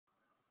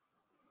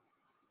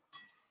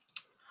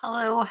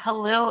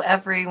Hello,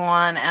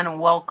 everyone, and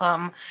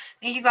welcome.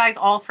 Thank you guys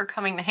all for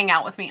coming to hang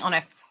out with me on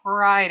a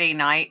Friday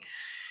night.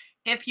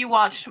 If you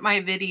watched my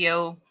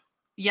video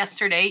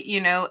yesterday, you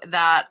know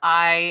that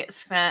I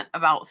spent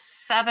about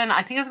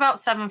I think it was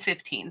about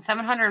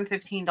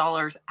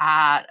 $715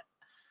 at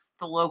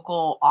the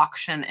local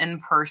auction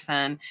in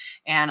person.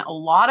 And a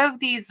lot of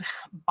these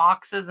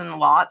boxes and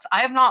lots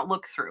I have not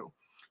looked through.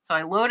 So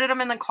I loaded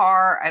them in the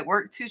car. I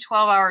worked 2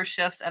 12-hour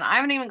shifts and I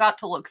haven't even got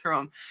to look through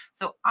them.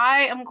 So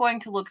I am going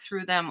to look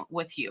through them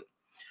with you.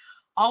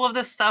 All of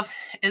this stuff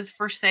is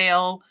for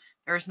sale.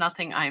 There's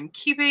nothing I'm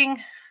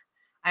keeping.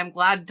 I'm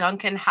glad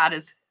Duncan had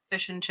his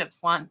fish and chips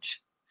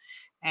lunch.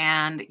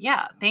 And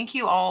yeah, thank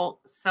you all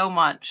so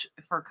much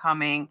for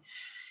coming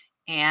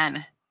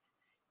and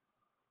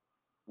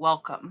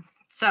welcome.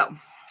 So,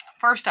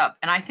 first up,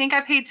 and I think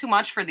I paid too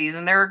much for these,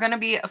 and there are going to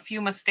be a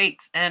few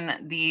mistakes in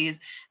these,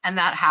 and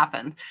that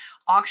happens.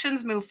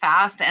 Auctions move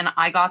fast, and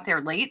I got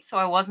there late, so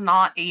I was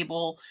not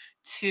able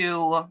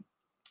to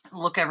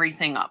look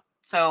everything up.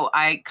 So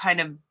I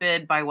kind of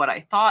bid by what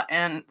I thought,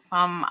 and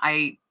some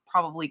I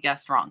probably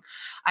guessed wrong.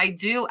 I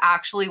do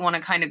actually want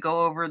to kind of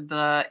go over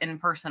the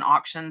in-person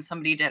auction.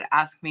 Somebody did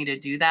ask me to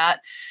do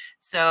that.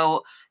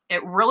 So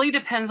it really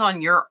depends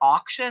on your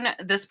auction.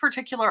 This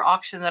particular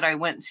auction that I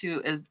went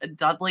to is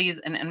Dudley's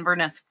in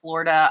Inverness,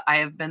 Florida. I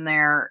have been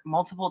there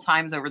multiple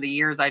times over the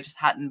years. I just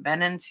hadn't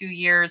been in 2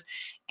 years.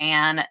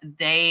 And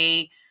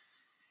they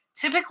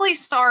typically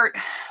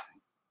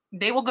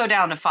they will go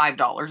down to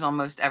 $5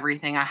 almost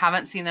everything. I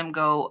haven't seen them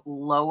go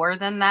lower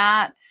than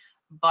that,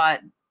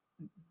 but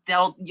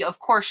they'll of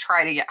course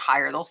try to get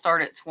higher. They'll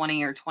start at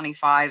 20 or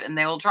 25 and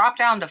they will drop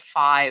down to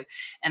 5.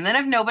 And then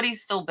if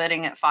nobody's still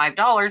bidding at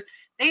 $5,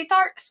 they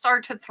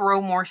start to throw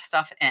more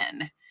stuff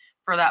in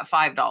for that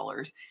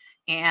 $5.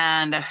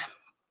 And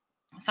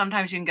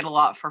sometimes you can get a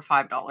lot for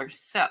 $5.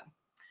 So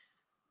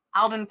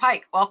Alden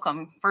Pike,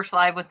 welcome. First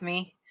live with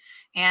me.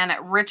 And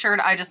Richard,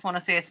 I just want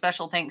to say a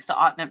special thanks to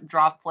Otnip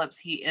Drop Flips.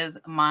 He is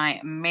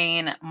my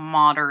main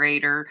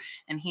moderator,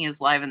 and he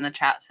is live in the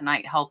chat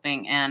tonight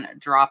helping and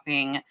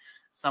dropping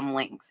some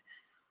links.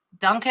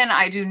 Duncan,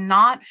 I do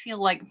not feel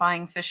like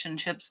buying fish and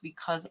chips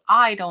because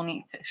I don't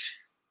eat fish.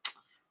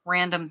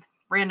 Random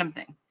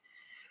thing.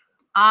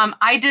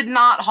 I did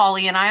not,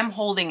 Holly, and I am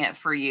holding it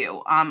for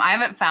you. I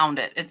haven't found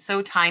it. It's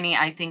so tiny.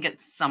 I think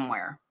it's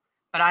somewhere,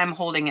 but I'm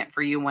holding it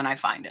for you when I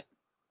find it.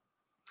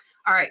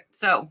 All right.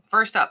 So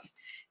first up,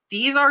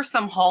 these are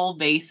some Hull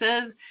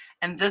vases,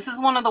 and this is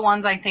one of the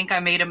ones I think I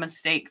made a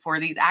mistake for.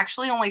 These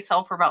actually only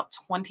sell for about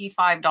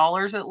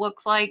 $25, it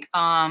looks like.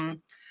 I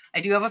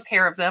do have a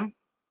pair of them,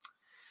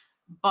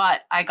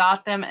 but I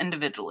got them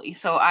individually.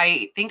 So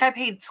I think I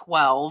paid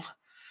 $12.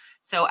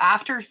 So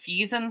after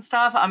fees and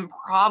stuff, I'm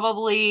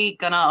probably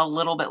gonna a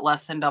little bit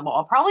less than double.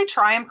 I'll probably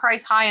try and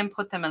price high and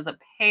put them as a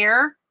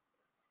pair.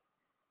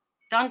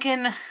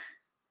 Duncan,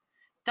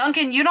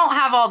 you don't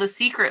have all the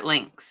secret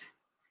links.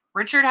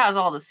 Richard has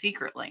all the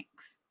secret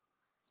links.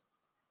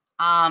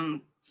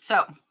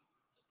 So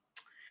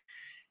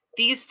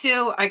these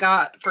two I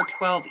got for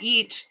 12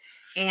 each,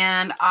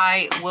 and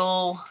I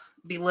will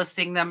be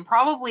listing them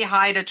probably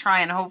high to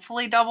try and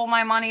hopefully double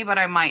my money, but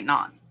I might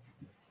not.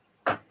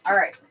 All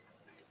right.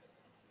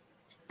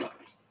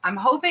 I'm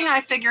hoping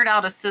I figured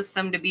out a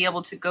system to be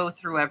able to go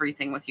through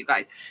everything with you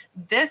guys.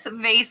 This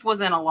vase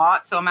was in a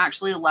lot, so I'm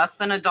actually less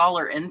than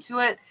 $1 into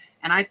it.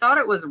 And I thought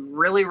it was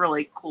really,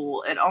 really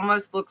cool. It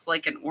almost looks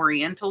like an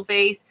Oriental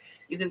vase.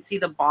 You can see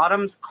the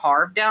bottoms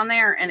carved down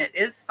there, and it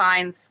is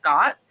signed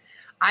Scott.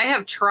 I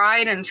have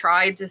tried and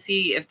tried to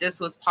see if this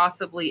was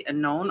possibly a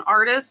known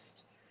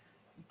artist,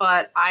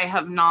 but I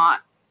have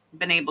not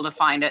been able to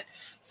find it.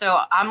 So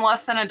I'm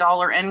less than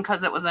 $1 in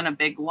because it was in a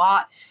big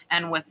lot.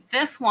 And with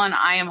this one,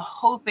 I am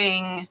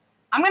hoping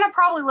I'm going to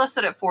probably list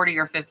it at $40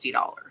 or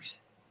 $50.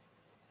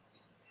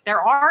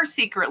 There are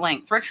secret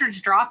links. Richard's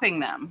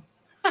dropping them.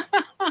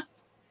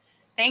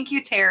 Thank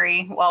you,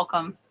 Terry.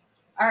 Welcome.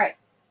 All right.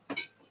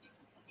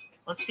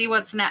 Let's see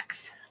what's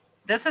next.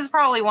 This is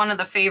probably one of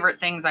the favorite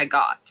things I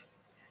got.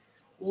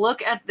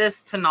 Look at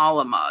this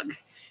Tanala mug.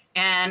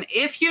 And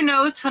if you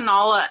know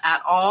Tanala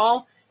at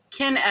all,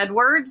 Ken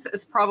Edwards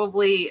is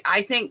probably,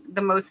 I think,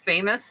 the most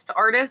famous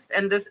artist.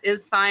 And this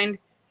is signed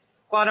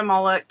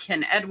Guatemala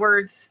Ken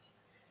Edwards.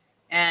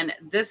 And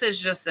this is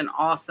just an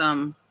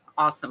awesome,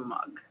 awesome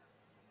mug.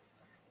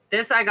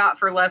 This I got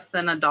for less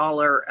than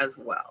 $1 as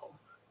well.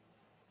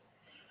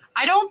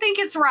 I don't think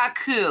it's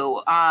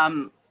Raku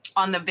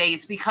on the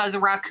vase because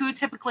Raku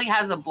typically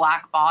has a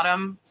black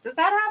bottom. Does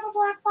that have a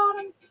black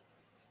bottom?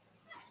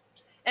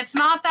 It's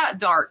not that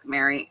dark,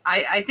 Mary.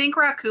 I think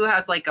Raku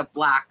has like a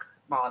black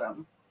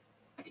bottom.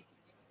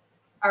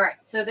 All right,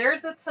 so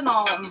there's the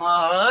Tanala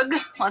mug.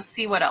 Let's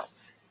see what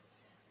else.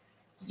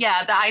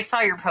 Yeah, I saw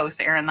your post,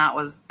 Aaron. That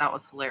was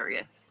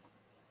hilarious.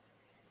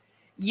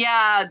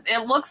 Yeah,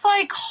 it looks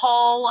like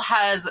Hull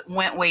has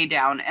went way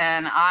down,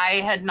 and I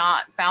had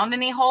not found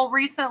any Hull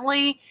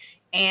recently,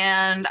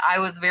 and I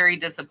was very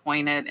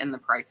disappointed in the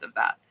price of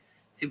that,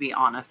 to be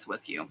honest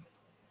with you.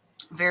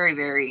 Very,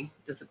 very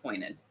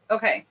disappointed.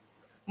 Okay,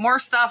 More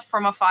stuff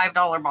from a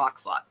 $5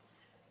 box lot.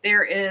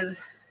 There is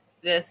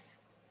this.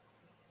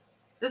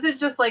 This is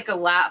just like a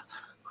lap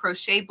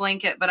crochet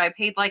blanket, but I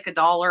paid like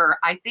 $1.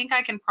 I think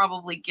I can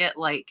probably get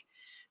like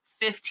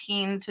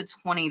 $15 to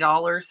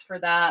 $20 for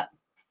that.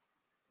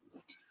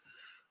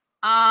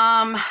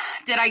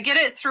 Did I get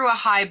it through a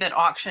high bid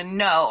auction?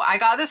 No, I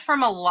got this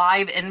from a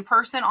live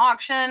in-person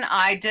auction.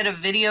 I did a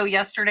video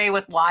yesterday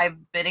with live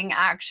bidding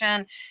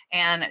action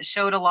and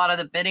showed a lot of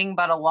the bidding,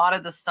 but a lot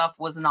of the stuff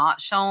was not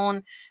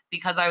shown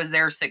because I was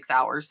there 6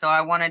 hours. So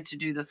I wanted to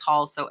do this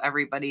haul so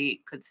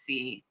everybody could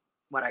see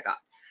what I got.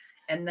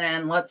 And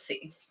then let's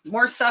see,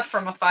 more stuff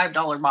from a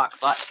 $5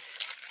 box lot.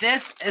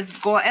 This is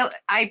going,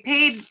 I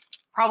paid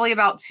probably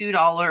about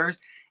 $2.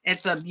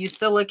 It's a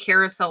Bucilla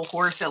carousel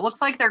horse. It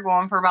looks like they're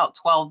going for about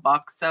 12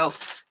 bucks. So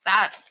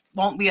that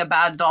won't be a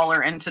bad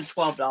dollar into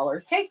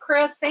 $12. Hey,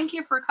 Chris, thank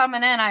you for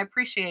coming in. I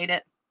appreciate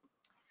it.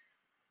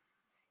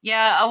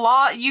 Yeah, a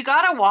lot. You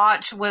got to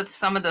watch with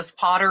some of this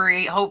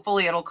pottery.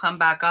 Hopefully it'll come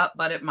back up,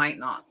 but it might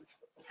not.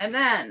 And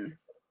then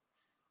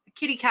the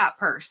kitty cat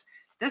purse.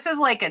 This is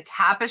like a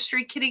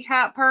tapestry kitty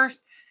cat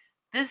purse.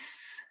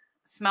 This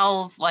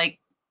smells like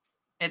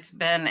it's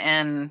been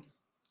in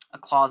a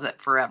closet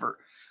forever.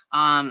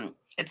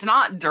 It's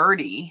not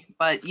dirty,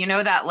 but you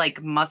know that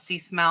like musty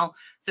smell.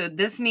 So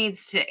this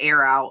needs to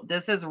air out.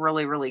 This is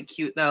really, really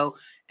cute though.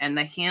 And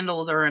the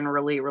handles are in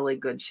really, really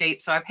good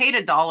shape. So I paid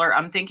 $1.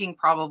 I'm thinking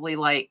probably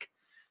like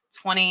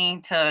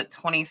 $20 to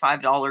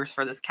 $25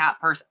 for this cat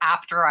purse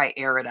after I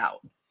air it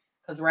out.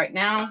 Because right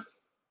now,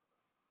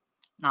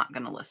 not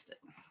going to list it.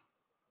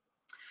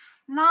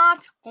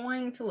 Not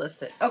going to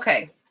list it.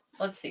 Okay,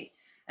 let's see.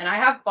 And I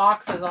have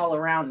boxes all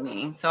around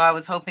me. So I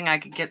was hoping I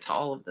could get to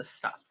all of this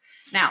stuff.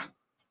 Now,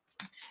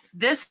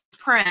 this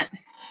print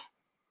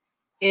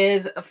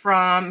is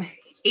from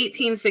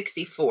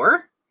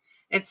 1864.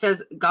 It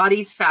says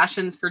Gaudí's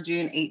Fashions for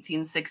June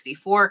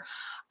 1864.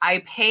 I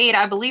paid,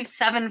 I believe,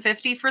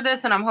 $7.50 for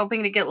this, and I'm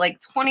hoping to get like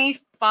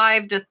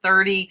 25 to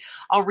 30.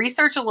 I'll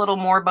research a little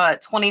more,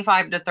 but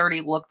 25 to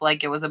 30 looked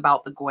like it was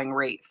about the going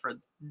rate for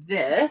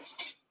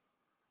this.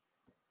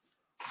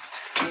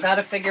 I've got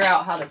to figure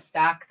out how to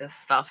stack this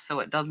stuff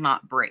so it does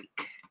not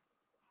break.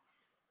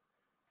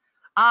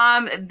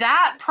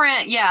 That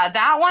print, yeah,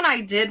 that one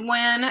I did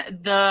win.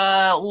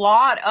 The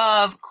lot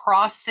of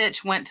cross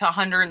stitch went to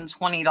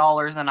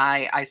 $120 and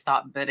I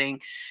stopped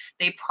bidding.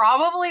 They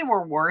probably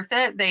were worth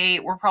it. They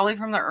were probably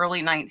from the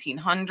early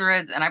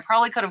 1900s and I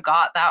probably could have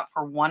got that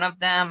for one of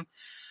them,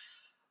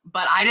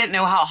 but I didn't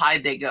know how high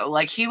they go.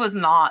 Like he was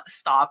not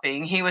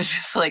stopping. He was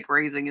just like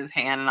raising his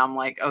hand and I'm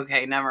like,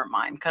 okay, never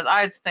mind. Cause I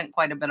had spent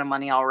quite a bit of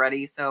money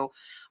already. So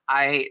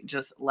I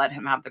just let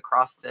him have the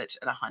cross stitch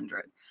at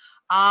 100.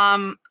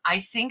 I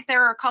think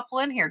there are a couple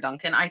in here,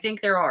 Duncan. I think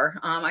there are.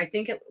 I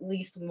think at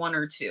least one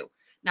or two.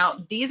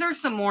 Now, these are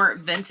some more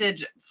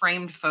vintage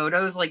framed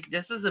photos. Like,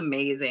 this is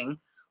amazing.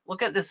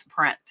 Look at this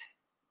print.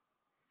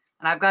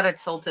 And I've got to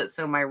tilt it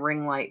so my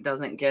ring light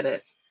doesn't get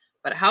it.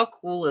 But how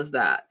cool is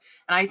that?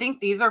 And I think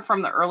these are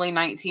from the early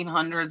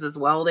 1900s as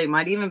well. They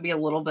might even be a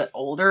little bit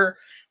older.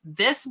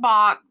 This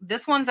box,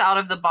 this one's out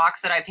of the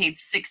box that I paid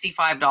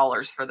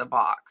 $65 for the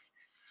box.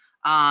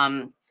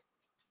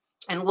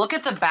 And look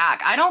at the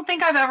back. I don't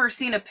think I've ever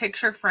seen a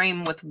picture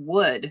frame with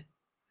wood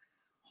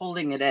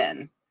holding it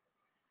in.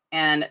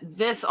 And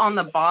this on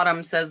the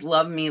bottom says,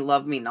 love me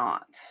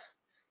not.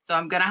 So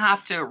I'm going to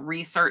have to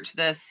research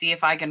this, see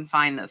if I can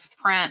find this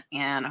print,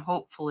 and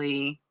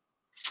hopefully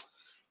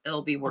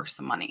it'll be worth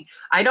some money.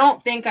 I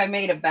don't think I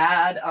made a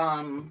bad,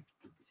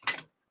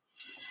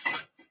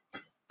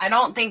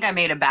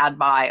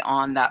 buy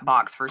on that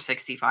box for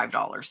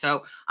 $65.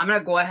 So I'm going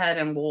to go ahead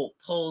and we'll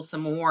pull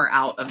some more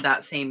out of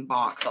that same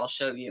box. I'll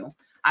show you.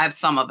 I have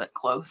some of it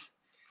close.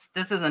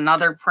 This is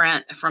another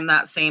print from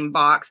that same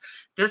box.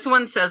 This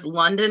one says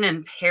London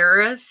and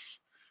Paris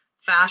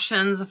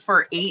Fashions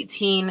for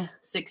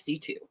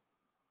 1862.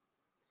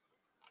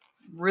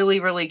 Really,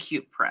 really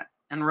cute print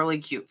and really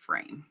cute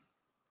frame.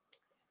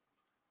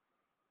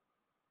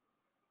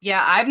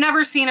 Yeah, I've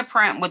never seen a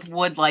print with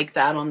wood like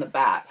that on the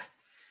back.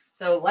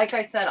 So like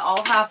I said,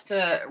 I'll have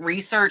to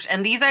research.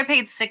 And these I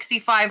paid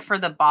 $65 for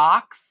the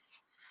box.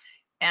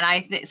 And I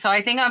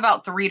think I'm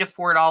about $3 to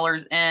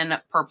 $4 in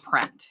per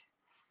print.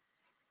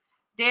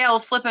 Dale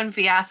Flippin'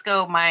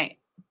 Fiasco, my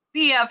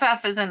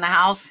BFF is in the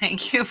house.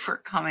 Thank you for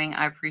coming.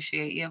 I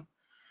appreciate you.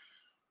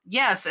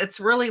 Yes, it's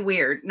really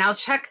weird. Now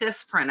check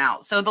this print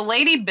out. So the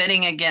lady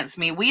bidding against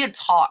me, we had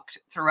talked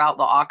throughout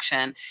the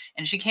auction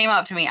and she came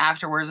up to me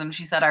afterwards and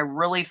she said, I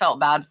really felt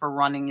bad for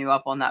running you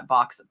up on that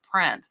box of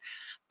prints,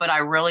 but I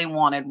really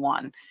wanted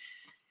one.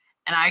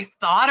 And I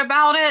thought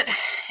about it.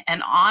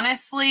 And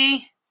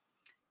honestly,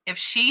 if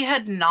she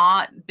had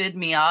not bid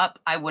me up,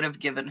 I would have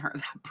given her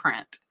that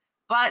print.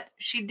 But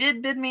she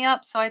did bid me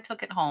up, so I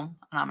took it home.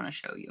 And I'm going to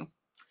show you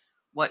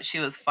what she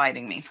was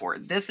fighting me for.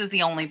 This is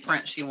the only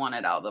print she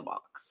wanted out of the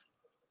box.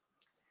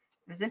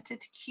 Isn't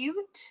it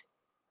cute?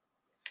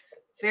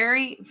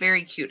 Very,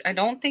 very cute. I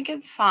don't think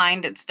it's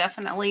signed. It's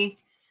definitely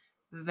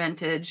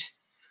vintage.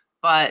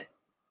 But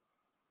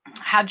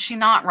had she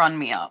not run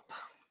me up,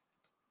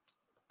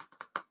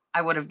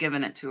 I would have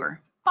given it to her.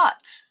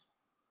 But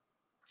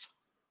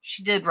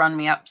she did run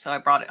me up, so I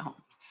brought it home.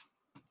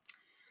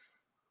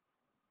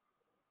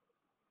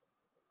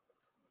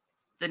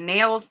 The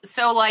nails.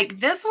 So like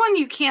this one,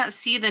 you can't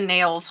see the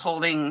nails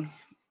holding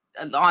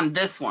on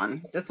this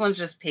one. This one's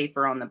just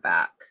paper on the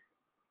back.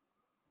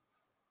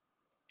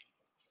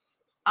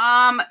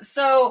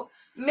 So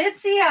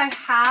Mitzi, I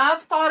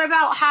have thought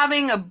about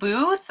having a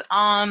booth.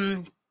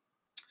 But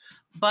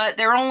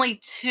there are only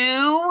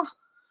 2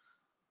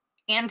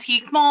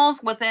 antique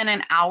malls within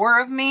an hour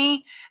of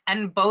me,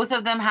 and both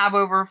of them have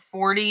over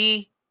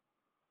 40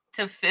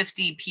 to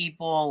 50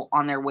 people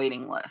on their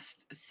waiting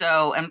list.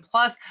 So, and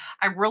plus,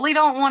 I really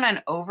don't want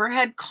an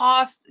overhead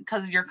cost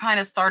because you're kind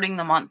of starting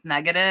the month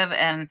negative,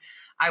 and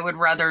I would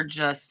rather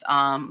just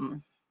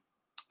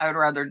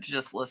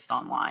list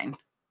online.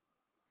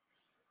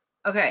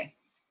 Okay.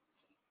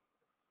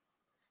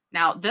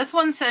 Now, this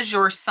one says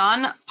your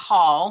son,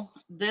 Paul.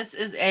 This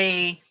is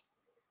a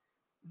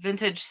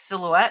vintage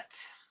silhouette.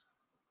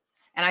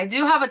 And I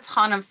do have a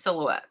ton of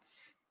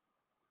silhouettes.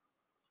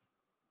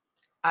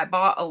 I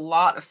bought a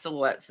lot of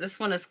silhouettes. This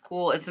one is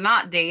cool. It's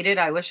not dated.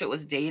 I wish it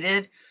was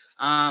dated,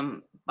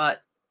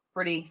 but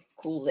pretty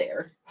cool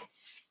there.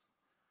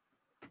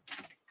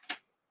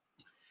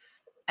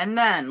 And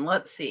then,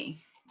 let's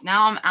see.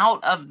 Now I'm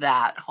out of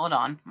that. Hold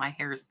on. My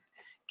hair's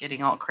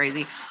getting all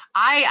crazy.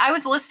 I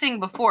was listing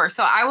before,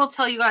 so I will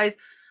tell you guys,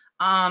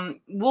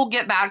 we'll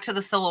get back to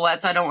the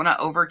silhouettes. I don't want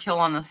to overkill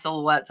on the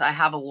silhouettes. I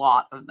have a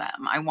lot of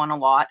them. I want a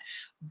lot,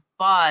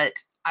 but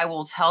I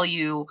will tell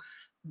you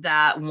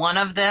that one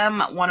of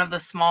the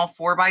small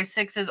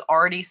 4x6s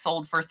already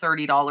sold for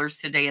 $30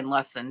 today in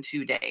less than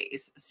 2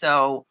 days.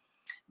 So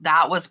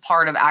that was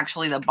part of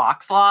actually the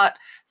box lot.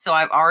 So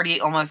I've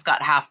already almost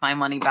got half my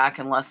money back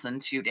in less than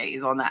 2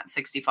 days on that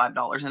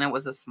 $65. And it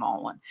was a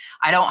small one.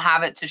 I don't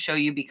have it to show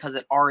you because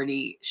it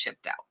already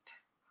shipped out.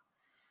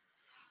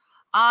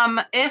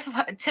 If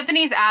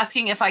Tiffany's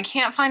asking if I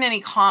can't find any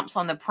comps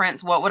on the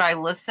prints, what would I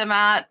list them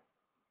at?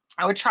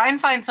 I would try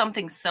and find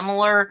something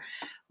similar,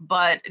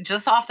 but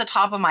just off the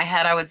top of my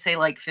head, I would say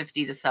like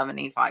 $50 to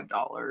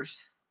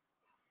 $75.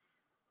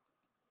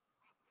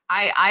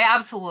 I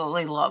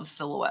absolutely love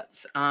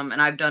silhouettes, and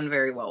I've done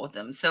very well with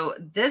them. So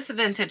this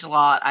vintage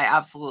lot, I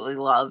absolutely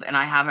love, and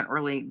I haven't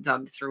really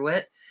dug through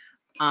it.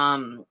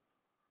 Look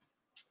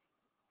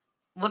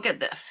at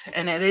this,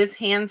 and it is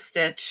hand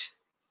stitched.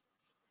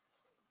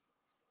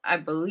 I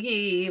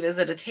believe, is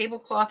it a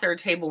tablecloth or a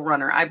table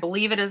runner? I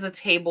believe it is a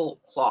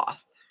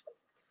tablecloth,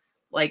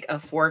 like a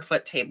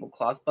 4-foot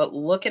tablecloth. But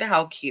look at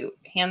how cute,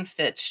 hand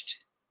stitched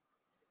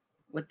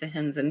with the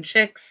hens and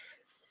chicks.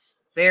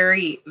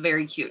 Very,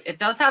 very cute. It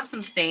does have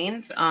some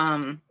stains,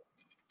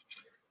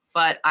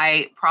 but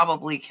I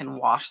probably can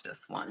wash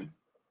this one.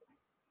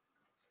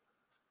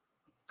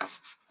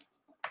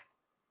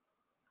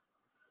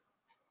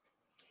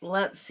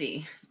 Let's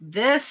see.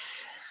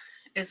 This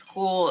is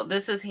cool.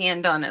 This is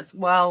hand done as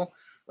well,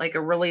 like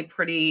a really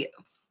pretty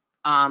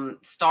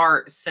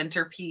star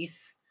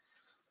centerpiece,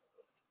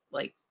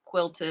 like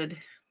quilted.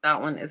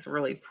 That one is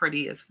really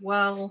pretty as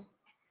well.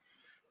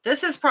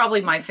 This is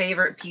probably my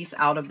favorite piece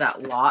out of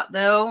that lot,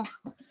 though.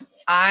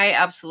 I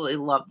absolutely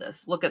love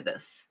this. Look at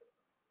this.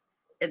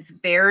 It's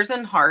bears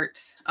and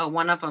hearts. Oh,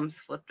 one of them's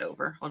flipped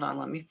over. Hold on,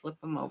 let me flip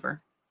them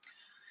over.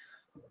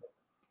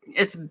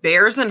 It's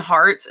bears and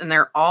hearts, and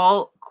they're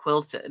all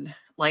quilted,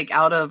 like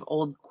out of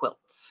old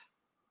quilts.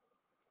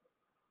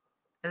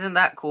 Isn't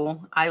that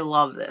cool? I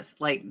love this.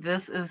 Like,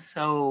 this is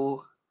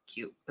so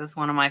cute. This is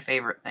one of my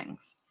favorite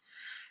things.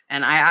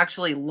 And I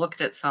actually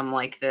looked at some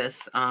like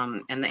this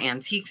in the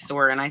antique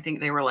store, and I think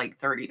they were like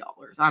 $30.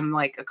 I'm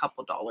like a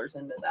couple dollars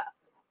into that.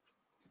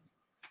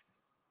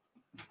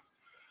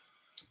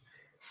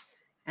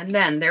 And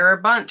then there are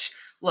a bunch.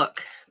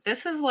 Look,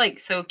 this is like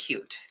so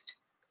cute.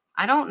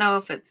 I don't know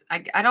if it's,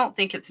 I don't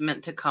think it's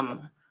meant to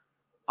come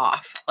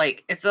off.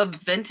 Like, it's a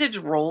vintage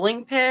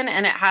rolling pin,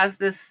 and it has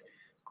this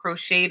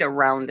crocheted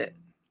around it.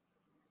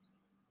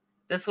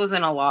 This was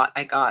in a lot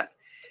I got.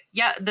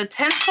 Yeah, the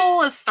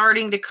tinsel is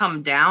starting to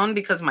come down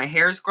because my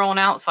hair's grown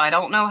out, so I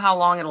don't know how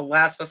long it'll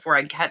last before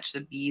I catch the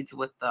beads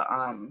with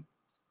the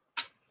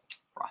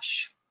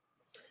brush.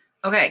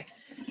 Okay,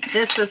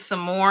 this is some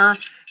more.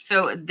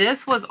 So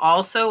this was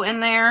also in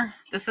there.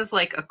 This is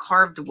like a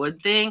carved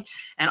wood thing,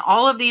 and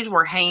all of these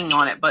were hanging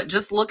on it, but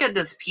just look at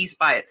this piece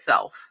by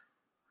itself.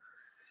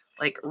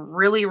 Like,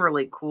 really,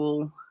 really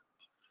cool.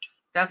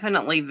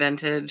 Definitely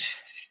vintage.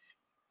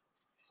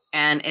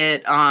 And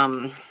it,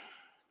 I'm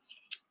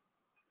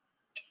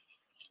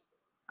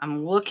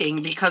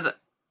looking because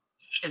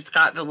it's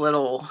got the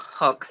little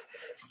hooks,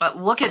 but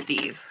look at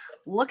these.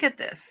 Look at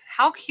this.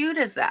 How cute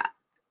is that?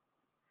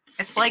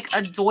 It's like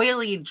a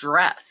doily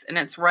dress, and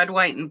it's red,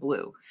 white, and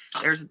blue.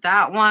 There's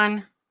that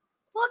one.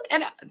 Look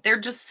at it. They're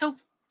just so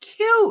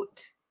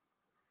cute.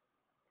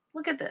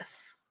 Look at this.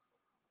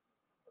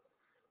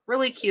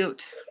 Really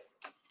cute.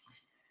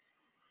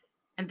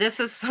 And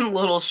this is some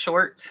little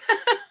shorts.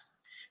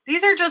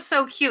 These are just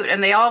so cute,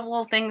 and they all have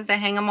little things to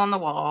hang them on the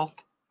wall.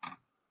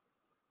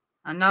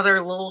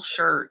 Another little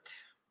shirt.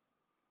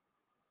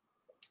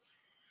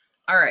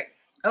 All right.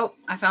 Oh,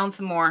 I found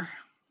some more.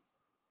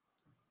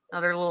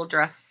 Another little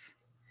dress.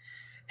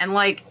 And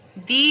like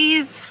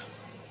these,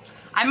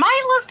 I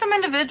might list them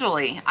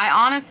individually. I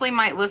honestly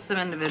might list them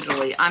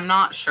individually. I'm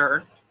not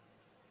sure.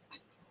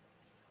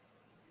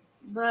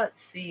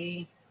 Let's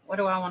see. What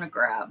do I want to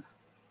grab?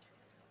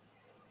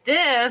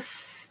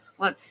 This,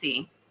 let's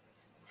see.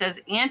 It says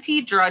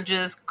Auntie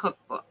Drudge's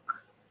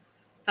Cookbook.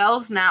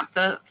 Fells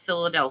Naphtha,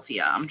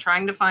 Philadelphia. I'm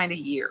trying to find a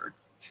year.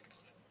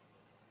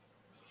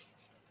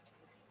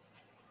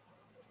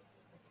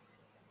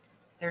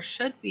 There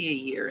should be a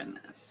year in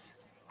this.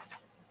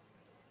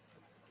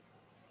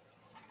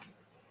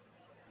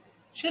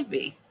 Should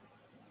be.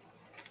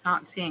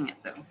 Not seeing it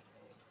though.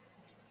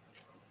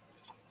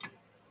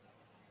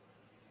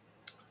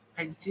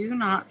 I do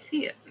not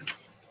see it.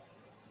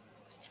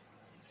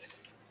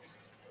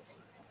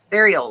 It's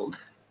very old.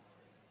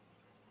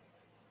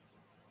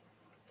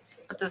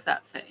 What does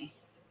that say?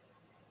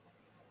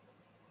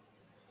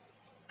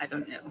 I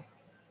don't know.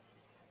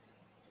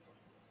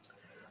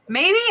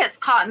 Maybe it's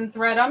cotton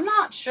thread. I'm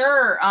not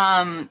sure.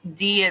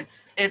 D,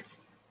 it's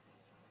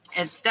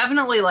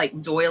definitely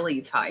like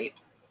doily type.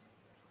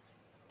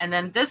 And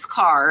then this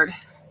card.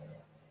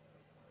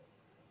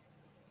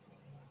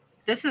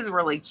 This is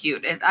really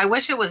cute. I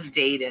wish it was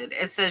dated.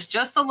 It says,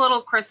 just a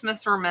little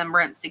Christmas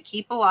remembrance to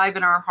keep alive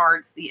in our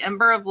hearts the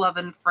ember of love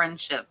and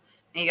friendship.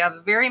 And you have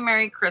a very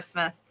Merry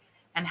Christmas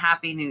and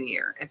Happy New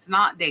Year. It's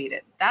not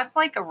dated. That's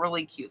like a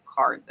really cute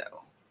card,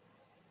 though.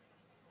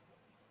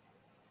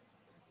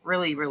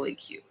 Really, really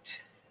cute.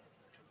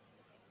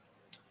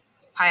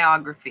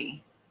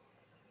 Biography.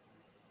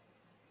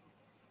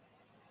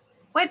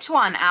 Which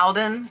one,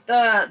 Alden?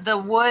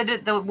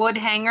 The wood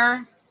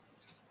hanger?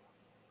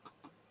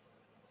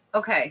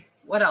 Okay,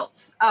 what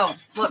else? Oh,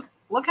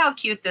 look how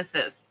cute this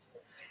is.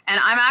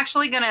 And I'm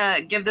actually going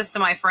to give this to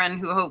my friend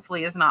who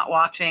hopefully is not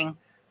watching.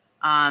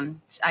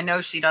 I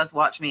know she does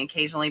watch me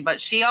occasionally, but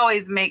she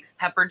always makes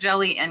pepper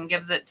jelly and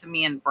gives it to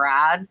me and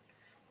Brad.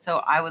 So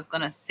I was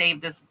going to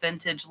save this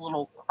vintage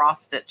little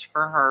cross stitch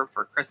for her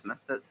for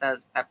Christmas that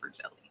says pepper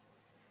jelly.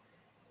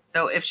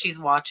 So if she's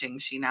watching,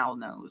 she now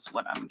knows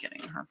what I'm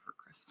getting her for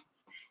Christmas.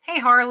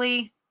 Hey,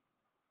 Harley.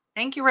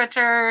 Thank you,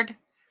 Richard.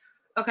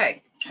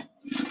 Okay.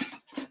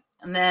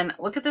 And then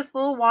look at this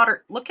little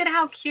water. Look at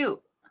how cute.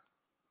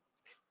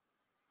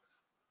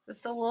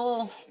 Just a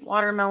little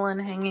watermelon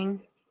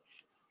hanging.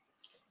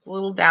 A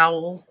little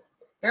dowel.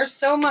 There's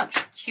so much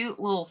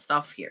cute little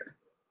stuff here.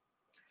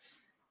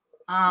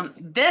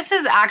 This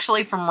is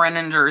actually from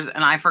Renninger's,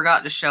 and I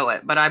forgot to show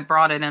it, but I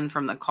brought it in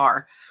from the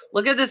car.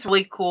 Look at this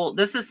really cool.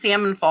 This is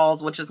Salmon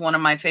Falls, which is one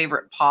of my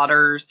favorite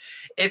potters.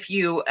 If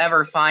you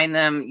ever find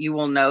them, you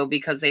will know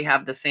because they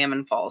have the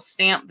Salmon Falls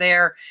stamp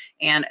there.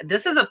 And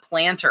this is a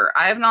planter.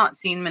 I have not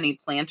seen many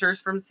planters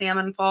from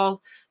Salmon Falls.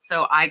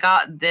 So I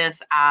got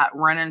this at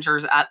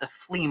Renninger's at the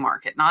flea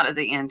market, not at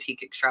the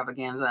Antique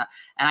Extravaganza.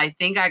 And I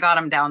think I got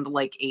them down to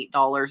like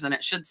 $8, and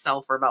it should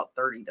sell for about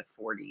 $30 to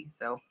 $40.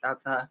 So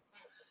that's a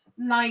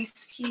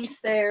nice piece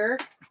there.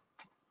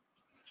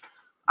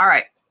 All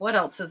right. What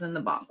else is in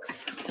the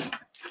box?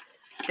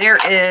 There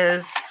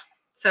is,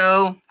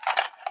 so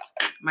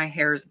my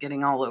hair is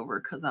getting all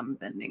over because I'm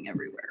bending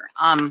everywhere.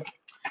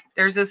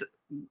 There's this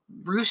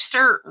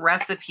rooster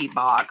recipe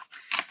box,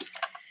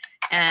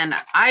 and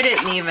I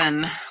didn't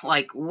even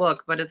like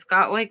look, but it's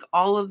got like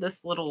all of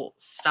this little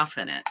stuff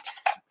in it.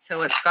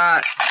 So it's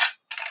got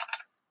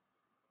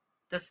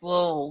this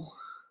little,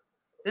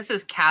 this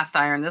is cast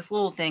iron. This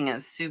little thing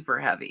is super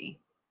heavy.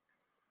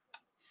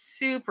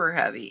 Super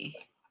heavy.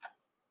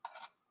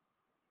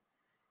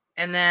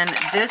 And then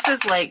this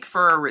is like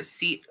for a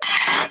receipt.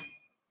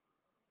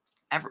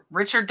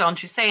 Richard,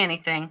 don't you say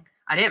anything.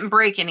 I didn't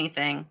break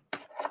anything.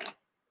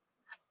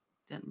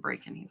 Didn't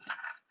break anything.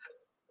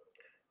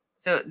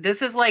 So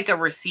this is like a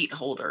receipt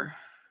holder.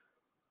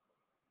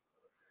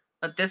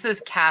 But this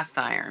is cast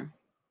iron.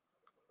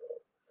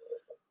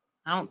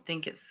 I don't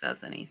think it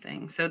says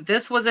anything. So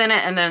this was in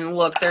it. And then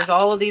look, there's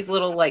all of these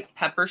little like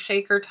pepper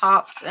shaker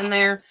tops in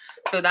there.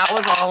 So that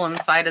was all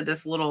inside of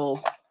this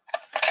little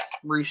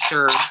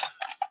rooster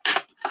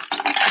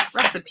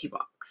recipe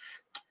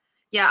box.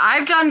 Yeah,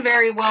 I've done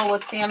very well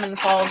with Salmon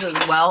Falls as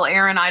well,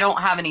 Aaron. I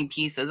don't have any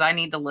pieces. I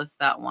need to list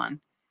that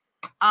one.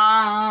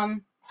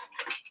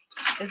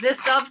 Is this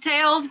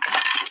dovetailed?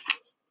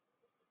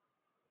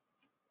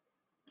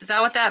 Is that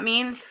what that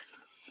means?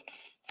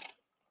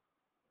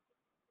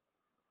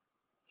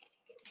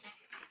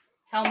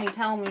 Tell me,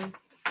 tell me.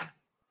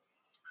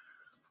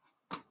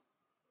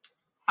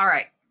 All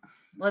right,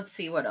 let's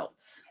see what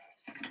else.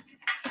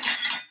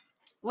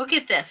 Look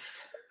at this.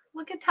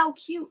 Look at how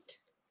cute.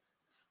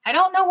 I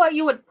don't know what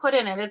you would put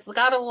in it. It's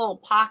got a little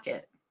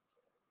pocket.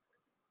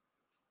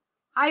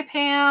 Hi,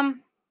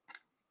 Pam.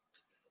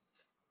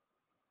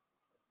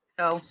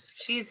 So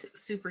she's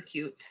super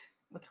cute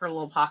with her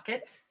little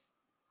pocket.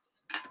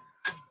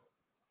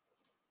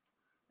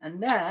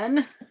 And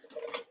then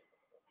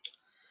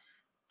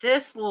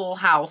this little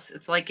house,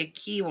 it's like a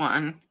key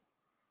one.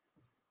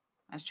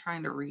 I was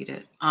trying to read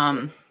it.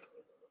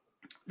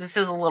 This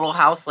is a little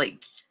house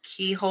like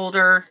key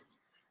holder.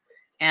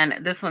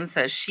 And this one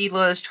says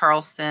Sheila's,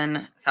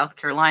 Charleston, South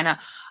Carolina.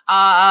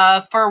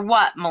 For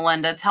what,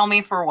 Melinda? Tell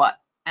me for what,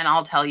 and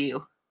I'll tell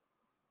you.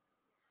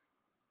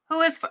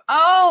 Who is for?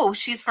 Oh,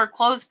 she's for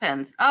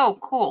clothespins. Oh,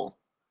 cool.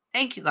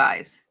 Thank you,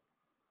 guys.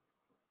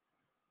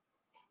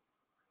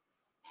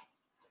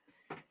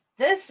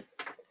 This.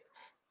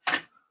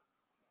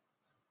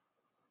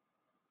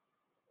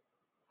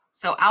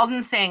 So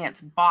Alden's saying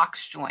it's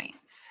box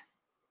joints.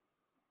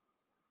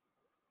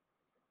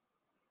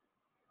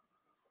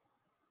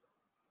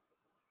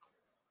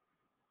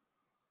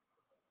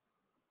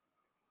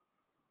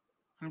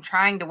 I'm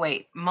trying to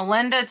wait.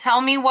 Melinda, tell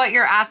me what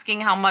you're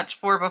asking how much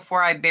for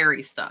before I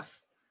bury stuff.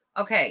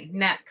 Okay,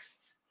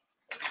 next.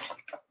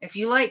 If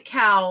you like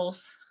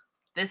cows,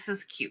 this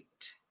is cute.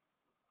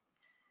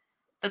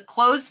 The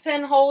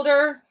clothespin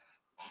holder,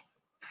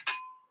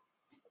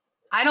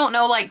 I don't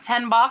know, like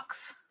 10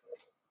 bucks.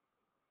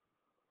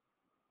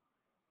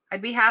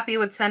 I'd be happy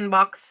with 10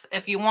 bucks.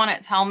 If you want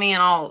it, tell me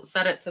and I'll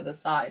set it to the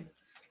side.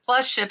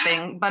 Plus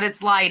shipping, but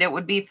it's light. It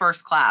would be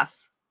first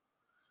class.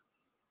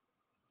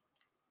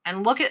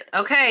 And look at,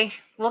 okay,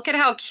 look at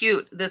how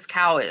cute this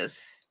cow is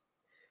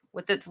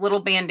with its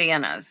little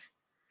bandanas.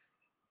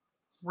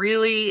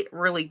 Really,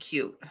 really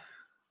cute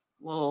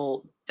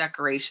little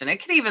decoration.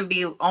 It could even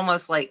be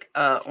almost like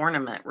an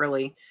ornament,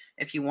 really,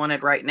 if you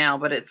wanted right now,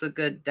 but it's a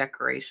good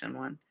decoration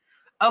one.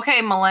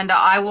 Okay, Melinda,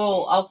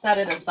 I'll set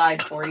it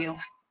aside for you.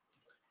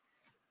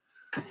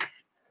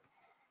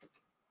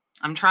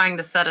 I'm trying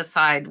to set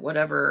aside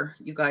whatever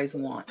you guys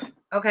want.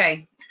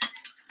 Okay.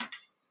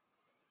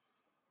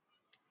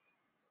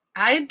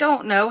 I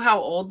don't know how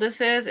old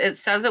this is. It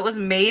says it was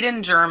made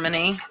in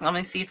Germany. Let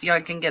me see if I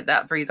can get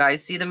that for you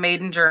guys. See the made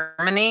in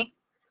Germany?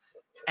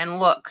 And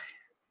look,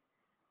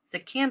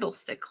 it's a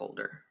candlestick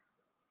holder.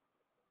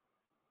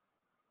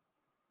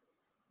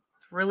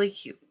 It's really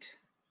cute.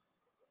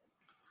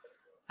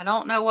 I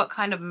don't know what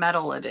kind of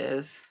metal it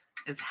is.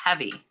 It's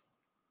heavy.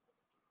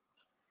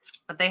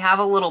 But they have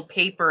a little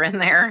paper in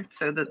there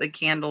so that the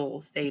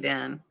candle stayed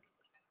in.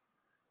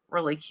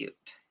 Really cute.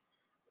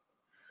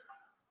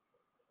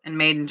 And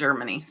made in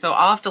Germany. So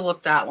I'll have to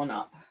look that one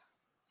up.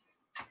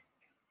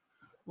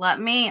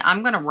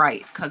 I'm going to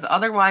write because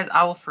otherwise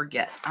I will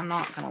forget. I'm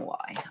not going to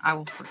lie. I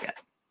will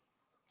forget.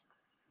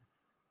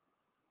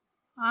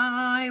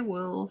 I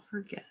will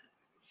forget.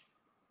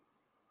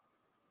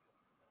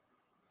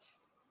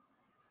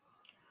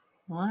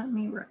 Let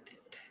me write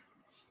it.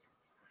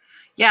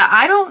 Yeah,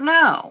 I don't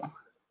know.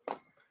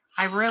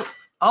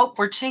 Oh,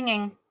 we're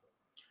chinging.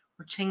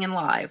 We're chinging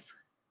live.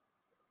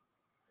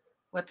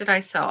 What did I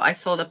sell? I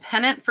sold a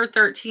pennant for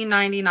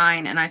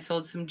 $13.99 and I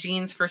sold some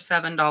jeans for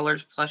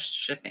 $7 plus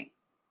shipping.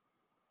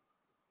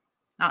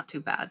 Not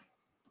too bad.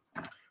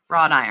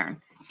 Wrought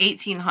iron,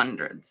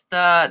 1800s.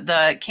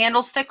 The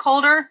candlestick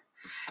holder,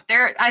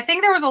 I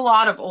think there was a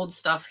lot of old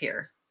stuff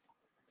here.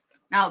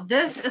 Now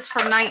this is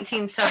from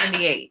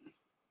 1978.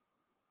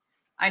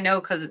 I know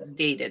because it's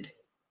dated.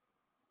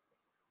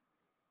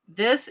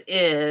 This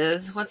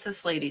is, what's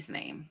this lady's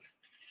name?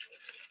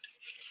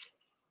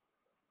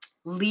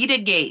 Lita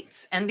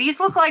Gates. And these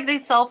look like they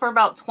sell for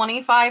about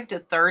 25 to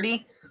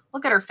 30.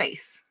 Look at her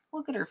face.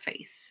 Look at her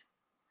face.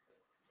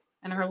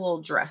 And her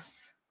little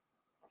dress.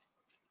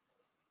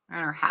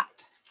 And her hat.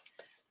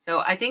 So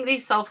I think they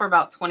sell for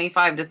about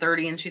 25 to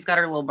 30. And she's got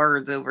her little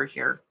birds over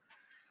here.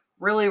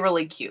 Really,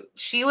 really cute.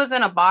 She was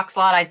in a box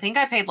lot. I think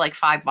I paid like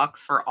 $5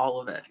 for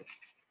all of it.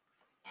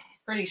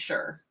 Pretty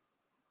sure.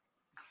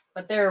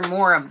 But there are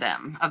more of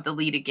them, of the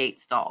Lita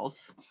Gates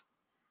dolls.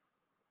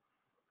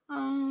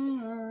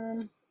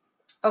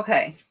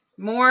 Okay,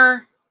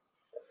 more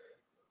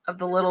of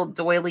the little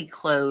doily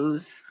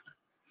clothes.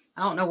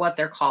 I don't know what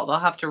they're called. I'll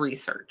have to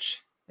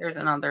research. There's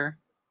another.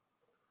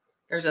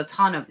 There's a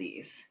ton of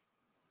these.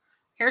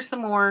 Here's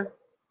some more.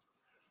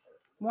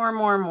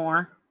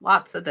 More.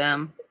 Lots of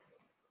them.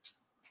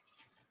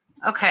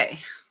 Okay.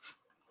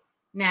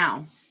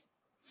 Now,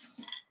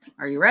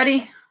 are you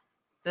ready?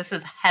 This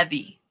is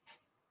heavy.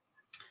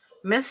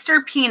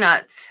 Mr.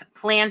 Peanuts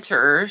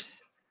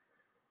Planters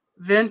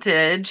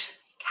Vintage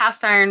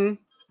Cast Iron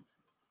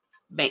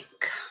Bank.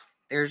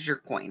 There's your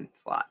coin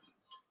slot.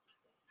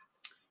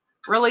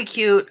 Really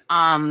cute.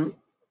 I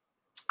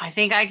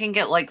think I can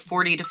get like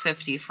 40 to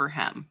 50 for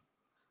him.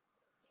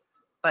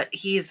 But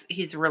he's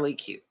really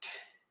cute.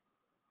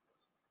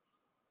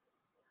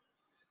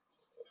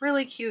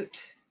 Really cute.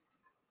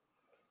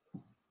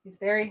 He's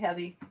very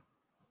heavy.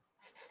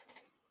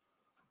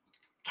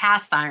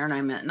 Cast iron,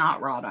 I meant,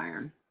 not wrought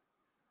iron.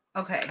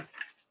 Okay.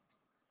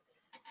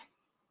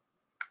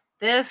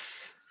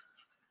 This,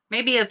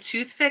 maybe a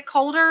toothpick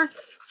holder.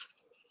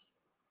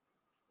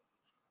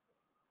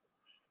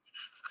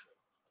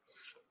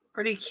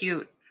 Pretty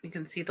cute. You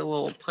can see the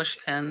little push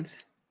pins.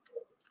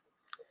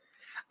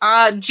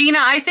 Gina,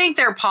 I think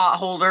they're pot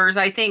holders.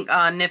 I think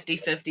Nifty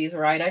 50's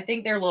right. I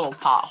think they're little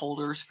pot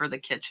holders for the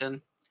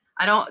kitchen.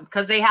 I don't,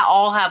 because they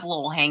all have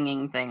little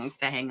hanging things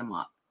to hang them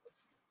up.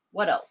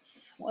 What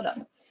else? What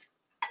else?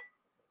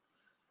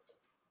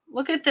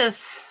 Look at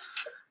this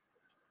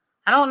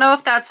I don't know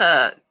if that's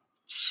a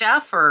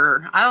chef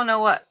or I don't know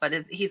what, but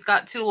he's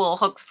got 2 little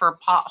hooks for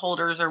pot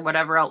holders or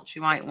whatever else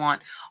you might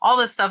want. All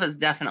this stuff is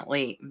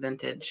definitely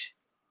vintage.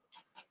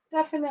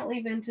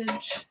 Definitely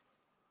vintage.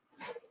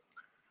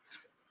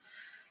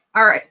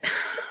 All right.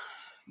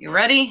 You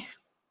ready?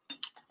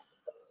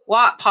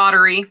 Watt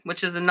Pottery,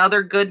 which is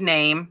another good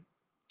name.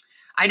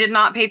 I did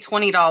not pay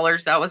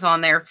 $20. That was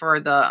on there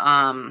for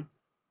the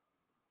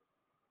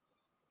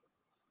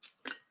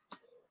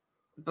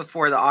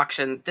before the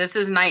auction. This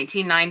is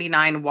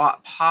 1999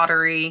 Watt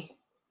Pottery.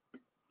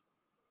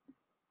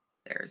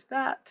 There's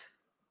that.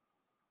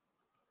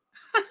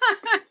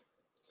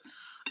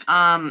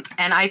 And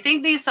I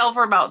think these sell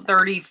for about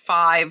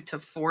 35 to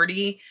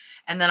 40.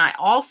 And then I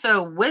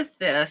also, with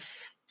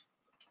this,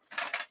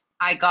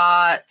 I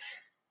got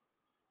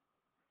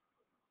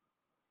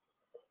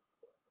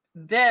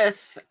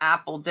this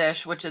apple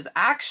dish, which is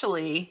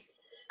actually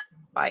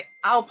by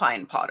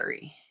Alpine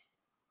Pottery.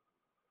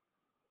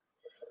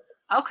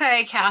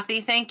 Okay, Kathy,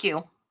 thank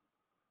you.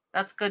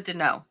 That's good to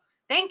know.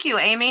 Thank you,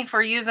 Amy,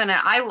 for using it.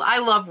 I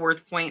love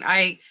WorthPoint.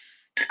 I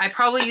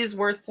probably use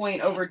WorthPoint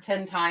over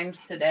 10 times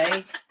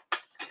today,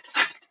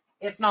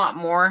 if not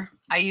more.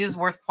 I use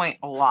WorthPoint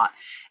a lot.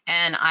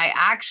 And I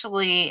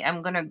actually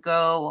am going to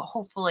go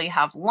hopefully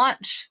have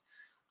lunch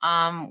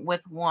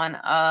with one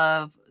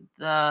of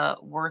the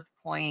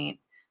WorthPoint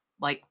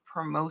like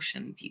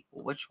promotion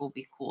people, which will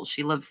be cool.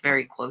 She lives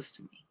very close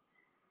to me.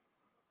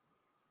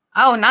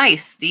 Oh,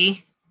 nice,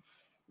 Dee.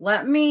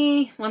 Let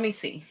me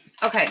see.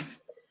 Okay.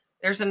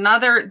 There's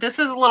another, this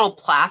is a little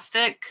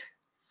plastic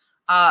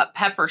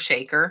pepper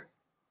shaker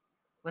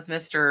with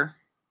Mr.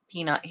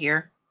 Peanut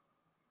here.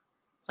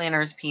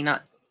 Planner's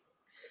Peanut.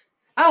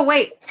 Oh,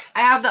 wait.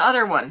 I have the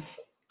other one.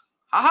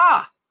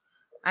 Haha.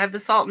 I have the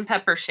salt and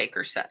pepper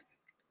shaker set.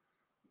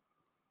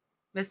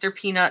 Mr.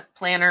 Peanut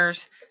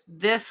Planners.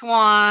 This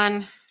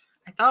one,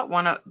 I thought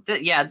one of,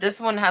 yeah,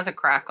 this one has a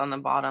crack on the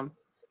bottom.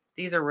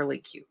 These are really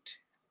cute.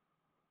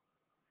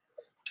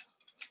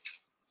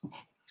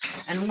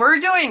 And we're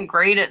doing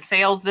great at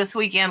sales this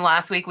weekend.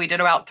 Last week we did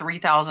about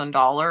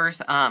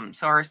 $3,000.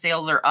 So our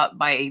sales are up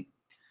by,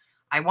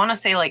 I want to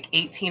say like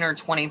 18 or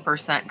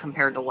 20%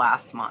 compared to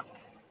last month.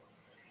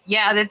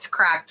 Yeah, that's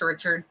cracked,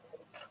 Richard.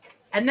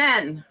 And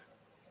then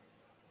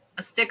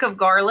a stick of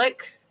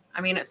garlic. I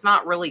mean, it's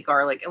not really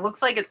garlic. It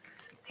looks like it's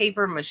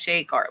paper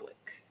mache garlic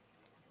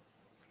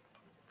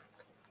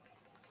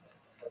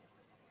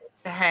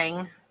to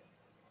hang.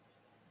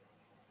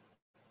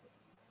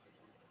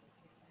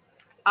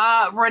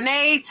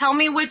 Renee, tell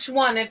me which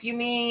one, if you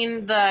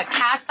mean the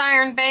cast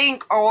iron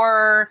bank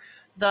or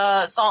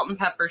the salt and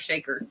pepper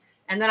shaker.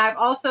 And then I've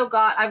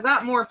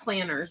got more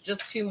planners,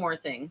 just 2 more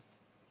things.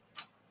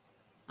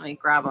 Let me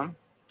grab them.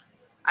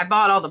 I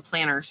bought all the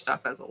planner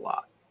stuff as a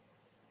lot.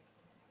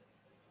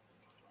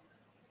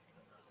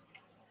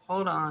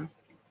 Hold on.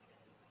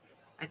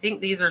 I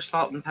think these are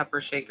salt and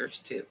pepper shakers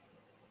too.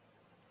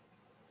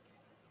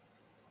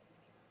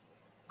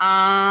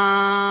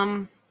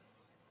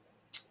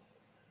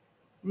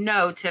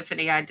 No,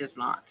 Tiffany, I did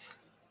not.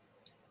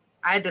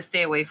 I had to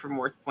stay away from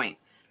WorthPoint.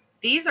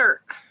 These are,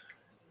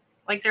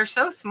 like, they're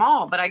so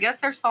small, but I guess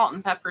they're salt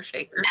and pepper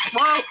shakers.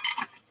 Whoa!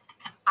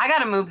 I got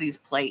to move these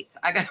plates.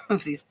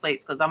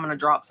 because I'm going to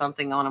drop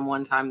something on them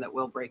one time that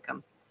will break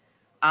them.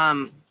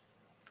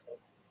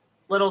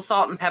 Little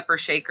salt and pepper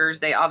shakers.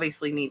 They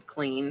obviously need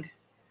cleaned.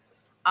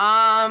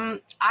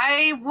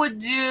 I would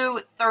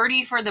do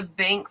 30 for the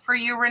bank for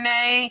you,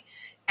 Renee.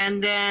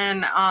 And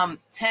then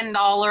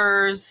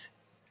 $10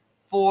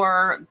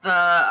 for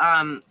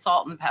the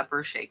salt and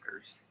pepper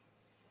shakers.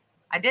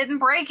 I didn't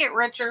break it,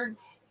 Richard.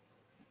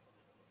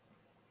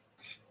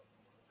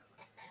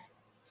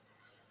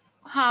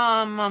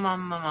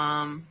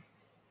 I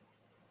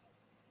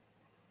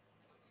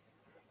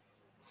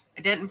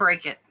didn't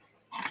break it.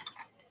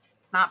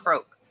 It's not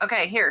broke.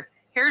 Okay,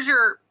 here's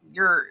your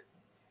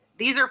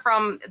these are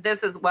from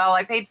this as well.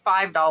 I paid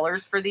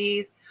 $5 for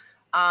these.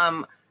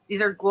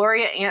 These are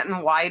Gloria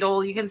Anton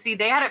Weidel. You can see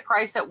they had it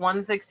priced at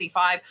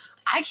 $165.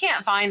 I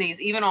can't find these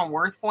even on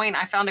WorthPoint.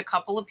 I found a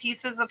couple of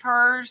pieces of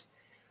hers,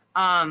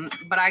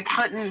 but I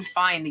couldn't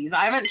find these.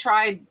 I haven't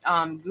tried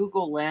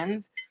Google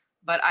Lens,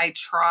 but I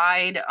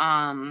tried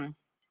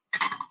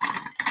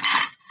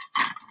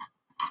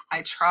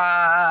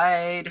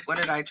what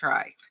did I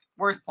try?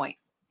 WorthPoint.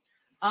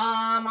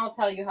 I'll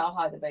tell you how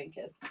high the bank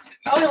is.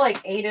 Probably like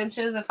 8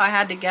 inches if I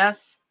had to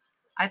guess.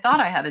 I thought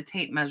I had a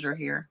tape measure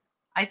here.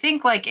 I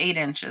think like 8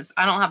 inches.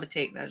 I don't have a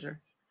tape measure.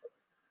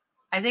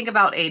 I think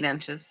about 8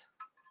 inches.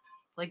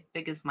 Like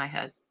big as my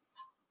head.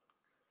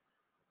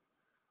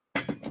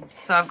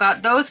 So I've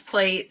got those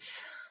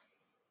plates.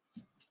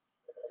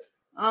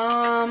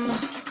 Oh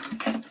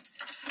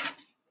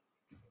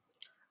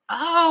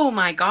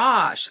my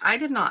gosh. I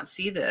did not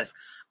see this.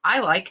 I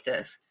like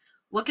this.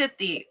 Look at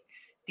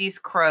these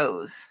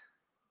crows.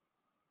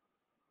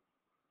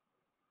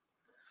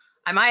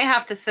 I might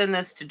have to send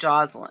this to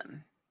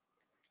Jocelyn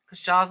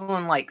because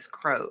Jocelyn likes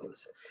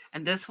crows.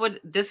 And this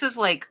is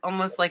like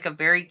almost like a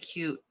very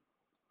cute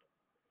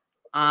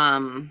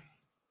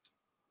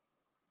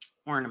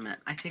ornament.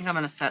 I think I'm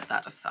going to set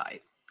that aside.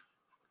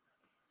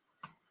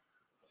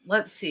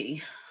 Let's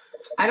see.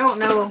 I don't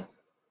know.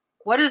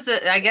 What is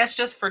the, I guess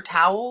just for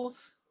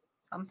towels,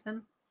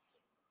 something.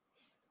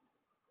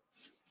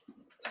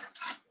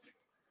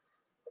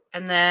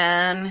 And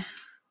then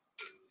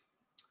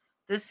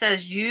this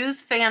says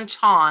use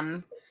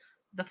Fanchan,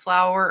 the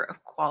flower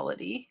of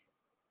quality.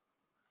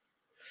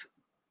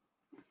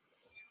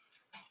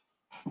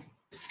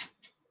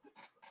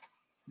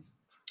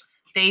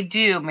 They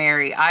do,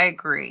 Mary. I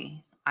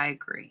agree. I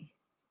agree.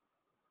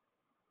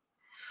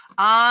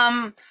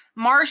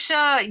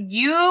 Marcia,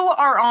 you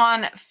are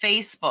on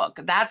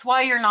Facebook. That's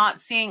why you're not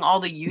seeing all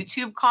the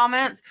YouTube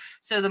comments.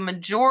 So the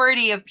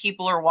majority of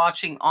people are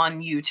watching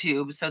on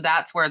YouTube. So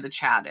that's where the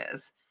chat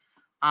is.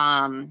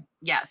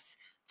 Yes.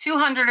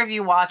 200 of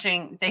you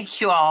watching. Thank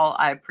you all.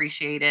 I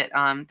appreciate it.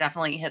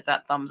 Definitely hit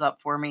that thumbs up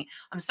for me.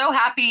 I'm so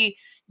happy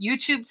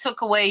YouTube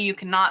took away. You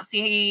cannot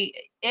see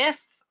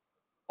if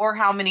or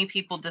how many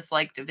people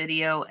disliked a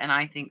video. And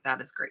I think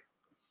that is great.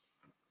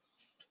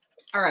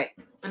 All right.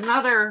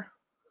 Another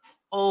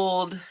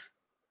old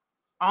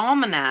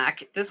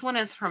almanac. This one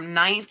is from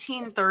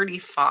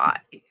 1935.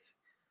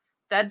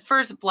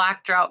 Bedford's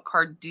Black Drought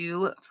Card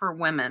Due for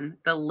Women.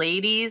 The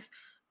Ladies'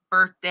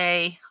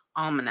 Birthday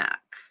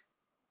Almanac.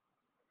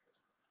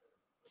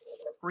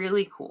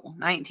 Really cool.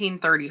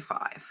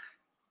 1935.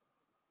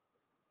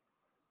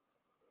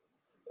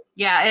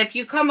 Yeah, if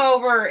you come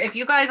over, if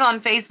you guys on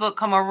Facebook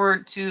come over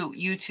to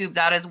YouTube,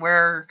 that is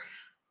where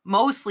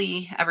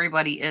mostly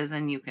everybody is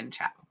and you can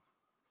chat.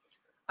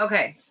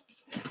 Okay.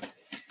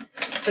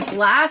 The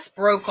glass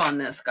broke on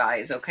this,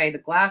 guys. Okay, the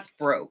glass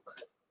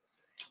broke.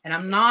 And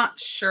I'm not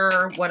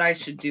sure what I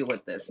should do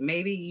with this.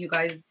 Maybe you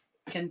guys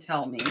can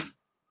tell me.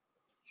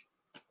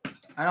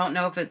 I don't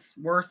know if it's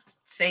worth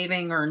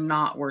saving or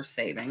not worth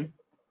saving.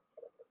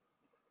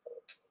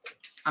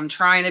 I'm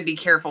trying to be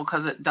careful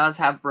because it does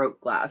have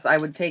broke glass. I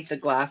would take the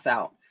glass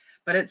out.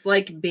 But it's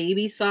like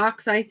baby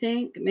socks, I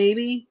think,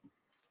 maybe.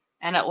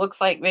 And it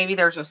looks like maybe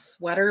there's a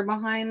sweater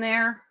behind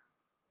there.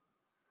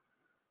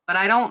 But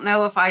I don't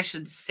know if I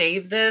should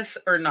save this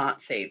or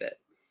not save it.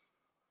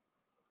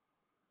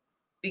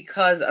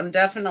 Because I'm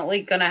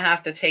definitely going to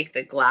have to take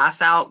the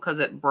glass out because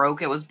it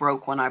broke. It was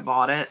broke when I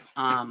bought it.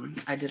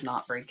 I did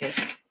not break it.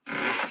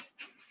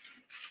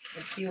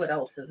 Let's see what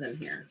else is in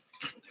here.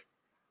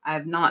 I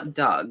have not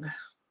dug.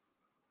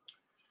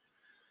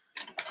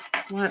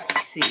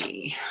 Let's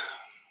see.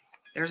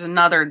 There's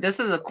another. This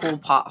is a cool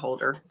pot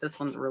holder. This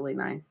one's really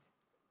nice.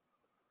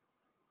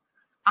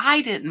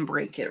 I didn't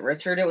break it,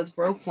 Richard. It was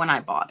broke when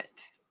I bought it.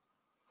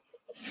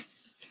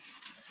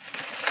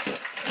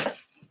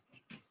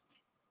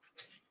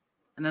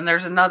 And then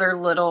there's another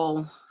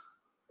little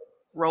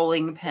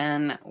rolling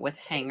pin with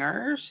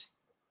hangers.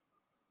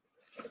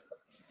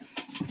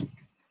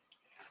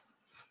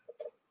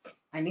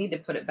 I need to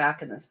put it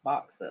back in this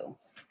box, though.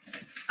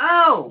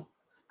 Oh,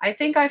 I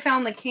think I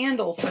found the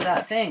candle for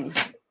that thing.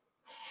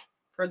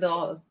 For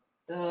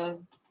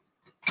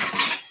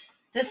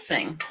this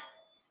thing.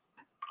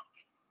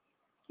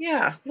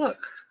 Yeah,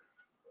 look.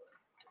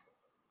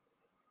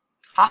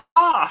 Ha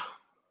ha.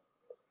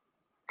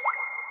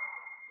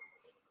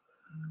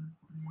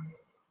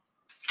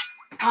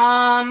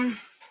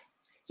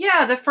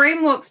 Yeah, the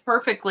frame looks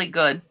perfectly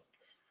good.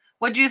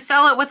 Would you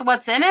sell it with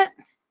what's in it?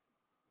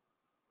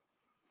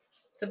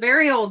 It's a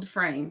very old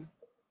frame.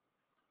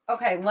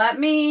 Okay, let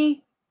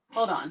me,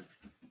 hold on.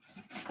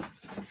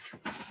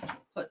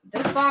 But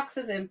this box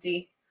is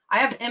empty. I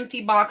have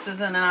empty boxes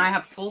and I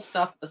have full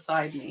stuff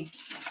beside me.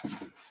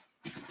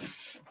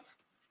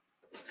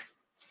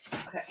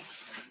 Okay.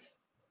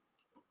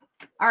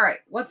 All right,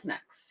 what's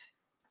next?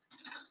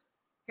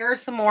 Here are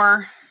some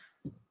more.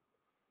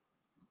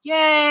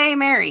 Yay,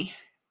 Mary.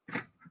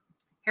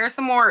 Here's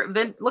some more.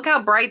 Look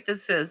how bright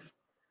this is.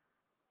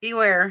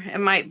 Beware, it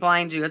might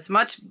blind you. It's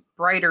much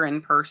brighter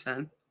in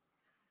person.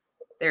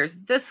 There's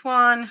this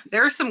one.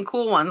 There's some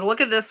cool ones. Look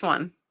at this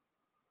one.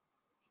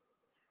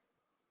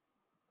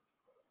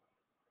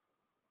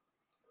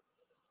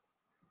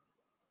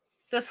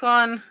 This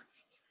one.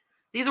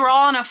 These were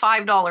all in a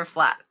 $5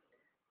 flat.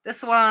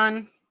 This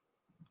one.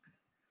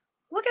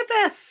 Look at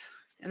this.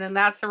 And then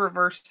that's the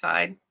reverse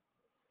side.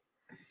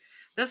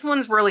 This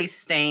one's really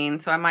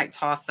stained, so I might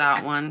toss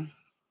that one.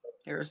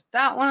 Here's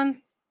that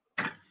one.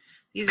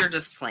 These are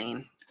just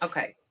plain.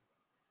 Okay.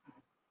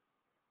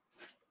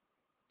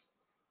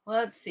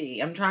 Let's see.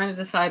 I'm trying to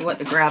decide what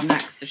to grab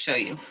next to show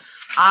you.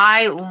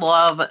 I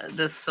love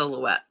this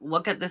silhouette.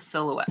 Look at this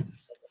silhouette.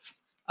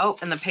 Oh,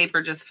 and the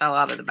paper just fell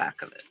out of the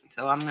back of it.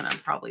 So I'm going to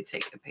probably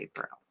take the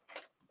paper out.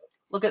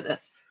 Look at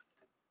this.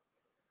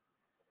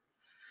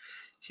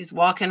 She's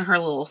walking her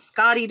little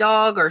Scotty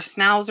dog or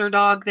Schnauzer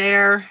dog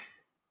there.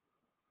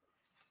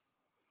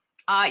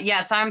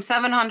 Yes, I'm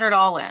 700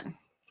 all in.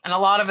 And a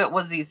lot of it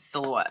was these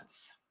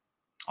silhouettes.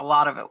 A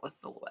lot of it was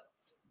silhouettes.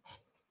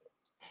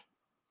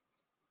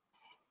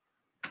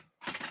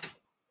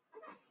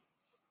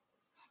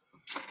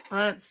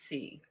 Let's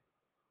see.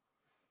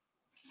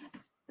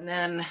 And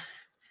then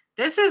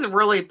This is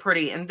really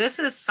pretty, and this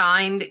is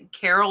signed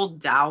Carol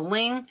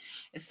Dowling.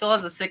 It still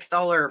has a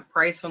 $6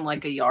 price from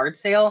like a yard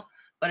sale,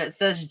 but it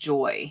says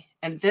Joy.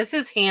 And this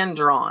is hand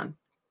drawn.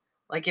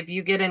 Like if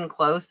you get in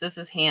close, this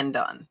is hand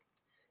done.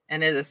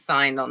 And it is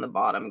signed on the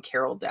bottom,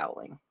 Carol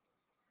Dowling.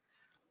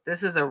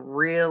 This is a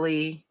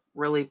really,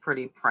 really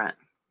pretty print.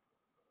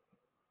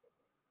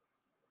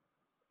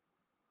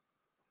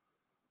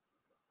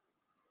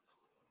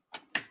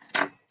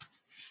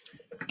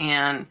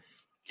 And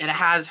it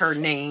has her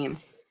name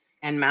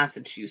and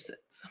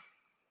Massachusetts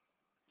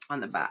on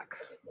the back.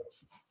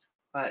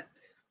 But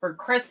for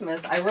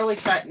Christmas, I really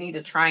need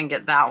to try and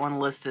get that one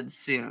listed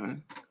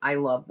soon. I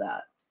love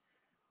that.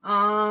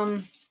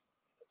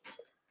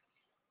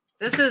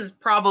 This is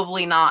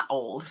probably not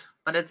old,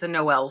 but it's a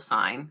Noel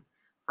sign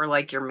for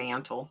like your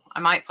mantle. I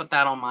might put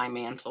that on my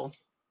mantle.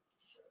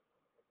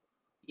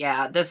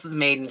 Yeah, this is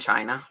made in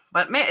China,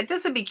 but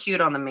this would be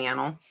cute on the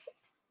mantle.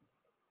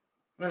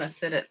 I'm going to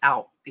sit it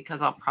out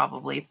because I'll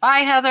probably... Bye,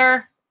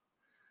 Heather.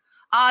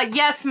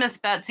 Yes, Miss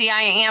Betsy,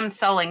 I am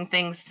selling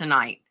things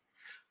tonight.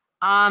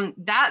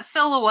 That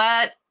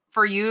silhouette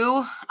for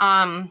you,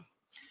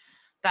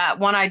 that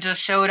one I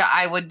just showed,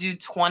 I would do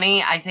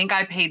 20. I think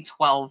I paid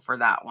 12 for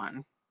that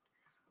one.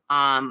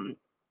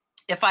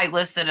 If I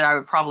listed it, I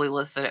would probably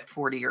list it at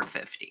 40 or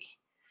 50.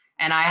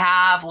 And I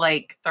have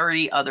like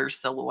 30 other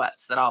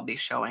silhouettes that I'll be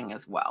showing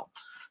as well.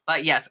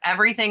 But yes,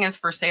 everything is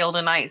for sale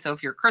tonight. So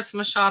if you're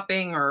Christmas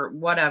shopping or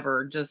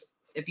whatever, just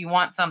if you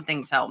want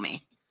something, tell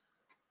me.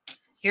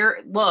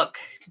 Here, look,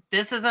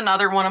 this is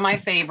another one of my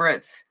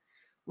favorites.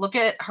 Look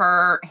at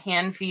her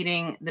hand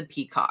feeding the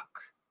peacock.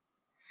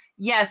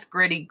 Yes,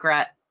 Gritty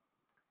Gret.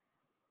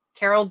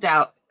 Carol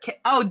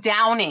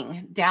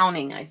Downing,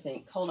 I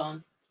think. Hold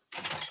on.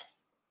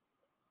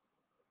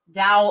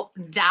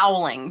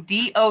 Dowling.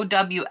 D-O-W-L-I-N-G.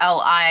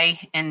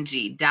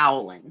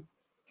 Dowling.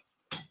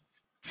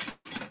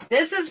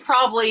 This is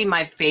probably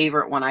my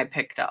favorite one I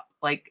picked up.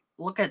 Like,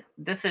 look at,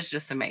 this is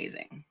just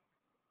amazing.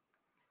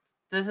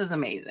 This is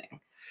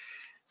amazing.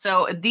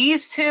 So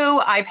these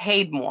two, I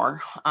paid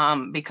more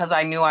because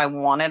I knew I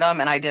wanted them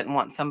and I didn't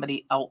want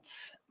somebody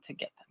else to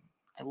get them.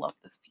 I love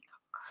this peacock.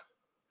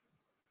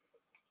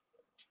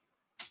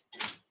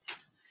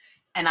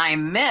 And I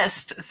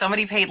missed,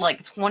 somebody paid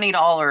like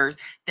 $20.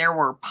 There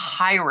were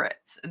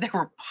pirates. There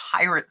were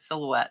pirate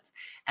silhouettes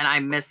and I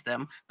missed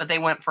them, but they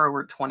went for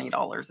over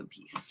 $20 a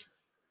piece.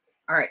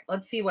 All right,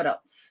 let's see what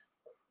else.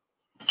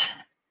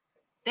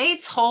 They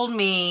told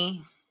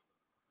me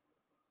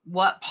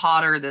what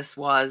Potter this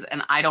was,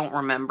 and I don't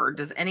remember.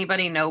 Does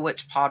anybody know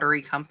which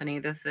pottery company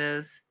this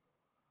is?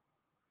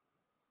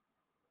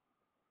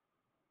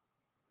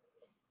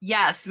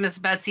 Yes, Miss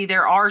Betsy,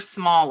 there are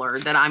smaller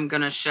that I'm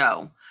going to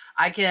show.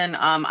 I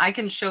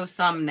can show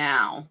some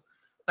now,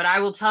 but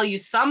I will tell you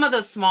some of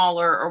the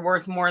smaller are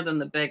worth more than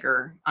the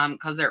bigger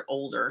because they're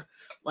older.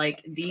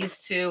 Like these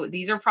two,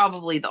 these are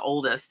probably the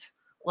oldest.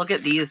 Look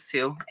at these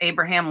two.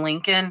 Abraham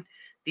Lincoln.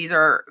 These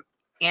are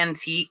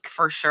antique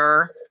for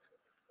sure.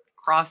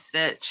 Cross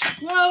stitch.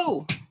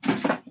 Whoa!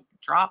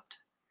 Dropped.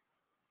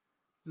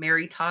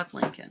 Mary Todd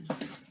Lincoln.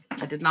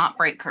 I did not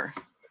break her.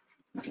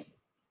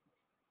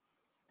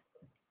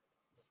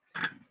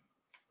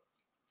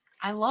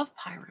 I love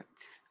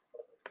pirates.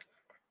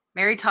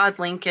 Mary Todd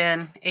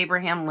Lincoln,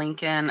 Abraham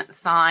Lincoln,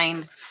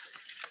 signed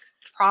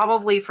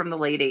probably from the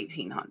late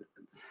 1800s.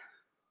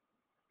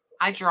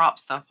 I drop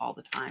stuff all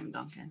the time,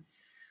 Duncan.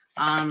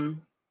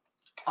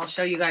 I'll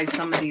show you guys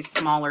some of these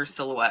smaller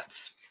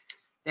silhouettes.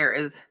 There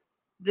is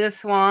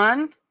this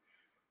one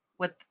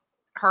with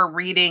her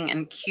reading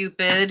and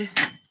Cupid.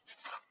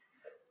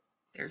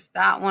 There's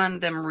that one,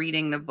 them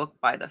reading the book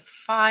by the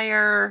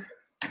fire.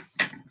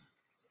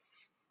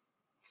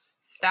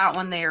 That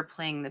one, they are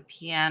playing the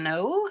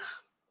piano.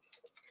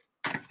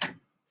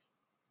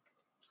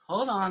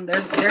 Hold on,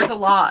 there's a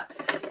lot.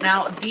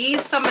 Now,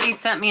 these, somebody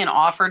sent me an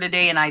offer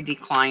today and I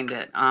declined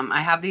it.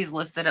 I have these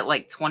listed at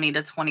like 20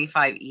 to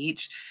 25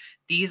 each.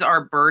 These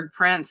are bird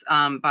prints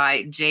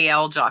by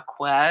J.L.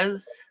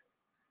 Jaquez.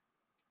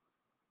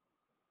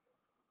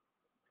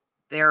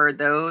 There are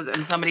those,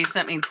 and somebody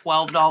sent me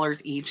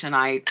 $12 each, and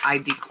I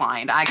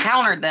declined. I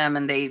countered them,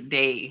 and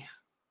they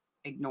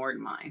ignored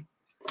mine.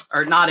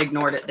 Or not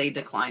ignored it, they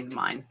declined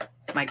mine,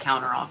 my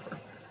counter offer.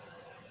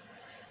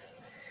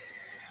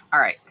 All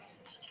right.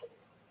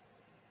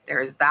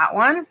 There's that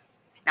one.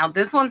 Now,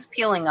 this one's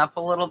peeling up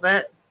a little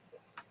bit.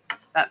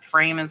 That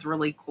frame is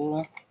really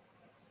cool.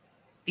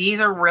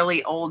 These are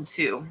really old,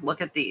 too.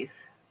 Look at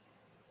these.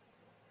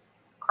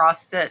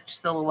 Cross-stitch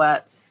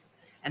silhouettes,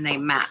 and they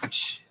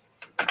match.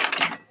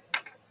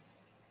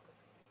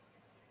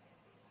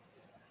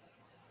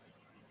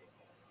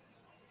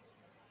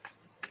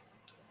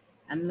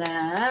 And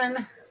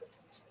then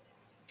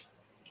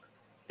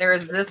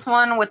there's this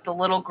one with the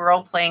little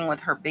girl playing with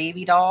her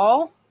baby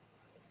doll.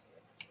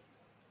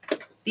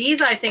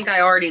 These I think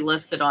I already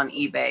listed on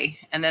eBay.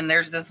 And then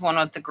there's this one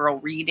with the girl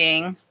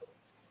reading.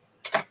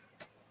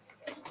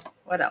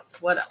 What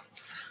else? What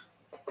else?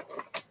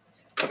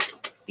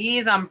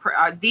 These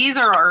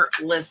are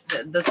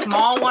listed. The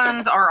small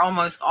ones are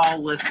almost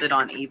all listed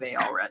on eBay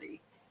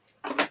already.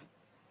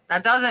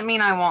 That doesn't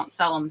mean I won't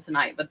sell them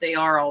tonight, but they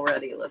are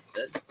already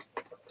listed.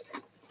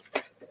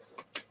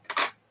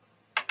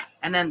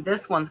 And then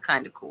this one's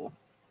kind of cool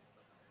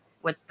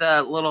with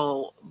the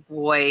little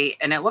boy,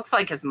 and it looks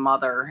like his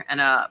mother and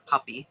a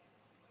puppy.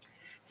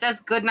 It says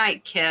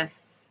Goodnight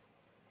Kiss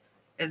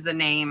is the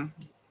name,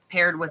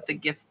 paired with the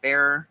gift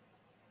bearer.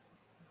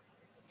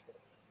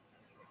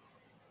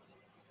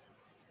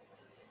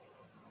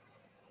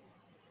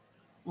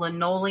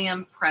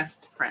 Linoleum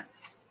pressed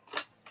prints.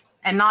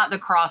 And not the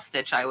cross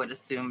stitch, I would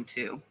assume,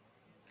 too.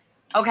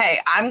 Okay,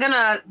 I'm going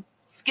to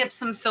skip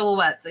some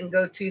silhouettes and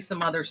go to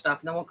some other stuff.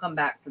 And then we'll come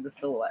back to the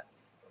silhouettes.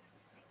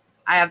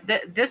 I have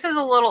this is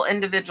a little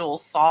individual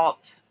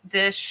salt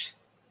dish.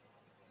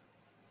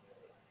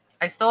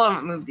 I still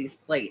haven't moved these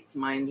plates,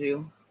 mind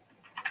you.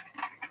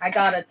 I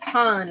got a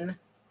ton.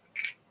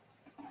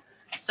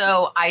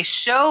 So I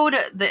showed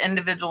the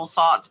individual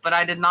salts, but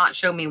I did not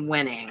show me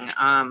winning.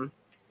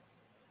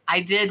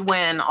 I did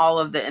win all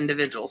of the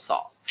individual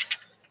salts.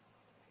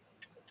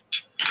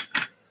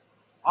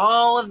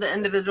 All of the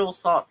individual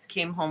salts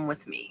came home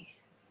with me.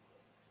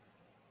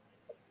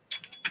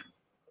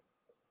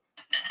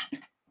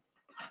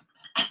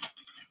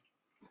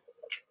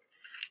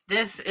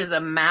 This is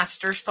a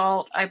master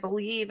salt, I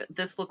believe.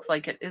 This looks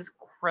like it is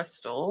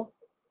crystal.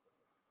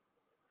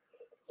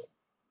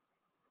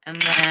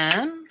 And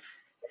then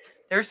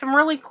there's some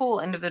really cool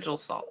individual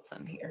salts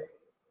in here.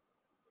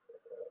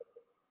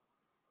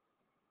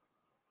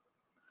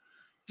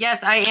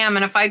 Yes, I am.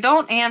 And if I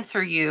don't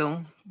answer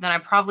you, then I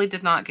probably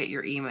did not get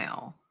your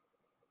email.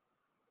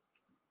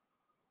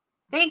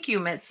 Thank you,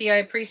 Mitzi. I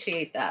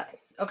appreciate that.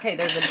 Okay,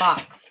 there's a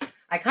box.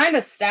 I kind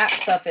of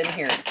stacked stuff in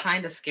here. It's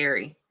kind of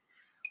scary.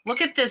 Look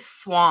at this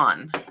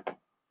swan.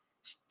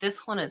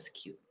 This one is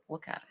cute.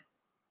 Look at it.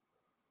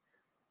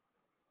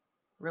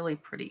 Really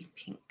pretty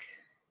pink.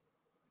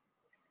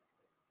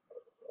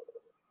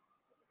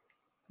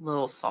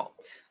 Little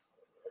salt.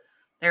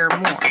 There are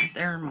more.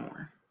 There are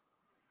more.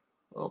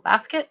 Little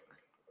basket.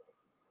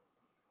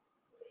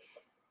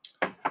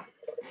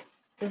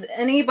 Does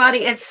anybody,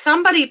 it's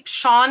somebody,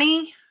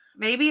 Shawnee,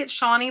 maybe it's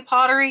Shawnee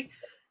Pottery.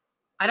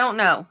 I don't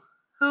know.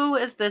 Who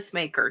is this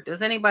maker?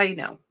 Does anybody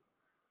know?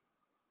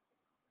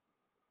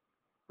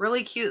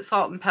 Really cute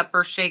salt and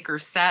pepper shaker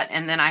set.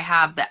 And then I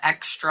have the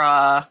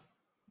extra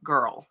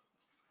girl.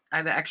 I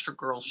have the extra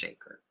girl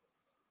shaker.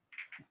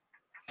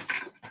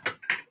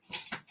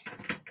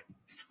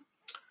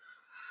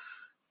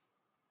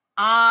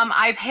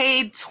 I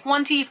paid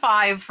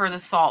 $25 for the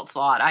salt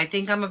slot. I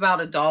think I'm about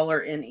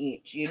 $1 in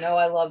each. You know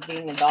I love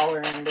being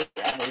 $1 into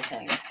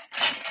everything.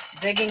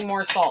 Digging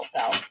more salts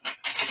out.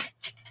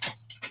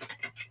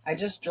 I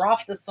just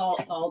dropped the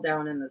salts all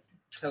down in this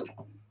tote.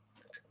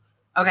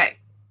 Okay,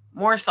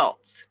 more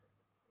salts.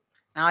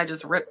 Now I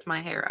just ripped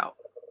my hair out.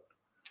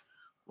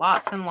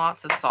 Lots and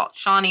lots of salt.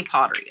 Shawnee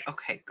Pottery.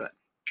 Okay, good.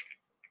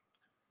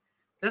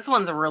 This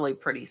one's a really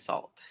pretty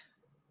salt.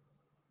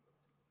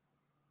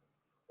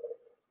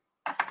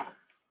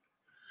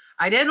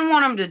 I didn't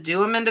want them to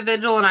do them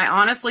individual, and I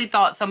honestly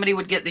thought somebody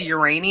would get the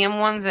uranium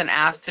ones and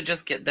ask to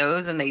just get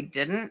those, and they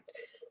didn't.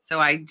 So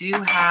I do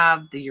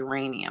have the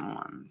uranium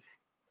ones.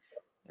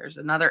 There's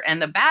another. And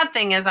the bad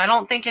thing is I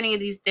don't think any of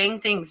these dang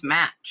things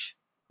match.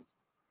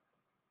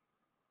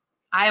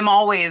 I am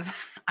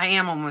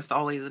almost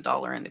always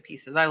 $1 into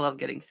pieces. I love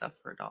getting stuff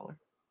for $1.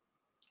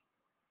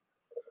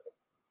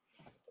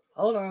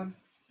 Hold on.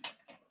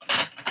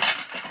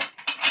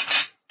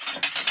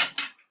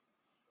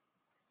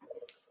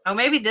 Oh,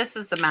 maybe this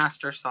is the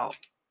master salt.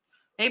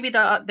 Maybe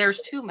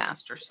there's 2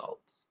 master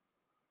salts.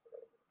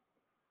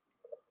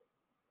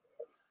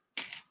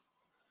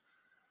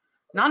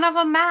 None of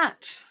them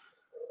match.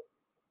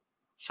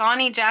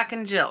 Shawnee, Jack,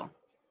 and Jill.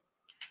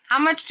 How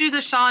much do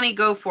the Shawnee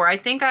go for? I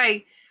think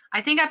I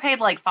paid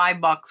like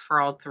 $5 for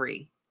all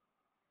 3.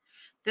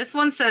 This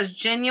one says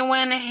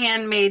genuine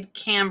handmade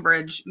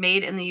Cambridge,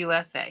 made in the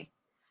USA.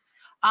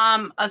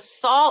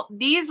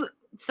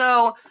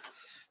 So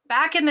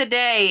back in the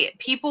day,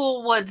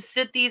 people would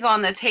sit these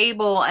on the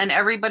table and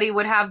everybody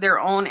would have their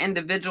own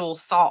individual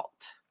salt.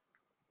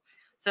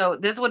 So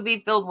this would be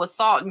filled with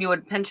salt and you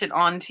would pinch it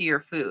onto your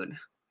food.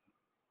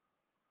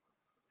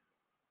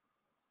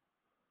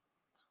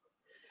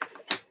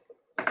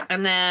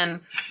 And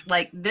then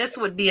like this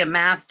would be a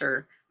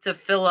master to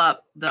fill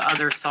up the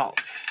other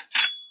salts.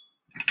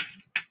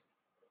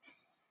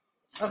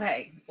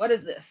 Okay, what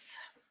is this?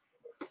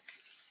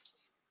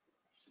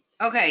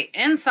 Okay,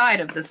 inside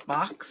of this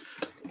box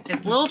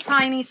is little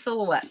tiny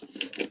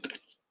silhouettes.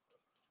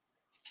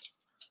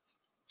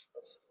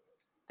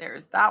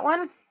 There's that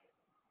one.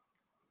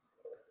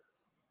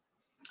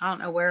 I don't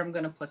know where I'm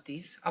going to put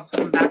these. I'll put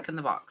them back in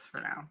the box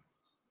for now.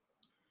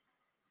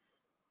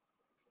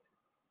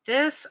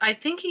 This, I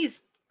think he's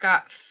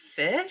got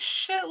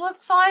fish, it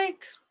looks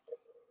like.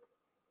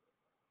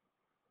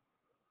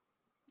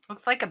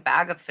 Looks like a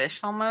bag of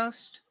fish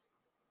almost.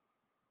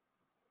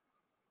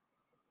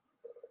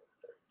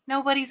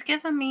 Nobody's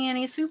given me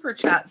any super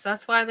chats.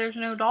 That's why there's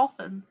no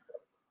dolphins.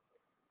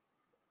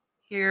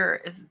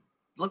 Here is,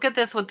 look at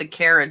this with the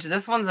carriage.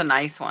 This one's a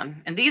nice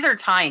one. And these are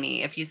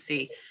tiny, if you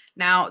see.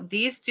 Now,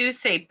 these do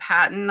say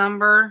patent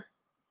number.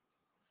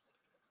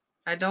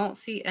 I don't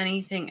see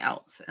anything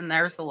else. And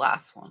there's the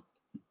last one.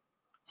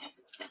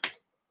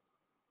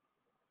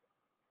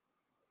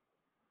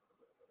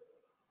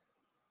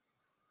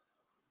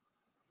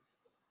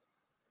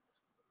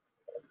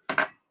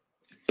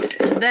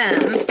 And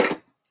then,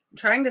 I'm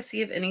trying to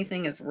see if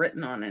anything is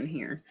written on in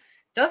here.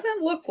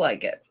 Doesn't look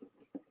like it.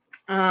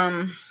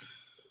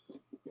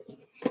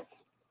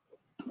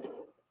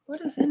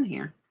 What is in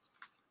here?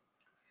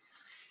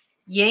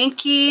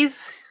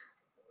 Yankees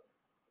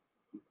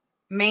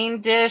main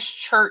dish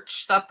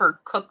church supper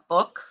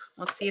cookbook.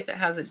 Let's see if it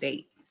has a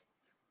date.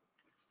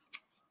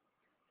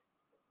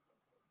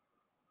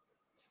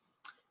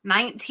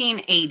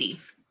 1980.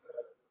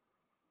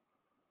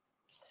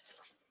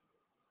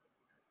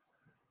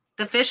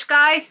 The fish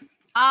guy?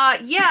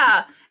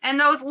 Yeah. And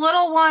those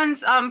little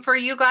ones, for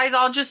you guys,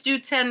 I'll just do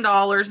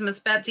 $10, Miss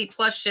Betsy,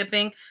 plus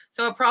shipping.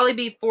 So it'll probably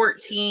be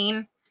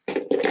 $14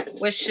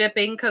 with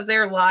shipping because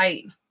they're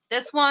light.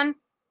 This one?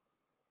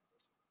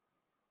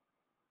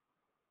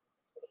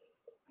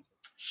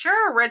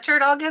 Sure,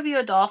 Richard, I'll give you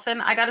a dolphin.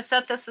 I got to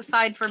set this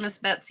aside for Miss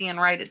Betsy and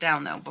write it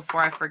down, though,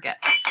 before I forget.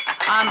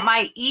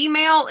 My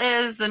email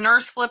is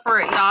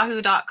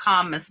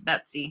thenurseflipper@yahoo.com, Miss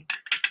Betsy.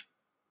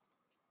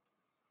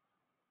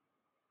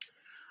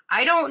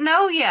 I don't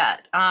know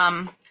yet.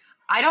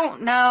 I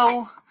don't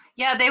know.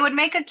 Yeah, they would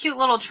make a cute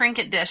little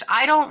trinket dish.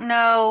 I don't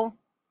know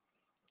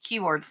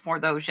keywords for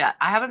those yet.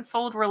 I haven't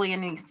sold really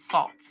any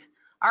salts.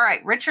 All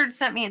right, Richard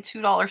sent me a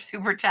 $2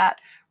 super chat.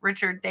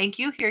 Richard, thank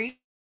you. Here you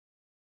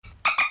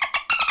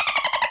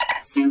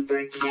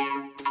super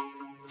chat.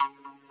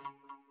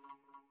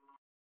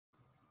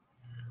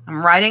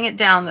 I'm writing it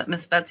down that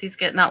Miss Betsy's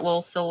getting that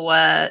little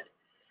silhouette.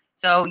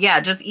 So yeah,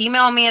 just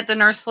email me at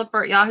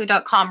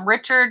thenurseflipper@yahoo.com.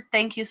 Richard,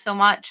 thank you so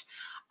much.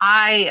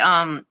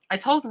 I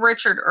told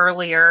Richard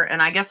earlier,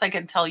 and I guess I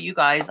can tell you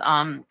guys,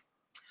 I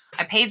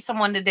paid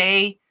someone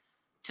today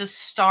to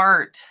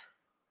start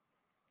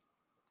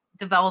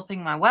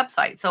developing my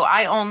website. So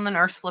I own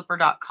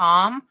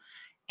thenurseflipper.com,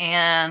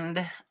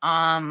 and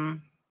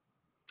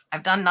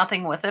I've done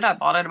nothing with it. I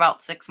bought it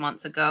about 6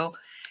 months ago.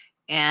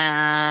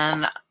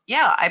 And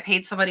yeah, I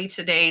paid somebody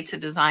today to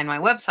design my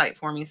website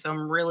for me. So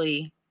I'm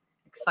really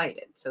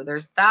excited. So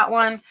there's that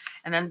one.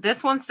 And then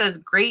this one says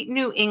Great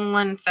New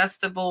England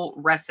Festival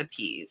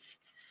Recipes.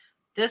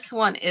 This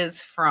one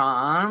is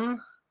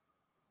from,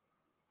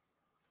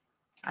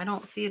 I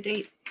don't see a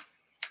date.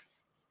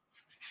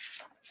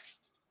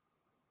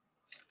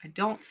 I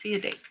don't see a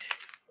date.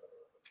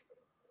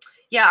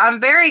 Yeah,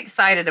 I'm very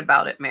excited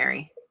about it,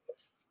 Mary.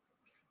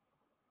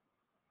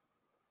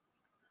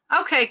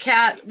 Okay,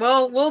 Kat.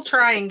 Well, we'll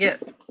try and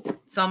get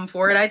some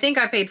for it. I think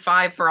I paid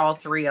 $5 for all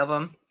 3 of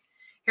them.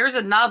 Here's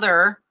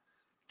another,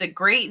 the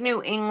Great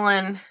New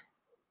England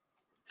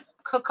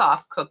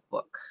Cook-Off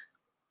Cookbook.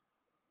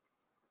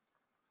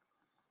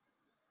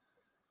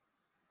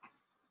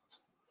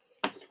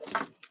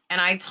 And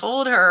I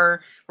told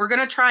her we're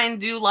going to try and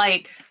do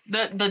like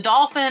the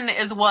dolphin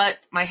is what,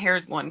 my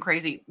hair's going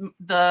crazy.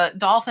 The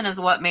dolphin is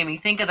what made me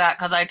think of that,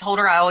 because I told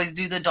her I always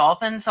do the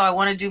dolphin. So I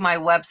want to do my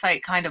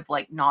website kind of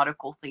like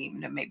nautical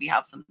themed and maybe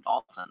have some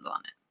dolphins on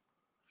it.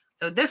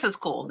 So this is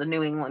cool, the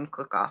New England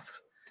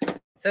Cook-Off.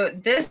 So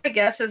this, I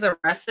guess, is a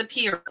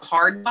recipe or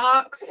card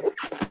box.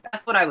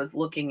 That's what I was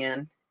looking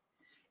in.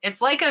 It's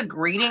like a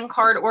greeting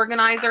card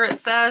organizer, it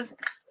says.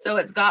 So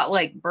it's got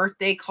like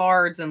birthday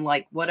cards and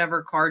like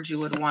whatever cards you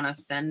would want to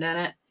send in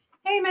it.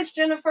 Hey, Miss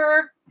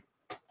Jennifer.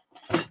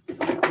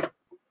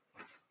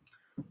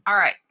 All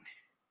right.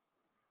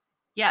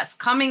 Yes,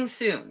 coming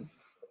soon.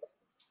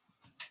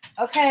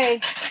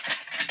 Okay.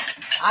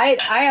 I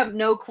have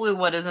no clue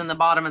what is in the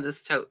bottom of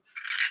this totes.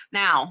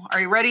 Now, are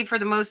you ready for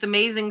the most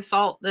amazing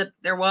salt that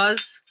there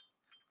was?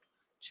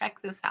 Check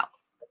this out.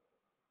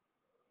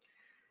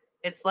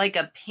 It's like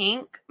a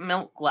pink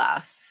milk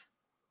glass.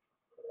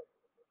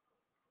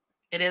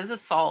 It is a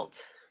salt.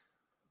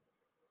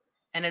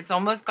 And it's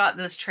almost got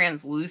this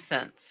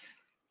translucence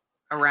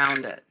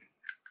around it.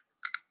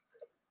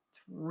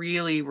 It's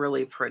really,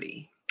 really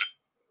pretty.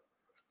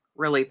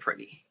 Really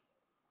pretty.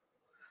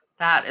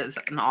 That is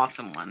an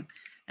awesome one.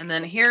 And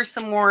then here's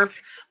some more.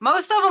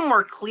 Most of them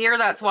were clear.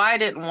 That's why I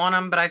didn't want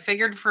them. But I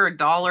figured for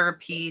 $1 a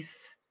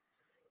piece,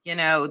 you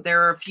know,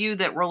 there are a few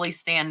that really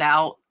stand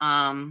out.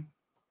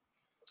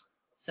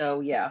 So,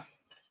 yeah.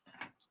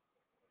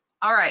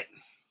 All right.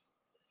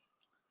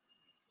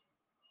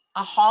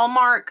 A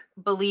Hallmark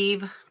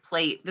Believe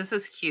plate. This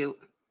is cute.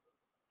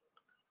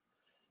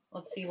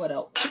 Let's see what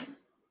else.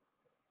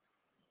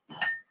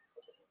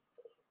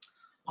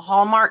 A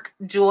Hallmark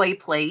Joy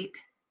plate.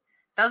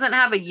 Doesn't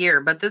have a year,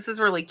 but this is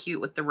really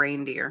cute with the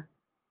reindeer.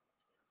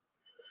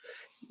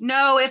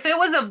 No, if it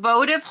was a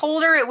votive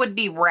holder, it would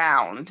be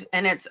round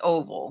and it's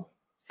oval.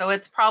 So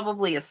it's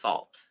probably a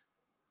salt.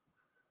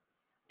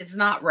 It's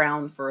not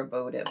round for a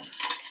votive.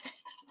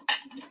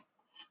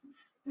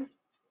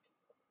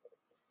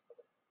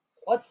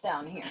 What's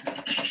down here?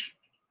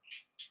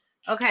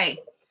 Okay,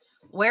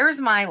 where's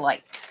my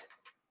light?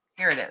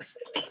 Here it is.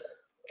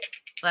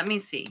 Let me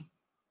see.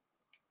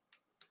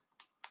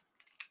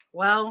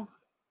 Well,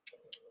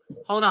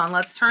 hold on.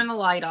 Let's turn the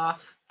light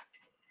off.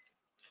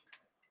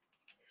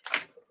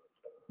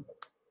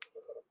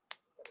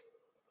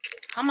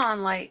 Come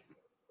on, light.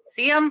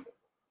 See them?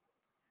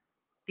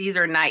 These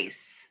are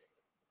nice.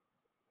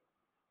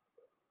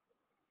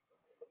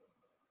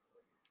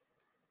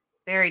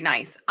 Very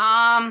nice.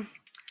 $10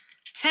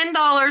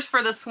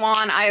 for the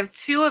swan. I have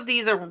 2 of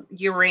these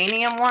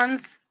uranium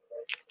ones.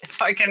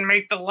 If I can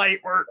make the light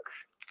work.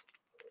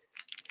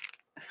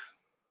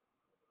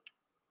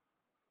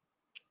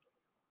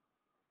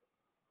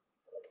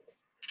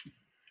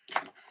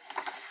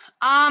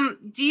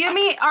 Do you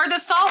mean,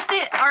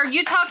 are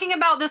you talking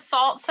about the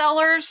salt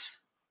sellers?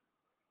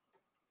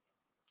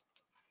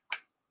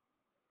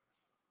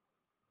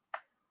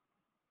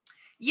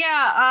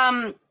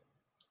 Yeah,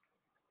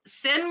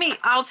 send me,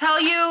 I'll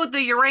tell you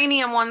the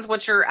uranium ones,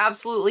 which are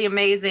absolutely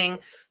amazing.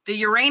 The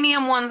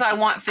uranium ones, I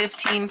want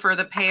 15 for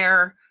the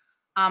pair.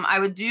 I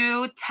would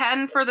do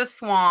 10 for the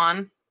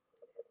swan.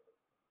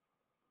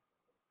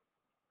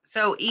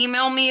 So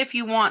email me if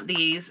you want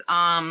these.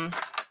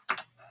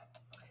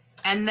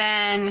 And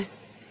then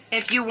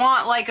if you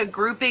want like a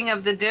grouping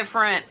of the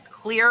different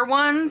clear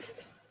ones,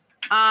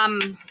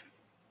 I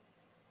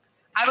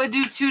would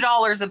do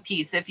 $2 a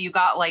piece if you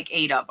got like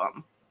 8 of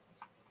them.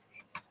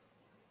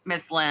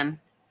 Miss Lynn.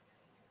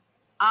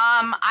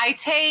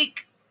 I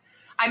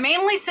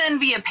mainly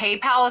send via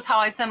PayPal is how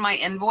I send my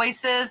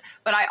invoices,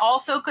 but I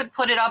also could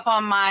put it up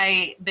on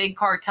my Big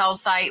Cartel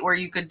site where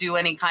you could do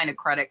any kind of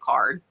credit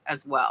card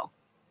as well.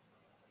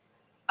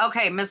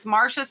 Okay, Miss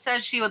Marcia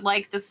says she would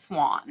like the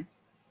swan.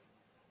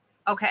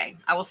 Okay,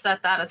 I will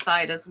set that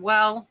aside as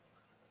well.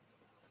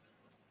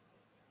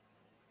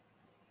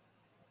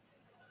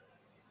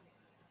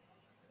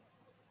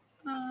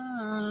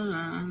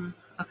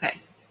 Okay,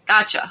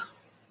 gotcha.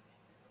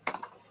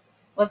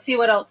 Let's see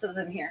what else is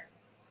in here.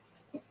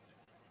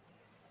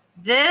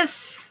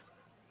 This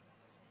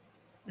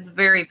is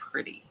very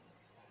pretty.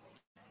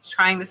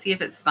 Trying to see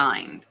if it's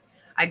signed.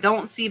 I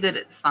don't see that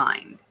it's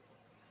signed.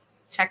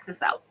 Check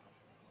this out.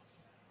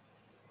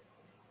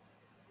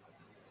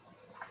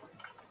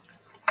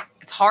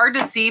 It's hard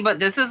to see, but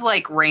this is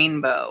like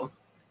rainbow.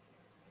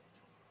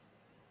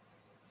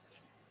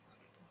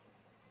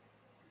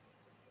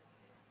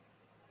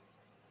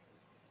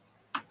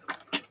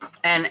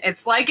 And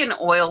it's like an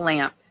oil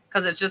lamp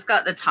because it's just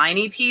got the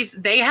tiny piece.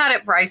 They had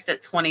it priced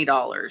at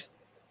 $20.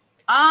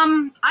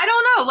 I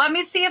don't know. Let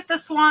me see if the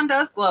swan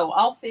does glow.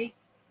 I'll see.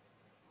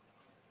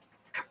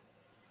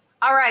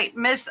 All right,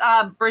 Miss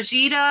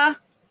Brigitte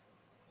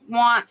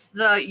wants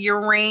the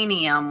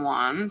uranium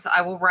ones.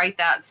 I will write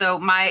that. So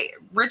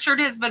Richard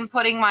has been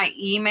putting my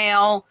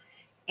email,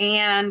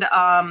 and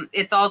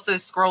it's also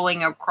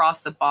scrolling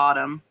across the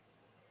bottom.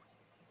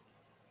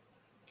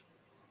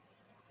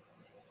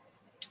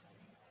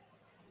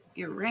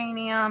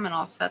 Uranium, and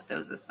I'll set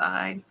those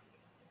aside.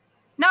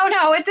 No,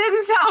 it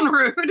didn't sound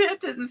rude.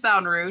 It didn't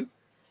sound rude.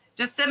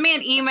 Just send me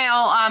an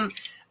email.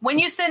 When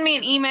you send me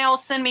an email,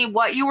 send me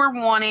what you were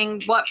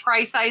wanting, what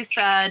price I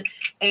said,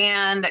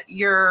 and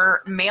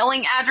your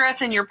mailing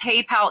address and your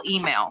PayPal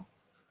email.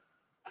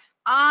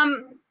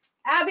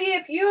 Abby,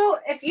 if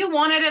you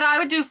wanted it, I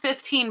would do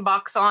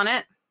 $15 on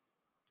it.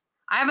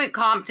 I haven't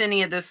comped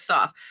any of this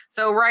stuff.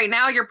 So right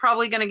now you're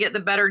probably going to get the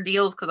better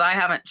deals because I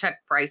haven't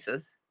checked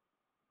prices.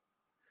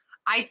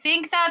 I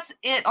think that's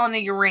it on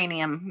the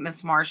uranium,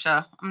 Miss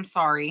Marcia. I'm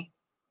sorry.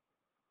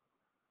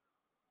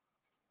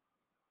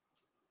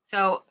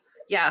 So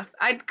yeah,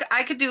 I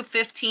could do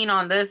 15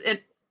 on this.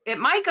 It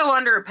might go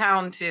under a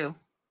pound too.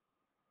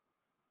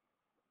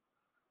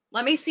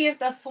 Let me see if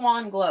the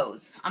swan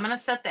glows. I'm going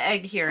to set the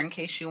egg here in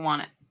case you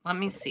want it. Let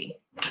me see.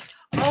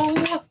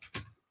 Oh,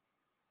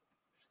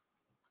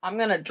 I'm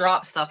going to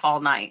drop stuff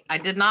all night. I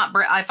did not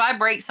break. If I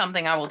break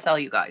something, I will tell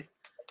you guys.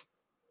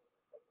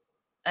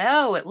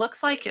 Oh, it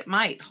looks like it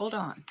might. Hold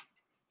on.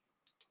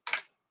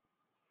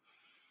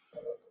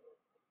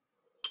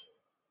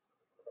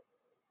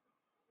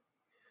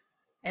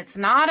 It's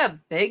not a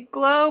big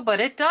glow, but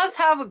it does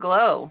have a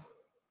glow.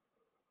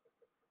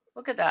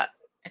 Look at that.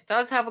 It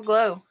does have a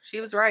glow. She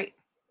was right.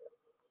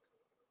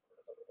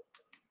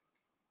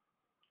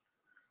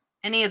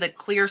 Any of the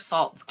clear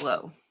salts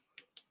glow.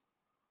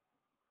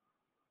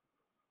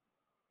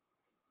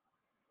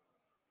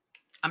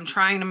 I'm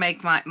trying to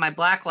make my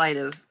black light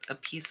is a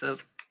piece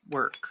of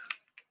work.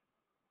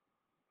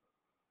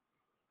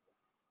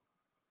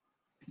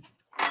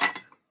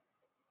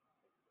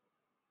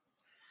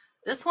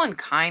 This one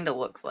kind of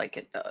looks like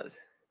it does.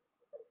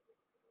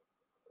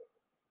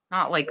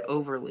 Not like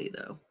overly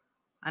though.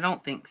 I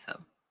don't think so.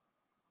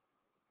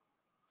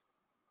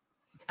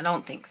 I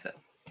don't think so.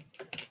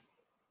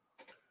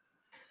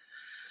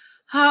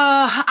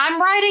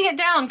 I'm writing it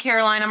down,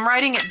 Caroline. I'm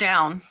writing it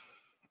down.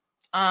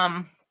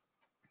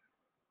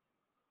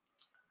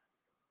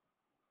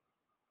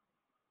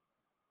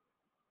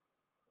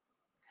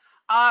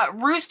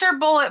 Rooster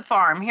Bullet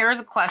Farm, here's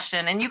a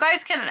question. And you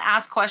guys can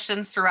ask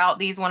questions throughout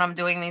these when I'm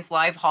doing these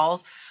live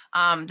hauls.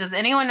 Does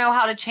anyone know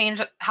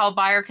how a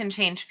buyer can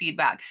change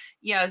feedback?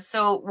 Yeah,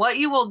 so what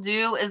you will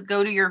do is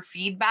go to your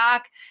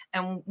feedback,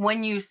 and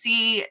when you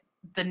see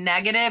the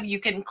negative, you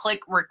can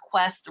click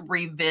request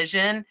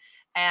revision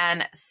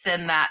and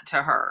send that to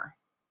her.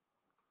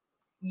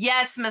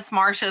 Yes, Miss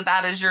Marcia,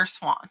 that is your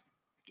swan.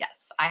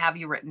 Yes, I have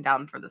you written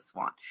down for the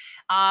swan.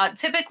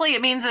 Typically,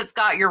 it means it's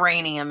got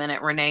uranium in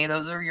it, Renee.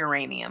 Those are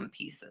uranium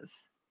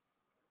pieces.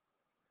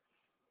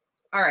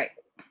 All right.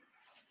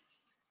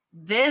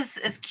 This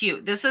is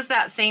cute. This is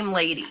that same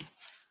lady.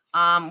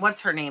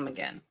 What's her name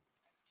again?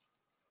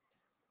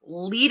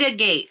 Lita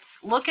Gates.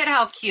 Look at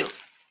how cute.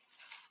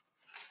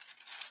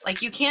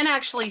 Like, you can't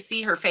actually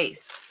see her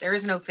face. There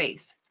is no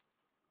face.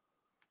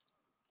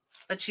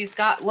 But she's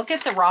got, look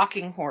at the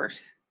rocking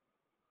horse.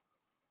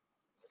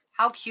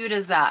 How cute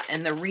is that?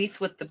 And the wreath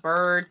with the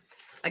bird.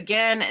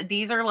 Again,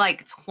 these are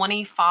like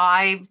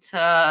 $25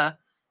 to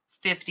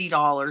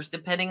 $50,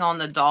 depending on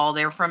the doll.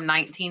 They're from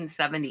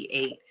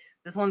 1978.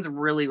 This one's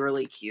really,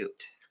 really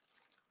cute.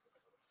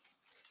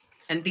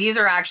 And these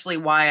are actually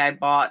why I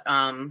bought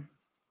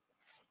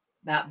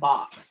that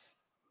box.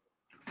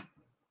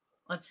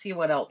 Let's see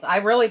what else. I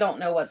really don't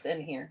know what's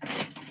in here.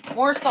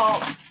 More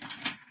salts.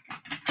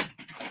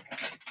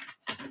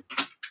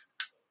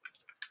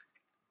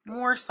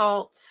 More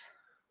salts.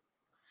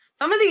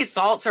 Some of these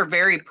salts are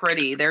very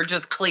pretty. They're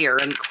just clear,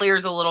 and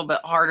clear's a little bit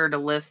harder to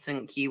list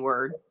in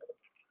keyword.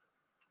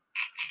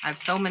 I have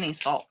so many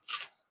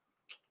salts.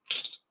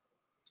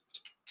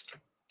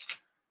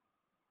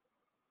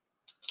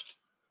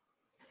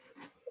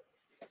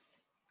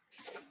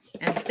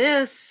 And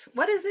this,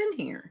 what is in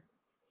here?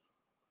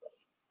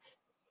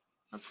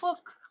 Let's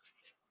look.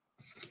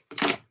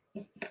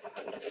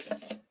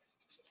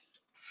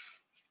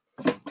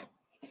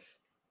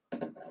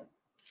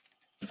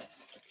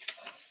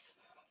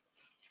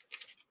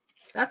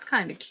 That's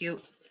kind of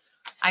cute.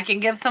 I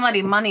can give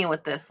somebody money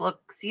with this.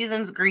 Look,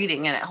 season's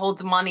greeting, and it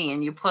holds money,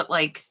 and you put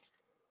like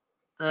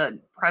the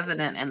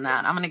president in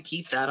that. I'm going to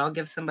keep that. I'll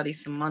give somebody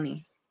some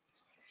money.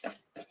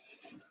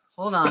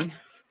 Hold on.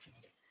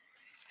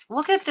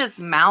 Look at this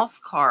mouse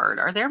card.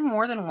 Are there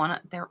more than one?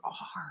 There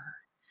are.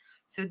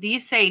 So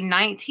these say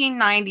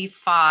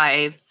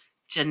 1995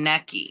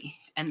 Janecki,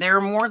 and there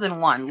are more than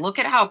one. Look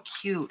at how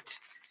cute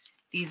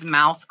these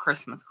mouse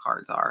Christmas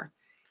cards are.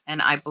 And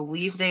I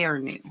believe they are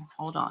new.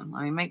 Hold on.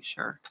 Let me make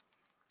sure.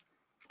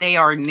 They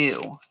are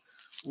new.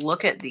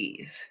 Look at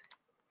these.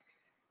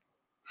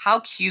 How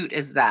cute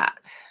is that?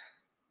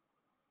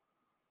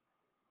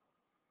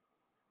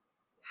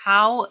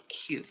 How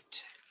cute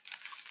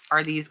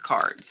are these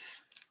cards?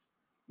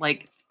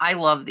 Like, I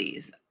love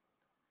these.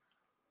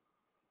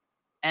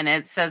 And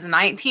it says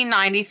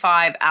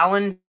 1995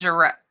 Ellen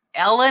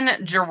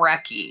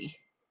Jarecki.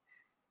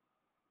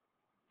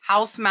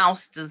 House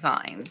Mouse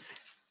Designs.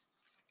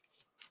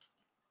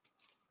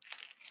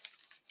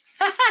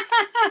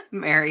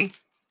 Mary.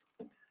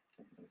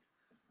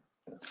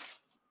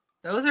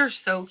 Those are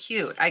so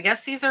cute. I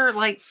guess these are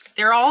like,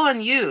 they're all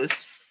unused.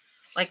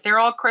 Like, they're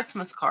all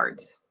Christmas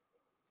cards.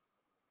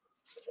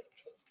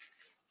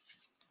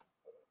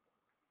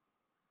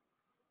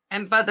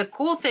 And but the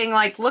cool thing,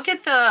 like, look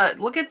at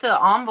the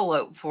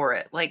envelope for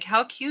it. Like,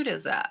 how cute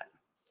is that?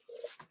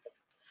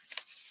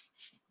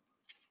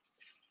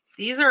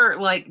 These are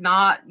like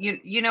not,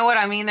 you know what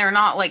I mean? They're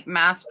not like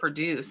mass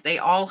produced. They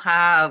all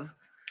have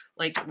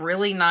like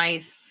really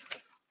nice,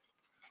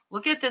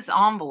 look at this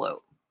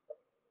envelope.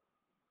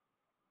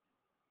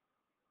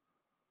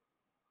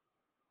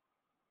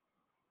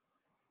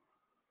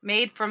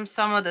 Made from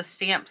some of the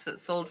stamps that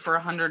sold for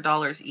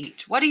 $100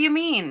 each. What do you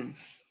mean?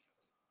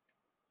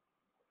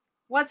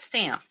 What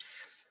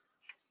stamps?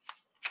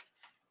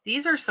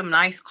 These are some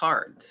nice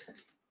cards.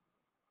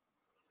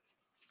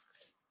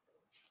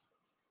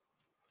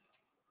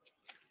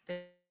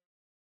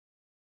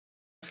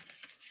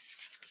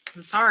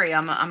 I'm sorry,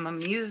 I'm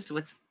amused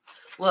with,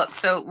 look,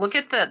 so look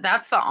at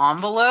that's the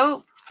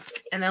envelope,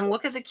 and then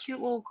look at the cute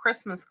little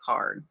Christmas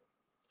card.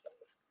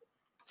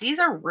 These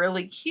are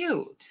really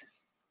cute.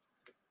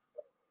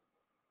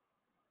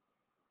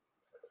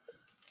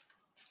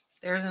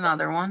 There's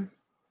another one.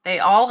 They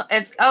all,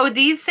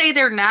 these say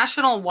they're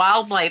National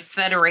Wildlife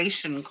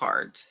Federation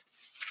cards.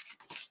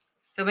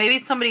 So maybe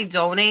somebody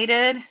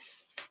donated.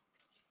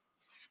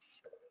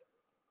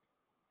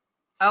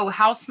 Oh,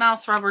 House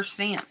Mouse rubber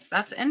stamps.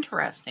 That's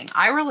interesting.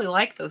 I really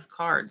like those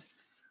cards.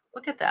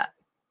 Look at that.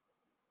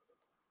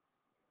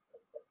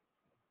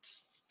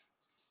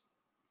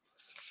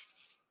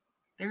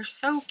 They're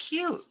so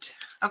cute.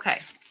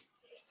 Okay.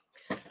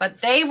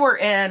 But they were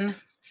in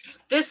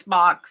this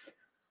box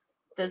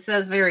that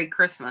says Merry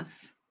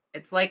Christmas.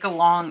 It's like a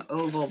long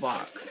oval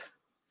box.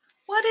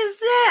 What is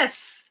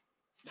this?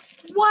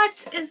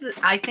 What is it?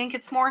 I think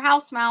it's more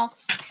House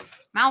Mouse.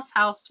 Mouse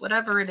House,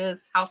 whatever it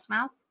is. House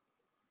Mouse.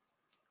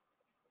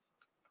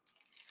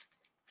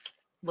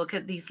 Look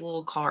at these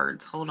little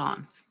cards. Hold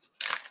on.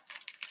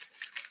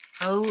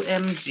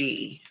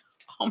 OMG.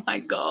 Oh my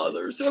God,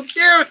 they're so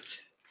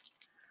cute.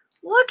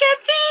 Look at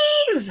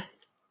these.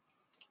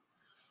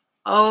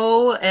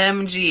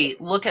 OMG,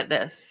 look at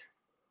this.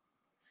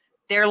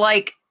 They're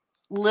like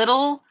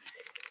little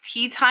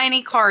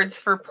tiny cards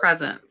for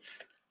presents.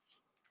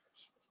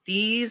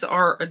 These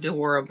are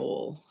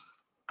adorable.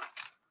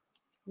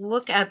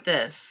 Look at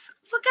this.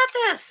 Look at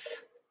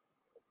this.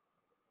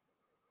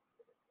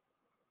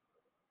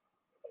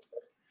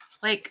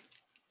 Like,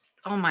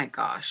 oh my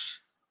gosh.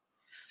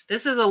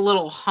 This is a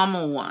little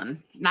Hummel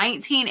one.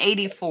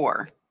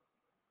 1984.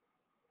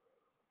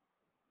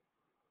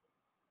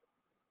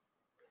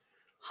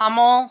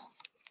 Hummel,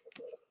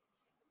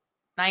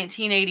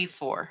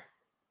 1984.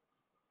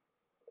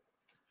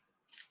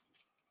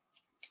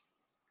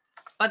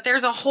 But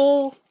there's a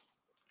whole,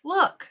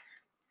 look,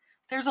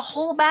 there's a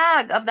whole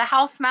bag of the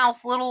House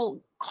Mouse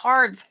little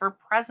cards for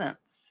presents.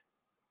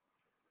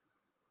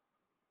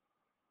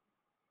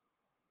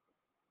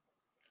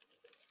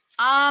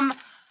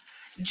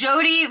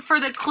 Jody, for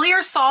the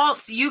clear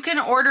salts, you can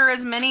order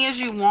as many as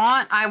you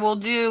want. I will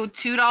do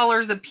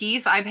 $2 a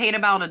piece. I paid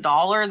about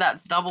 $1.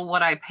 That's double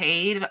what I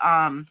paid,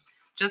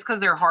 just because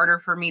they're harder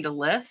for me to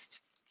list.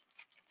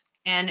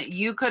 And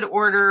you could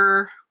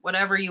order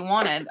whatever you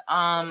wanted.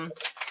 Let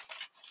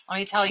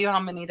me tell you how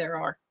many there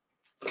are.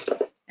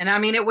 And I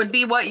mean, it would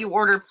be what you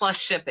order plus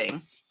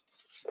shipping.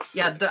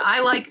 Yeah,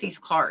 I like these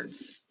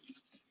cards.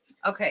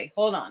 Okay,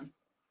 hold on.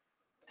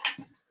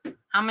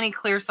 How many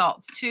clear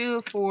salts?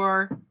 2,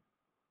 4,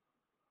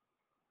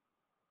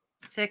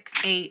 6,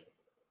 8,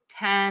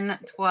 10,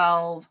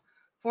 12,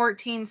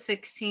 14,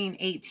 16,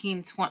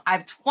 18, 20. I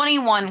have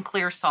 21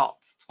 clear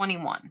salts.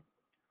 21.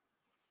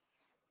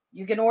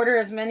 You can order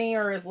as many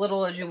or as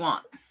little as you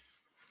want.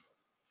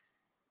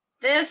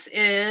 This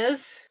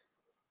is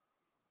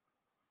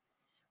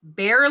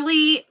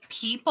Barely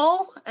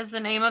People is the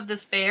name of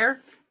this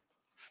bear.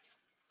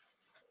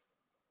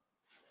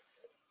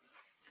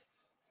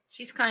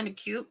 She's kind of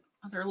cute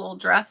with her little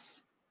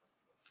dress,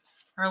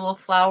 her little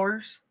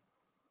flowers.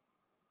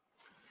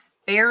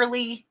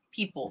 Barely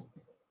People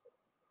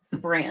is the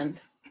brand.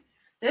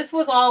 This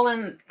was all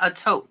in a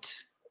tote.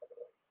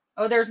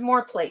 Oh, there's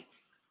more plates.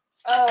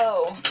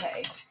 Oh,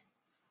 okay.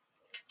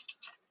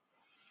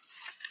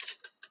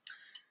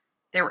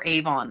 They were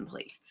Avon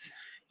plates.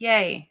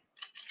 Yay.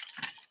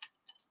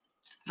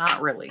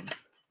 Not really.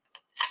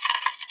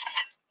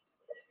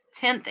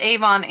 10th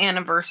Avon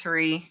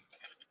anniversary.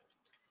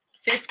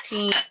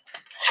 15th.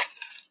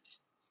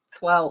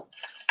 12th.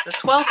 The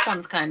 12th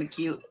one's kind of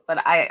cute, but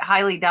I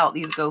highly doubt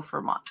these go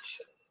for much.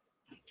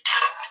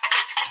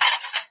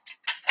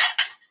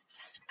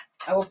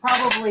 I will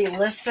probably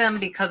list them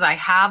because I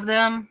have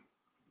them.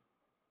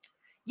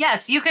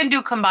 Yes, you can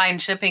do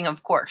combined shipping,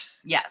 of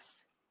course.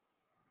 Yes.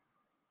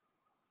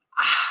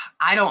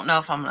 I don't know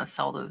if I'm going to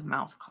sell those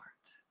mouse cards.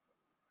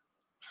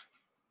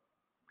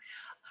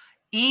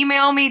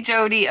 Email me,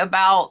 Jody,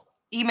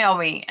 email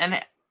me.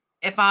 And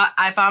if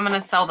I'm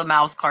going to sell the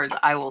mouse cards,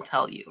 I will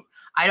tell you.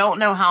 I don't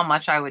know how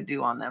much I would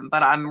do on them,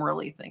 but I'm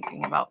really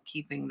thinking about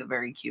keeping the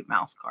very cute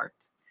mouse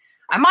cards.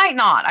 I might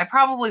not. I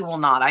probably will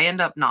not. I end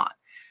up not.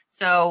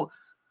 So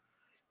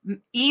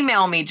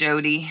email me,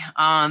 Jody,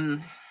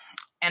 and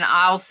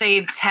I'll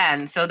save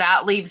 10. So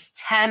that leaves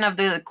 10 of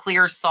the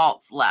clear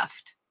salts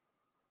left.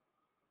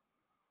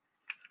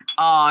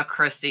 Oh,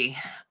 Christy.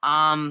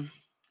 Hold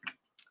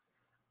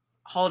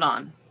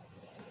on.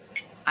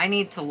 I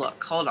need to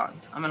look. Hold on.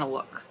 I'm going to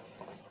look.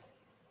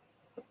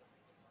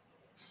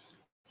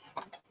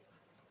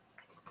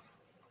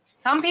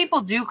 Some people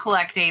do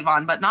collect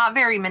Avon, but not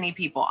very many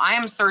people. I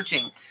am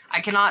searching.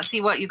 I cannot see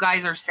what you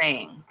guys are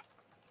saying.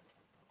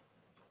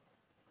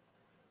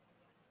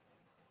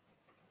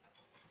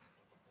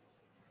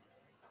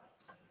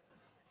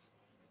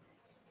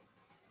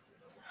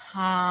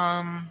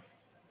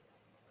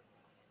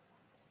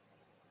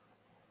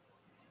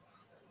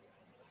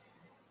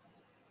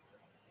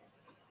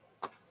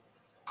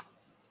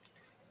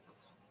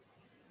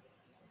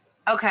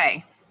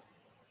 Okay.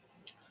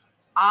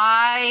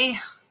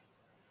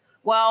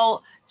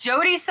 Well,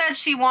 Jody said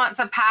she wants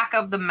a pack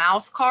of the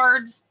mouse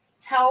cards.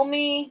 Tell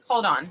me,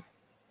 hold on.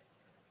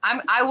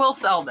 I will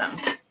sell them.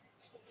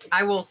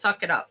 I will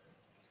suck it up.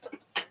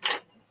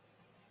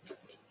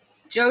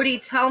 Jody,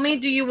 tell me,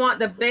 do you want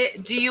the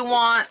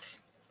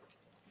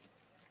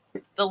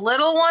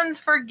little ones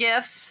for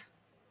gifts?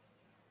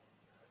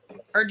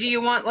 Or do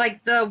you want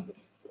like the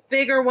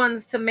bigger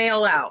ones to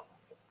mail out?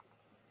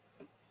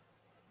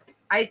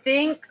 I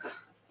think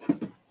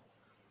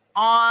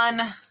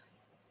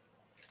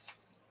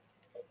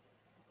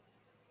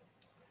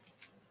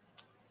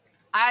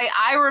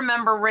I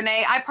remember,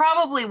 Renee, I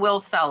probably will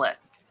sell it.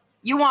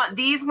 You want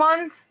these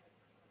ones?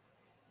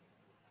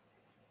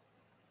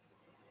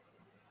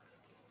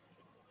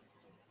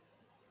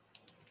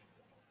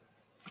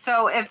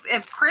 So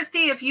if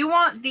Christy, if you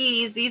want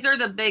these are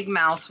the big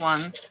mouse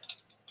ones.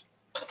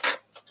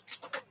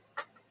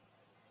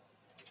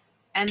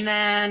 And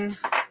then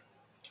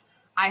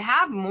I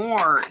have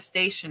more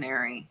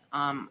stationery,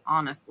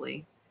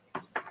 honestly.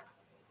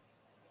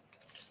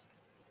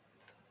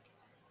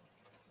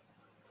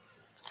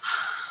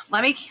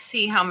 Let me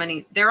see how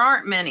many. There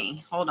aren't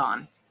many. Hold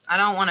on. I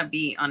don't want to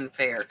be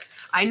unfair.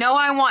 I know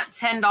I want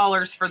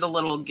 $10 for the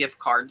little gift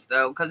cards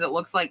though, because it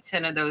looks like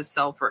 10 of those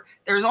sell for.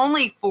 There's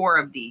only 4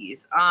 of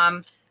these.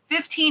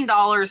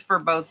 $15 for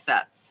both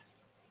sets.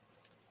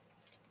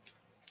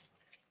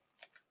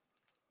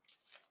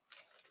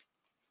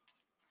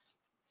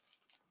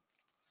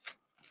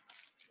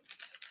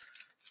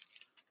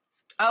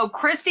 Oh,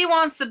 Christy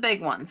wants the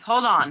big ones.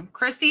 Hold on.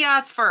 Christy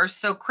asked first.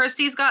 So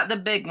Christy's got the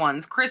big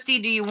ones. Christy,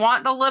 do you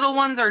want the little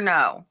ones or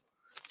no?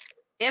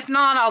 If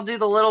not, I'll do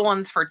the little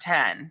ones for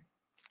 10.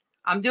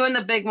 I'm doing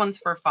the big ones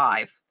for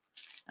 5.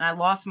 And I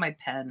lost my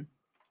pen.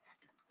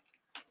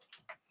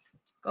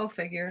 Go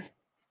figure.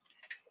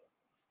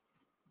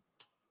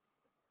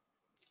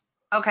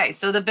 Okay,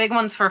 so the big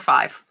one's for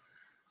 5.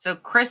 So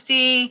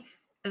Christy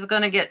is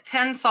going to get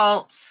 10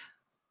 salts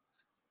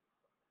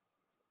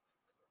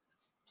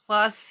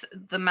plus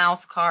the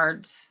mouse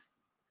cards.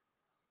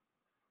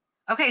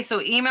 Okay,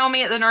 so email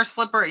me at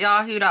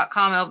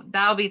thenurseflipper@yahoo.com.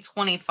 That'll be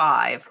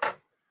 25.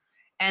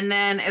 And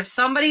then if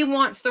somebody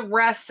wants the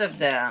rest of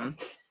them,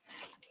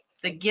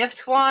 the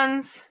gift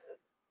ones.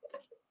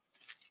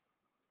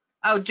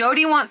 Oh,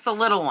 Jody wants the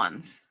little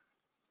ones.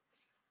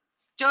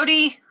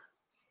 Jody,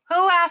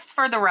 who asked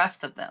for the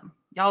rest of them?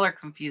 Y'all are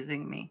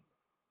confusing me.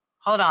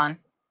 Hold on.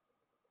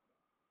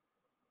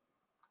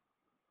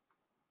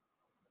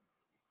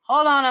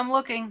 Hold on, I'm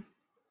looking.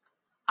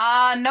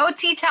 No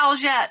tea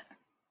towels yet.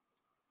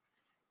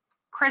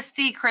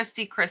 Christy.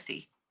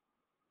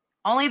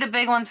 Only the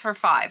big ones for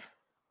 5.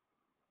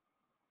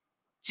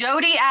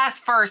 Jody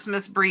asked first,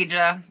 Miss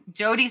Breja.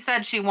 Jody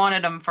said she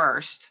wanted them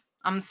first.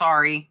 I'm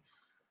sorry.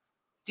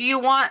 Do you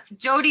want,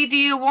 Jody, do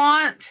you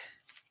want,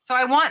 so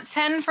I want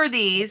 10 for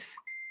these.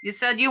 You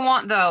said you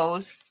want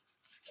those.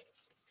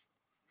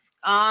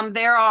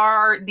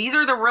 These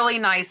are the really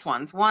nice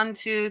ones. 1,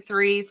 2,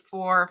 3,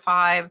 4,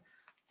 5,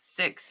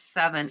 6,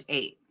 7,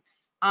 8.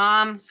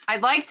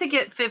 I'd like to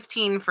get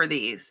 15 for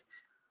these.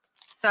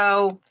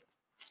 So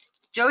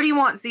Jody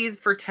wants these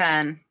for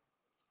 10.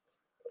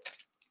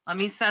 Let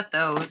me set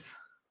those.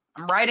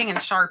 I'm writing in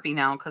Sharpie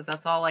now because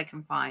that's all I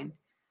can find.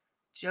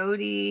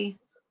 Jody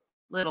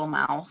Little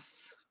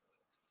Mouse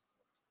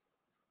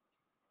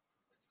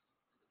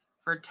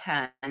for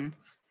 10. And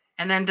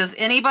then does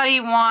anybody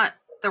want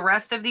the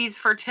rest of these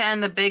for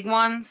 10, the big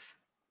ones?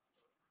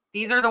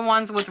 These are the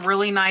ones with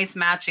really nice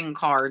matching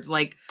cards,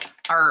 like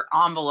our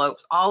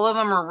envelopes. All of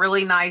them are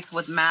really nice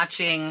with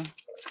matching,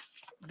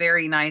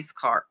 very nice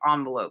card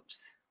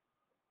envelopes.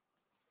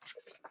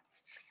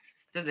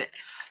 Does it?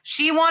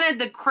 She wanted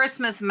the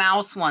Christmas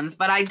mouse ones,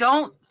 but I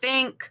don't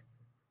think,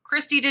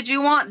 Christy, did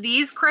you want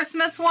these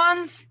Christmas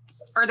ones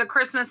or the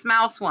Christmas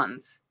mouse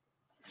ones?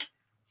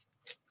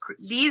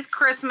 These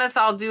Christmas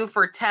I'll do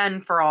for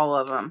 10 for all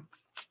of them.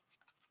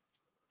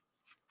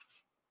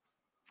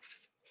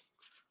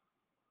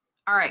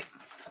 All right.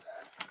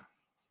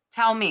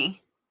 Tell me.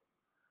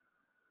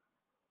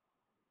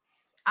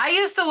 I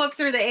used to look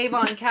through the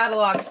Avon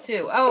catalogs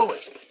too. Oh,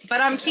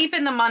 but I'm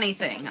keeping the money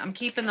thing.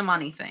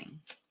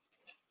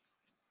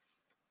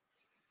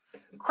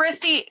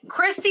 Christy,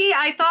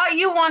 I thought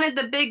you wanted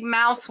the big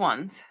mouse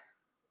ones.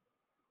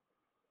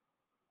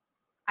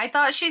 I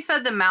thought she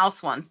said the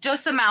mouse ones.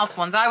 Just the mouse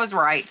ones. I was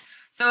right.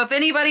 So if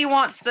anybody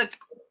wants the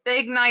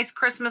big, nice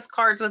Christmas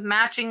cards with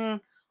matching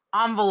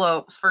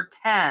envelopes for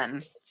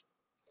 10,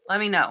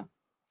 let me know.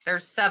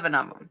 There's 7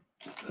 of them.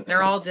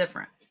 They're all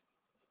different.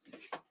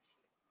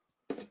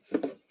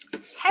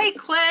 Hey,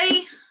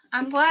 Clay.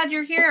 I'm glad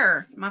you're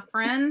here, my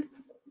friend.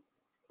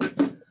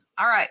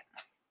 All right.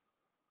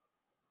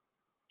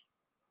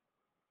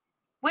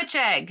 Which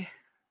egg?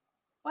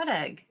 What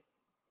egg?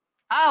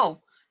 Oh.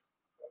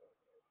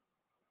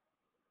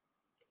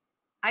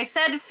 I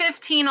said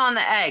 15 on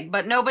the egg,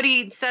 but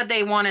nobody said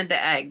they wanted the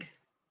egg.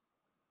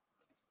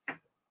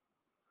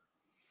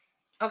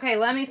 Okay,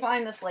 let me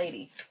find this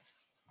lady.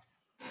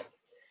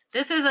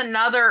 This is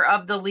another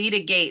of the Lita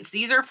Gates.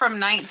 These are from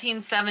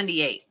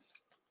 1978.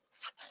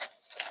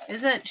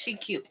 Isn't she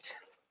cute?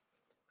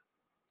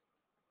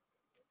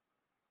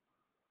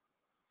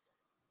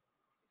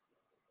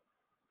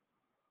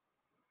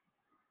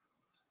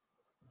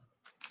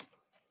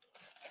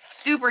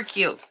 Super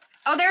cute.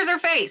 Oh, there's her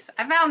face.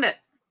 I found it.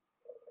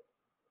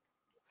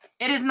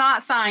 It is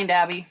not signed,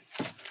 Abby.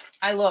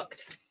 I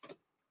looked.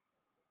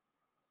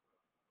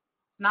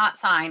 Not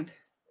signed.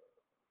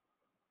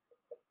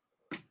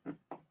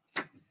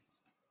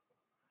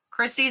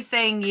 Christy's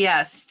saying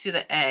yes to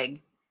the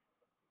egg.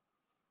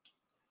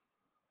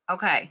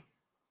 Okay.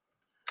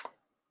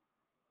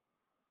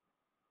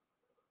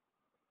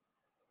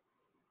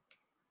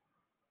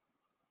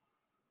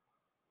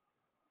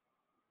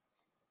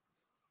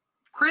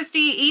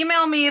 Christy,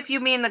 email me if you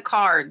mean the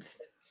cards.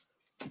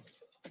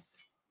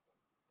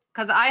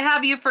 Because I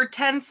have you for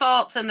 10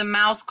 salts and the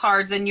mouse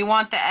cards, and you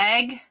want the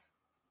egg?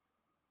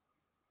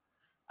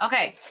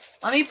 Okay,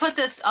 let me put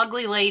this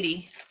ugly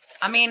lady.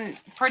 I mean,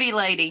 pretty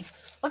lady.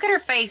 Look at her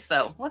face,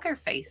 though. Look at her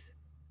face.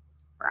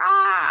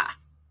 Rah!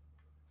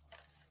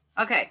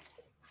 Okay.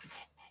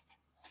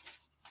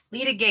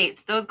 Lita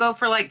Gates. Those go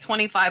for like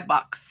 25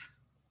 bucks.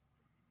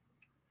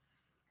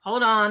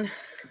 Hold on.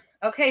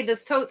 Okay,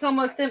 this tote's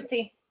almost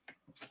empty.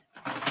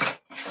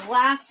 The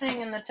last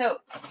thing in the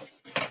tote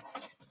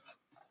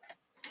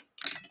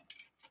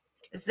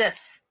is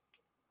this.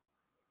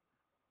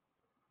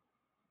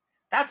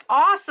 That's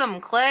awesome,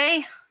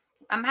 Clay.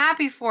 I'm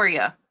happy for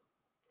you.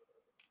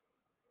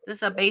 This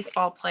is a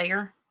baseball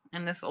player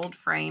in this old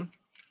frame.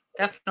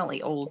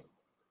 Definitely old.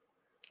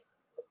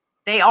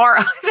 They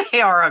are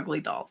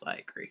ugly dolls. I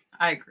agree.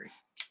 I agree.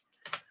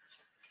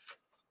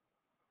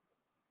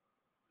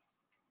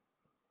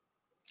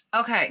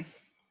 Okay.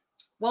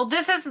 Well,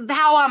 this is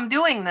how I'm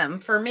doing them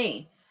for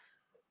me.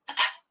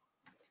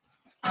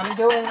 I'm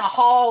doing a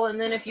haul, and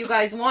then if you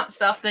guys want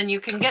stuff, then you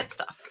can get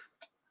stuff.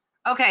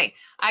 Okay,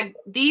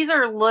 these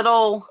are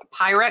little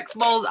Pyrex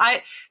bowls.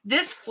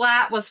 This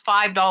flat was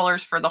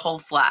 $5 for the whole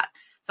flat.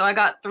 So I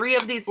got 3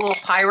 of these little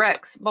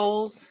Pyrex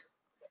bowls.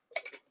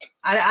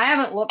 I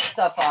haven't looked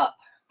stuff up.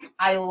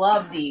 I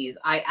love these.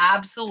 I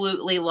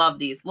absolutely love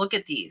these. Look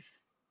at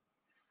these.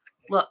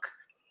 Look.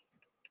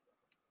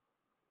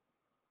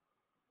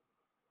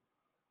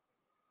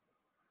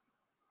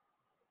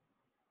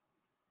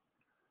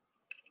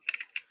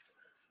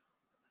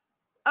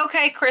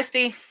 Okay,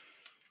 Christy.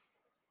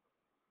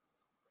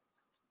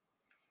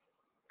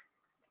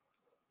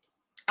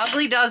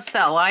 Ugly does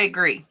sell. I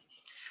agree.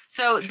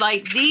 So,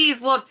 like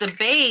these, look, the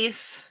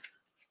base.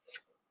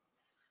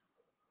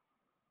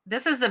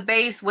 This is the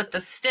base with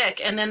the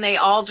stick, and then they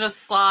all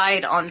just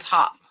slide on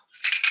top.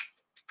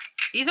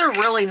 These are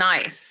really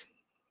nice.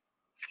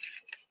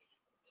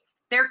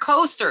 They're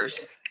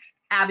coasters,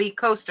 Abby,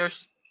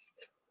 coasters.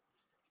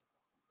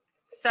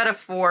 Set of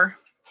 4.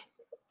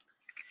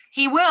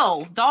 He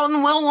will.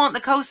 Dalton will want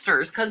the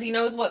coasters because he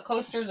knows what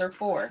coasters are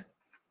for.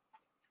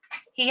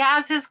 He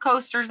has his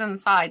coasters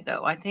inside,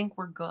 though. I think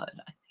we're good.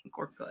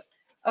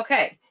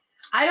 Okay.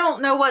 I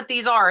don't know what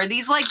these are. Are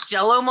these like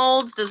Jell-O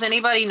molds? Does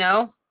anybody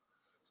know?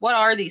 What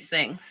are these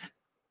things?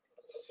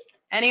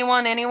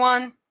 Anyone?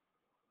 Anyone?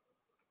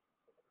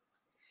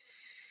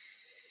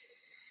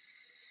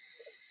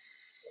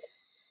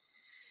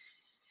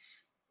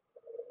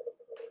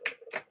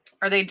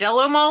 Are they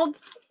Jell-O molds?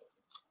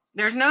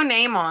 There's no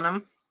name on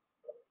them.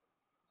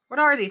 What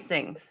are these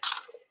things?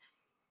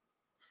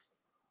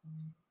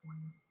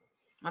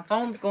 My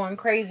phone's going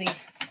crazy.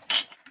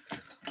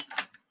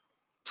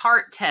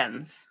 Tart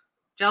tins.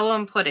 Jell-O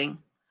and pudding.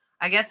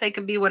 I guess they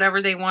could be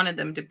whatever they wanted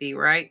them to be,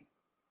 right?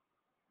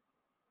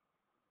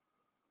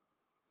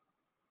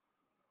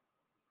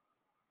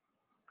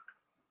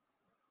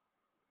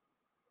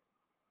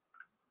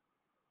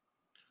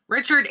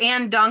 Richard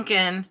and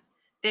Duncan,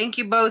 thank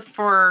you both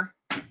for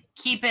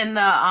keeping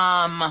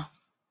the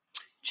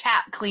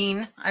chat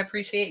clean. I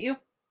appreciate you.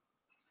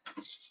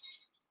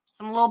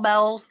 Some little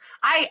bells.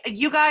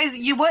 You guys,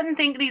 you wouldn't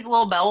think these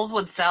little bells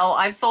would sell.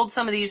 I've sold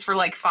some of these for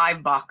like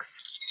 $5.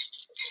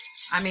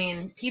 I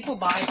mean, people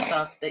buy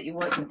stuff that you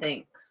wouldn't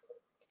think.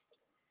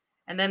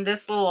 And then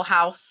this little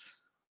house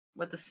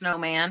with the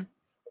snowman.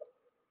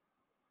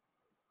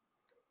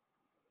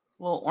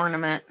 Little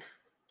ornament.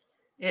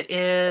 It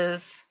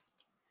is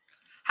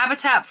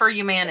Habitat for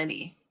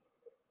Humanity.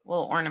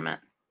 Little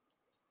ornament.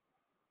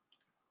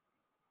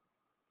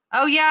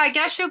 Oh, yeah, I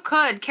guess you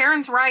could.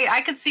 Karen's right. I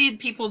could see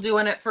people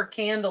doing it for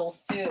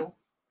candles, too.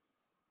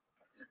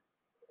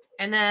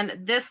 And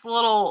then this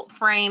little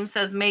frame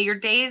says, may your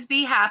days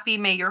be happy,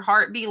 may your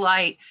heart be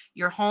light,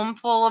 your home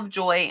full of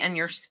joy, and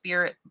your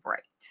spirit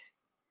bright.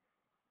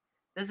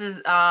 This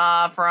is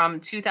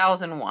from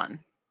 2001.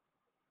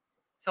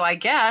 So I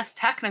guess,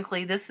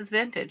 technically, this is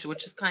vintage,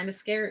 which is kind of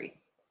scary.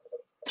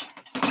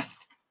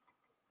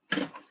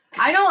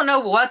 I don't know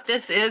what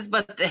this is,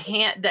 but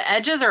the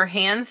edges are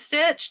hand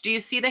stitched. Do you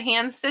see the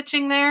hand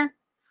stitching there?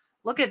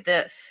 Look at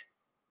this.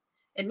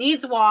 It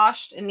needs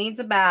washed. It needs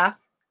a bath.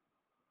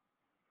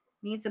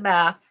 Needs a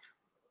bath.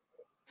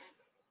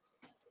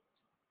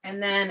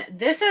 And then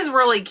this is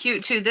really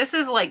cute too. This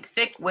is like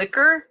thick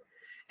wicker,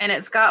 and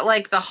it's got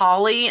like the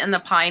holly and the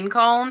pine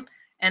cone,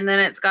 and then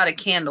it's got a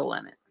candle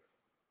in it.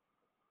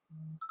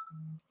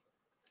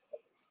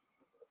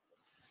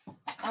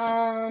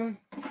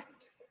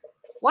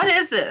 What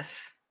is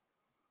this?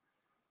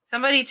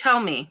 Somebody tell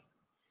me.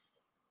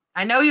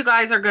 I know you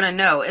guys are going to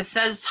know. It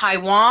says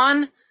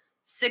Taiwan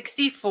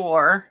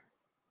 64,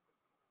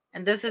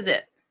 and this is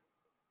it.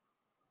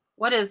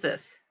 What is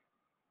this?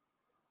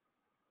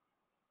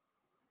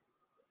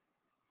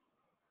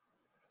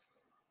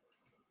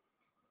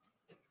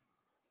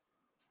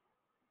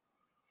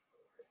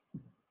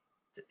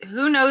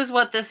 Who knows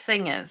what this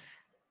thing is?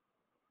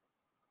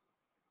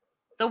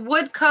 The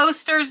wood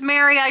coasters,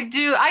 Mary, I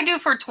do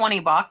for 20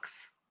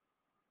 bucks.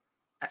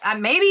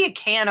 Maybe a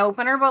can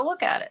opener, but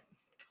look at it.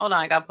 Hold on,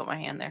 I gotta put my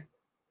hand there.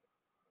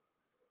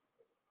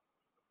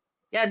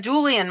 Yeah,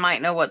 Julian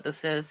might know what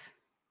this is.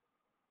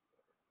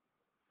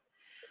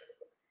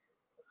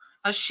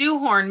 A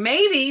shoehorn,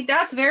 maybe.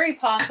 That's very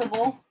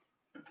possible.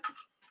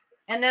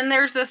 And then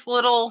there's this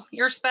little,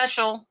 your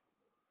special,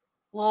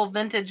 little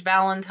vintage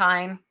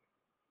Valentine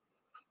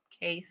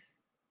case.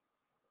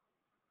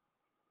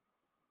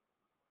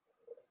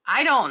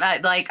 I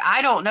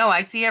don't know.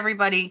 I see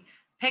everybody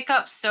pick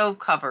up stove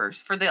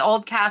covers for the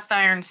old cast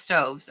iron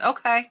stoves.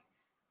 Okay.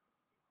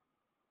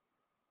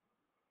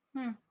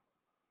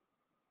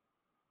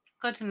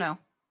 Good to know.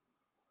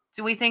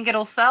 Do we think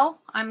it'll sell?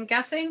 I'm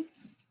guessing.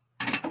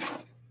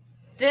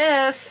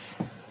 This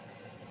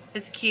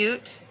is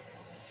cute.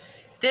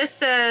 This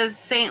says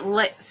Saint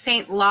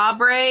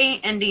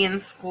Labre Indian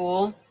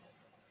School.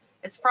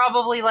 It's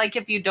probably like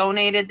if you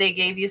donated, they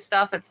gave you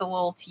stuff. It's a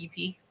little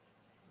teepee.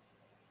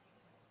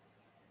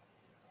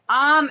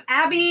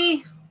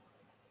 Abby,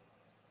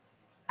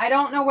 I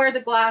don't know where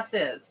the glass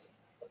is.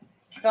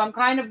 So I'm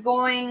kind of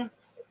going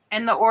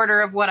in the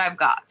order of what I've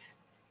got.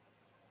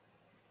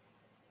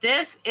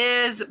 This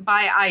is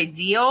by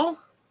Ideal.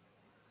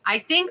 I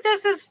think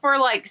this is for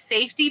like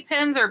safety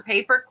pins or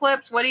paper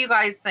clips. What do you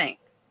guys think?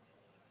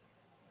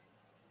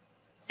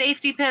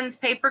 Safety pins,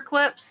 paper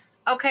clips?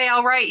 Okay,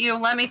 I'll write you.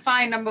 Let me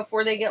find them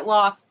before they get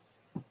lost.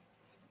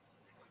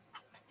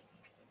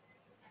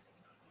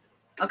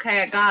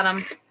 Okay, I got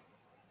them.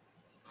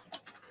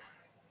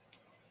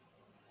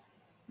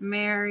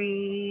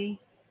 Mary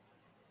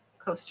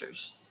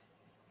coasters.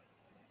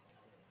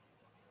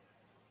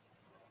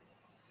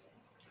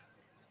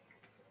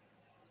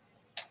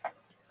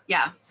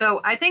 Yeah,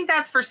 so I think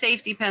that's for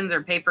safety pins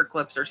or paper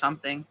clips or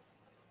something.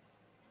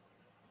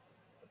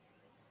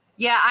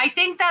 Yeah, I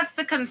think that's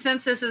the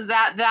consensus, is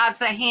that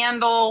that's a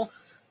handle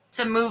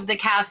to move the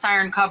cast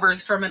iron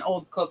covers from an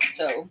old cook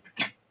stove.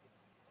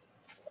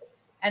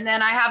 And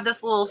then I have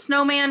this little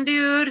snowman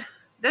dude.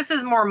 This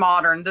is more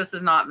modern. This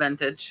is not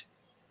vintage.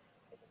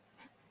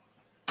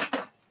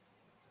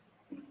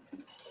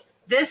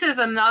 This is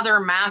another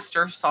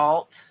Master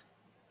Salt.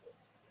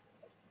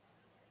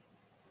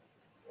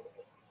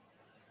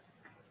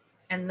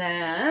 And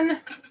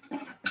then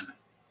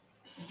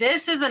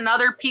this is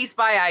another piece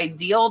by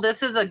Ideal.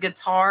 This is a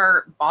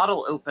guitar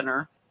bottle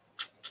opener.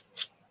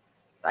 It's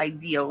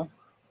Ideal.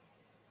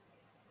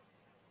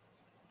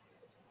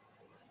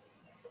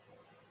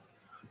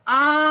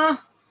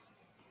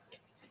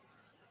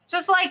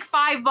 Just like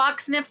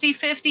 $5, nifty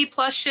 50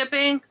 plus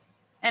shipping,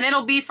 and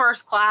it'll be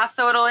first class,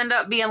 so it'll end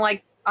up being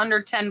like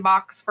under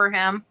 $10 for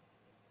him.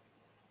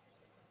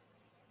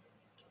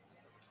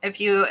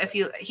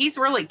 He's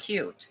really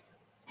cute.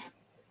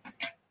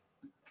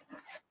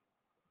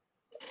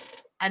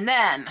 And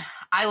then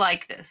I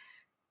like this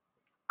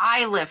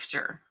eye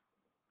lifter.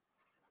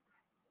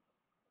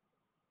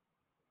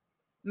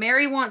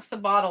 Mary wants the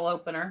bottle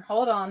opener.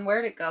 Hold on,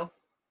 where'd it go?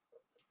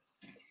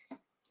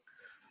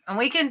 And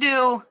we can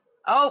do,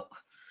 oh,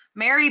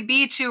 Mary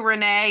beat you,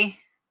 Renee.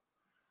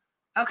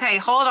 Okay,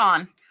 hold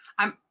on.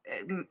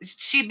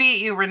 She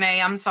beat you,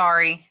 Renee. I'm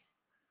sorry.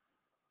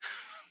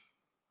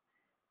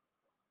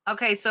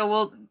 Okay, so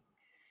we'll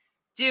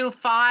do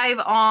 5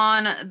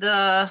 on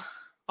the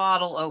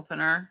bottle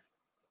opener.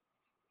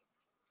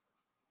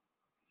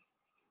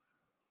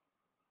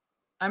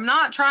 I'm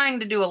not trying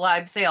to do a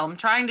live sale. I'm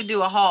trying to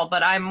do a haul,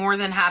 but I'm more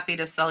than happy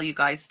to sell you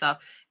guys stuff.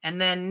 And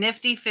then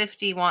Nifty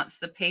 50 wants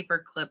the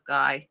paper clip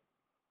guy.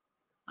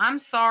 I'm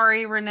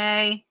sorry,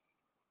 Renee.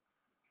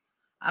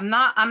 I'm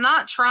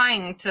not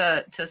trying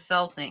to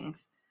sell things.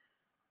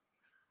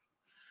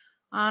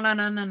 Oh,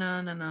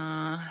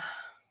 no.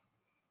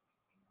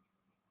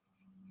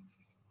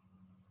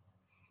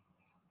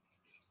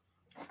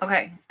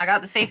 Okay, I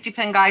got the safety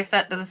pin guy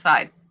set to the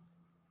side.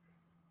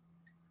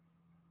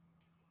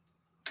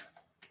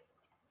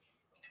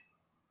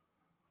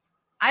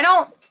 I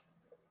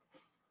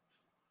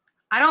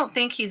don't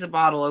think he's a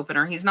bottle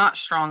opener. He's not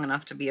strong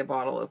enough to be a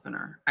bottle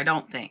opener. I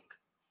don't think.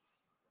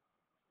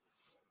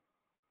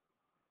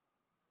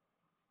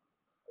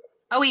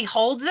 Oh, he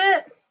holds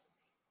it?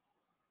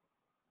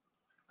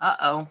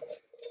 Uh-oh.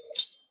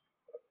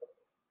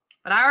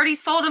 But I already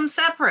sold him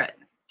separate.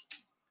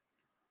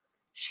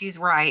 She's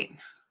right.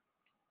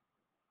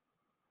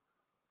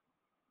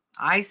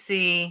 I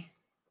see.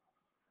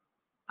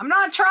 I'm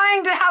not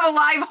trying to have a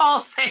live haul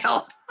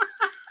sale.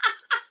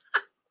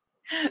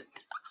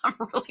 I'm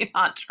really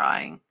not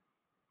trying.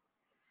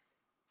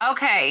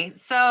 Okay,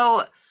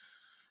 so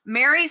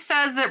Mary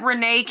says that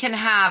Renee can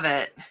have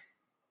it.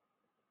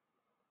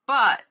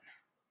 But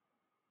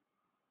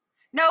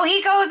no,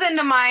 he goes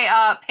into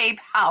my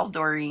PayPal,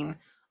 Doreen.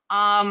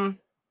 But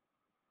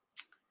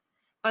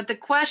the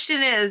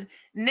question is,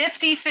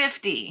 Nifty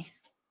 50.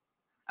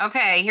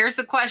 Okay, here's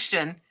the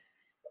question.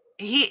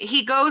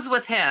 He goes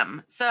with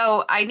him.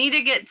 So I need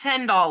to get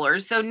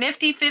 $10. So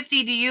Nifty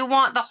 50, do you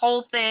want the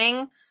whole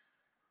thing,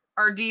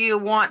 or do you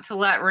want to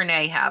let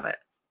Renee have it?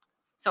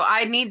 So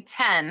I need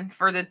 10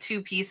 for the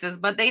 2 pieces,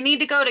 but they need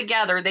to go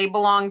together. They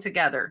belong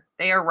together.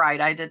 They are right.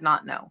 I did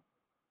not know.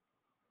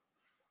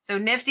 So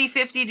Nifty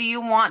 50, do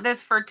you want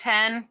this for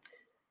 10?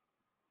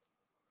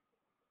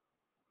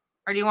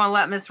 Or do you want to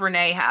let Miss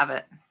Renee have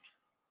it?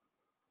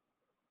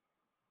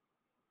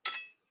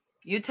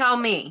 You tell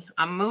me.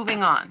 I'm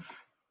moving on.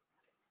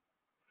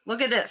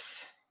 Look at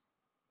this.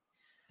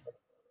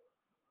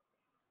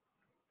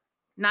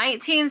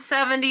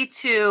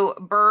 1972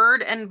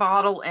 Bird and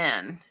Bottle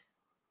Inn.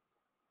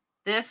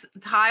 This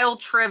tile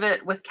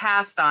trivet with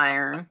cast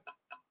iron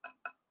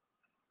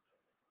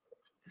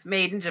is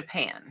made in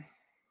Japan.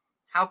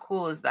 How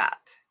cool is that?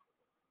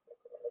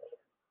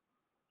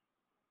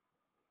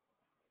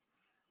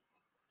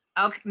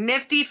 Okay,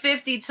 Nifty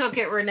 50 took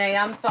it, Renee.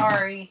 I'm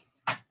sorry.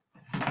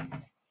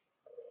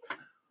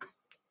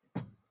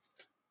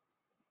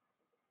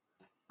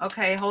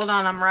 Okay, hold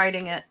on. I'm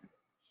writing it.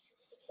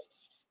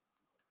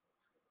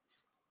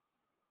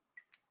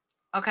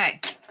 Okay.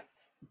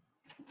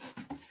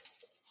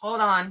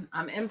 Hold on.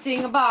 I'm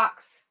emptying a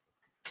box.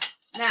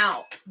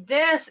 Now,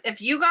 this,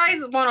 if you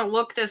guys want to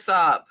look this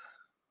up,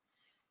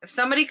 if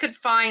somebody could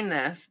find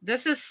this,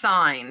 this is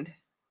signed.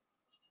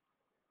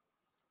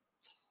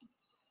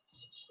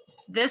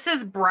 This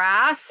is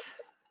brass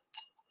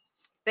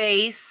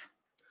base.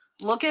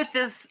 Look at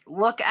this.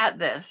 Look at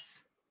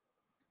this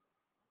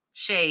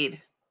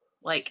shade.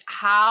 Like,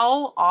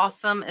 how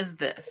awesome is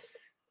this?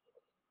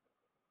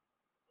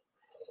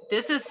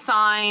 This is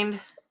signed.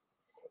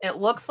 It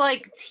looks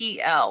like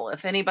TL,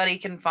 if anybody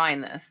can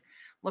find this.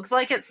 Looks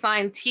like it's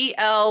signed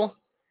TL,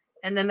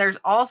 and then there's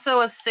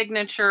also a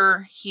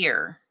signature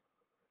here,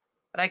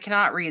 but I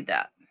cannot read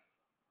that.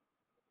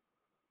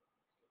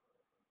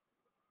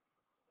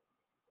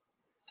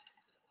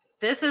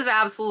 This is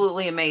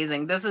absolutely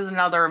amazing. This is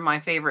another of my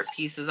favorite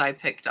pieces I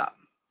picked up.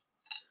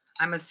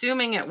 I'm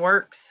assuming it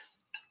works.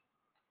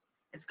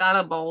 It's got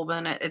a bulb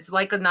in it. It's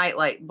like a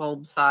nightlight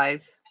bulb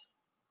size.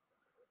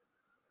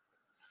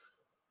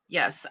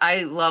 Yes,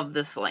 I love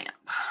this lamp.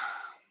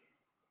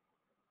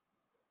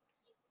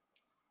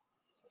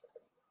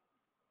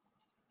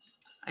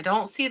 I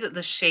don't see that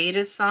the shade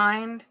is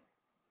signed,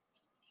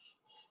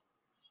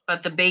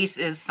 but the base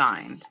is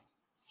signed.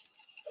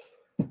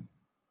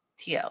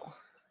 TL.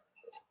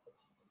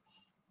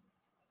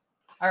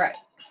 All right.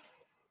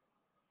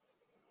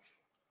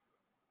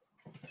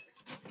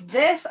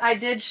 This I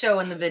did show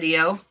in the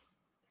video.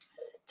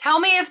 Tell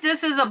me if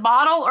this is a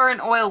bottle or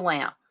an oil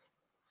lamp,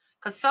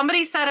 because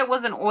somebody said it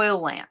was an oil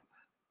lamp.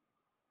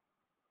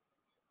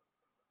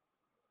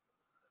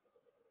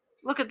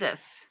 Look at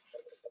this.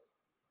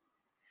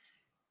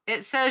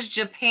 It says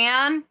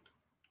Japan.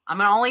 I'm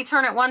going to only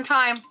turn it one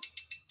time.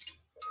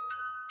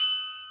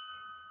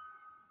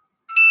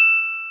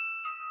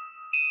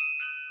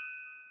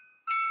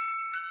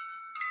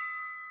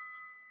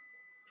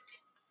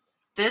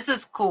 This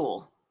is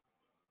cool.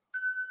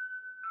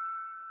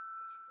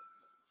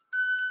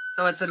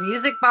 So it's a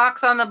music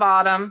box on the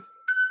bottom.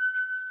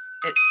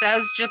 It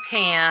says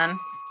Japan.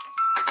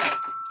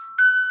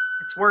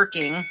 It's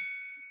working.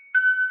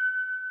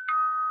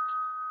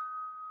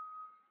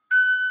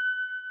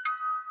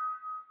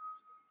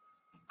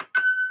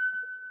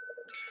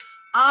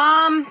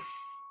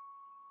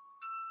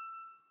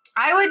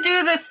 I would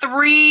do the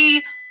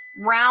 3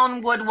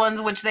 round wood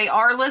ones, which they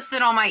are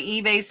listed on my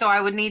eBay, so I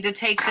would need to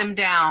take them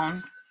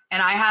down.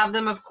 And I have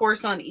them, of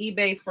course, on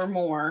eBay for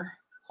more.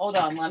 Hold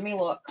on, let me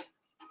look.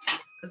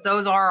 Because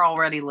those are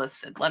already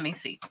listed. Let me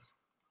see.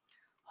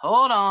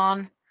 Hold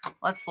on.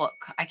 Let's look.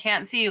 I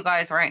can't see you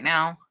guys right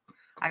now.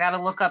 I got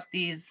to look up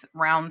these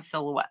round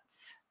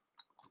silhouettes.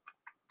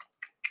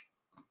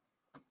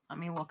 Let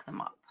me look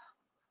them up.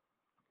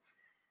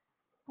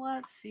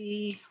 Let's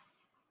see.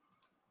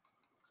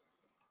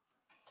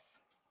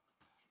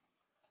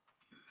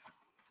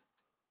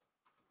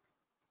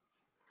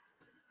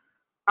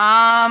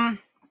 I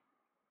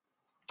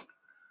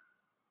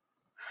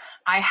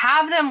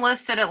have them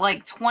listed at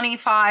like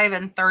 25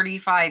 and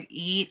 35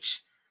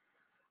 each.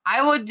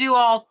 I would do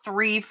all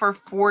 3 for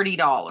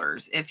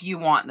 $40 if you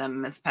want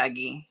them, Miss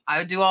Peggy. I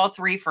would do all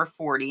 3 for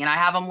 $40, and I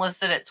have them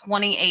listed at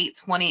 28,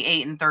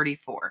 28, and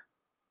 34.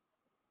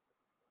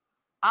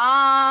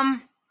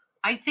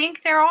 I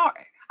think there are.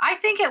 I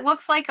think it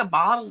looks like a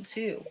bottle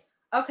too.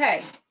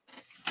 Okay.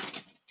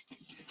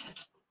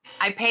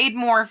 I paid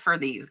more for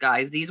these,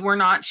 guys. These were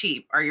not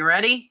cheap. Are you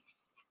ready?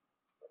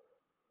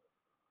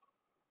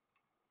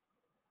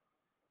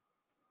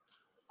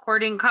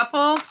 Courting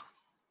couple.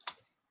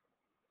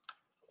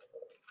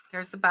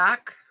 There's the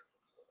back.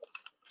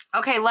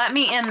 Okay, let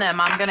me end them.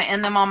 I'm going to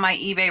end them on my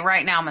eBay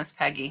right now, Miss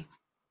Peggy.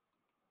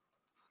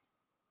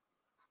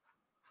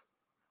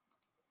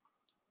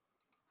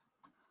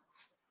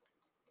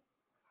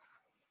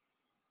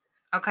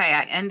 Okay,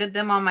 I ended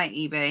them on my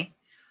eBay.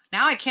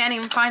 Now I can't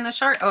even find the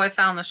Sharpie. Oh, I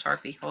found the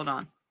Sharpie. Hold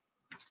on.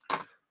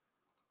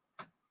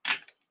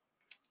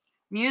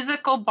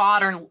 Musical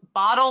bottle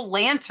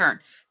lantern.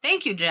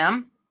 Thank you,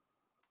 Jim.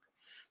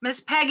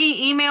 Miss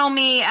Peggy, email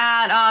me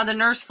at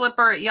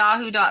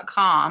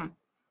thenurseflipper@yahoo.com.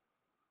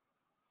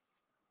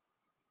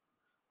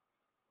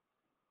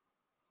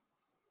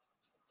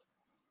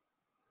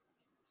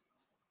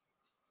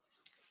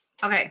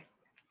 Okay.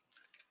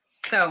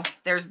 So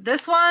there's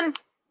this one.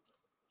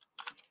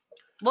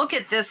 Look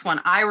at this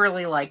one. I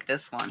really like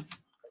this one.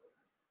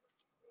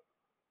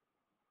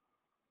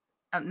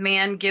 A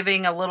man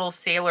giving a little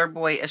sailor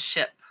boy a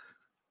ship.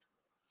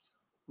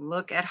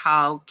 Look at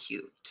how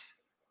cute.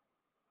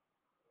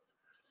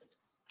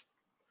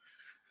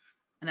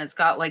 And it's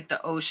got like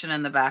the ocean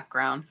in the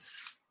background.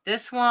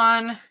 This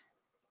one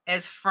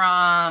is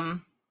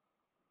from,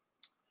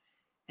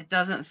 it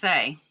doesn't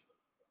say.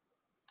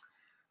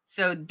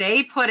 So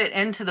they put it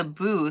into the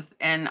booth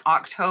in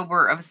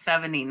October of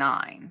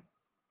 79.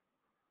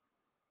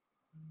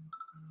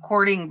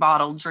 Courting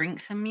bottle,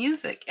 drinks, and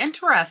music.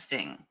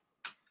 Interesting.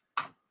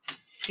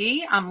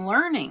 See, I'm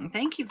learning.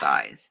 Thank you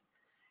guys.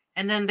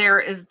 And then there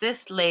is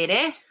this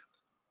lady.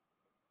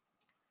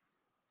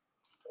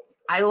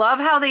 I love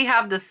how they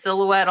have the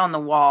silhouette on the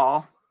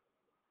wall.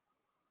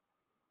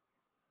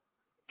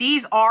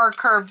 These are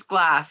curved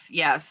glass.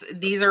 Yes,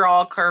 these are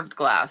all curved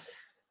glass.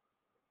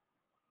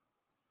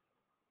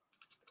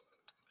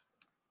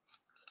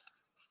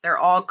 They're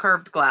all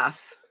curved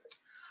glass.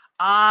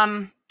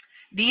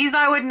 These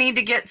I would need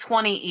to get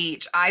 20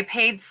 each. I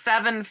paid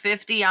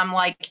 $7.50. I'm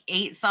like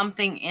 8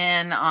 something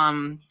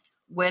in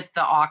with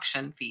the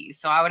auction fees.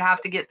 So I would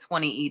have to get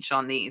 20 each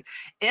on these.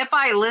 If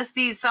I list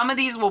these, some of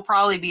these will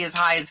probably be as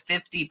high as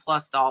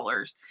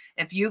 $50+.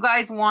 If you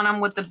guys want them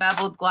with the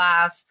beveled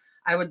glass,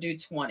 I would do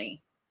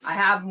 20. I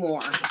have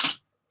more.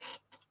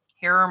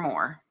 Here are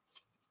more.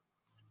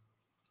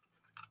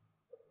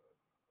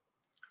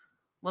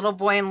 Little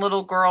boy and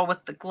little girl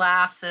with the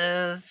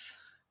glasses.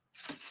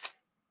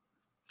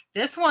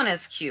 This one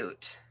is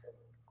cute.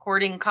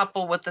 Courting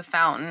couple with the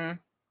fountain.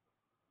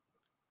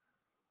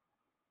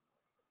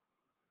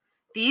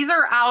 These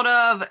are out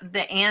of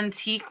the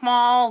antique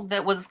mall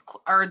that was,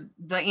 or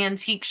the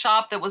antique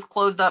shop that was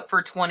closed up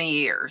for 20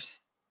 years.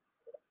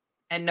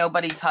 And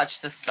nobody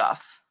touched the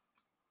stuff.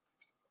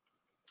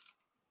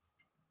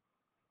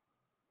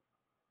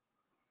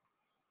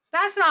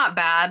 That's not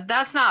bad.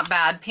 That's not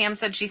bad. Pam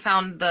said she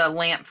found the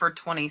lamp for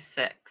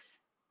 26.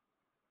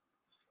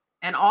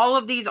 And all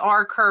of these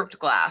are curved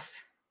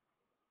glass.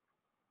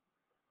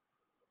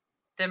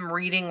 Them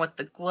reading with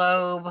the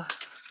globe.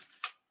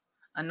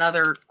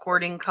 Another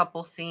courting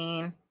couple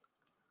scene.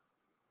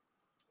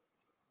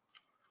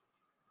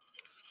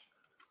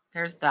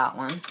 There's that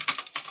one.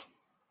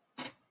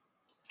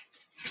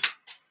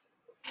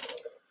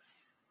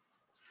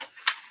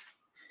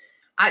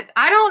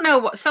 I don't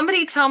know.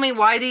 Somebody tell me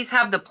why these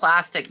have the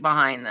plastic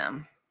behind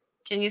them.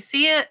 Can you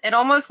see it? It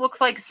almost looks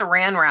like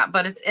saran wrap,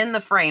 but it's in the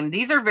frame.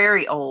 These are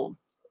very old.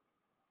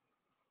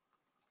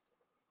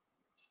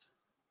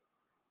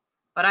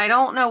 But I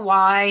don't know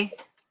why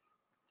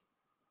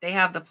they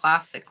have the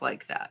plastic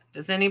like that.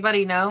 Does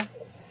anybody know?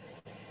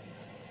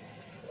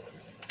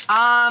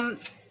 None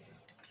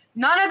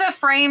of the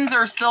frames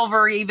are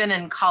silver, even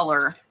in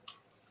color.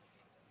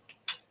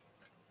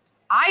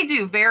 I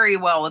do very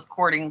well with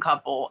courting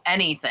couple,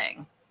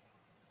 anything.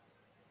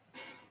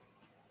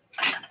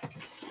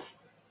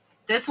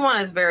 This one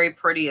is very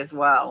pretty as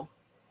well.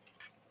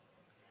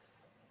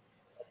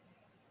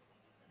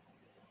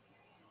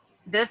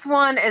 This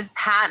one is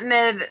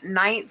patented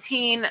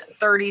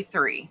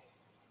 1933.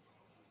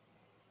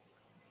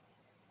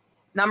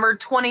 Number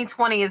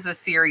 2020 is the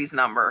series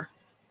number.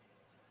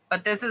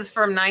 But this is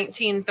from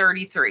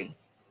 1933.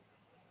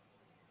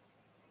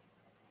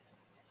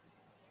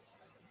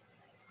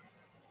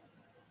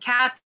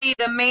 Kathy,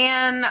 the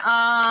man,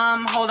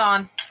 hold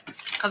on,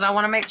 because I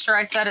want to make sure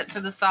I set it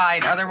to the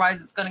side.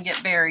 Otherwise, it's going to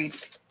get buried.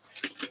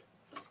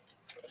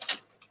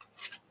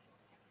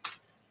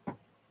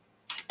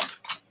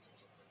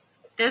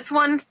 This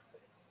one,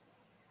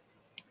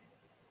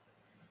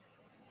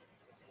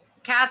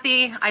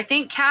 Kathy, I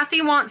think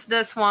Kathy wants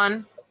this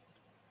one.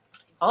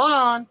 Hold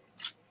on.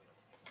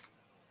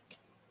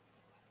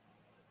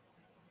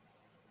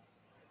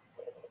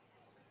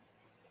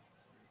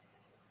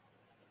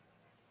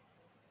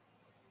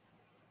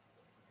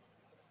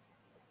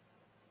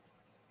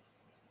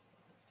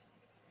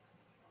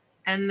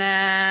 And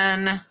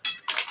then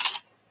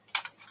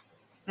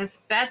Miss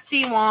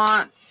Betsy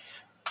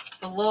wants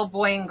the little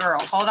boy and girl.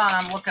 Hold on,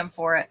 I'm looking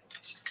for it.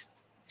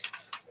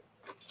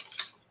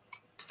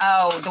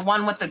 Oh, the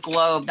one with the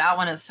globe. That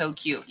one is so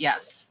cute.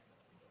 Yes.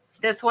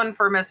 This one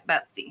for Miss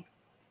Betsy.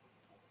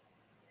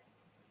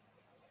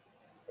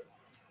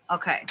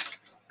 Okay.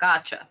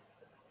 Gotcha.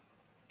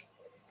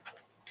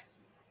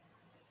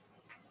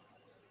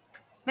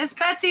 Miss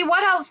Betsy,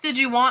 what else did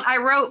you want? I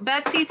wrote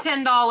Betsy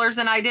 $10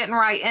 and I didn't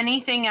write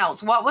anything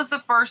else. What was the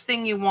first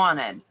thing you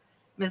wanted,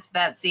 Miss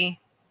Betsy?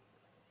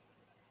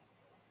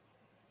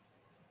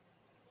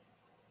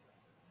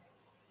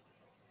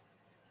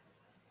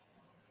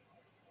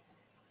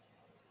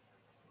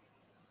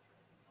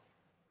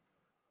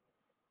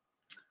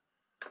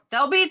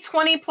 They'll be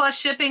 20 plus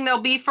shipping. They'll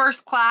be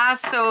first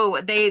class, so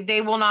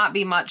they will not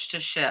be much to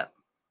ship.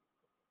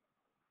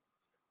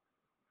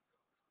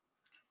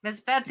 Miss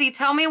Betsy,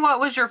 tell me what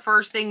was your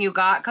first thing you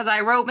got, because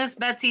I wrote Miss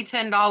Betsy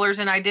 $10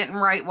 and I didn't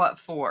write what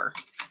for.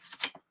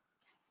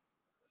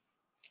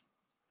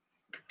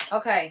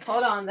 Okay,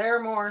 hold on. There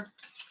are more.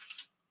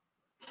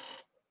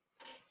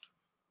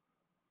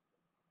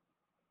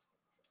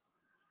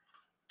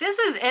 This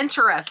is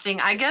interesting.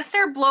 I guess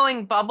they're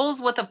blowing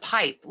bubbles with a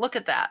pipe. Look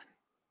at that.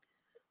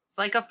 It's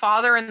like a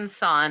father and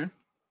son.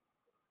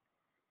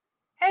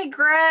 Hey,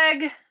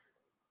 Greg.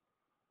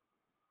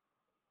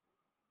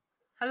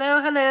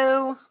 Hello,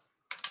 hello.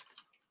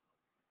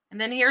 And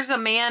then here's a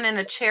man in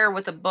a chair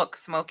with a book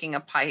smoking a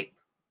pipe.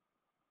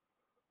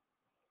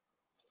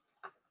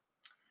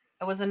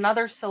 It was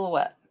another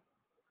silhouette.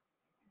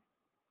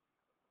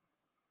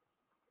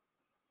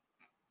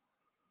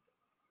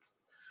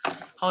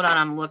 Hold on,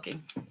 I'm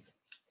looking.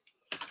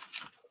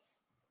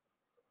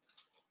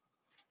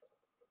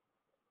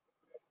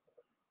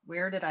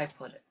 Where did I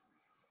put it?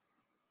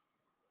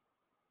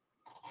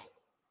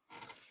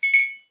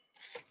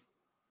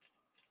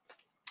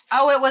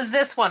 Oh, it was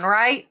this one,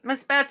 right,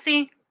 Miss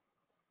Betsy?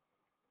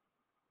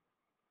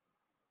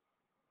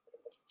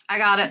 I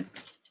got it.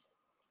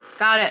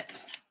 Got it.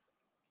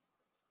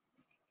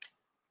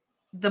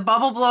 The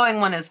bubble blowing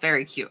one is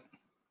very cute.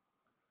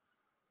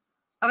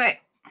 Okay,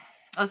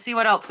 let's see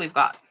what else we've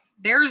got.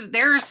 There's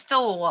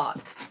still a lot.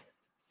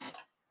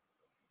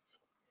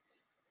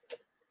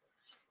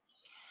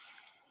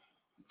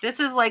 This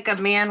is like a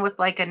man with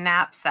like a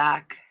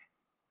knapsack.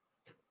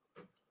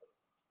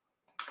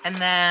 And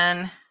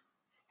then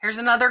here's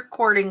another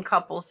courting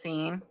couple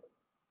scene.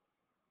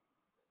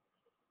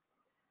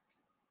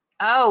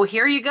 Oh,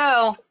 here you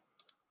go.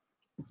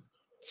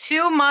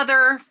 To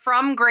Mother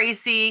from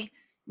Gracie,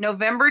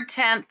 November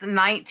 10th,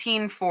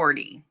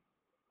 1940.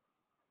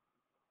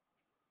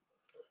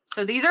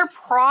 So these are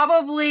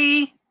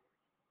probably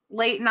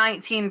late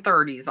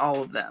 1930s,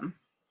 all of them.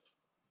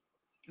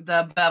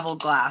 The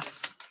beveled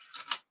glass.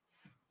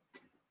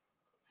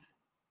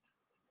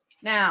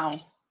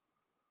 Now,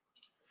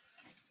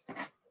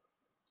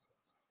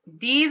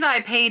 these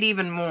I paid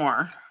even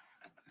more.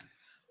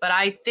 But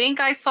I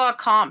think I saw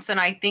comps and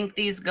I think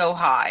these go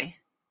high.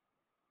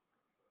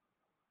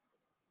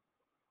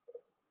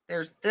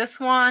 There's this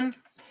one.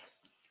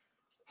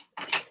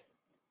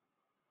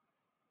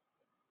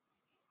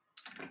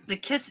 The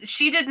kiss,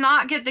 she did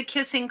not get the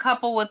kissing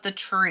couple with the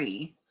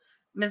tree.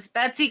 Miss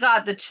Betsy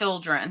got the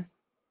children.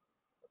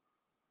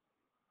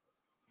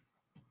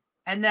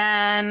 And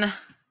then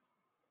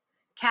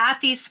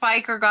Kathy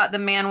Spiker got the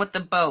man with the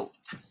boat.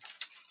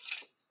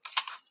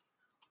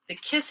 The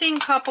kissing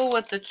couple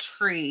with the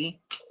tree.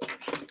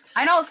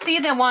 I don't see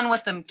the one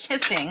with them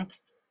kissing.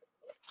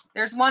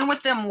 There's one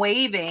with them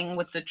waving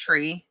with the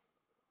tree.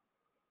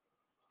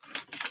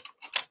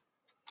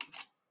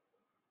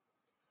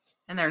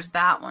 And there's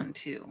that one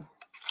too.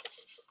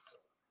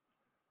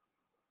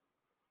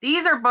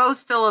 These are both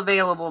still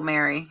available,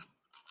 Mary.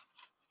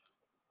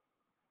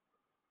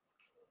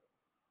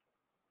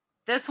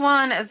 This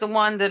one is the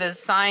one that is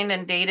signed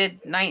and dated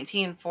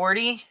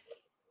 1940.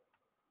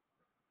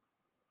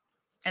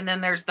 And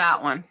then there's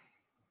that one.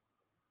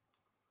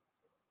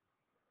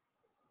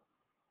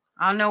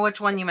 I don't know which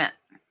one you meant.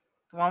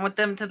 The one with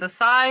them to the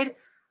side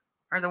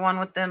or the one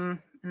with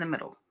them in the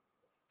middle.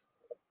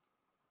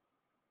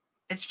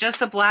 It's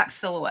just a black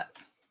silhouette.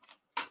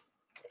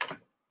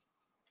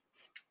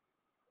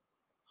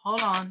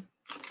 Hold on.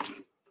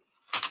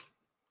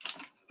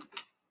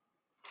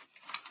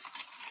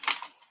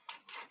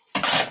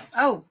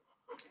 Oh,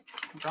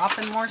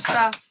 dropping more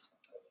stuff.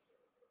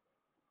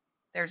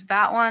 There's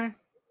that one.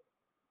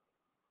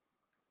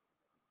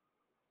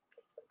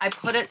 I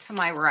put it to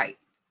my right.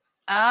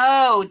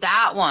 Oh,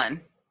 that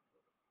one.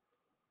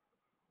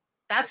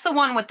 That's the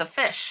one with the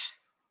fish.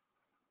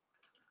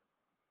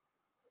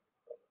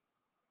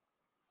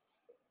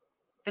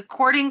 The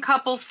courting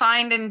couple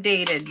signed and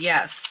dated.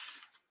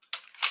 Yes.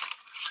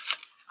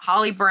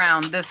 Holly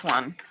Brown, this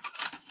one.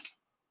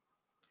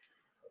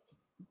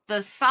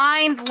 The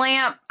signed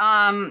lamp,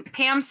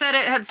 Pam said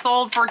it had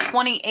sold for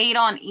 $28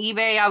 on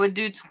eBay. I would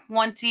do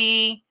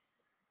 $25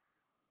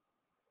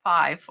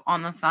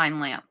 on the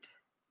signed lamp.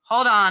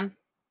 Hold on.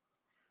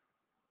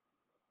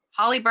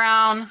 Holly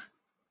Brown,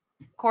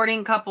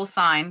 courting couple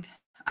signed.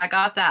 I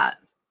got that.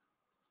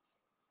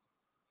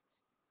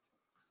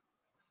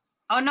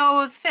 Oh, no,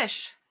 it was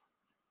fish.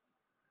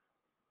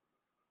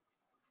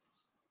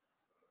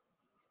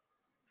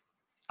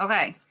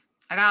 Okay,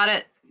 I got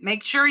it.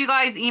 Make sure you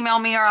guys email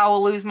me or I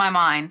will lose my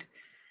mind.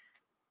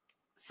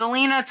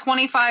 Selena,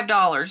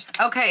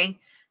 $25. Okay,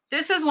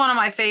 this is one of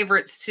my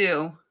favorites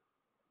too.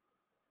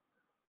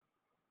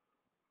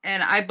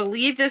 And I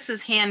believe this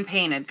is hand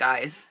painted,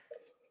 guys.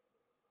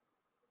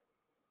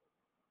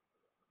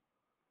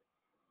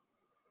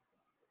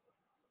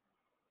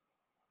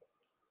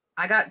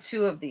 I got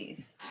 2 of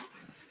these.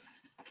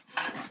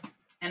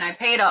 And I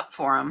paid up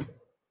for them.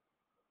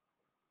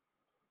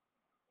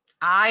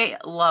 I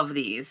love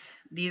these.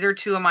 These are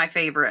 2 of my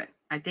favorite.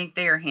 I think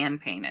they are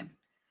hand painted.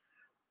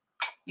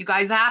 You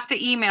guys have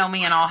to email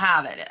me and I'll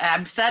have it.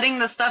 I'm setting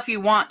the stuff you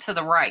want to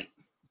the right.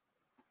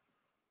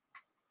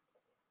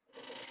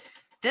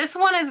 This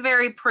one is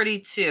very pretty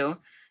too.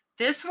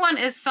 This one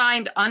is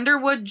signed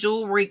Underwood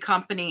Jewelry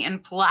Company in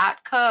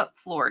Palatka,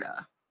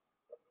 Florida.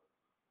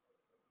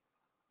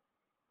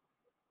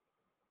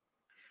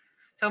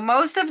 So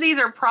most of these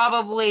are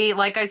probably,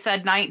 like I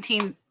said,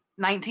 1920s,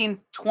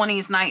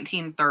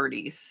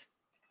 1930s.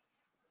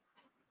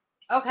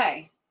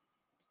 Okay.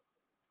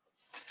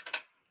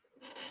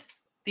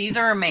 These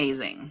are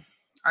amazing.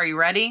 Are you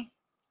ready?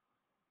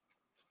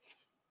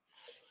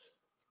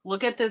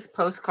 Look at this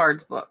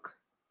postcards book.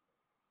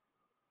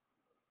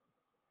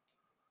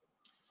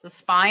 The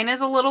spine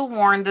is a little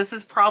worn. This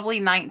is probably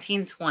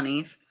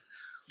 1920s.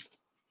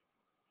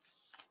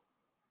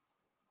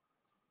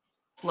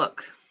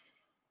 Look.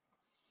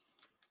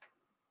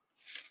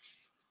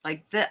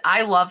 Like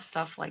I love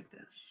stuff like this.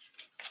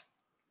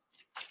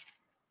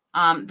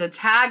 The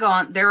tag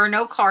on, there are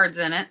no cards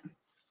in it.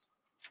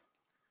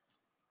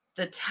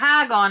 The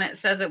tag on it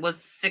says it was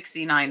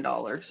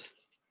 $69.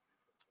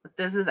 But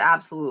this is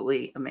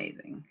absolutely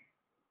amazing.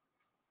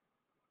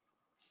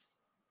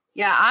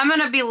 Yeah, I'm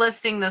going to be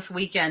listing this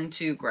weekend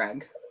too,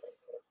 Greg.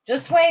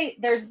 Just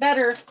wait, there's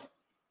better.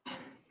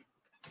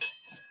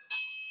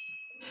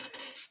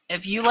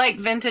 If you like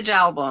vintage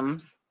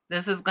albums,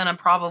 this is going to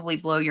probably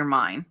blow your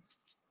mind.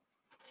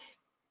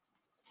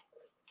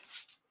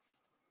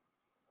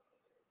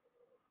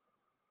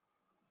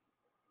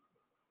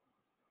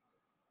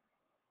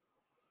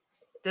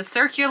 The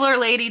Circular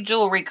Lady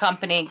Jewelry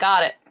Company.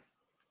 Got it.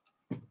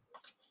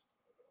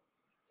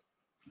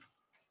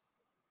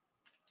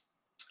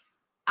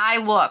 I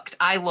looked.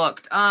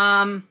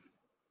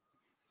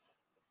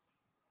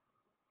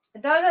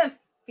 It doesn't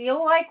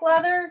feel like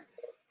leather.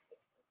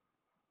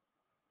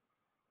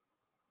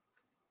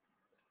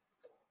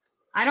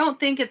 I don't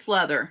think it's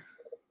leather.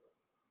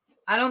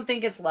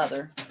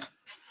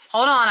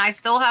 Hold on. I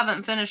still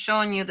haven't finished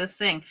showing you this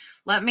thing.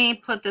 Let me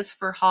put this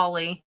for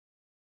Holly.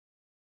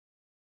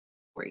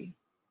 And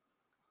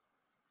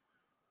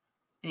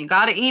you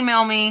got to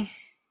email me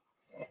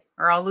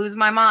or I'll lose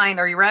my mind.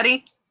 Are you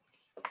ready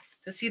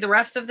to see the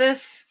rest of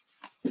this?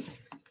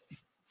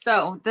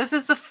 So this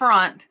is the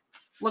front.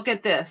 Look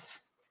at this.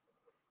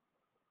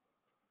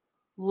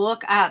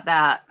 Look at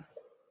that.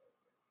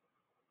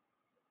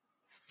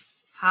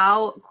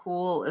 How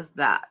cool is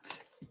that?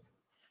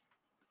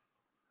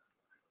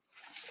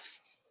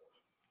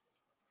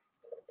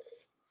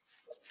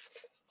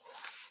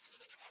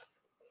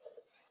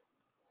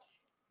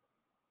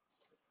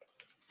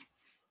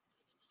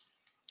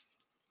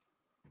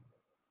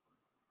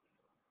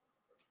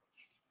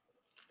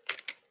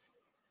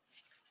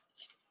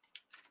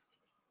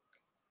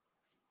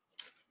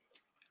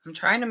 I'm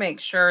trying to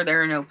make sure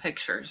there are no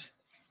pictures.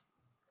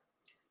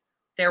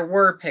 There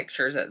were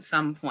pictures at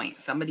some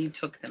point. Somebody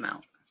took them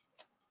out.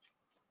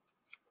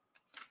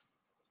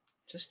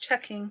 Just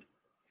checking.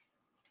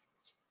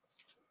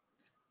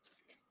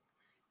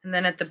 And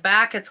then at the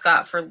back, it's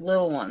got for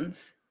little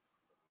ones.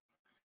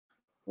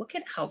 Look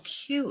at how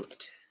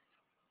cute.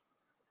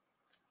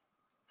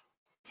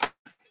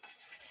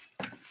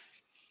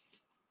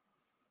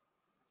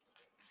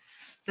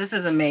 This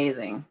is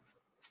amazing.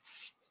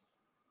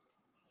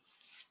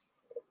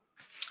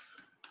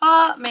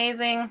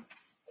 Amazing.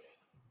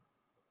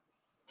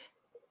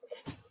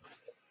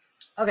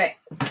 Okay.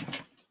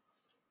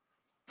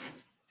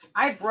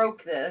 I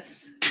broke this.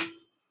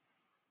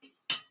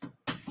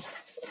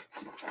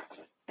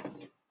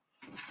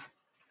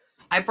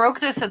 I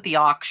broke this at the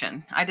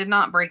auction. I did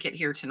not break it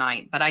here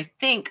tonight, but I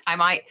think I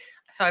might.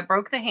 So I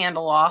broke the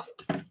handle off.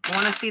 You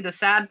want to see the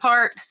sad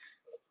part?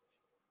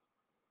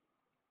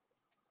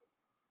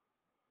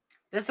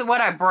 This is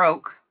what I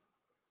broke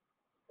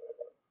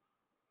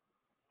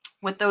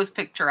with those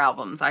picture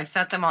albums. I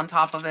set them on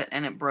top of it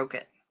and it broke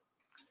it.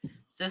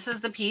 This is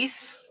the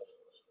piece.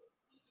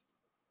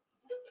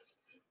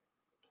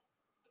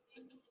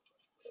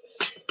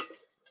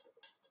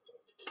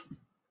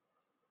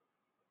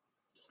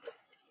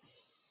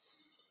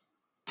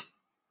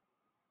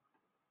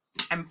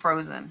 I'm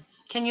frozen.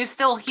 Can you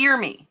still hear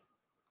me?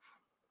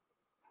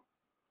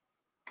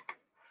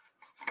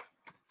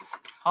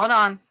 Hold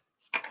on.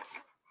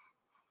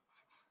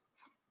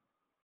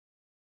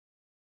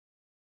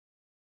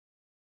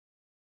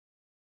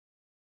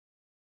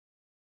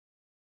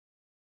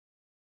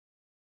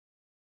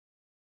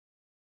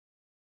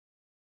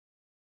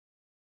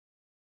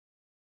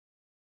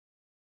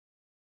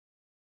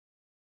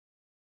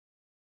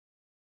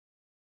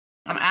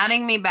 I'm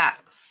adding me back.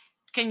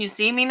 Can you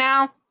see me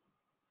now?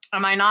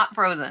 Am I not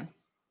frozen?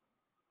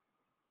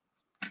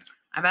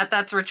 I bet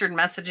that's Richard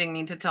messaging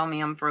me to tell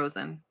me I'm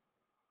frozen.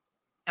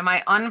 Am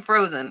I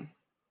unfrozen?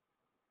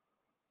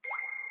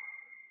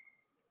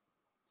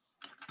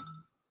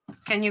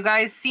 Can you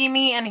guys see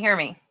me and hear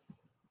me?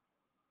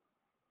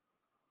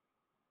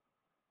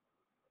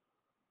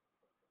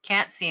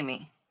 Can't see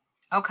me.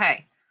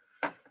 Okay.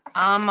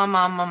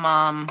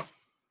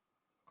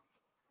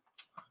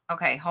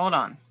 Okay, hold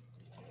on.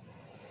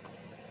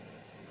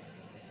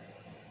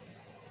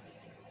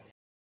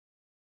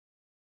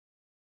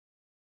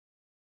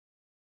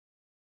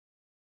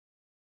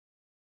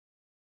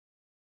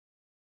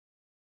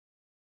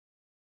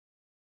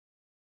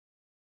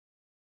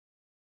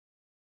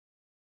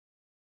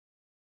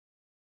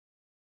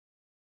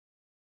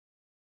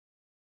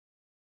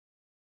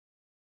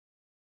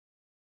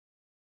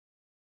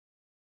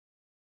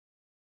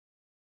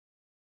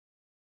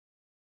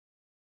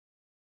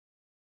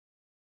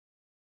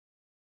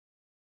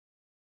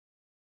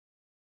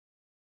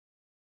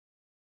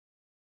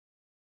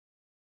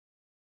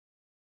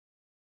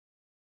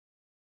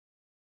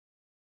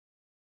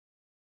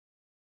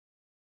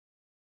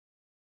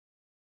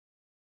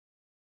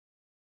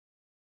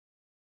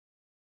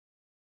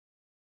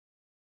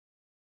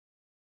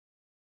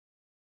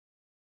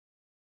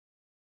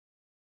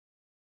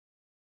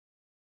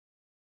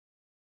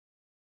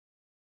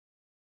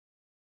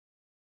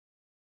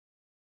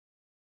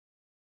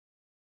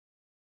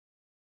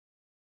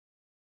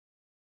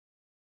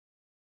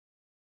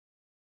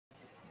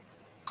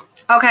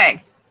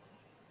 Okay.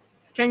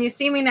 Can you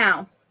see me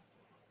now?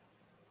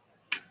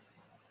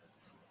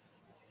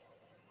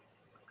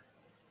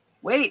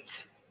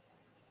 Wait.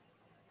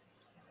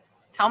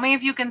 Tell me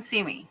if you can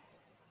see me.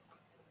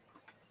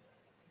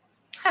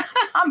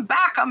 I'm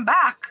back. I'm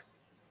back.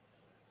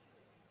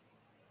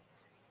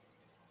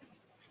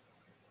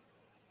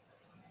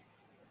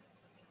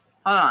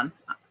 Hold on.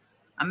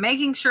 I'm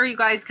making sure you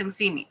guys can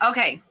see me.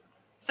 Okay.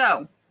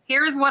 So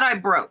here's what I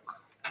broke.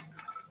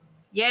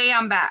 Yay,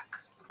 I'm back.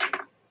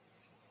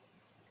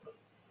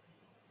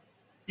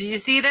 Do you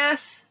see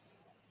this?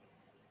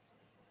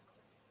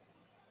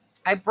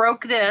 I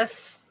broke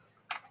this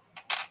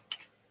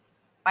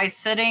by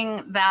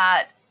sitting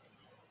that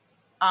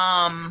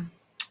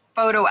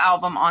photo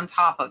album on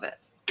top of it.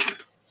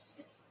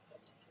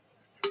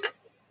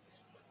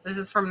 This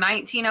is from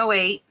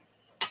 1908,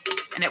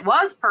 and it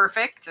was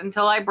perfect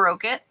until I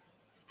broke it.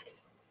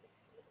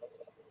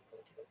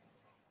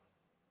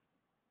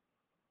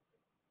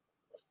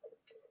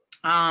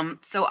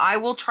 So I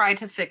will try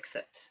to fix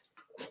it.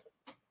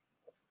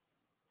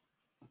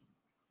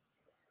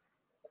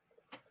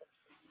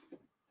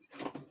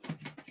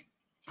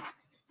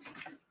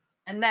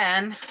 And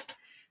then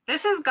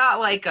this has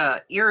got like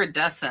a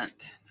iridescent.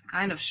 It's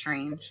kind of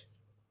strange.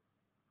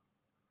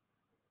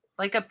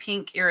 Like a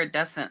pink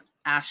iridescent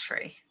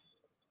ashtray.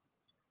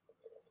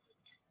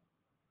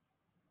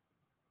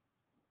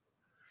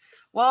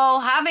 Well,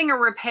 having a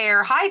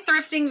repair, hi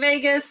Thrifting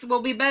Vegas,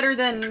 will be better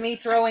than me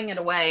throwing it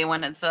away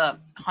when it's a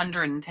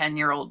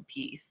 110-year-old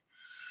piece.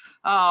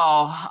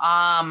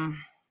 Oh,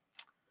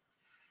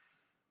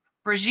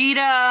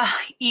 Brigida,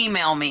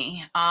 email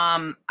me.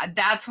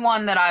 That's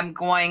one that I'm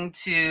going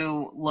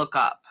to look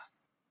up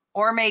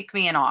or make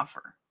me an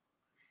offer.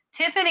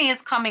 Tiffany is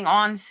coming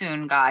on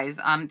soon, guys.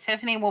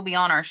 Tiffany will be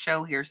on our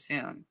show here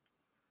soon.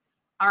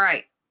 All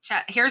right,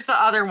 chat. Here's the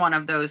other one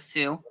of those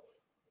two.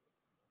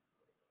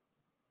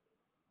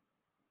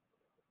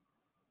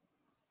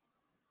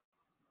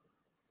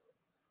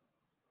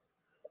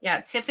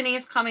 Yeah, Tiffany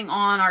is coming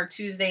on our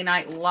Tuesday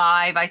night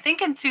live, I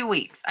think in 2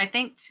 weeks. I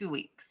think 2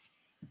 weeks.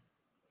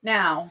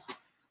 Now,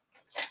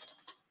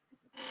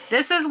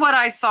 this is what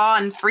I saw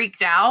and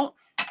freaked out.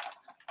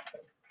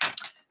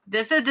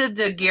 This is a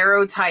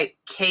daguerreotype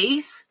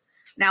case.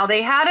 Now,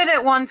 they had it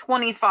at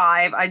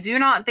 $125. I do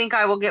not think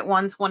I will get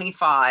 $125.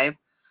 I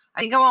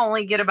think I will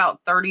only get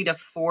about $30 to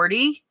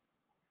 $40.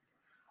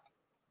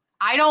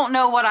 I don't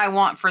know what I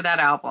want for that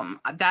album.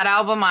 That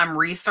album I'm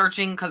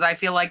researching because I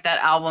feel like that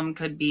album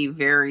could be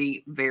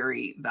very,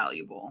 very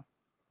valuable.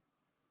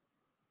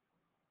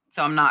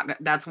 So I'm not,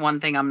 that's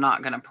one thing I'm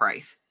not going to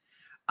price.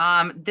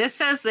 This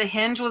says the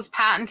hinge was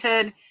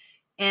patented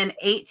in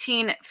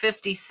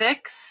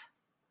 1856.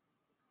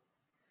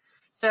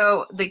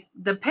 So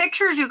the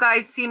pictures you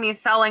guys see me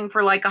selling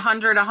for like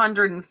 100,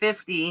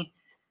 150,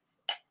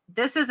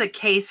 this is a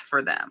case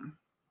for them.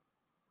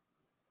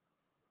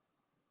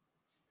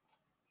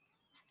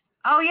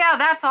 Oh yeah,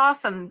 that's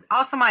awesome.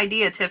 Awesome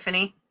idea,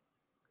 Tiffany.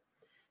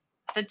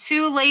 The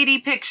two lady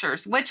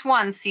pictures. Which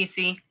one,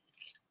 Cece?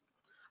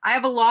 I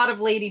have a lot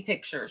of lady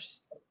pictures.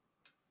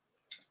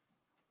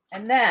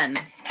 And then,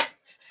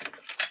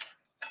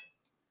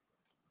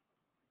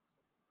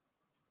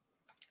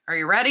 are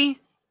you ready?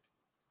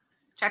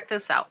 Check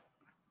this out.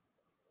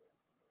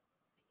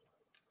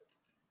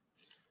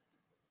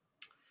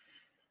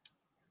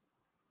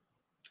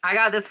 I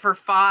got this for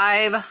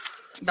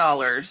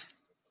 $5.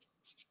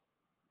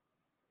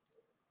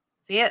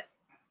 See it?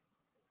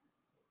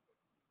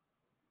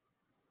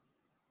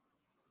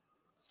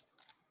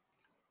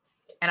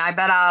 And I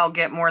bet I'll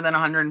get more than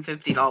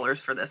 $150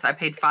 for this. I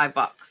paid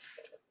 $5.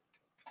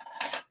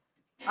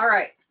 All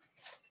right.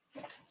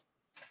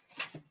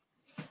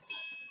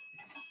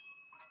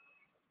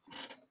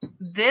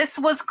 This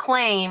was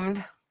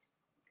claimed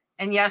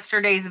in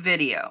yesterday's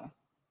video.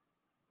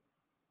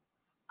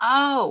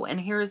 Oh,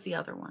 and here's the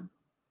other one.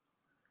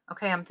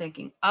 Okay, I'm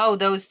thinking. Oh,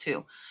 those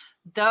two.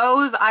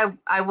 Those I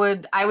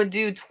would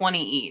do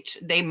 20 each.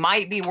 They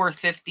might be worth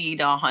 50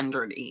 to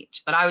 100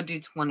 each, but I would do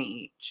 20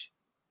 each.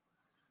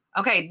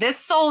 Okay, this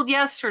sold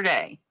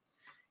yesterday.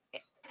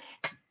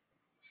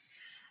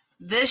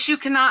 This you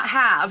cannot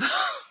have.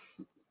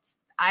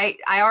 I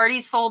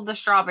already sold the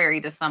strawberry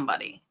to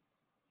somebody.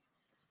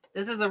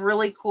 This is a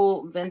really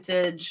cool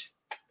vintage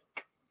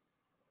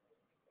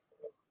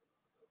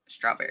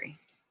strawberry.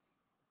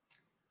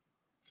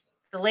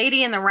 The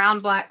lady in the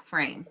round black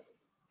frame.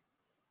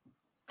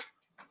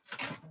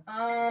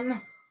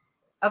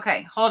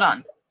 Okay, hold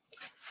on.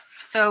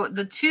 So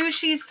the two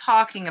she's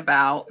talking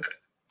about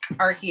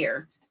are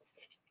here.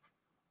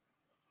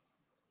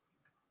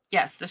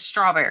 Yes, the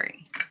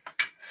strawberry.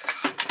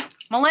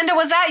 Melinda,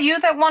 was that you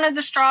that wanted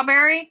the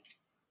strawberry?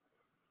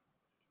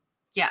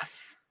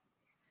 Yes.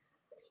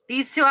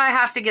 These two I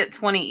have to get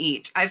 20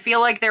 each. I feel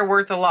like they're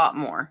worth a lot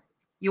more.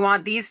 You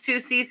want these two,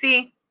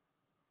 Cece?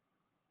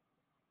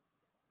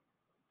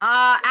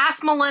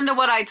 Ask Melinda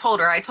what I told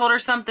her. I told her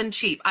something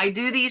cheap. I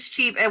do these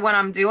cheap when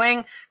I'm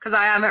doing because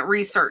I haven't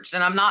researched,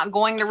 and I'm not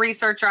going to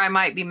research or I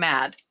might be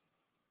mad.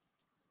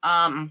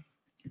 I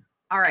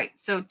All right,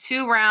 so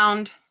 2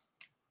 round.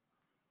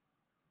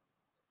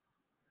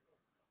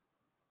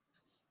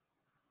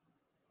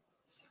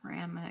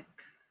 Ceramic.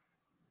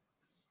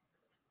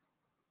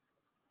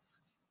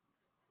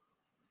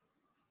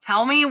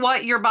 Tell me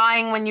what you're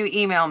buying when you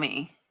email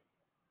me.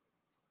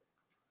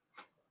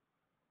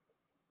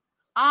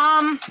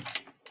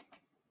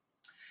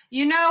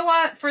 You know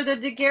what? For the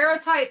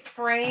daguerreotype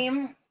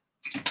frame,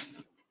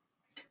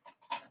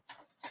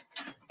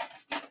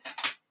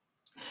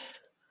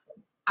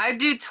 I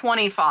do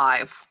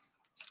 $25.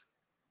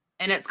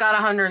 And it's got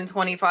a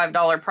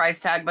 $125 price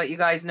tag, but you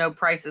guys know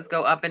prices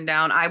go up and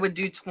down. I would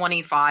do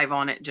 $25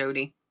 on it,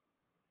 Jody.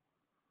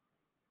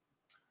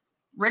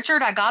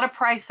 Richard, I gotta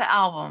price the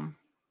album.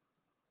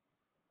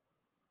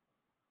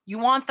 You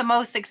want the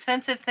most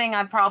expensive thing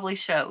I probably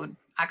showed.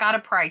 I gotta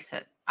price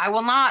it. I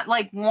will not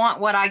want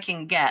what I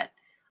can get.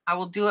 I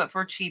will do it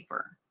for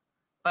cheaper.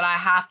 But I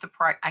have to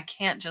price. I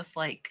can't just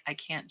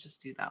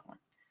do that one.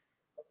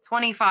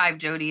 $25,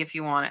 Jody, if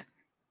you want it.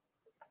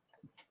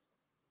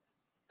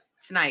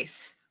 It's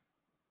nice.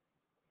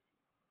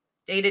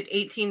 Dated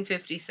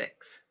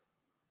 1856.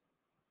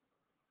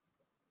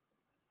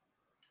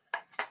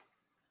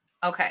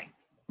 Okay.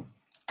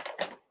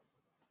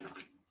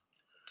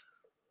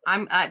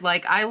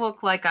 I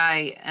look like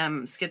I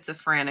am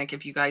schizophrenic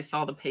if you guys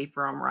saw the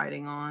paper I'm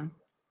writing on.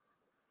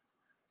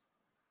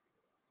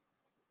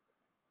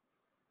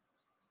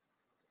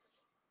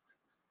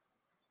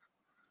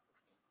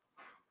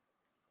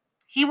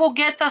 He will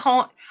get the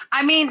whole,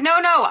 I mean, no,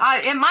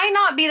 it might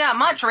not be that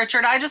much,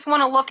 Richard. I just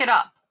want to look it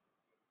up.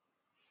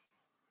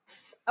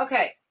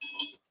 Okay.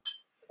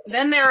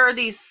 Then there are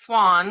these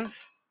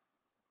swans.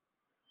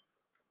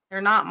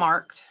 They're not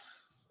marked.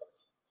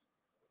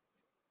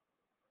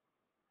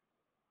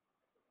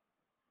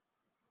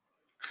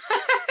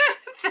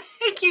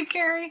 Thank you,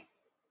 Carrie.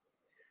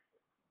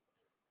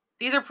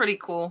 These are pretty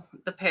cool.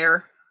 The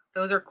pair.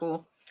 Those are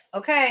cool.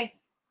 Okay.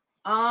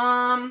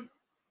 I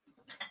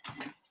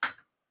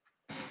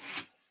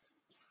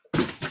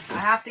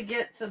have to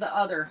get to the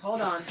other.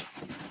 Hold on.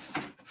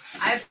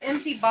 I have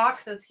empty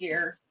boxes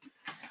here.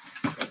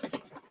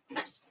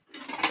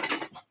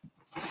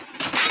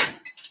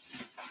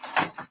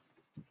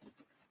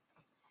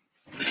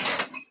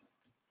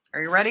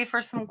 Are you ready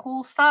for some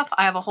cool stuff?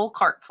 I have a whole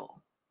cart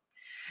full.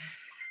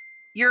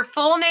 Your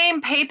full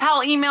name,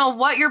 PayPal, email,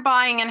 what you're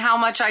buying, and how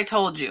much I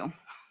told you.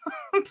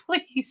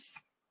 Please.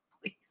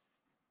 Please.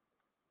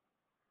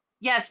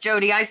 Yes,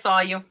 Jody, I saw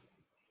you.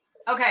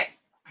 Okay.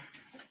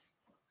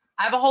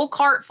 I have a whole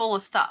cart full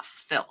of stuff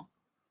still.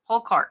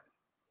 Whole cart.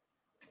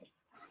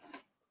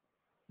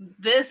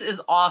 This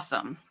is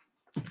awesome.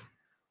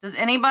 Does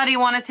anybody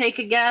want to take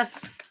a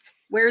guess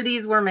where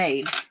these were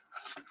made?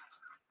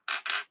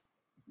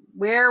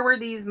 Where were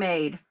these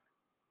made?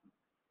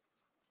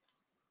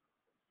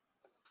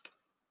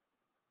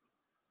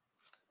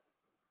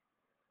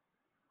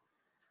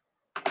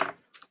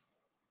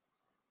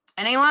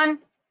 Anyone?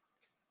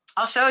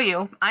 I'll show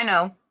you. I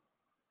know.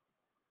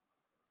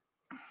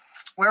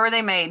 Where were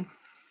they made?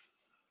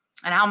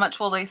 And how much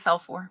will they sell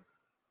for?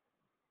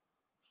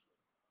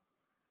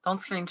 Don't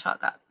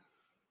screenshot that.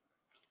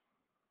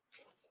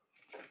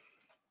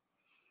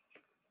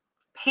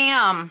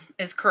 Pam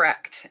is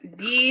correct.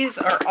 These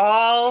are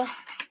all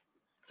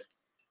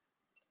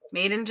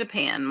made in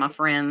Japan, my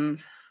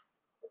friends.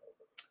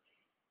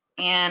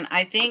 And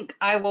I think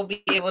I will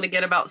be able to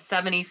get about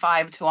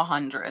 75 to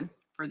 100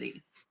 for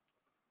these.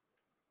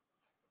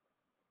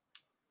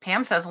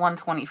 Pam says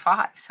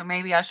 125, so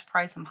maybe I should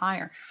price them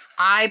higher.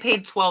 I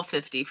paid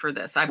 $12.50 for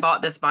this. I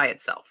bought this by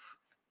itself.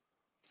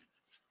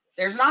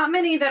 There's not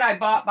many that I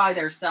bought by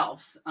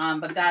themselves,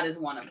 but that is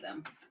one of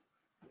them.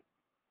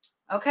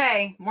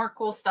 Okay, more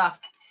cool stuff.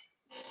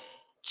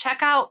 Check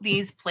out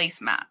these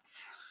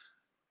placemats.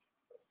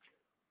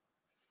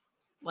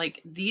 Like,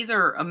 these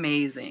are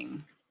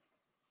amazing.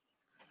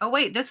 Oh,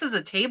 wait, this is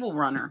a table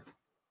runner.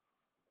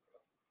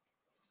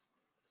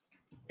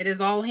 It is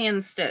all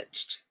hand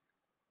stitched.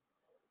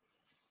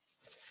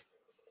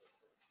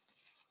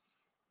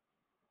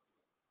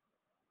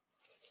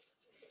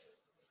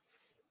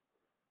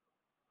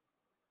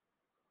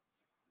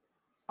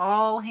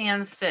 All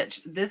hand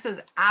stitched. This is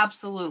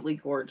absolutely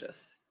gorgeous.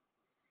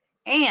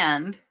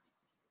 And,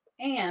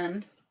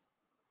 oh,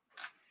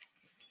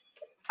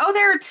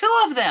 there are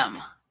 2 of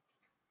them.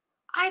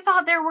 I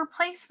thought there were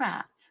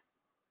placemats.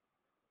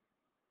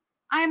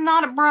 I am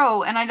not a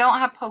bro and I don't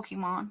have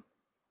Pokemon.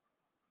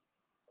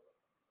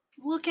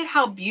 Look at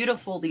how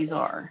beautiful these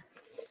are.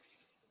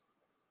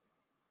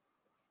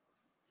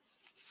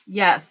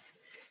 Yes,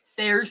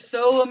 they're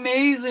so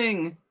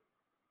amazing.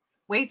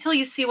 Wait till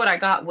you see what I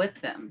got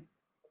with them.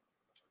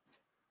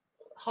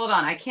 Hold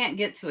on, I can't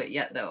get to it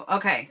yet though.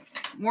 Okay,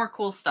 more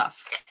cool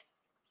stuff.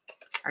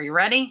 Are you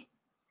ready?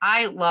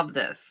 I love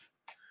this.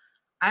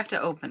 I have to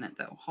open it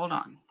though. Hold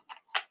on.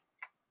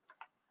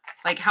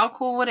 Like, how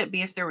cool would it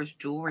be if there was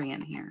jewelry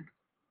in here?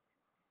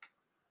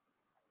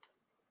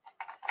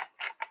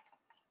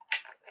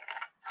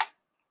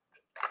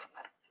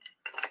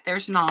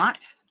 There's not,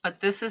 but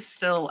this is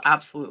still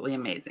absolutely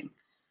amazing.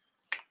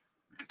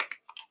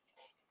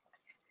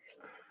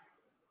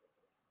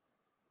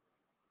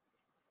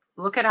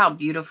 Look at how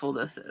beautiful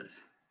this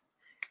is.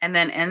 And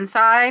then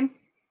inside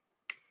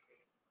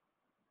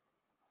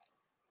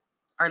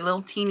are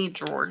little teeny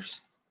drawers.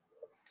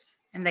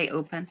 And they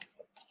open.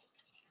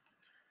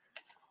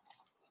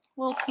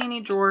 Little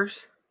teeny drawers.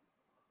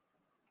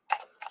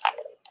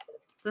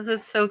 This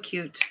is so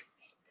cute.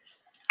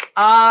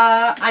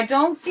 I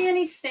don't see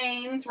any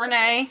stains,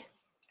 Renee.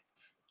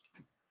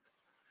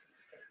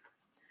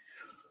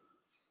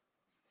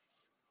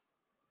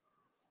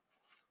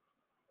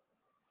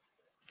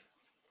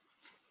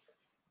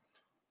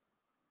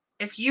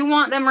 If you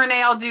want them,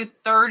 Renee, I'll do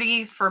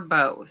 30 for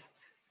both.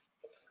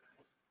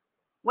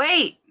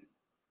 Wait.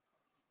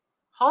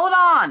 Hold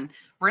on.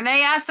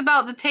 Renee asked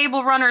about the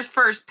table runners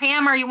first.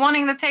 Pam, are you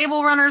wanting the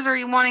table runners or are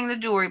you wanting the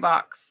jewelry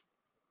box?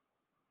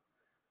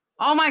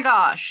 Oh my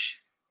gosh.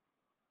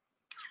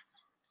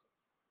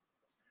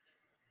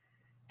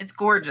 It's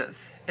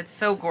gorgeous. It's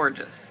so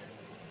gorgeous.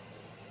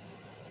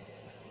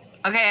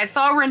 Okay, I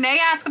saw Renee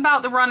ask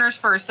about the runners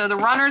first. So the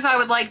runners, I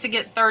would like to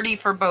get 30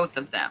 for both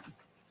of them.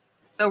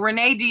 So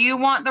Renee, do you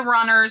want the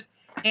runners?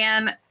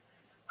 And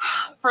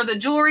for the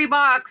jewelry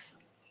box,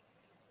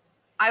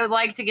 I would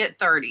like to get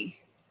 30.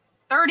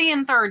 30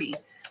 and 30.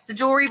 The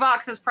jewelry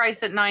box is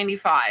priced at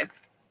 $95.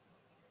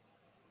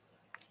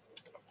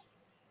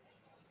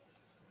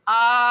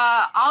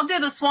 I'll do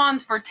the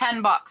swans for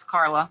 $10,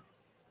 Carla.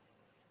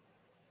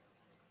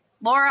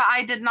 Laura,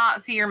 I did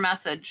not see your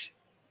message.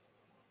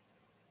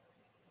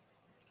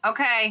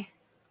 Okay.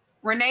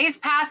 Renee's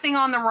passing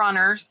on the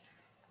runners.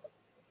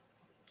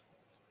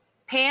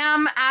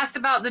 Pam asked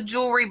about the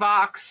jewelry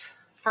box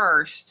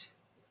first,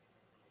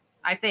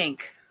 I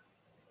think.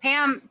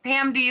 Pam,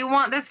 do you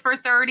want this for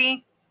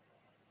 30?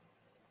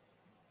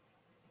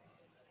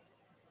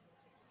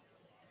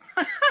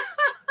 I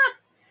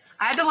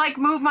had to like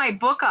move my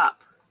book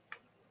up.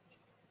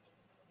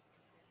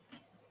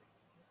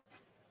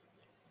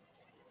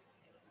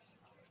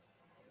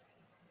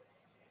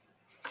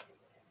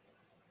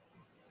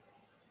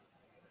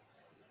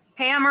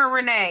 Pam or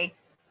Renee?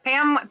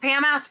 Pam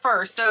asked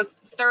first. So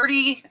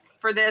 30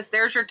 for this.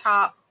 There's your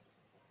top.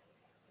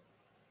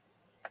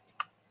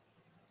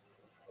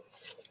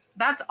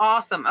 That's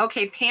awesome.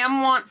 Okay,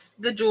 Pam wants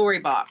the jewelry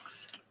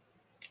box.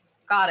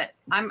 Got it.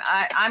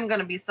 I'm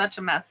gonna be such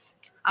a mess.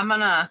 I'm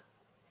gonna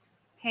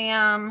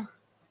Pam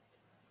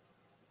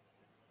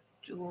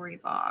jewelry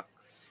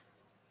box.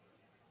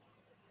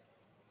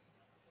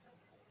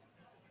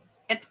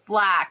 It's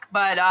black,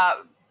 but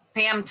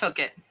Pam took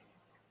it.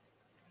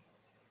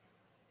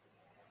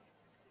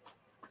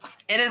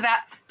 It is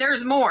that.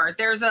 There's more.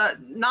 There's a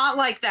not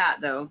like that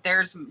though.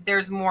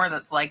 There's more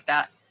that's like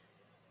that.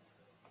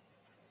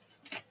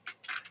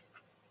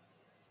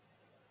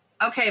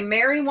 Okay,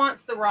 Mary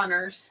wants the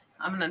runners.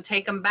 I'm going to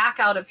take them back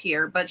out of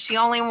here, but she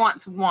only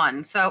wants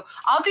one. So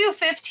I'll do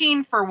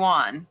 15 for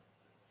one.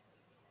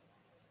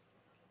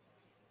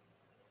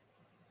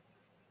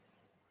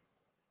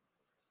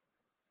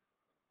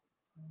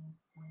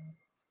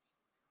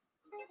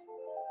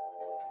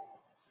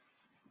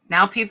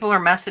 Now people are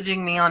messaging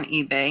me on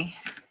eBay.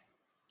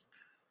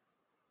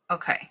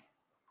 Okay.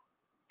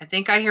 I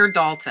think I hear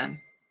Dalton.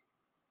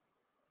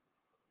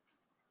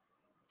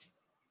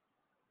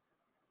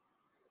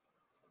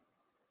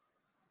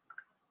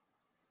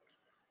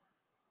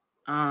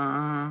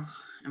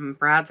 And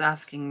Brad's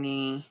asking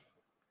me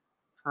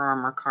for our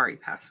Mercari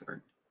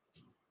password.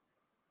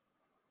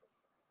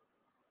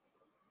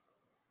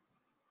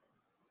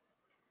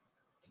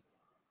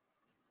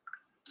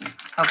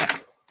 Okay.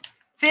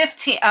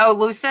 15. Oh,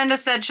 Lucinda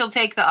said she'll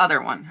take the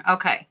other one.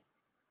 Okay.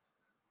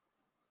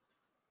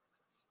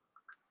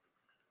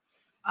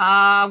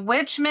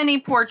 Which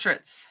mini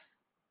portraits?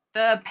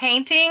 The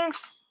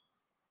paintings?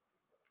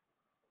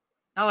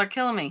 Y'all are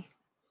killing me.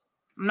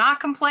 I'm not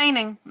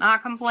complaining.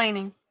 Not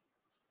complaining.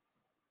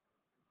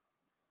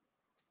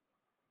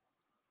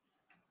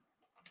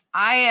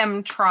 I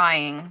am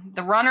trying.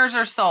 The runners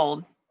are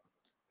sold.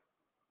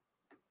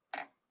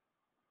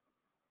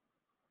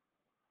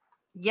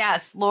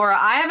 Yes, Laura,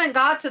 I haven't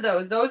got to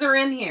those. Those are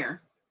in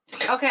here.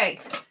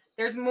 Okay,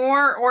 there's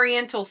more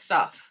Oriental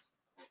stuff.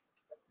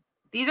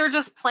 These are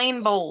just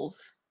plain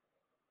bowls.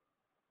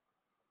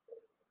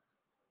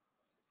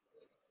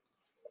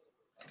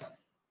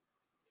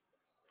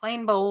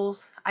 Plain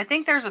bowls. I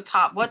think there's a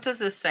top. What does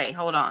this say?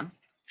 Hold on.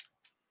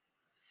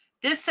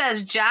 This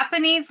says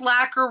Japanese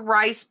lacquer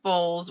rice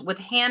bowls with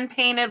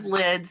hand-painted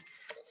lids,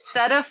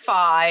 set of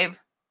 5,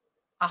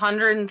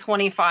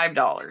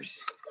 $125.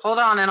 Hold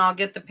on, and I'll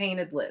get the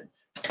painted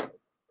lids.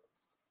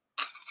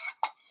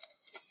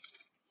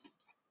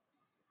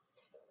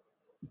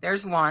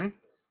 There's one.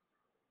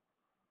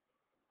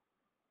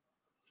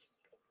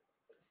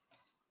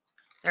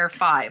 There are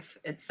 5,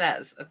 it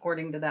says,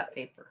 according to that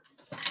paper.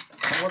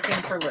 I'm looking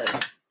for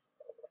lids.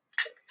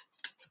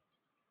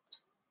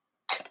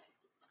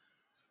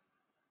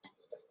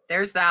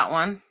 There's that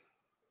one.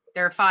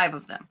 There are 5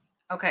 of them.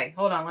 Okay,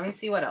 hold on. Let me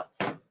see what else.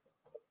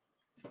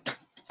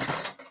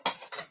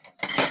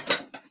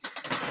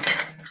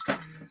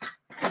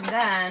 And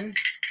then,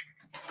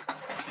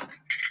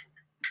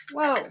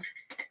 whoa.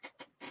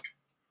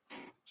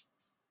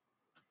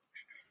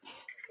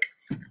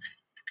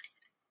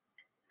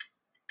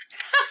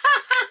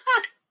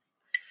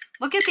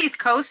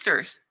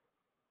 coasters.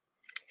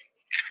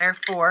 They're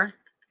 4.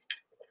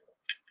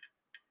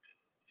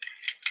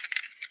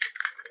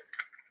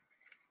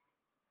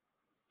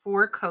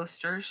 Four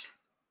coasters.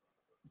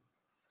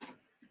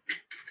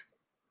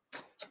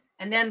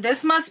 And then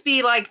this must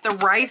be like the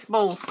rice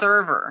bowl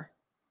server,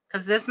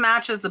 because this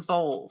matches the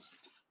bowls.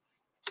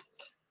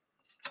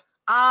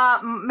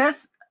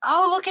 Miss,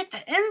 oh, look at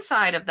the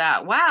inside of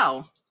that.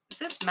 Wow. Is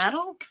this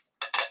metal?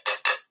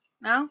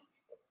 No?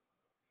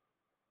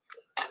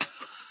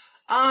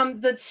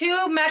 The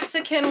 2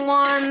 Mexican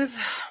ones.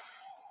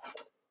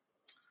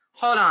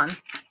 Hold on.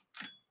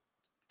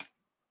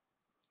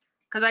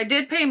 Because I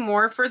did pay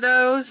more for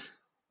those.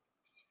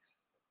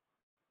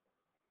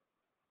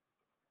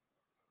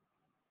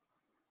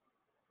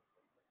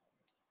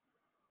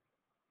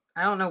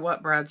 I don't know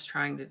what Brad's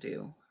trying to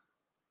do.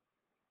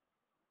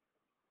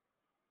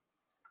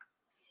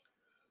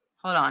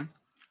 Hold on.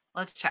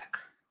 Let's check.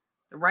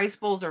 The rice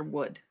bowls are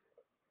wood.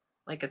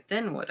 Like a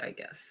thin wood, I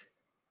guess.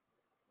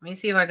 Let me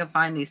see if I can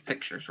find these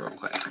pictures real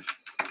quick.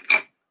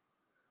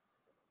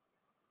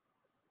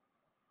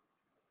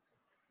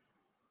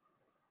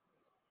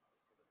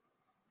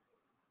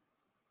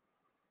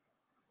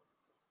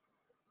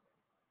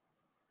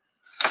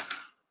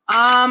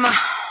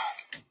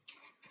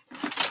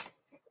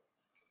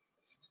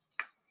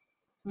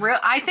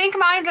 I think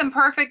mine's in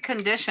perfect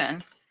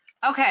condition.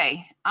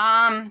 Okay.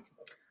 Marsha,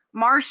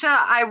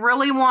 I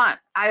really want,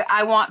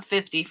 I want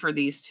 50 for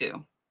these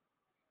 2.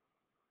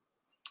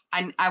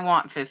 I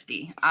want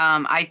 50.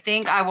 I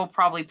think I will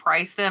probably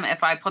price them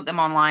if I put them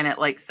online at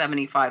like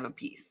 75 a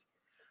piece.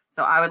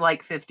 So I would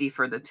like 50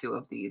 for the 2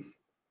 of these.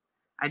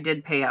 I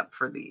did pay up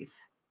for these.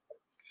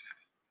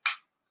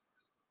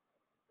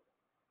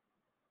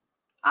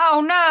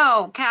 Oh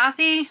no,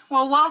 Kathy.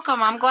 Well,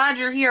 welcome. I'm glad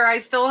you're here. I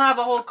still have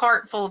a whole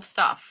cart full of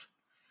stuff.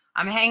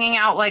 I'm hanging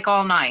out like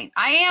all night.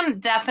 I am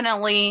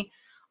definitely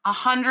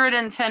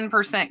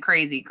 110%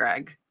 crazy,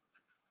 Greg.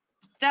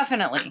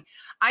 Definitely.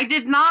 I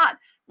did not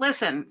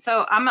listen.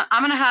 So I'm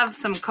going to have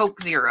some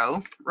Coke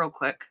Zero real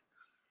quick.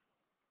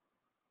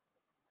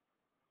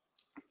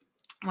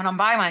 When I'm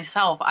by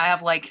myself, I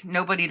have like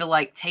nobody to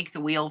like take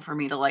the wheel for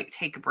me to like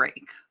take a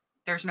break.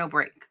 There's no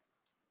break.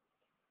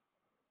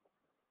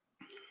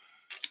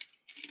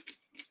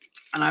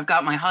 And I've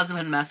got my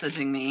husband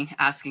messaging me,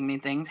 asking me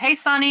things. Hey,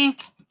 Sonny.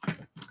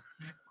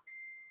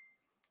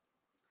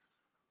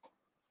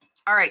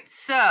 All right,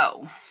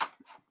 so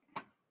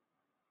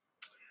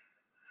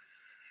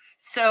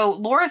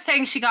Laura's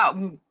saying she got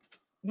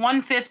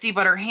 150,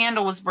 but her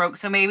handle was broke,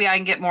 so maybe I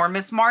can get more.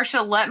 Miss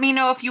Marsha, let me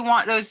know if you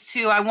want those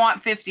 2. I want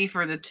 50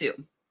 for the 2.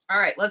 All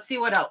right, let's see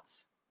what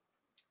else.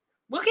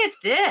 Look at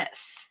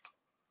this.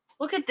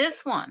 Look at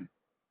this one.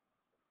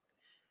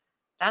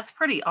 That's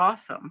pretty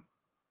awesome.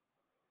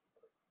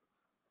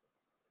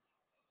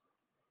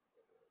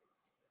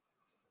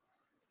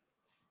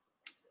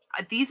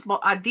 These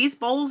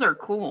bowls are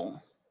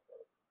cool.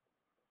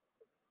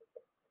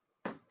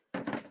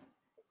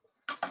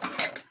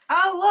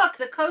 Oh, look,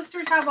 the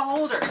coasters have a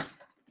holder.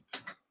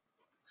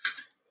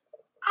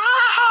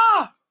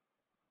 Ah!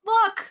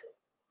 Look.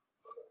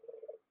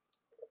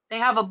 They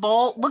have a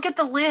bowl. Look at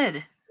the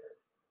lid.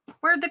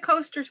 Where'd the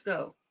coasters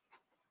go?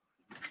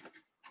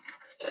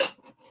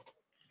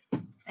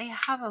 They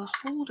have a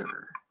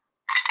holder.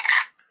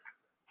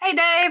 Hey,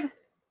 Dave.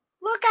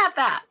 Look at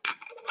that.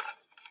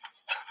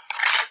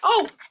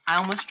 Oh, I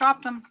almost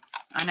dropped them.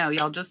 I know.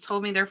 Y'all just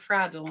told me they're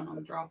fragile and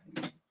I'm dropping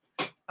them.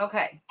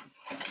 Okay.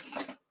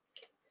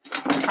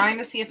 I'm trying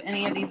to see if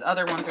any of these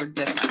other ones are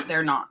different.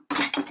 They're not.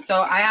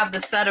 So I have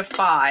the set of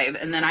 5,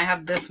 and then I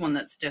have this one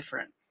that's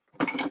different.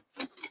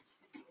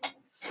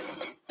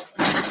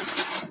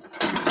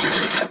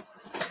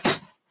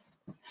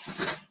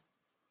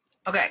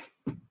 Okay.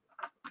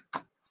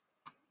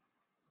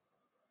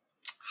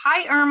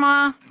 Hi,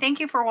 Irma. Thank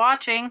you for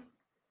watching.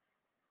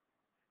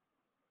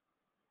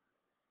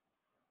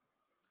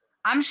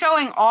 I'm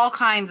showing all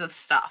kinds of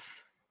stuff.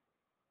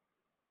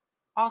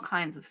 All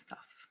kinds of stuff.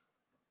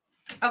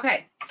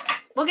 Okay.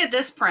 Look at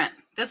this print.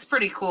 This is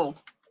pretty cool.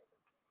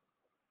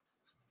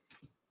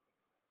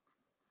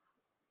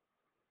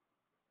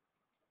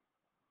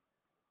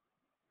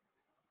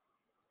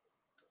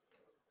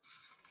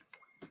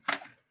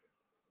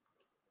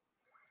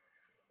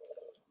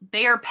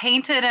 They are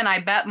painted, and I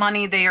bet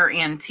money they are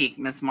antique,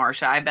 Miss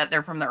Marsha. I bet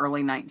they're from the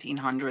early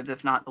 1900s,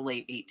 if not the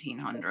late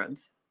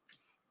 1800s.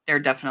 They're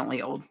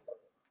definitely old.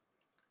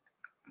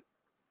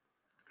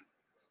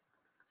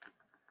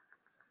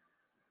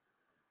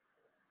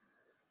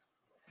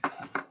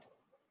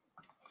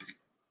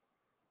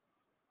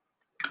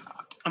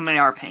 And they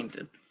are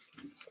painted.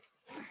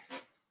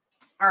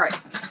 All right.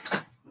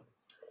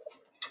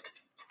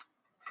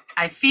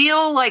 I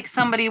feel like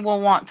somebody will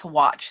want to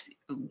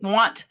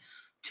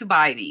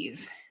buy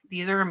these.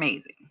 These are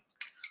amazing.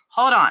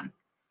 Hold on.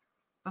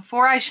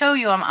 Before I show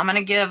you them, I'm going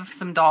to give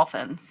some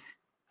dolphins.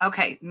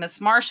 Okay, Miss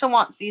Marsha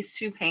wants these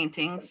 2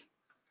 paintings.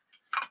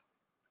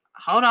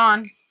 Hold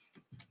on.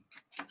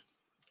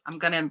 I'm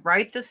going to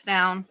write this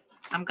down.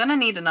 I'm going to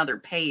need another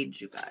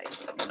page, you guys.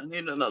 I'm going to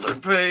need another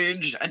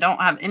page. I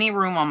don't have any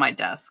room on my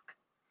desk.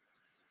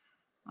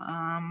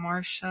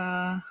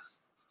 Marsha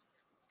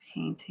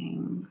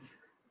paintings.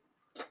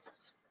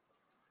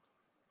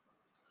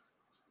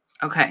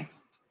 Okay.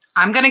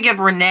 I'm going to give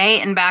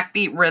Renee and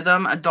Backbeat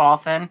Rhythm a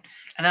dolphin.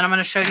 And then I'm going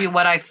to show you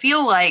what I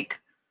feel like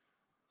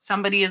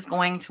somebody is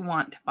going to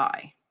want to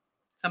buy.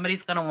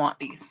 Somebody's going to want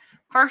these.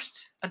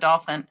 First, a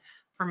dolphin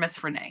for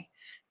Miss Renee.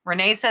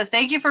 Renee says,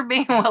 thank you for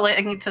being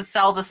willing to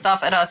sell the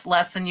stuff at us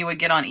less than you would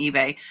get on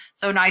eBay.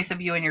 So nice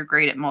of you, and you're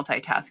great at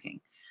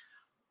multitasking.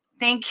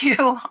 Thank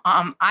you.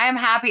 I am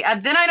happy.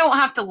 Then I don't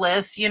have to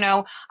list, you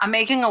know, I'm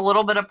making a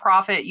little bit of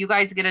profit. You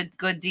guys get a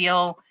good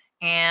deal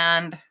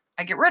and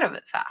I get rid of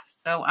it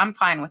fast. So I'm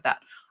fine with that.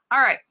 All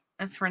right.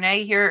 Miss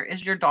Renee, here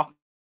is your dolphin.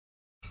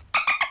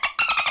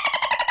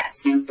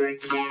 Super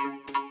chat.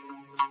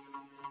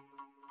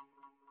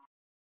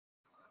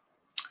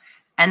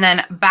 And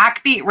then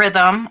Backbeat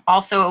Rhythm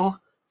also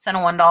sent a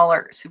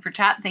 $1 super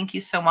chat. Thank you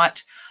so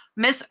much.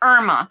 Miss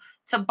Irma,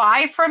 to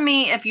buy from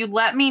me, if you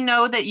let me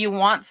know that you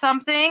want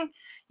something,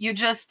 you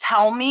just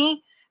tell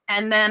me,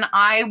 and then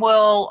I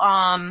will,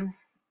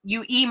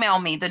 you email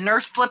me,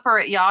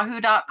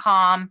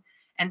 thenurseflipper@yahoo.com,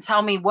 and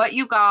tell me what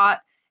you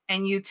got,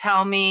 and you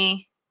tell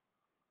me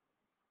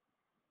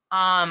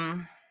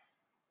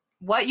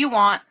what you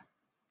want,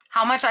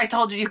 how much I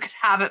told you you could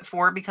have it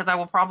for, because I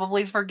will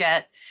probably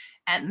forget,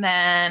 and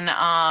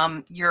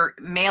then your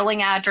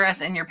mailing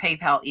address and your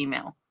PayPal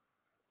email.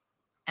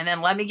 And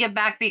then let me get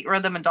Backbeat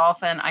Rhythm and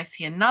Dolphin. I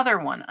see another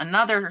one,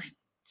 another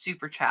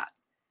super chat.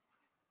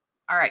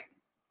 All right,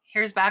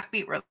 here's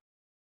Backbeat Rhythm.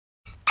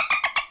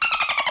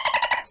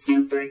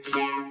 Super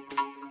chat.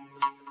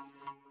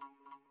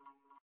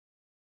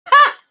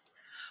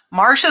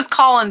 Marsha's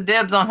calling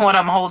dibs on what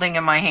I'm holding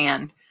in my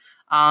hand.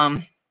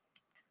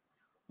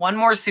 One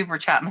more super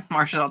chat, Miss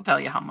Marsha. I'll tell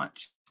you how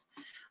much.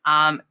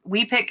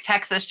 We picked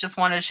Texas. Just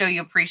wanted to show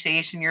you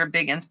appreciation. You're a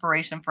big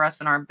inspiration for us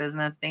in our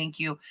business. Thank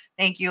you.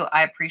 Thank you.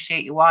 I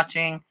appreciate you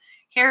watching.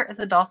 Here is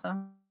a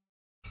dolphin.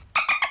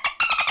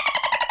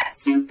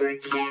 Super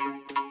chat.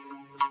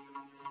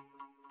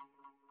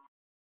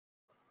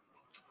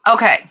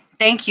 Okay.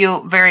 Thank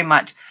you very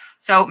much.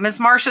 So Miss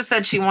Marsha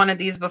said she wanted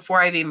these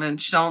before I've even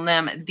shown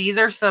them. These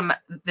are some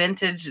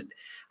vintage,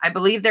 I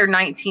believe they're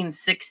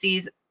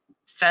 1960s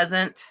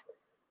pheasant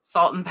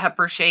salt and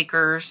pepper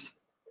shakers.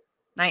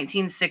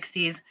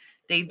 1960s.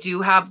 They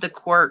do have the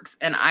corks,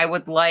 and I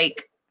would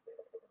like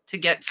to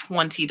get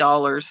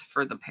 $20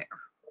 for the pair.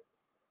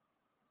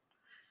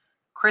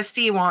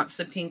 Christy wants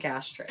the pink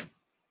ashtray.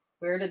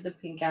 Where did the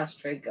pink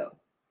ashtray go?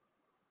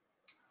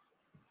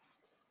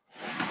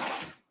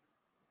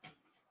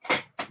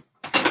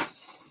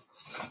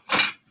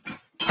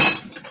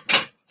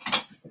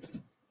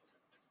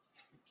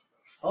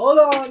 Hold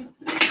on.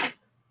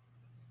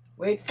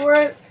 Wait for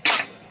it.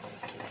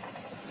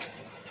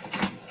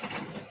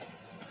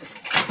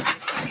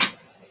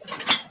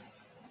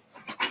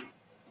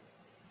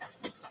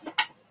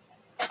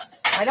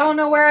 I don't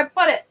know where I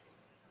put it.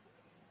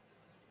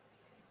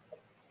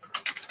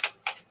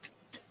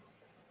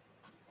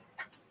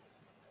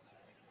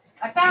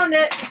 I found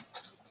it.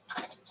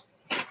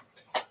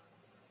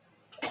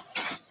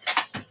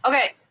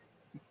 Okay.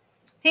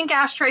 Pink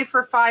ashtray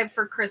for $5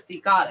 for Christy.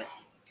 Got it.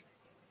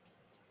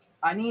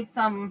 I need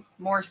some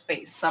more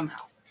space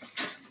somehow.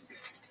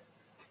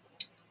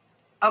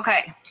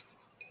 Okay.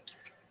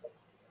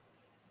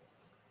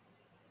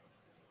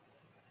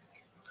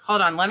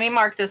 Hold on. Let me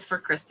mark this for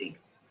Christy.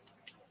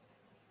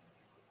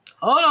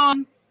 Hold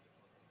on.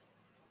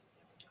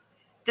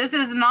 This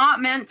is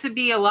not meant to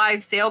be a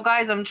live sale,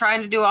 guys. I'm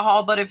trying to do a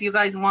haul, but if you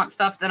guys want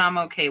stuff, then I'm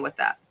okay with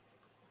that.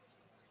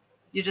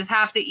 You just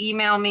have to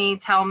email me,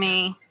 tell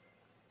me,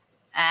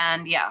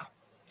 and yeah.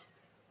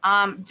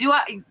 Do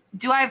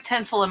I have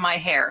tinsel in my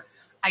hair?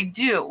 I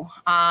do,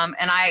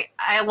 and I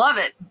love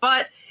it,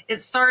 but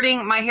it's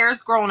starting, my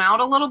hair's grown out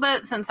a little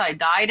bit since I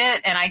dyed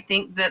it, and I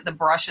think that the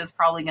brush is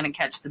probably going to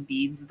catch the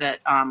beads that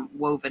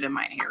wove it in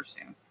my hair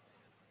soon.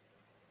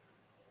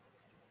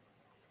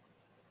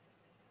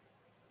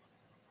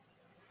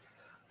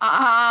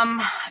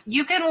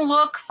 You can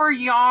look for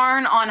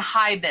yarn on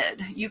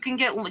Hybid. You can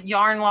get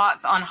yarn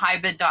lots on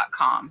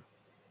hybid.com.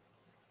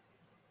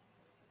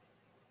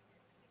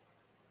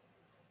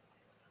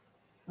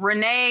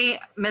 Renee,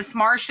 Miss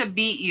Marsha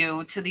beat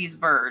you to these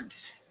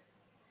birds.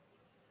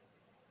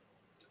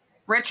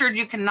 Richard,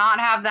 you cannot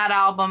have that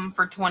album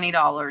for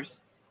 $20.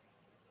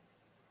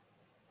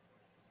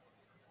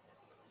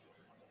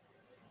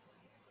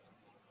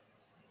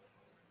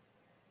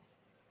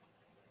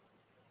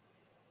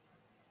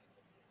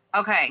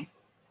 Okay.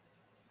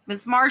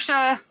 Miss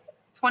Marsha,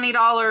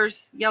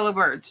 $20, yellow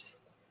birds.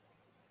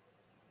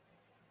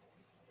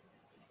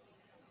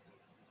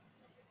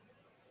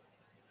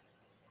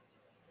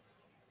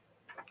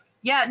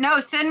 Yeah, no,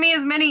 send me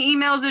as many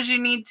emails as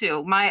you need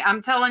to.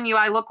 I'm telling you,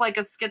 I look like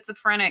a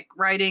schizophrenic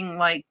writing,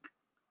 like,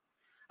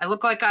 I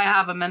look like I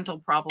have a mental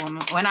problem.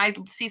 When I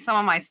see some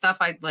of my stuff,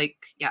 I'd like,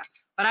 yeah,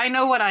 but I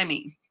know what I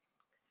mean.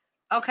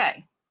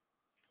 Okay.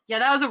 Yeah,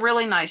 that was a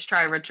really nice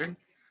try, Richard.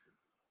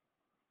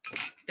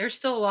 There's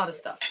still a lot of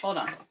stuff. Hold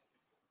on.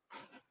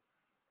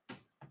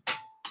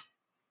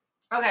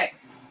 Okay.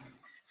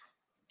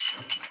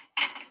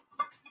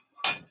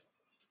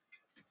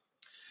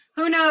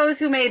 Who knows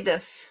who made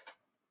this?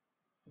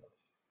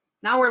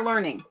 Now we're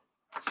learning.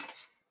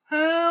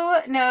 Who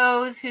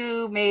knows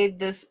who made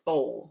this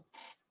bowl?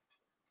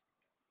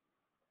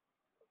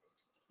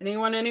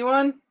 Anyone?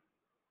 Anyone?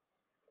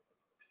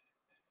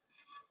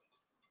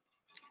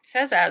 It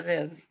says as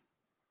is,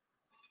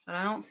 but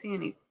I don't see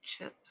any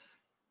chips.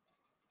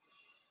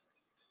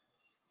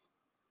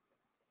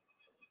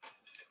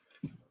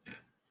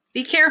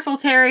 Be careful,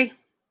 Terry.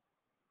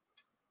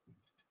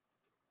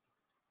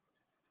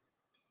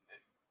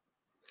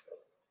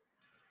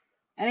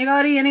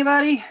 Anybody?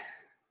 Anybody?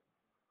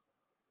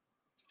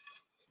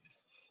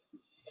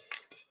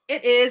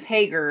 It is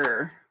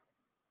Hager.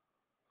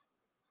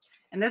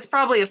 And this is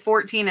probably a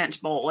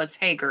 14-inch bowl. It's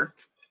Hager.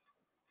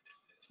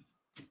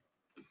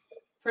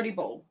 Pretty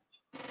bowl.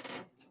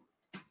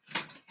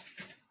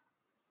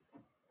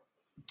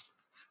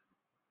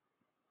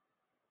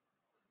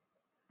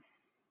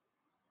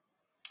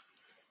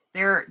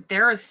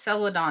 There is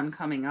Celadon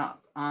coming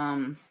up.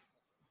 Hold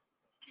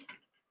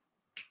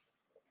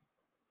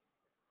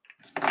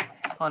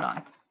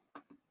on.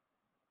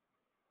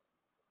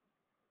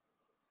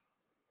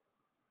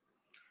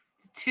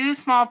 Two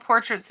small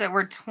portraits that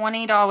were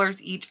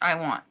 $20 each. I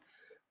want.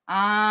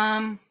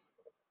 I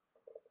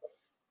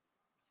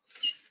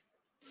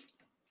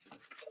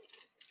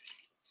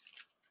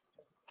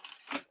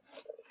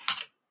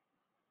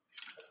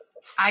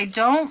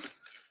don't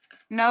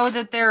know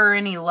that there are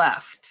any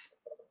left.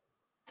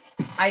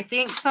 I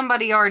think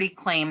somebody already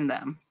claimed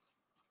them.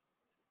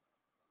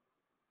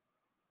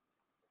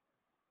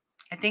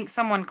 I think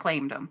someone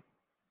claimed them.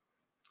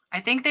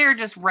 I think they are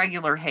just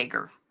regular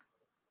Hager.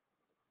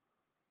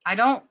 I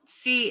don't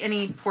see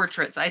any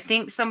portraits. I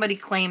think somebody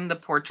claimed the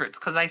portraits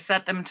because I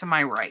set them to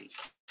my right.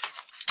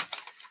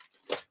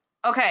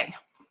 Okay.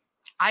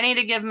 I need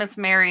to give Miss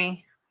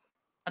Mary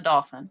a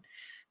dolphin.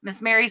 Miss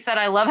Mary said,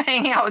 I love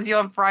hanging out with you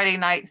on Friday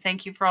night.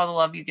 Thank you for all the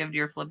love you give to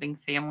your flipping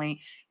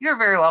family. You're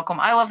very welcome.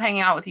 I love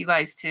hanging out with you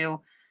guys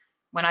too.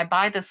 When I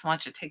buy this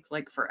much, it takes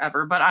like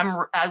forever, but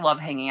I love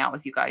hanging out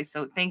with you guys.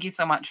 So thank you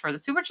so much for the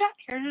super chat.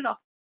 Here's it all.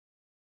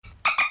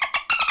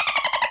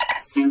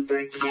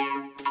 Super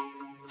chat.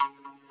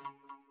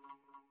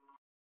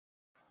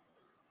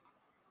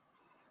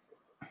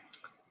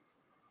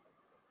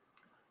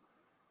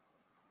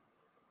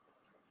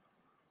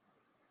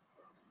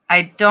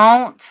 I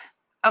don't.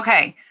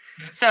 Okay.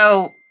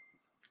 So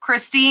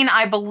Christine,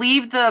 I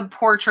believe the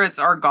portraits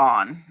are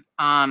gone.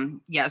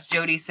 Yes,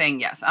 Jody's saying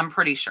yes. I'm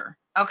pretty sure.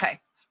 Okay.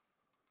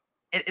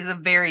 It is a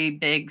very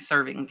big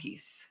serving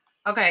piece.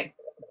 Okay.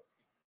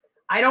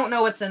 I don't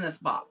know what's in this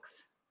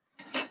box.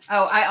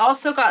 Oh, I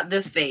also got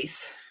this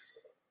vase.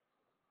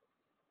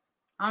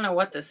 I don't know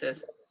what this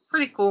is.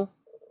 Pretty cool.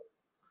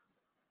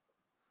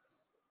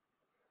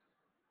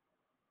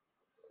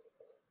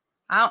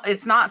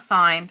 It's not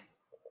signed.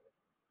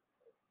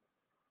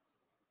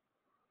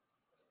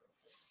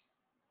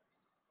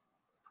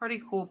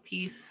 Pretty cool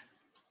piece.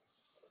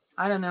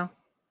 I don't know.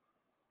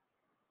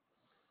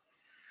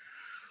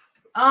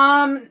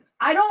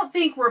 I don't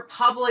think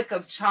Republic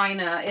of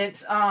China.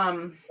 It's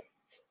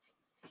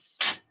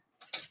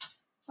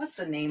what's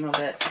the name of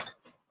it?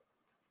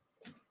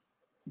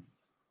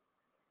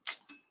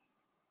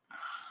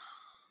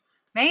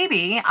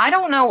 Maybe. I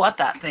don't know what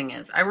that thing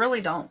is. I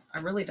really don't.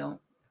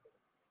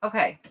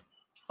 Okay.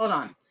 Hold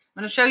on. I'm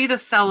going to show you the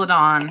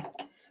Celadon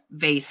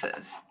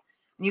vases.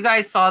 You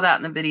guys saw that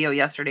in the video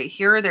yesterday.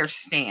 Here are their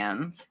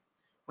stands,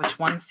 which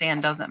one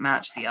stand doesn't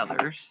match the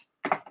others.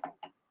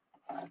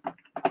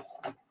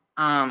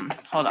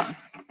 Hold on.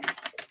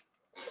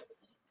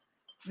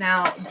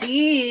 Now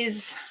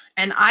these,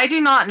 and I do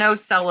not know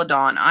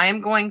Celadon. I am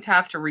going to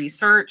have to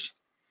research.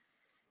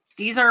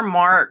 These are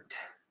marked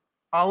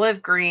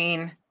olive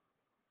green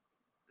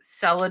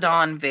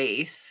Celadon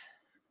vase.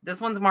 This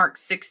one's marked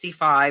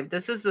 65.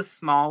 This is the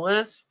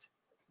smallest,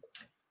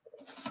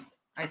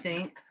 I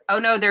think. Oh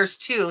no, there's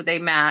two. They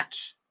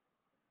match.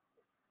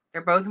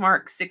 They're both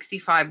marked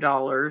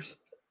 $65.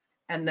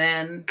 And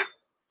then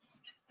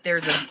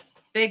there's a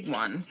big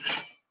one.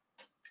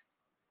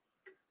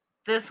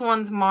 This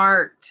one's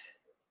marked.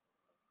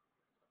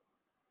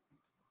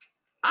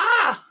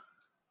 I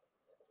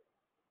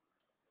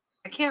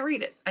can't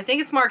read it. I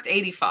think it's marked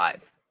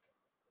 85.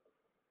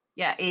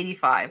 Yeah,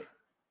 85.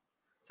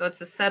 So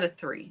it's a set of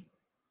 3.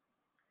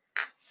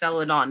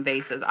 Celadon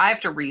vases. I have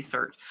to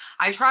research.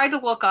 I tried to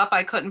look up.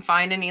 I couldn't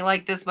find any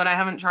like this, but I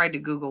haven't tried to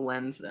Google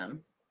Lens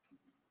them.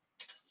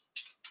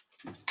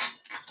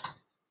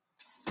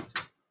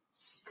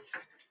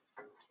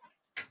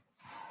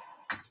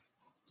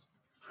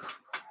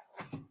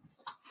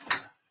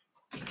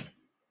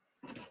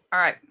 All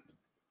right.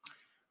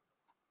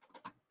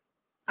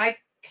 I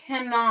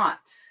cannot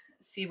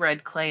see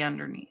red clay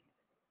underneath.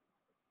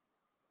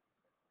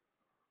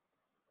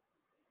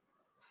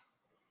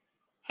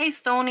 Hey,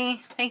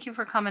 Stony. Thank you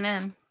for coming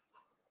in.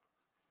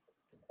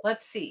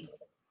 Let's see.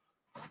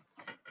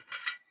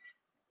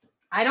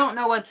 I don't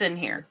know what's in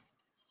here.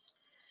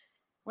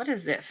 What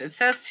is this? It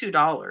says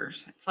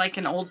 $2. It's like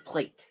an old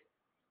plate.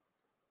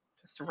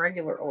 Just a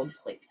regular old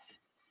plate.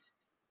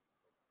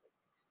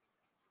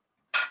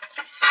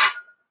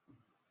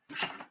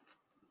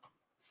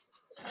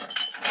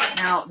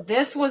 Now,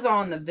 this was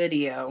on the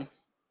video.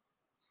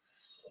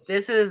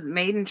 This is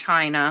made in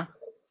China.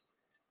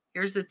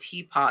 Here's the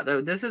teapot,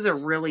 though. This is a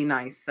really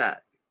nice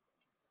set.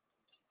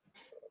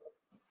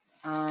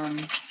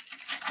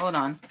 Hold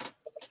on.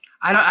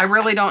 I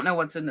really don't know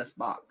what's in this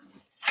box.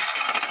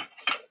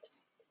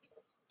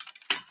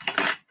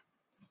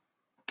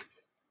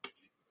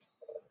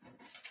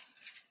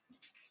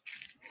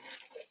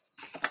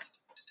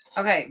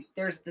 Okay,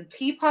 there's the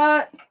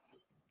teapot.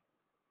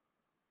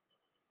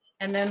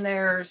 And then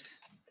there's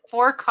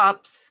 4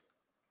 cups.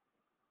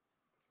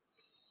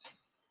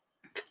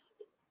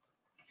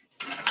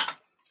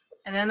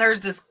 And then there's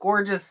this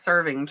gorgeous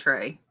serving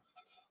tray.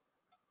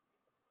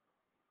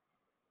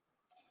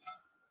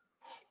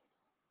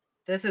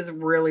 This is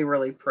really,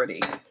 really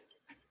pretty.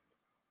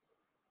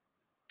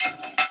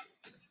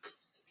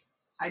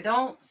 I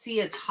don't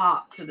see a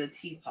top to the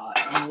teapot.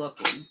 I'm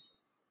looking.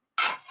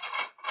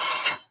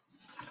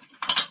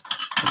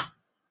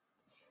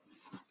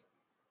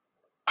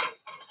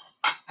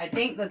 I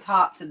think the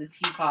top to the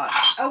teapot.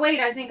 Oh, wait,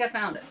 I think I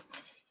found it.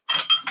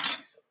 I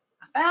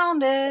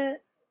found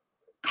it.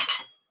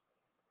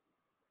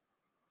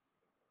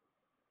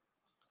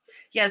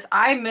 Yes,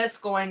 I miss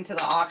going to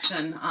the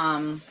auction.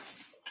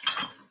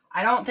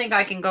 I don't think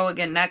I can go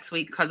again next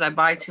week because I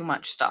buy too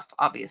much stuff,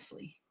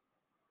 obviously.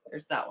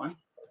 There's that one.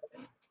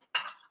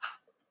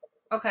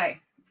 Okay.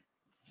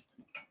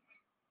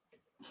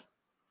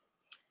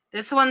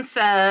 This one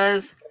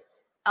says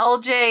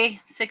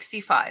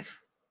LJ65.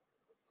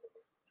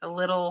 A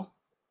little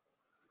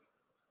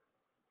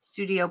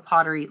studio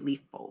pottery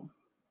leaf bowl.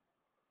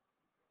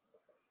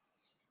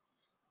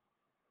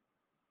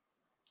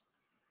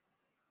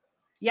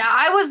 Yeah,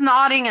 I was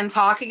nodding and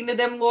talking to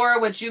them, Laura,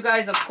 which you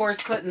guys, of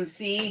course, couldn't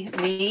see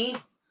me.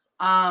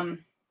 But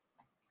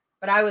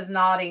I was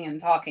nodding and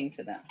talking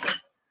to them.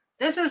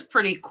 This is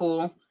pretty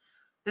cool.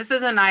 This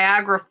is a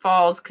Niagara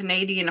Falls,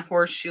 Canadian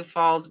Horseshoe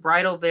Falls,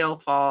 Bridal Veil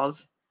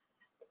Falls.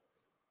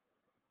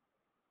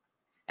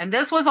 And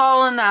this was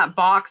all in that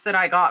box that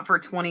I got for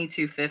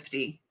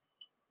 $22.50.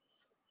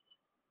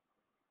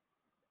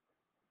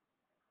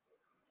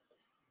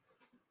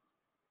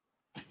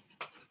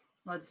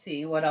 Let's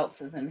see what else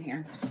is in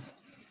here.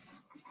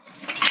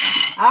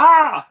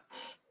 Ah!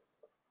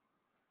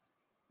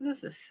 What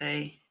does this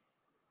say?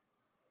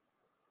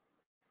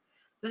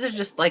 This is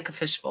just like a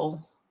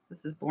fishbowl.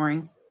 This is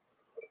boring.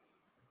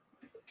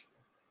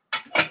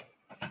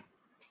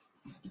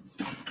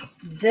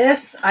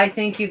 This, I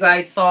think you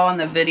guys saw in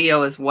the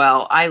video as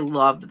well. I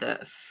love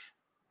this.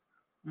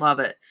 Love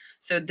it.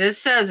 So this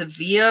says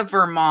Via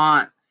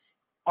Vermont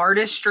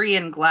Artistry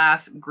and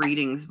Glass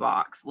Greetings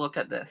Box. Look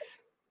at this.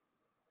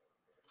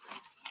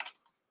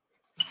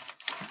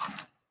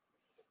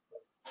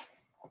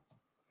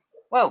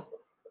 Whoa.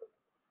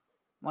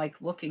 Like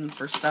looking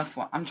for stuff.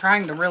 I'm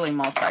trying to really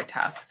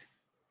multitask.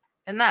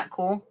 Isn't that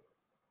cool?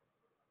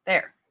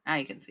 There. Now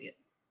you can see it.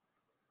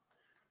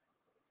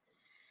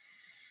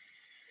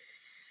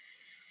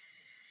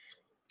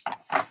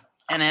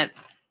 And it's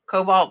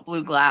cobalt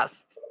blue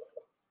glass.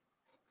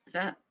 Is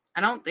that?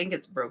 I don't think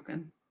it's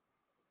broken.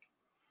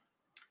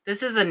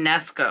 This is a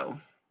Nesco.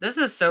 This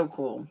is so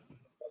cool.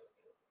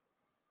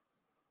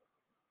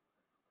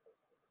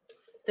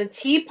 The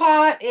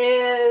teapot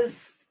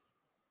is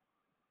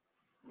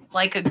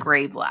like a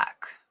gray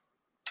black.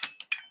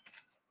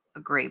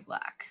 A gray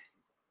black.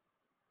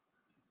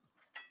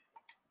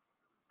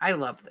 I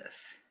love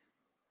this.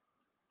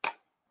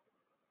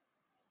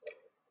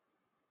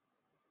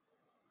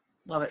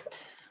 Love it.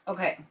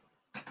 Okay.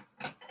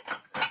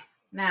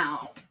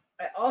 Now,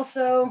 I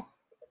also,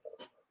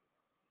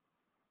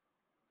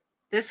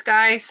 this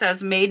guy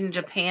says made in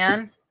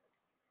Japan.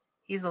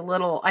 He's a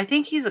little, I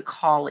think he's a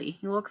collie.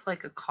 He looks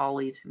like a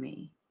collie to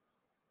me.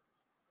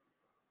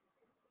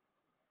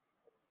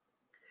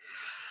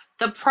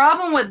 The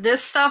problem with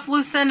this stuff,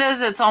 Lucinda,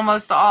 is it's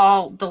almost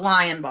all the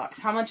lion box.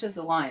 How much is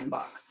the lion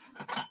box?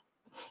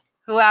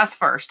 Who asked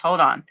first?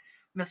 Hold on.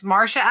 Miss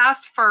Marcia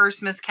asked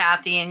first, Miss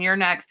Kathy, and you're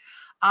next.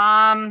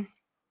 I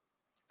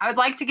would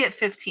like to get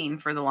 15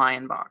 for the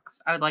lion box.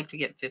 I would like to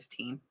get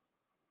 15.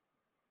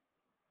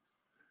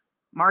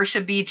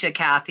 Marcia beat you,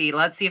 Kathy.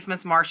 Let's see if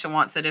Miss Marcia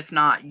wants it. If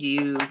not,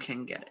 you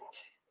can get it.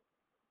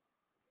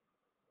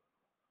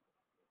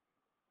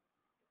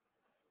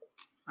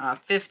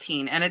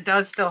 15. And it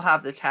does still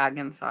have the tag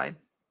inside.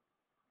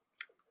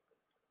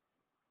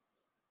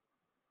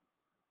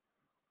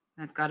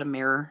 It's got a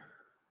mirror.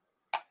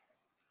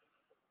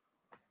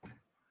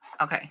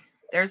 Okay.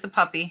 There's the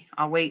puppy.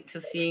 I'll wait to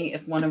see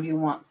if one of you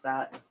wants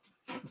that.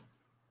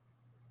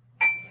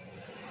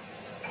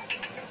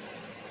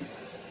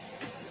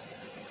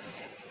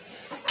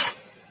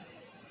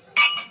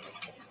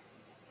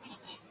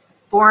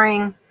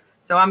 Boring.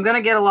 So I'm going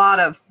to get a lot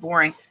of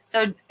boring.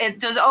 So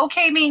does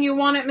okay mean you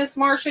want it, Miss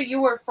Marcia? You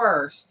were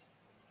first.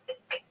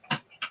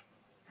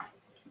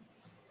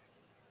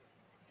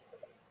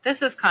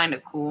 This is kind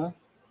of cool.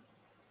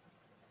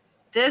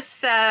 This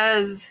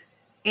says,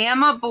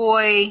 am a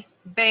boy,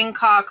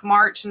 Bangkok,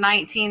 March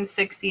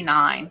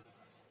 1969.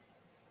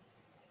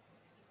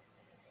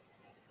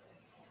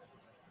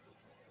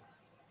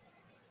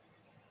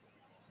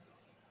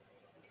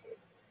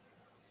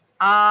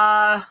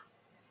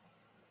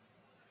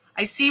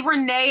 I see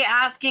Renee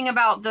asking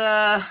about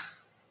the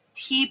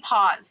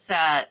teapot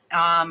set.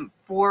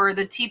 For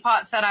the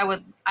teapot set, I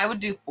would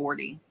do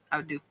 40. I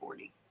would do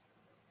 40.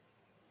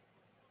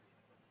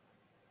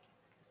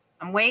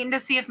 I'm waiting to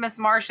see if Miss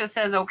Marcia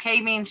says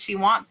okay means she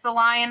wants the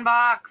lion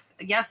box.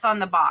 Yes on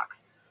the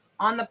box.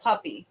 On the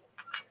puppy.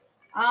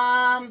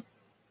 Like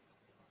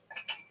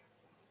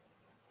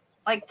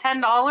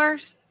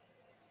 $10.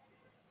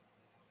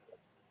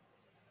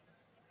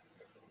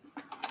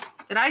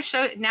 Did I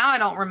show? Now I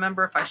don't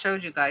remember if I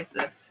showed you guys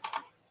this.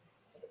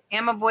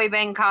 Boy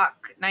Bangkok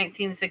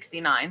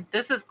 1969.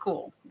 This is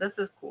cool. This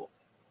is cool.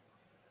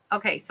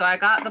 Okay, so I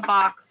got the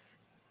box.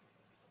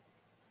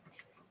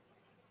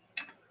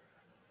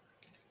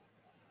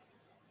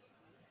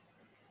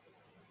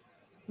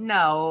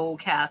 No,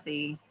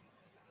 Kathy.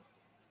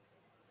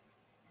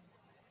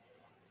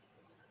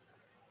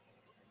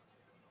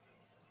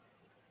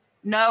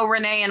 No,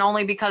 Renee, and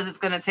only because it's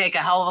going to take a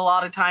hell of a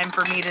lot of time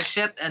for me to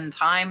ship, and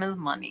time is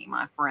money,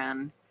 my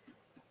friend.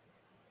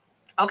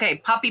 Okay,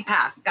 puppy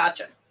pass.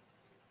 Gotcha.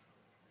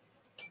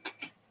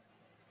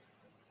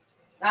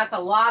 That's a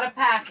lot of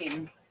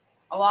packing.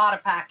 A lot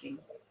of packing.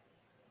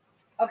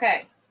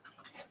 Okay.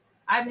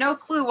 I have no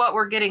clue what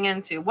we're getting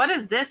into. What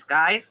is this,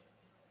 guys?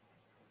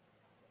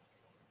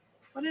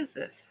 What is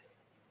this?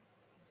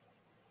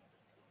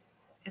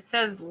 It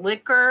says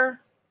liquor.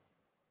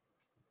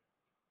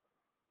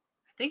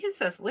 I think it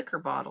says liquor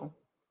bottle.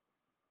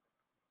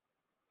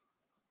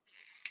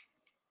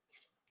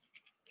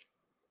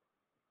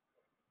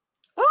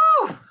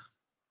 Ooh!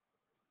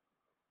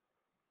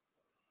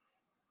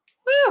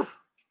 Woo!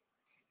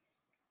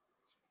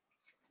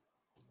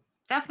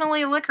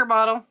 Definitely a liquor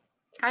bottle.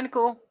 Kind of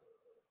cool.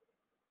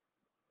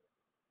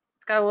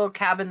 It's got a little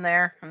cabin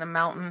there in the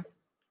mountain.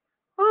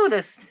 Ooh,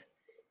 this.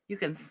 You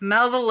can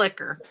smell the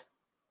liquor.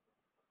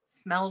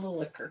 Smell the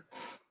liquor.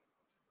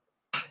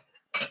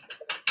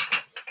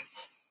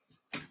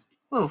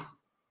 Ooh.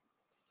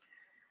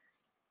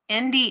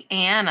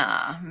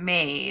 Indiana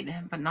made,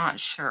 but not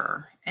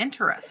sure.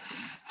 Interesting.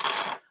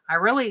 I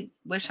really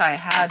wish I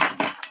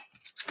had.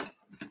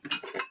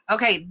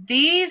 Okay,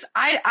 these,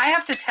 I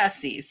have to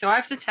test these. So I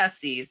have to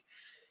test these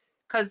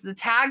because the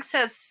tag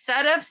says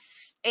set of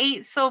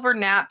 8 silver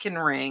napkin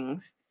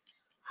rings,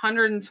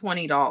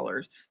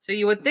 $120. So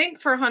you would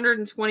think for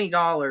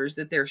 $120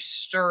 that they're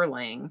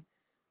sterling,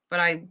 but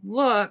I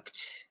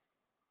looked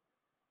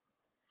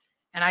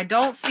and I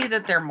don't see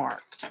that they're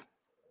marked.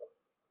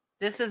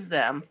 This is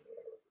them.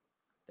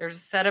 There's a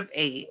set of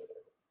 8.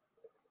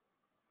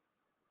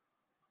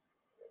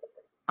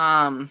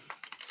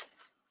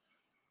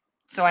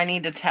 So I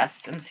need to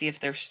test and see if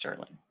they're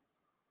sterling.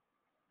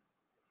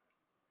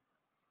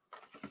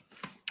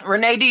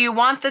 Renee, do you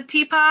want the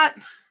teapot?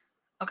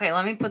 Okay,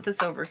 let me put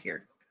this over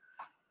here.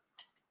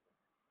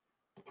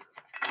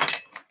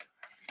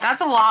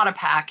 That's a lot of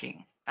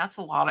packing. That's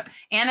a lot of,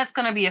 and it's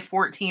going to be a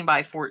 14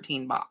 by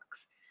 14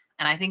 box.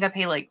 And I think I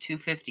pay like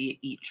 $2.50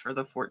 each for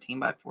the 14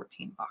 by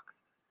 14 box.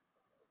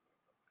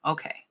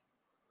 Okay.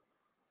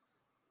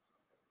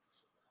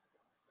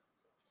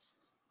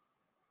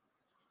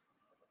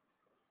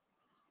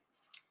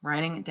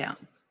 Writing it down.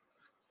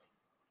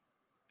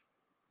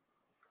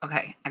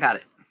 Okay, I got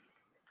it.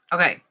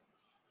 Okay.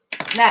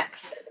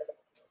 Next.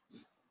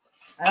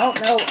 I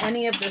don't know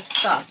any of this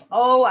stuff.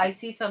 Oh, I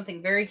see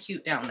something very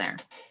cute down there.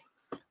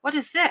 What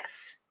is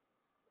this?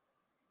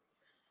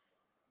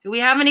 Do we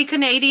have any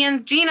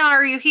Canadians? Gina,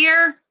 are you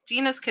here?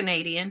 Gina's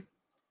Canadian.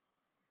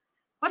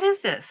 What is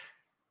this?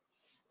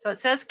 So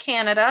it says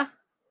Canada.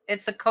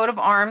 It's the coat of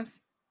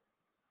arms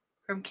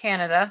from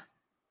Canada.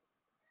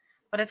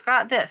 But it's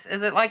got this.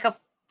 Is it like a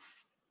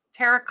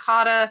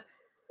terracotta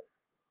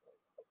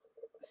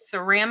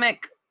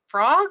ceramic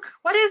frog?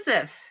 What is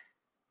this?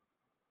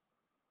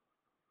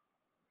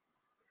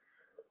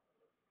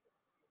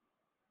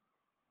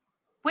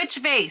 Which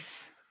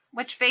vase?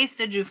 Which vase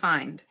did you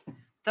find?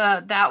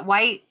 That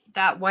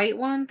white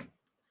one?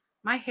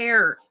 My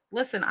hair.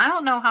 Listen, I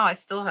don't know how I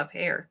still have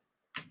hair.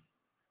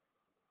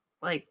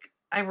 Like,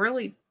 I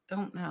really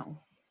don't know.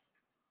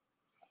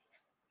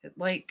 It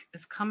like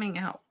is coming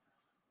out.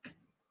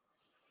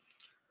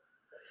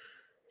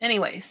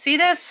 Anyway, see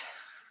this?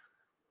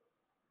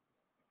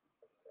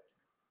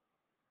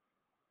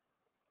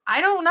 I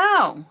don't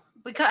know.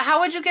 Because how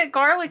would you get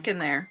garlic in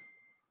there?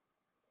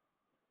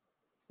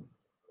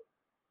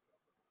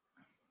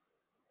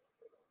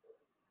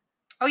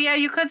 Oh yeah,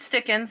 you could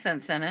stick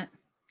incense in it,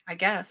 I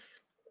guess.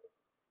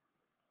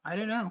 I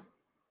don't know.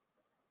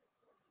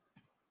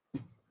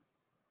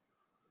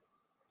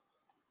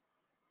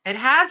 It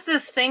has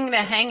this thing to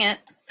hang it.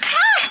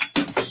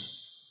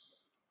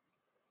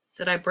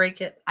 Did I break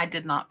it? I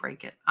did not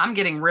break it. I'm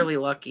getting really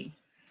lucky.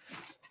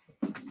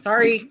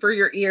 Sorry for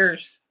your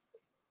ears.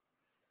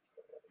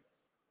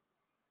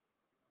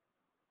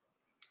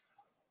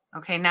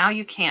 Okay, now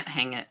you can't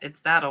hang it.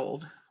 It's that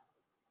old.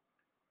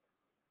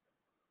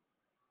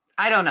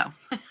 I don't know.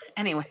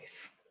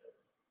 Anyways,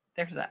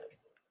 there's that.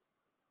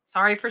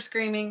 Sorry for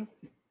screaming.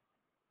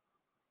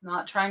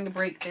 Not trying to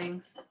break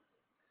things.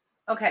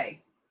 Okay.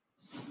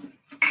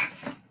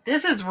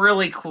 This is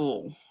really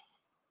cool.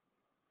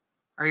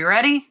 Are you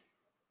ready?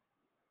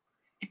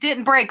 It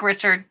didn't break,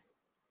 Richard.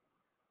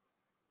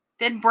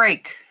 Didn't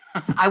break.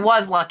 I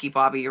was lucky,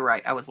 Bobby. You're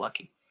right. I was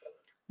lucky.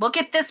 Look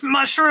at this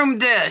mushroom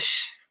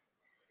dish.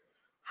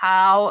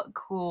 How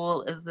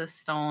cool is this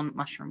stone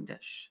mushroom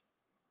dish?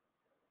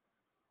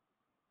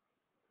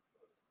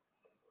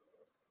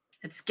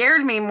 It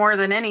scared me more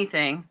than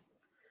anything.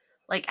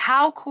 Like,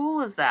 how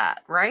cool is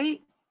that, right?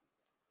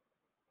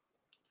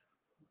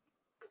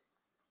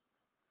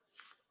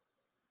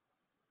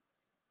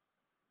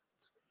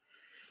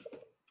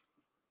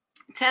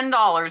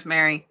 $10,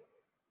 Mary.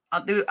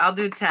 I'll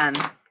do 10.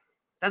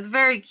 That's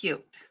very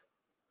cute.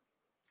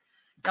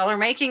 Y'all are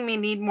making me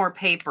need more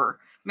paper.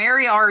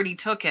 Mary already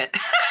took it.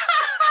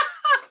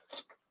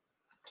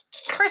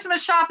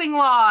 Christmas shopping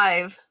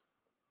live.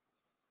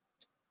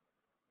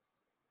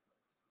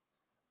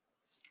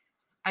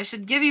 I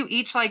should give you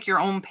each like your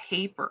own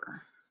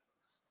paper.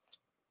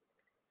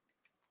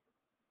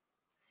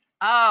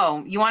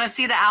 Oh, you want to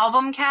see the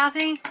album,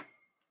 Kathy?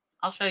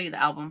 I'll show you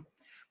the album.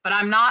 But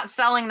I'm not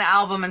selling the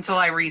album until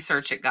I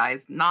research it,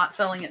 guys. Not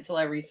selling it till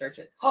I research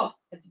it. Oh,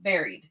 it's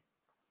buried.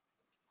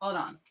 Hold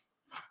on.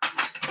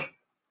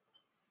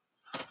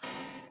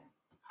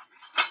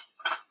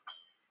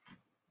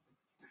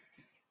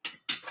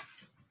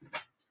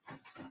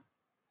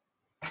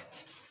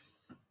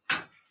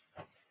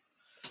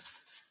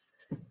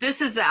 This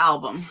is the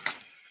album.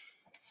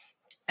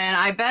 And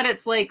I bet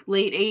it's like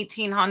late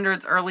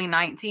 1800s, early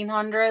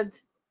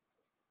 1900s.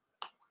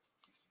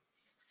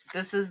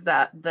 This is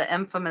the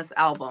infamous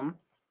album.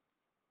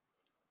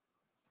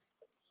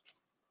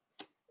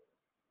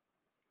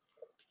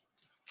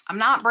 I'm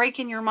not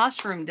breaking your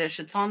mushroom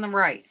dish. It's on the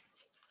right.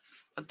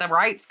 But the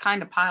right's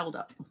kind of piled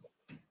up.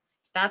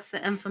 That's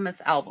the infamous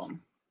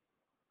album.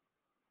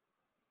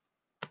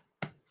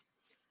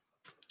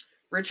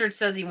 Richard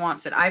says he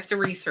wants it. I have to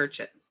research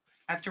it.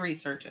 I'm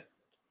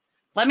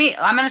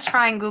going to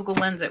try and Google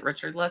Lens it,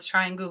 Richard. Let's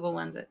try and Google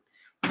Lens it.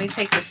 Let me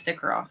take the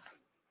sticker off.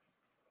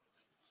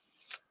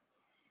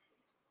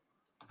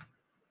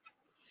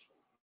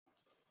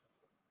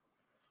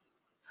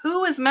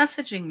 Who is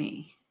messaging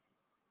me?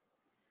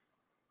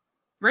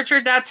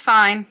 Richard, that's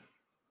fine.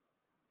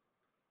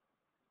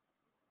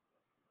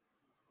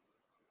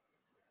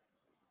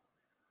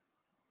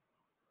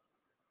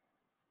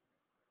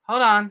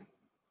 Hold on.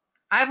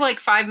 I have like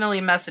 5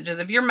 million messages.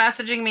 If you're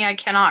messaging me, I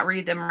cannot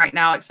read them right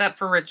now, except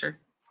for Richard.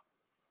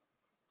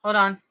 Hold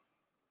on.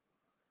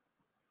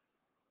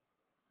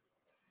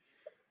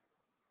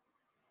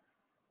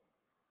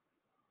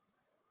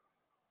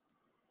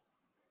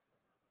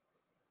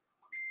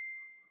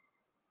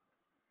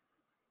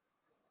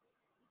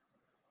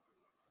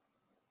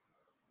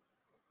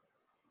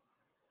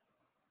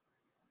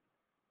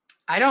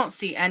 I don't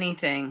see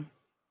anything.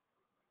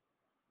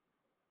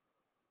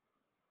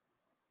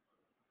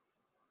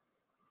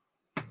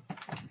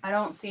 I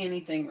don't see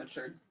anything,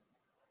 Richard.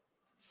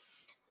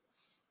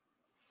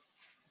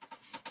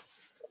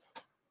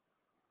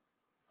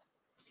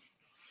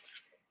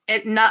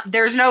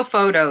 There's no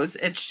photos.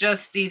 It's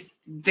just these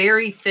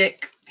very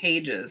thick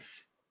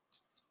pages.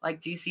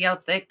 Like, do you see how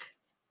thick?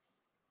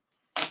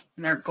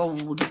 And they're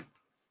gold.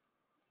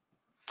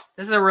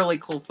 This is a really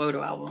cool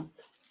photo album.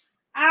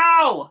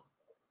 Ow!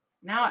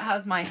 Now it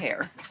has my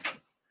hair.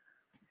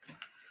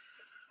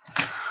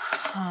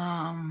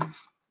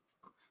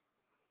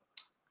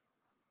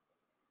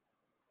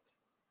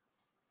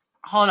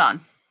 Hold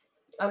on.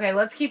 Okay,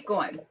 let's keep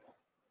going.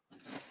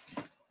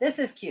 This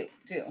is cute,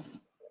 too.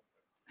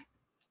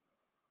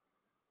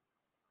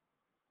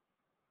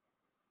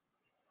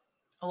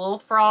 A little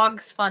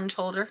frog sponge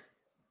holder.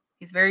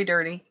 He's very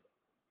dirty.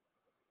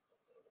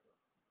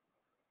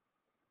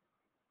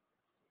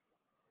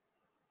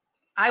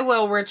 I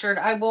will, Richard.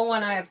 I will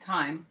when I have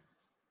time.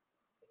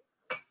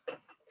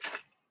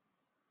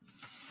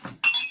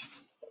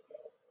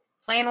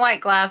 Plain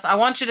white glass. I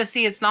want you to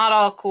see it's not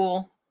all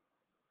cool.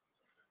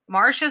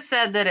 Marcia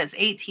said that it's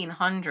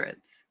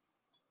 1800s.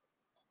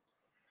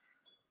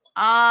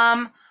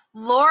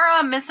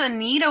 Laura, Miss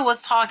Anita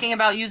was talking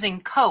about using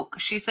Coke.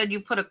 She said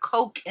you put a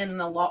Coke in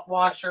the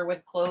washer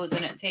with clothes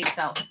and it takes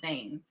out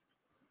stains.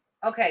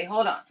 Okay,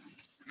 hold on.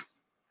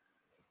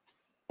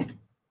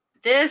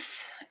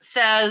 This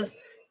says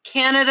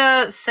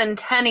Canada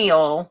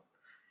Centennial,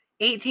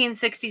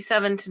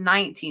 1867 to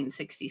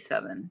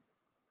 1967.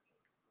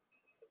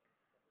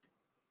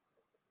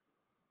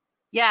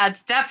 Yeah,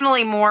 it's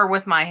definitely more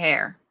with my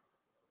hair.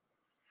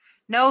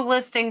 No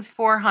listings,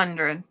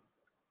 400.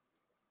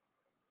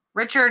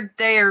 Richard,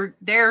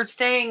 they're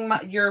saying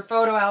your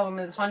photo album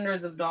is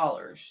hundreds of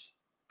dollars.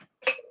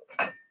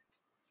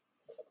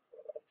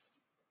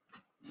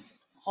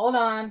 Hold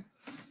on.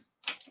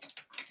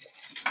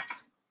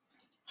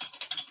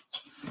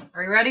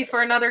 Are you ready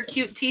for another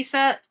cute tea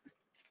set?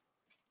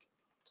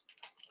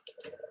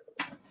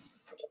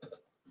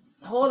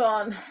 Hold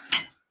on.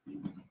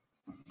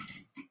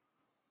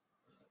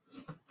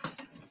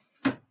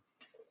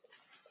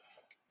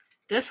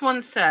 This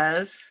one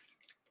says,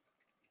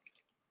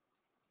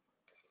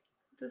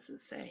 what does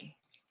it say?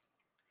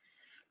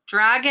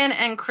 Dragon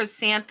and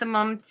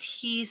Chrysanthemum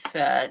tea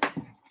set.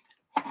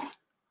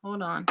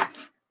 Hold on.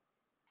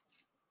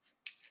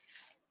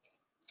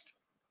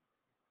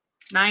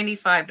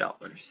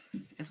 $95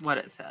 is what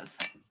it says.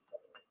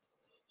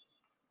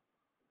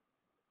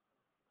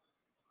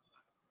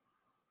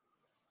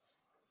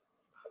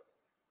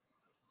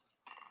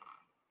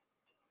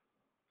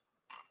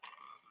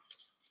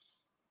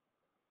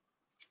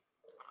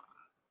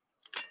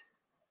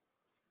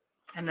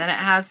 And then it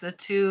has the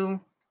two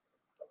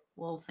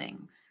little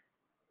things.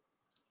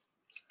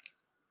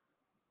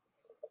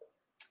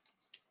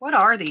 What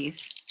are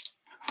these?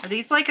 Are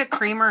these like a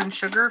creamer and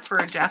sugar for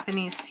a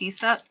Japanese tea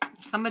set?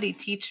 Somebody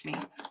teach me.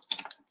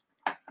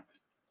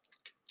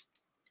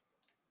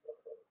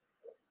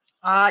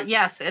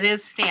 Yes, it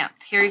is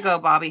stamped. Here you go,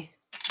 Bobby.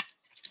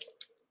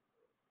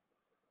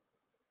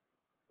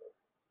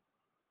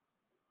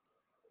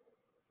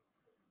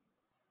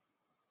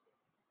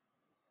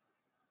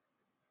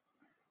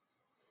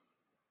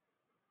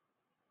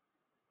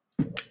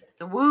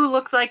 The woo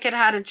looks like it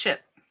had a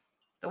chip.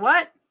 The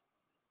what?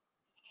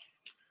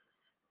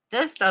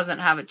 This doesn't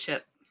have a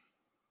chip.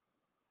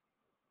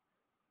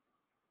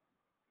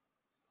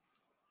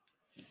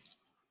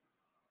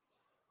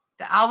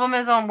 The album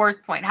is on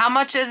WorthPoint. How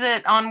much is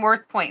it on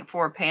WorthPoint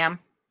for, Pam?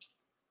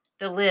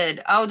 The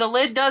lid. Oh, the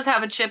lid does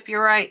have a chip.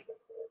 You're right.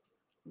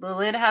 The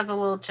lid has a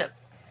little chip.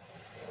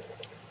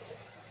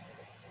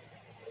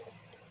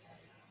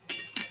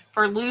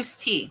 For loose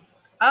tea.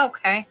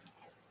 Okay.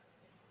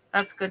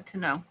 That's good to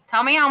know.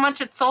 Tell me how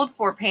much it sold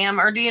for, Pam,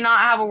 or do you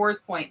not have a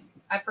WorthPoint?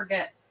 I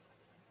forget.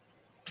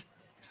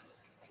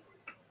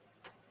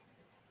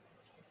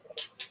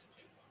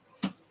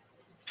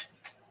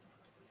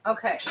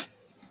 Okay.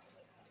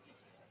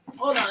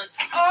 Hold on.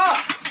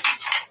 Oh!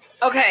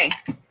 Okay.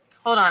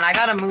 Hold on. I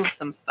got to move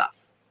some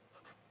stuff.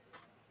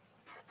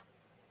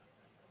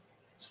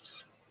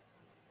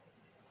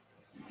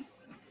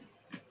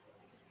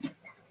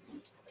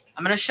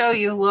 I'm going to show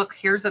you. Look,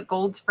 here's a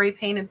gold spray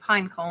painted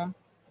pine cone.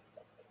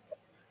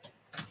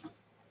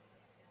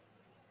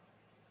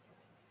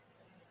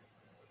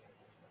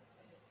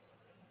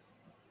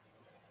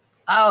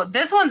 Oh,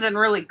 this one's in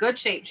really good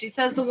shape. She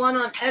says the one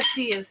on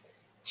Etsy is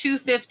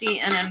 $250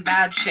 and in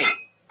bad shape.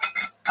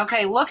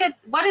 Okay, look at,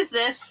 what is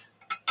this?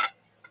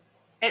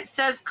 It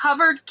says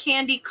covered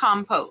candy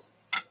compote.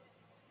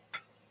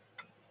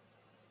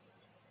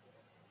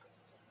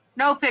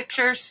 No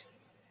pictures.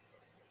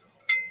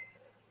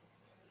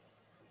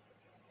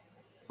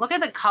 Look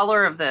at the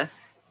color of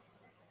this.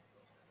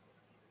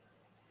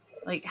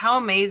 Like, how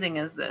amazing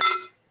is this?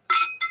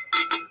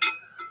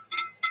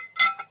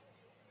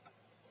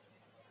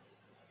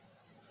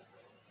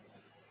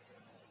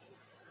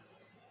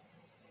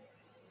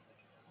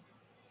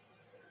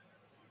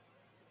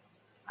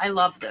 I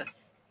love this.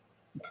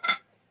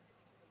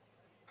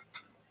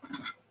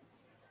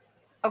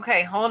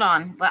 Okay, hold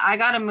on. I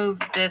got to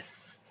move this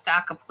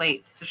stack of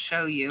plates to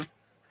show you.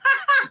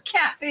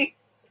 Kathy.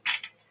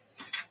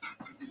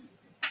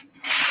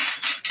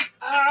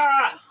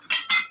 Ah.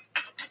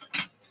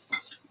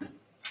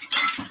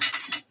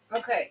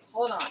 Okay,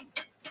 hold on.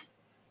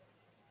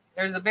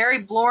 There's a very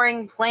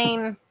boring,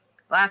 plain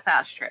glass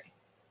ashtray.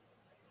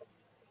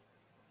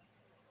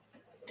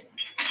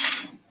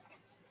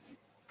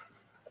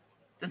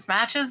 This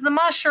matches the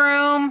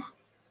mushroom.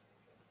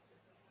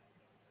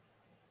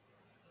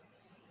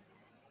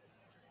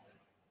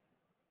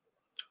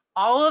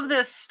 All of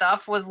this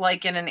stuff was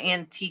like in an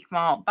antique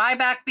mall. Bye,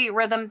 Backbeat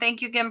Rhythm.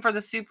 Thank you again for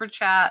the super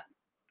chat.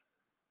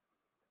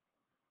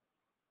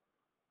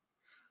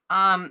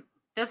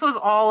 This was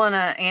all in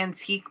an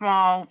antique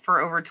mall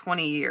for over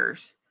 20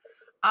 years.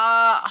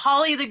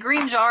 Holly, the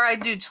green jar, I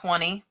do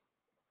 20.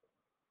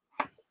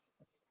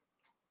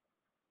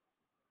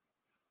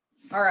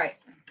 All right.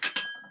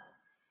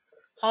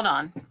 Hold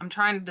on. I'm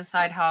trying to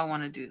decide how I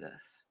want to do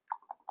this.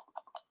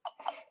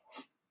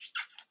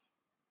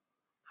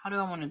 How do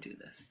I want to do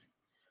this?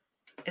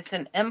 It's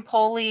an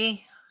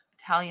Empoli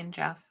Italian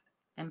Jazz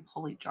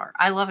Empoli jar.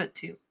 I love it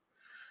too.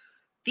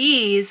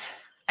 These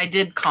I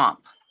did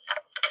comp.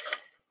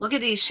 Look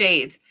at these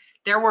shades.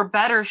 There were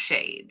better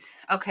shades.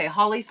 Okay,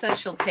 Holly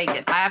says she'll take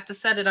it. I have to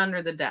set it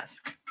under the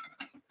desk.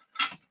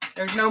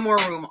 There's no more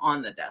room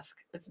on the desk.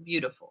 It's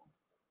beautiful.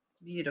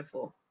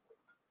 Beautiful.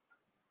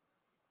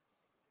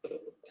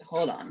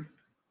 Hold on.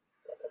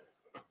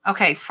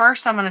 Okay,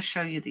 first I'm going to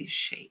show you these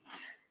shades.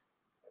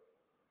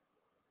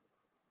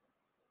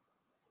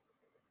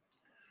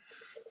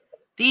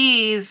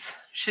 These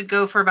should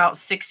go for about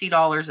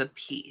 $60 a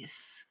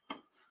piece.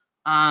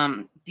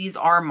 These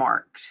are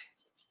marked.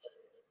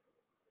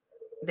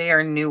 They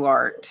are new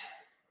art.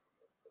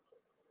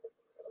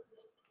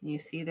 Can you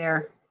see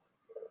there?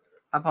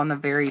 up on the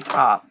very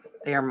top.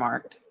 They are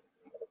marked.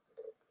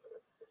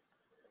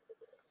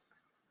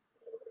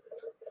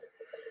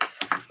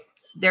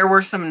 There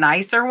were some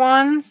nicer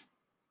ones,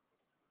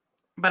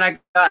 but I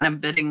got a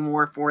bidding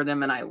war for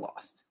them and I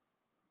lost.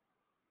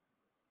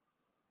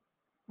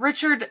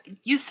 Richard,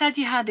 you said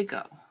you had to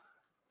go.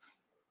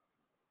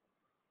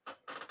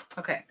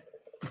 Okay.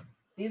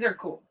 These are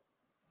cool.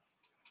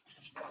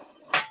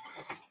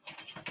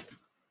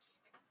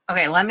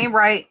 Okay, let me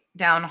write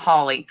down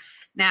Holly.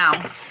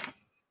 Now,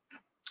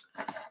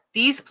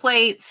 these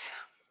plates,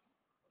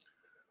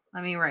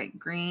 let me write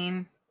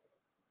green,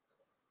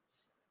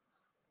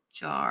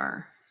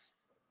 jar,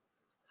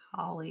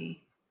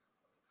 Holly.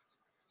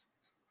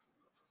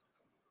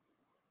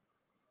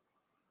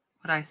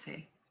 What'd I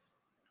say?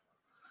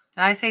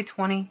 Did I say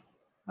 20?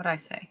 What'd I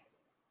say? I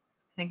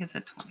think it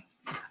said 20.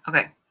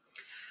 Okay.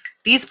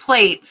 These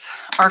plates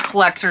are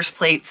collector's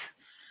plates,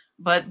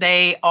 but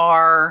they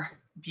are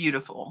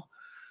beautiful.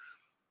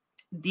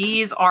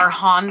 These are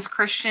Hans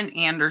Christian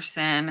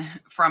Andersen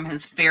from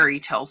his fairy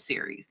tale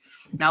series.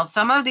 Now,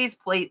 some of these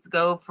plates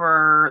go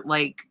for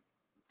like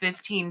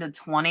 15 to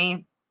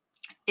 20.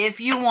 If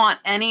you want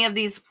any of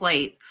these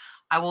plates,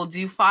 I will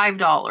do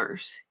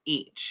 $5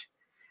 each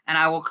and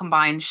I will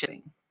combine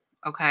shipping.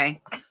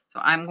 Okay. So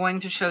I'm going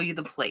to show you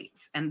the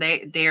plates and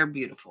they are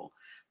beautiful.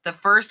 The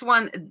first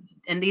one,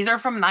 and these are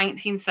from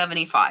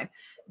 1975.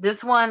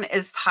 This one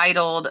is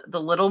titled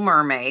The Little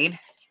Mermaid.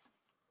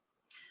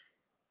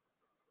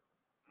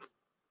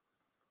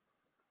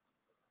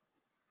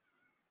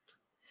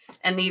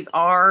 And these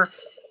are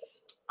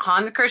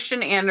Hans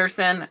Christian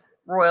Andersen,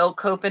 Royal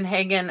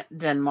Copenhagen,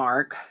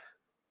 Denmark.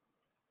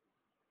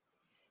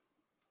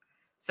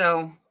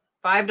 So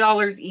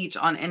 $5 each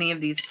on any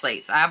of these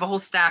plates. I have a whole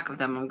stack of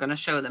them. I'm going to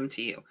show them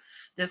to you.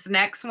 This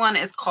next one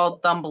is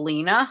called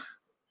Thumbelina.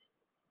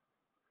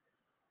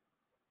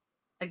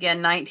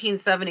 Again,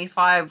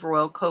 1975,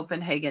 Royal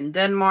Copenhagen,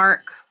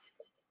 Denmark,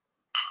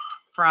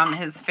 from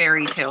his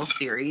fairy tale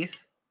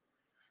series.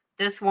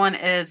 This one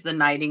is The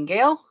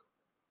Nightingale.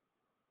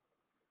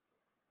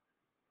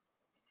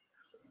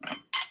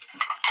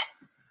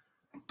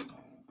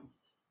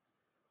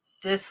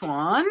 This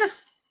one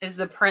is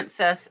The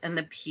Princess and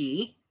the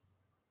Pea.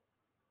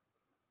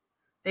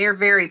 They are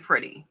very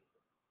pretty.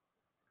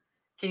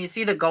 Can you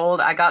see the gold?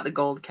 I got the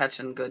gold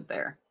catching good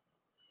there.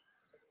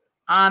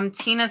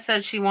 Tina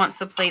said she wants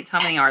the plates.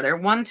 How many are there?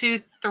 1,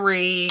 2,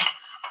 3,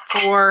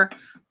 4,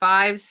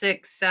 5,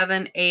 6,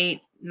 7,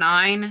 8,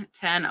 9,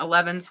 10,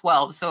 11,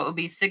 12. So it would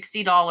be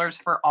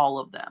 $60 for all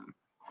of them.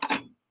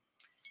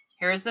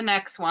 Here's the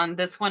next one.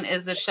 This one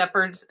is The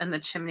Shepherds and the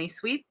Chimney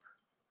Sweep.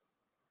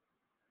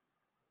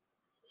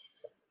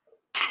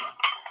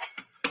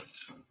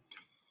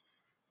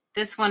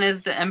 This one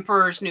is The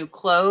Emperor's New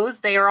Clothes.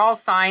 They are all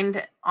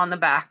signed on the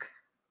back.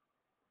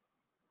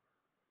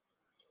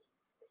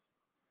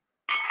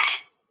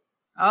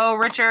 Oh,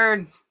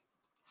 Richard.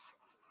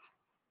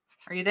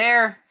 Are you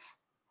there?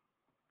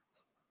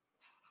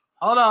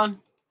 Hold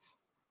on.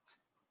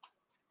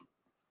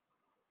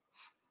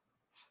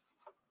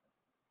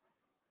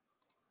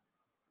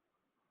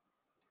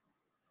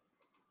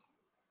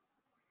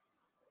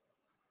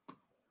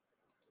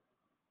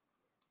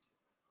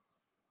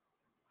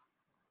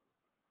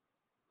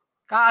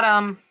 Got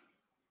him.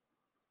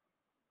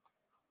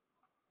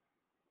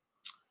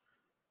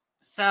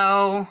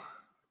 So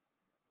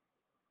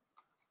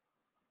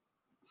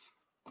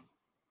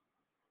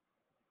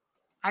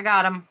I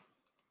got him.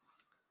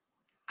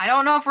 I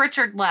don't know if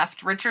Richard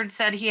left. Richard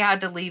said he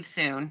had to leave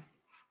soon.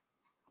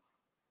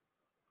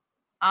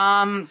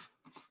 Hold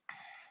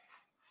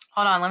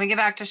on, let me get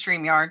back to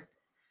StreamYard.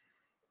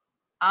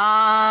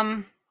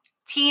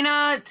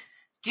 Tina,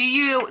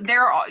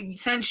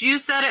 since you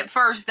said it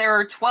first, there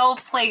are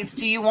 12 plates.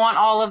 Do you want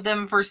all of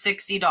them for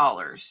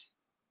 $60?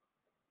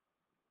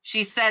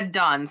 She said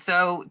done.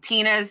 So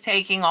Tina is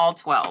taking all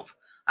 12.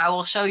 I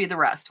will show you the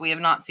rest. We have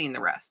not seen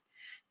the rest.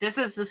 This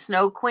is the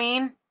Snow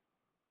Queen.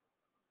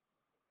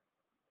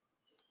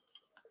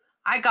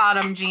 I got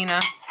him, Gina.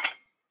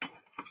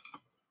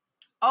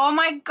 Oh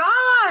my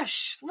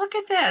gosh. Look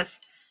at this.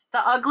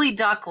 The Ugly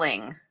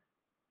Duckling.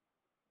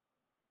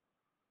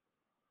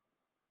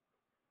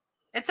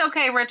 It's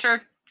okay,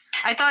 Richard.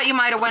 I thought you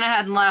might have went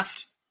ahead and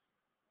left.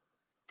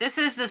 This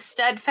is the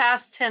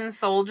Steadfast Tin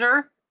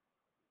Soldier.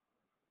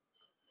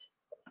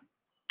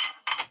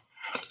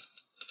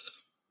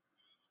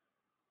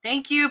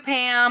 Thank you,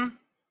 Pam.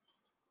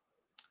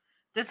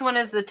 This one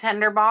is the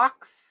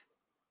Tinderbox.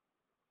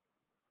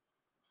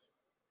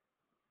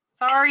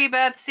 Sorry,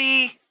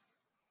 Betsy.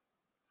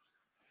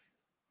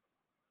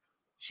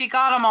 She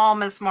got them all,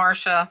 Miss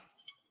Marcia.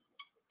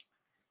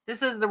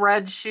 This is the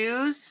Red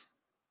Shoes.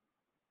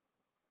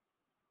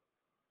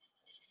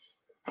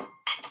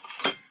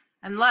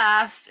 And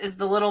last is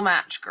the Little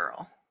Match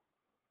Girl.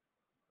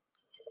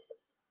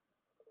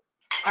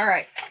 All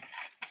right.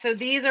 So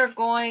these are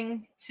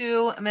going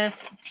to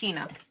Miss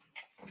Tina.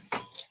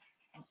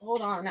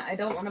 Hold on. I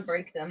don't want to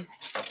break them.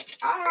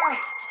 Ah.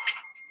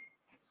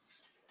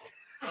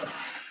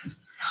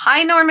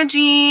 Hi, Norma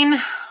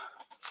Jean.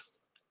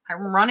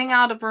 I'm running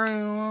out of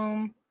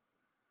room.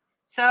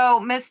 So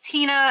Miss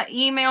Tina,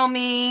 email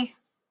me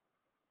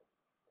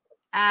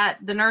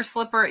at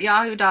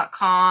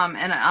thenurseflipper@yahoo.com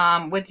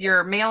and with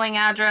your mailing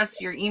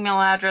address, your email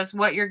address,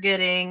 what you're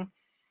getting,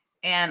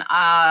 and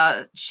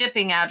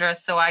shipping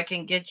address so I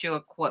can get you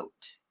a quote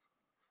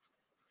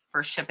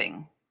for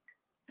shipping.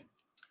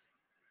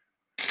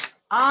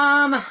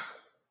 I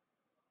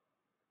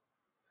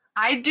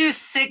do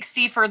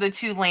 60 for the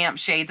 2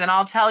 lampshades, and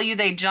I'll tell you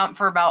they jump.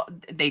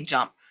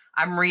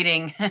 I'm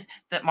reading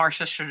that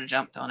Marsha should have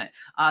jumped on it.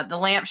 The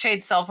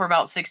lampshades sell for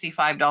about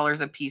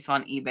 $65 a piece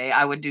on eBay.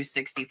 I would do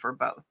 60 for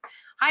both.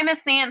 Hi,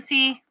 Miss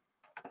Nancy.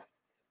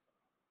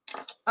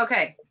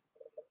 Okay.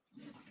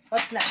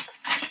 What's next?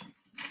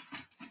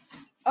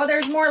 Oh,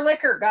 there's more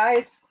liquor,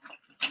 guys.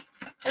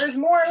 There's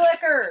more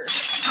liquor.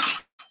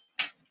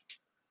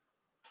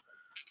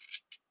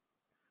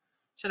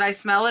 Should I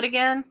smell it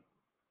again?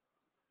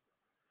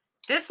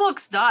 This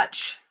looks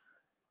Dutch.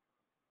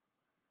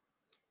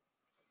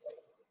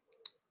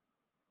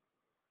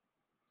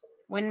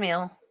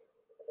 Windmill.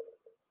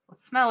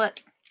 Let's smell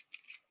it.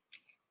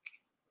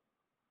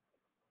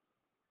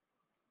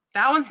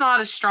 That one's not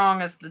as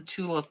strong as the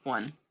tulip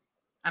one.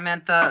 I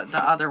meant the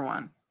other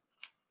one.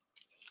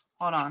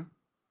 Hold on.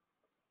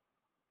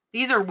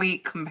 These are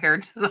weak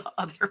compared to the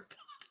other.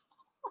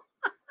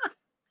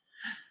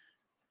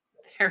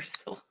 There's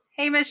the.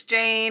 Hey, Miss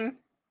Jane.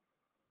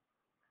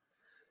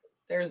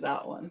 There's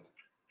that one.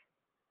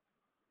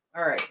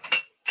 All right.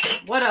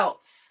 What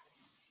else?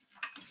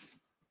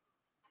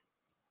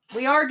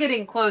 We are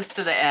getting close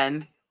to the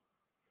end.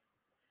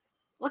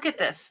 Look at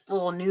this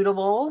little noodle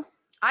bowl.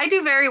 I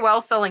do very well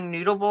selling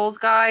noodle bowls,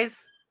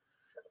 guys.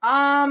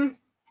 I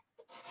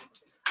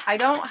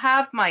don't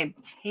have my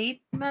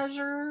tape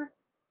measure.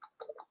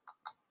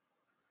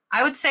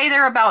 I would say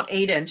they're about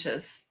 8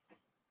 inches.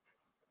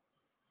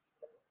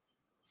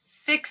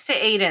 6 to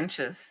 8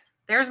 inches.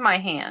 There's my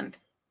hand.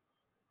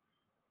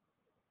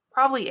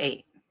 Probably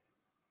 8.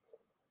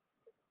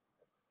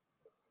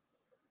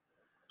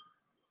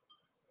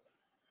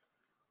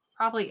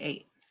 Probably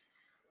 8.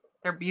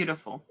 They're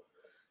beautiful.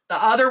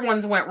 The other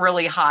ones went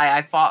really high.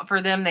 I fought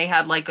for them. They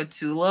had like a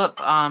tulip.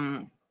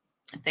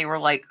 They were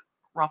like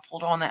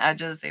ruffled on the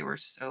edges. They were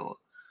so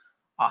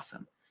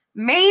awesome.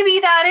 Maybe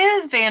that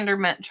is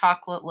Vandermint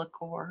chocolate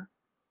liqueur.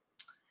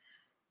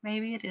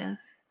 Maybe it is.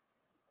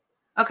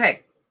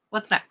 Okay,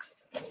 what's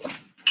next?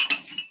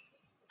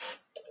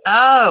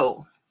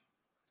 Oh.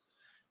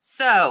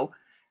 So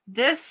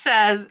this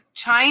says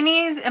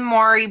Chinese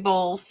Imari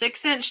bowl,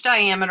 6-inch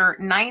diameter,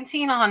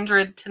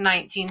 1900 to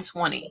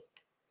 1920.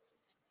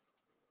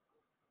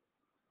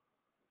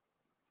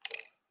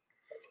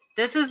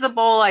 This is the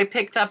bowl I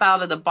picked up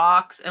out of the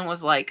box and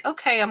was like,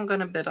 okay, I'm going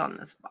to bid on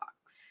this box.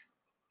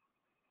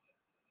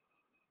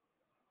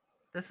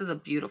 This is a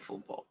beautiful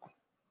bowl.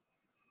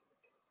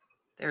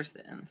 There's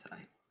the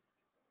inside.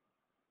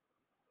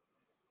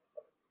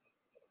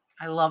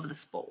 I love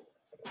this bowl.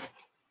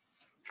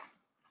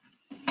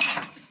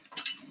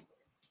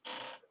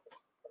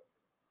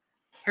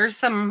 Here's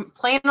some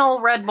plain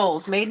old red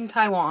bowls made in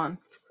Taiwan.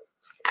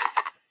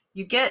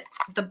 You get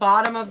the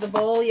bottom of the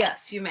bowl?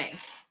 Yes, you may.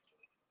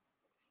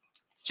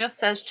 Just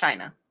says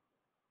China.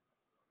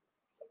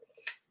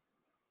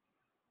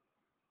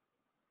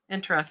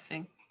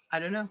 Interesting. I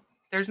don't know.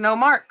 There's no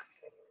mark.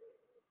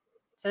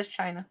 It says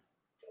China.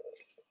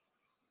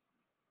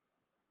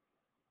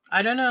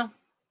 I don't know.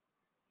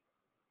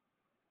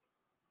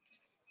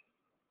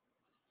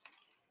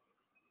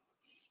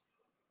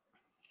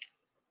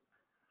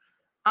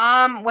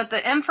 With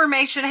the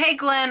information, hey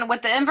Glenn,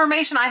 with the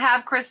information I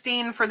have,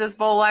 Christine, for this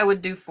bowl, I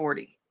would do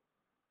 40.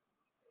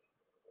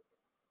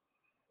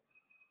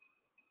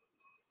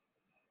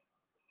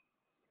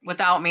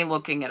 Without me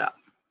looking it up.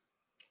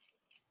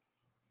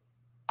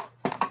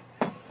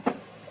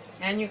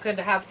 And you could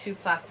have 2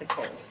 plastic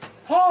bowls.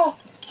 Oh!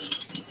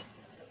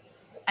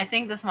 I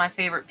think this is my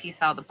favorite piece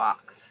out of the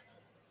box.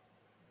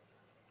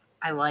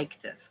 I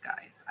like this,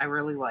 guys. I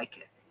really like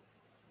it.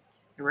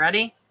 You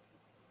ready?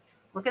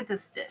 Look at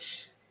this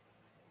dish.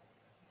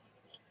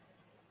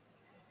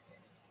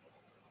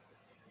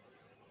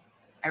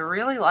 I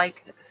really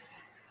like this.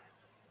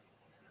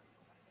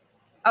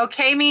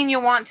 Okay mean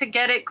you want to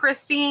get it,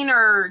 Christine,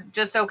 or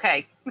just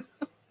okay?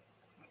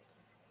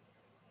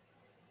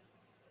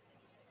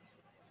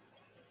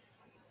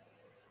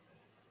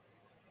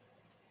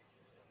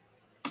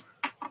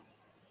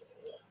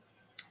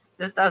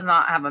 This does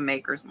not have a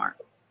maker's mark.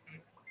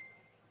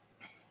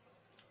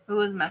 Who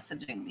is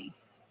messaging me?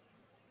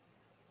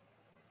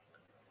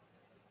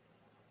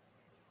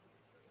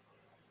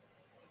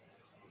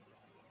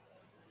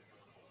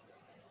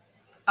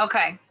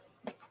 Okay.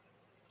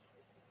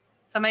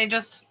 Somebody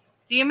just...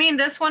 Do you mean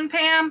this one,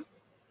 Pam?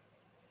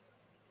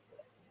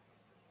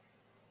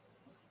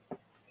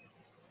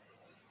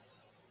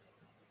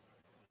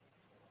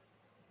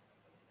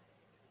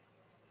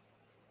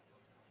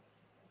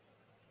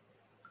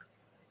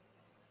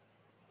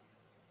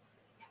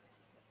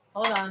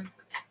 Hold on.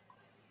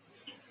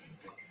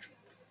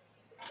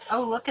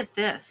 Oh, look at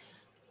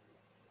this.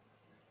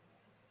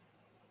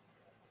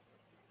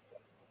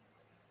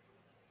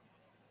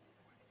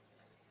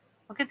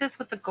 Look at this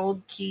with the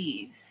gold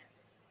keys.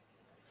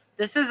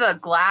 This is a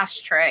glass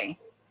tray.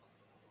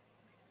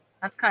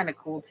 That's kind of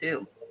cool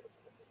too.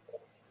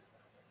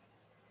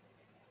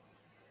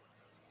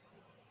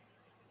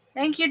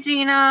 Thank you,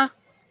 Gina.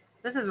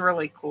 This is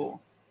really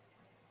cool.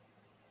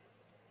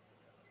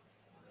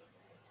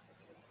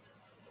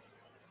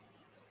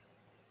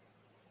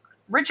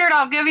 Richard,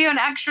 I'll give you an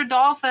extra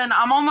dolphin.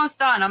 I'm almost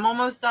done. I'm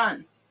almost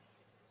done.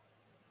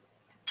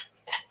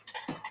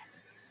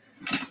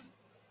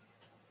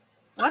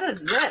 What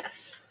is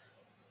this?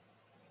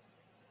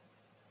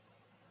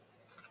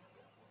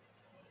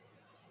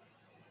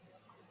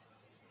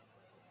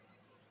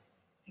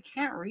 I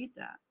can't read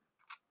that.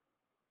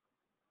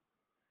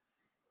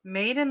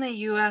 Made in the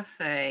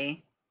USA.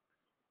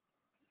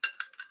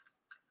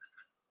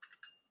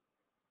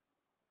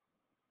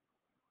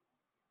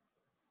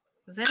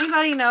 Does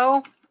anybody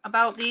know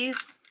about these?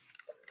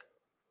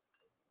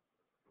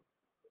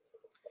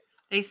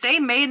 They say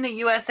made in the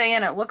USA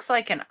and it looks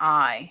like an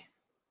eye.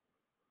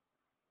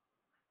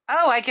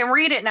 Oh, I can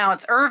read it now.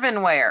 It's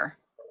Irvinware.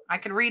 I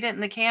can read it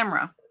in the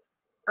camera.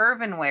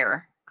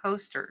 Irvinware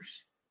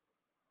coasters.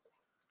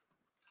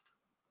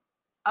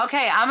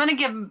 Okay, I'm going to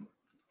give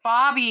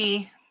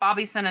Bobby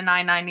sent a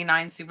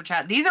 $9.99 super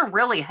chat. These are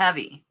really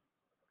heavy.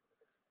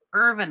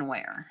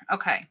 Irvinware.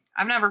 Okay,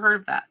 I've never heard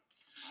of that.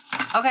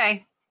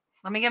 Okay,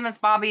 let me give Miss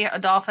Bobby a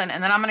dolphin,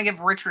 and then I'm going to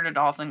give Richard a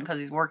dolphin because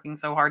he's working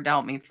so hard to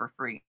help me for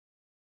free.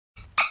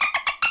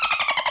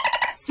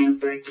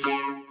 Super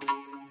chat.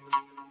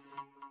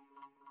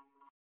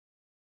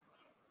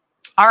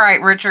 All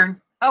right, Richard.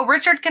 Oh,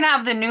 Richard can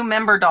have the new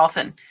member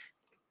dolphin.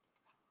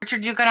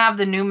 Richard, you can have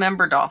the new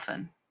member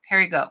dolphin.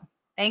 Here you go.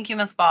 Thank you,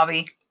 Miss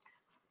Bobby.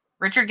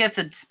 Richard gets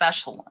a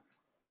special one.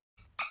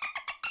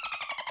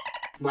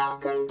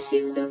 Welcome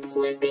to the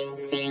flipping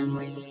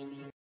family.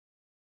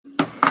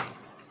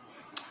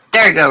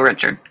 There you go,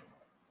 Richard.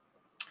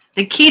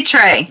 The key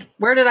tray.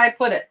 Where did I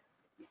put it?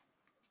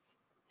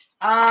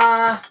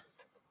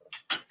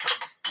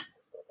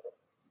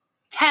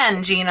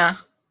 10, Gina.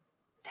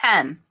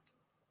 10.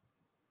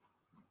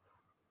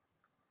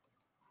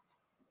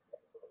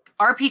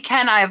 RP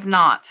Ken, I have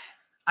not.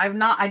 I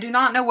do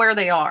not know where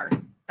they are.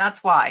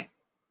 That's why.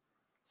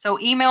 So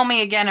email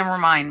me again and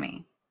remind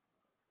me.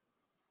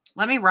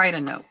 Let me write a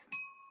note.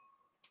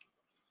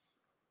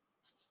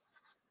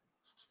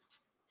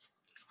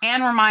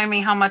 And remind me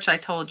how much I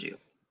told you.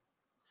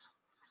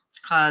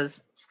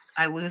 Because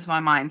I lose my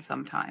mind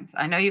sometimes.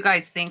 I know you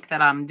guys think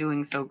that I'm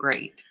doing so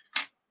great.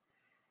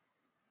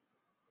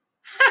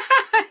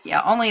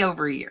 Yeah, only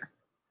over a year.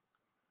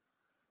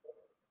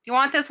 You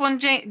want this one,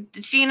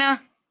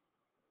 Gina?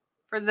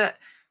 For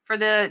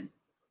the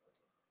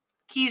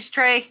keys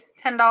tray,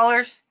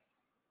 $10?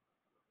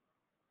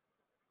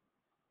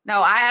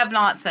 No, I have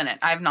not sent it.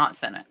 I have not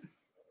sent it.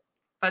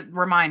 But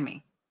remind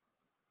me.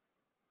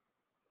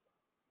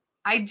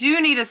 I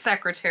do need a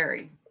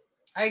secretary.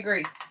 I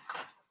agree.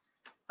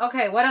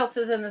 Okay, what else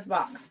is in this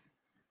box?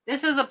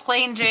 This is a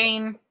plain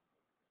Jane.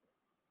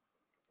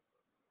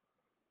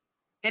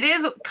 It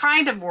is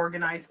kind of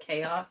organized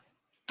chaos.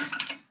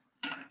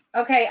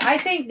 Okay, I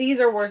think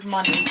these are worth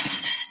money.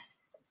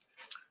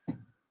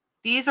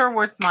 These are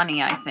worth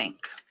money, I think.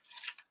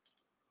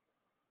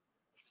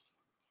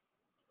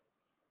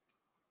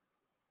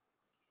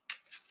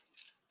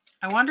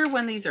 I wonder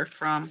when these are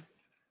from.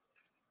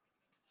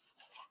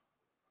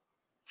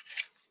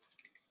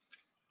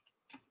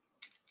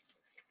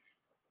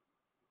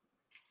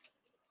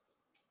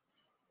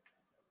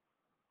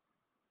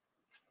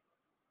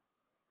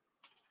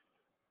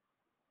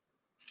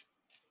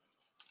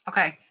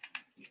 Okay.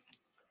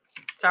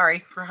 Sorry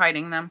for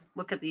hiding them.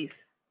 Look at these.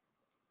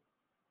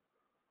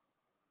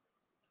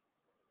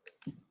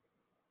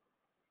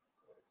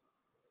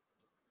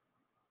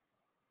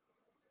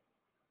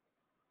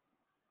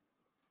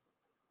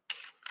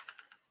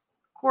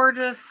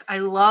 Gorgeous. I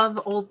love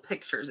old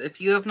pictures.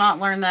 If you have not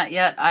learned that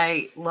yet,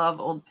 I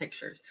love old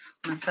pictures.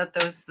 I'm going to set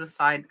those to the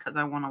side because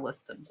I want to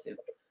list them too.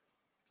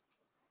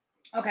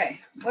 Okay,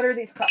 what are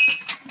these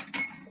cups?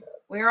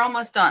 We're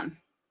almost done.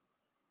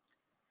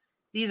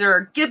 These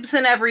are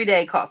Gibson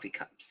Everyday coffee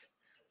cups.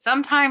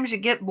 Sometimes you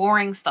get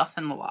boring stuff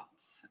in the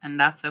lots, and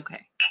that's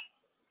okay.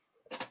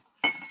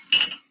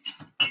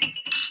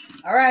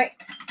 All right.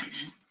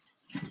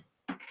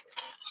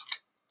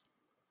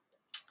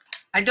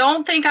 I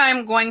don't think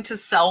I'm going to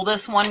sell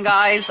this one,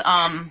 guys.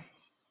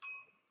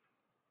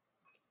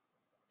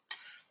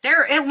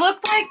 It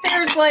looked like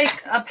there's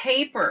like a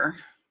paper.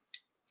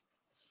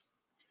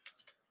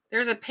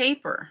 There's a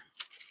paper.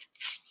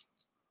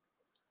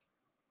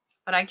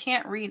 But I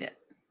can't read it.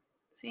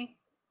 See?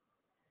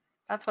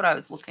 That's what I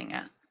was looking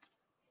at.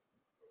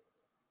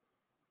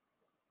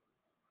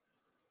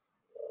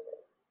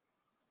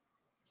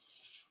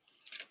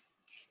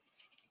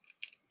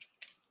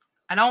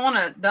 I don't want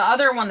to, the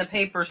other one, the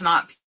paper's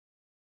not.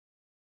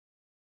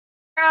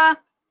 I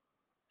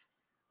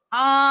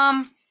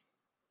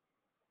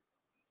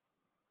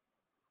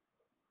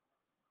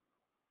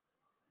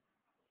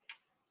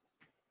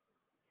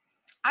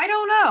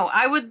don't know.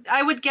 I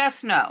would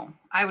guess no.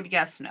 I would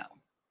guess no.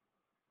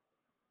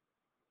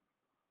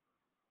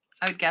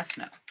 I would guess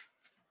no.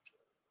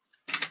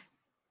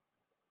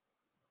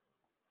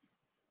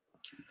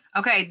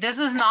 Okay, this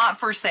is not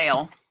for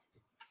sale.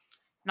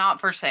 Not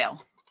for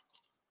sale.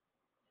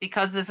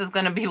 Because this is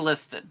going to be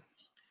listed.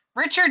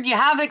 Richard, you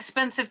have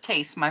expensive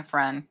taste, my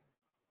friend.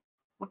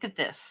 Look at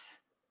this.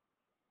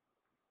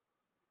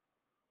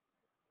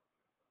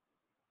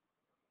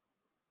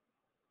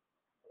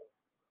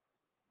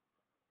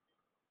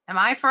 Am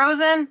I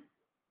frozen?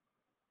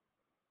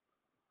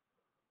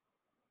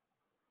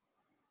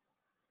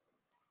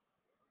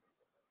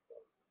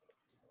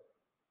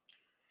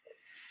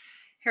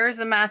 Here's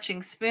the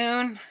matching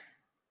spoon.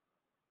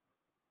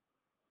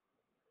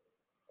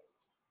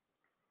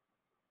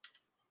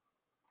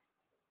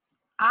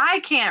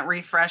 I can't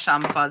refresh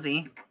on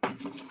Fuzzy.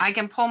 I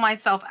can pull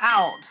myself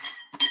out.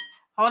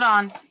 Hold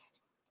on.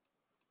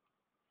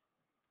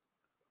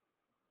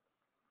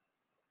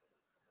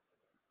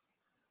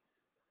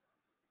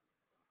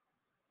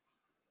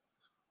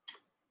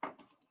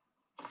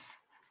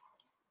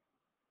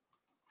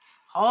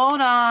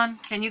 Hold on.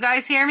 Can you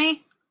guys hear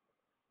me?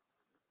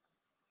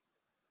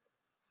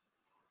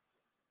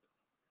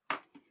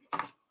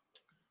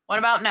 What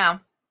about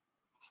now?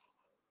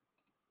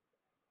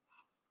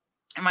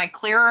 Am I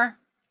clearer?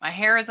 My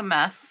hair is a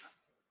mess.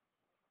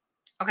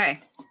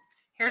 Okay,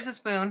 here's a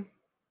spoon.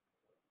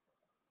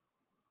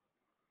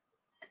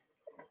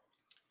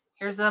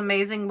 Here's the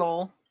amazing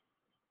bowl.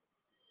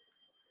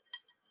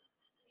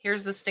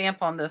 Here's the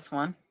stamp on this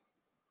one.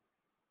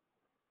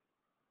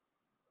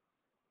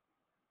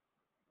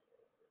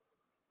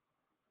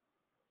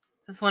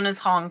 This one is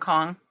Hong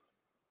Kong.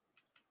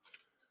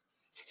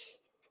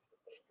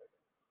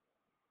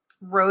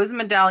 Rose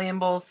medallion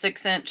bowl,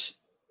 6-inch.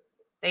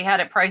 They had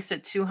it priced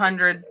at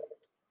 $200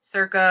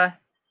 circa.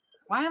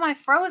 Why am I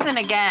frozen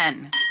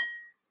again?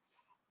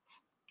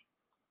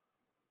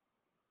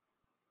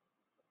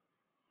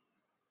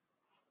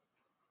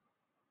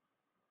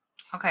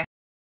 Okay.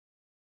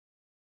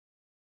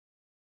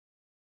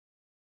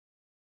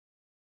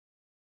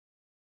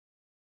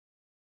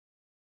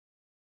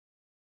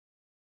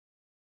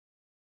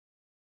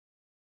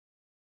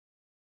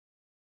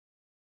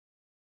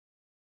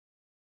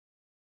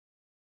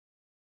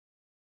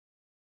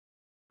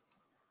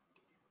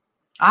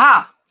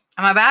 Ah,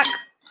 am I back?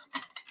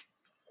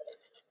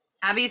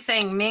 Abby's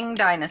saying Ming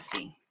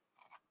Dynasty.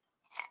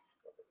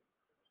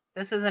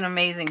 This is an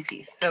amazing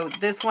piece. So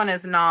this one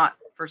is not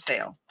for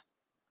sale.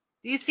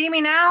 Do you see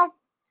me now?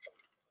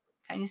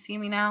 Can you see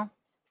me now?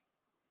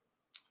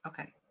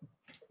 Okay.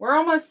 We're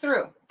almost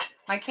through.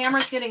 My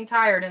camera's getting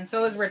tired and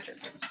so is Richard.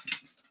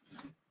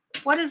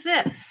 What is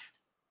this?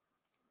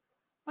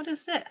 What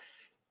is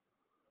this?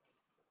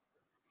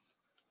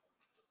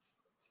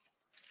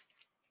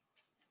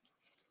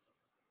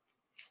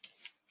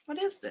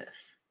 What is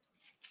this?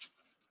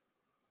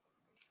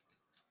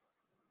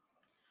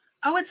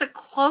 Oh, it's a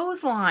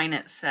clothesline,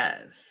 it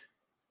says.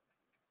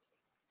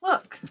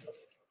 Look.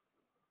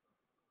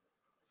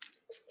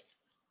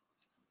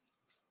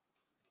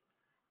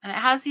 And it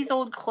has these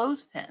old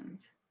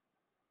clothespins.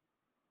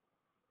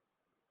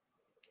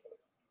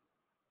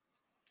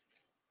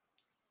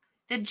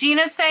 Did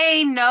Gina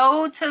say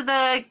no to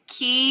the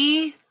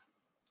key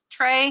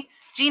tray?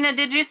 Gina,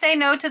 did you say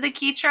no to the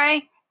key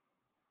tray?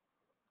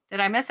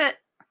 Did I miss it?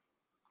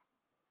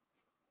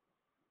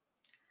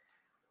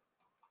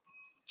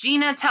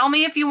 Gina, tell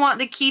me if you want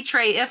the key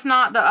tray. If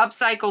not, the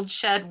upcycled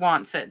shed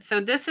wants it. So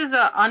this is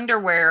a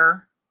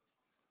underwear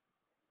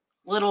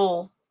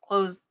little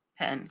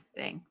clothespin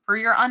thing for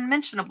your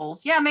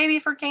unmentionables. Yeah, maybe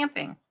for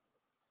camping.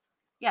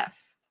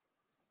 Yes.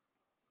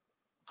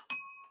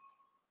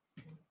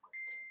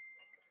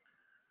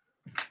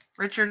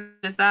 Richard,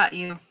 is that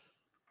you?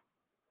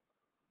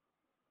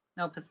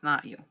 Nope, it's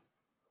not you.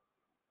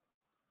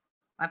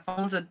 My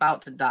phone's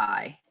about to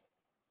die.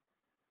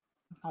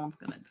 My phone's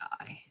gonna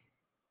die.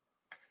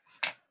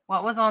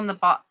 What was on the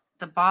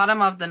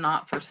bottom of the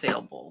not for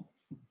sale bowl?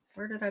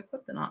 Where did I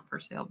put the not for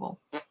sale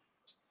bowl?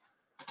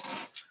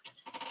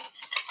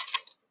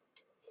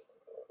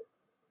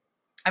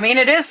 I mean,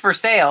 it is for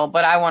sale,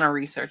 but I want to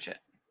research it.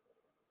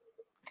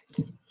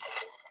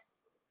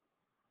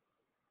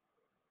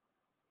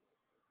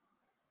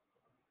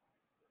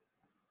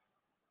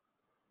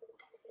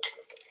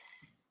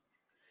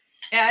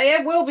 Yeah,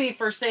 it will be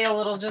for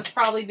sale. It'll just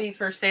probably be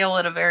for sale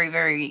at a very,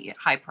 very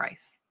high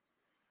price.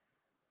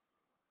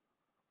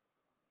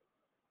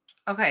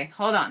 Okay,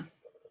 hold on.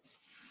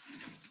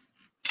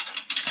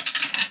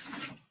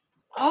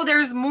 Oh,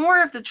 there's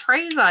more of the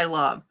trays I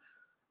love.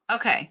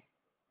 Okay.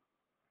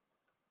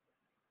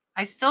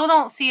 I still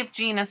don't see if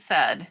Gina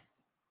said.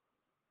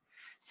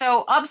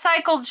 So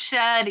upcycled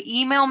shed,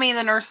 email me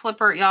the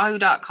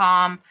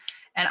nurseflipper@yahoo.com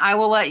and I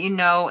will let you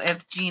know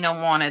if Gina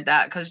wanted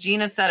that because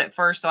Gina said it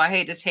first, so I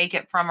hate to take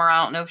it from her.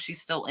 I don't know if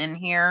she's still in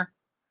here.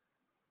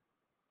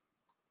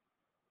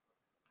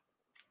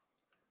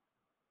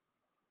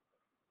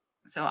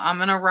 So I'm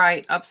going to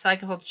write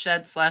upcycled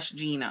shed /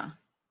 Gina.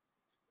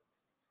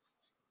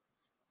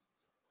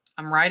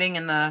 I'm writing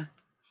in the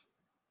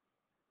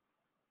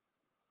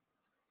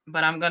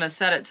but I'm going to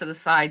set it to the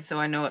side so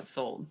I know it's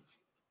sold.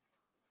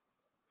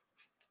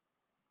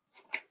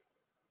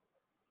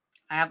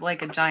 I have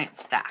like a giant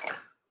stack.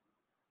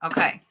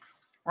 Okay,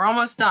 we're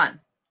almost done.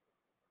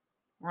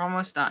 We're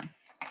almost done.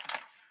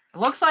 It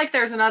looks like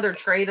there's another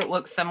tray that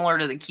looks similar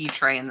to the key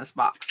tray in this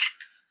box.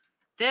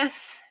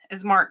 This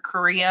is marked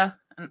Korea,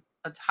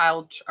 a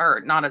tile,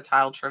 or not a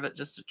tile trivet,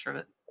 just a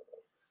trivet.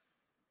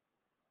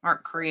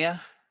 Marked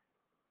Korea.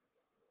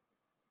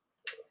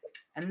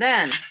 And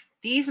then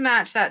these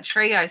match that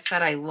tray I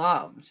said I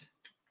loved.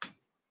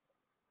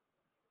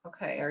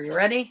 Okay, are you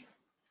ready?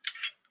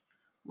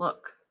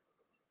 Look.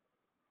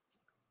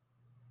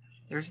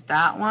 There's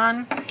that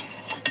one.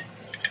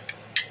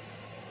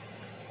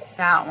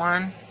 That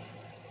one.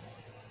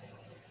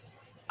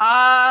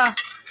 $10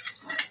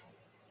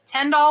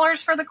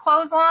 for the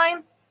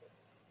clothesline.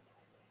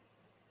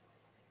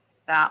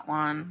 That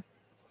one.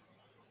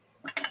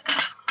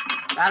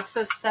 That's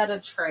the set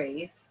of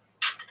trays.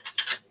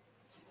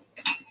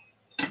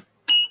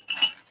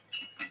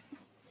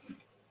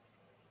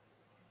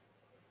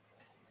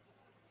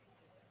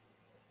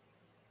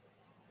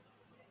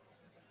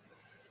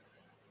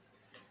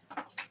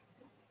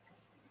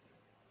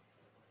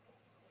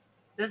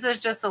 This is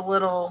just a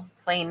little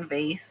plain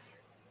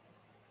vase.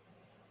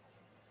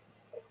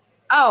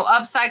 Oh,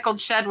 upcycled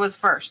shed was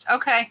first.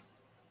 Okay.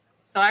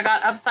 So I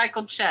got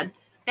upcycled shed.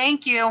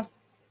 Thank you,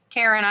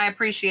 Karen. I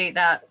appreciate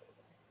that.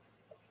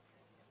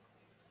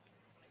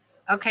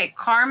 Okay,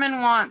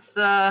 Carmen wants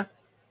the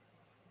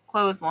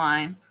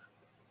clothesline.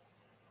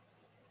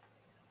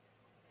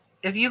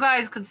 If you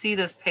guys could see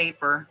this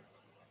paper.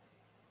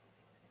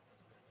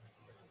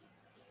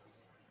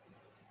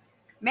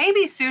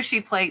 Maybe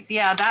sushi plates.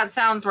 Yeah, that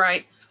sounds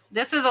right.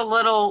 This is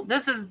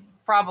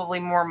probably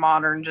more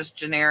modern, just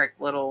generic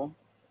little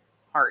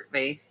heart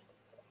vase.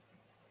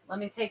 Let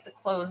me take the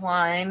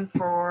clothesline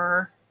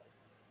for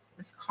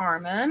Miss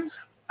Carmen.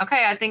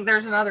 Okay, I think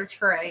there's another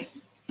tray.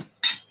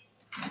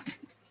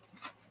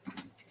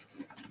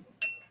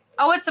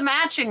 Oh, it's a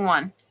matching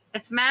one.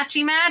 It's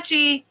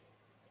matchy-matchy.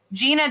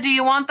 Gina, do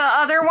you want the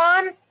other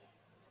one?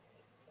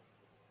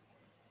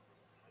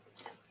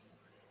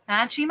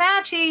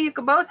 Matchy-matchy. You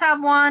could both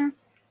have one.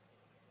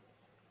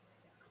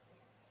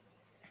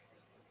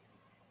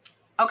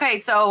 Okay,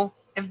 so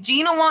if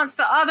Gina wants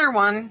the other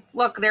one,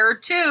 look, there are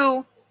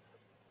two.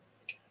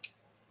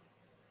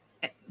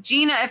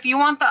 Gina, if you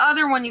want the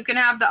other one, you can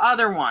have the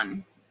other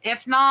one.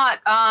 If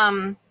not,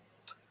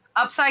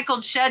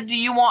 upcycled shed, do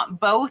you want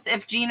both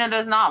if Gina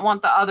does not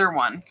want the other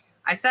one?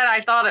 I said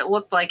I thought it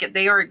looked like it.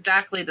 They are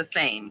exactly the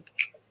same.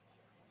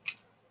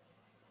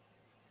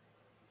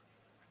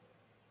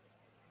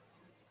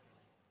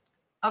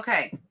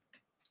 Okay.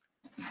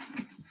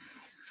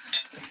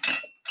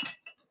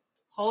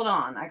 Hold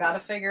on. I got to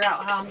figure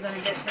out how I'm going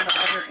to get to the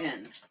other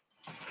end.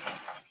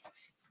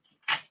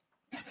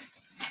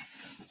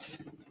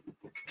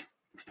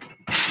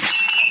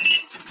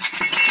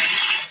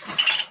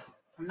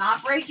 I'm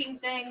not breaking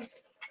things.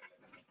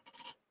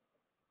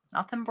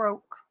 Nothing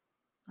broke.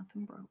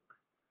 Nothing broke.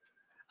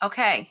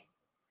 Okay.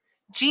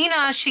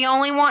 Gina, she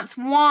only wants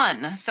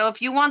one. So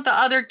if you want the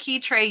other key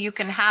tray, you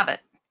can have it.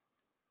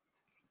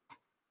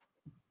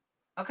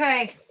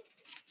 Okay.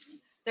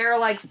 There are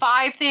like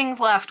 5 things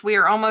left. We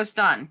are almost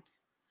done.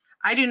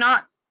 I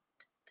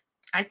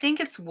think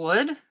it's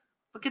wood.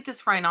 Look at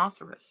this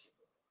rhinoceros.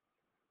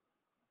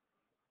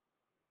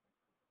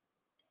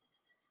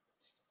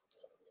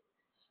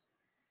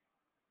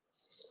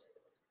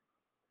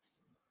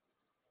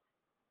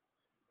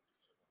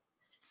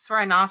 This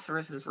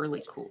rhinoceros is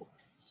really cool.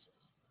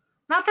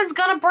 Nothing's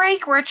gonna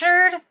break,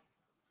 Richard.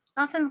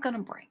 Nothing's gonna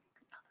break.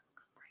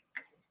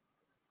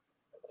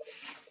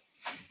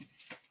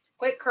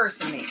 Quit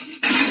cursing me.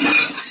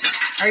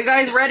 Are you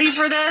guys ready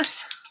for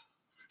this?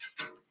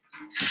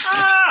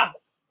 Ah!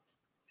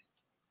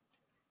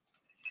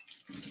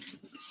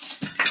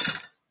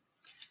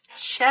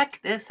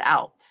 Check this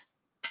out.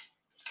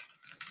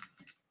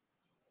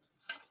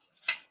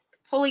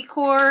 Pulley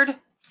cord,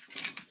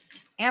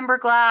 amber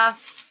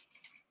glass.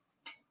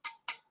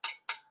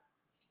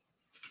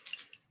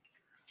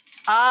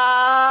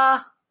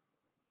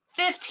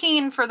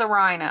 15 for the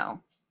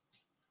rhino.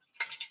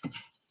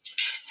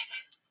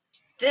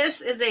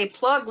 This is a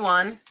plug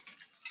one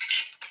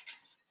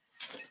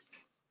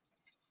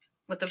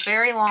with a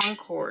very long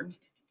cord.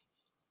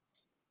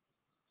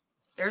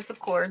 There's the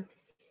cord.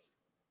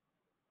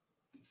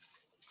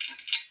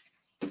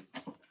 You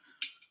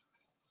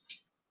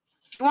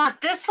want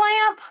this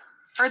lamp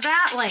or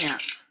that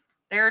lamp?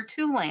 There are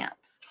 2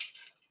 lamps.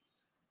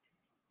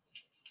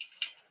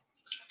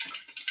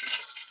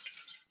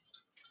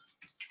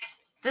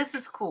 This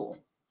is cool.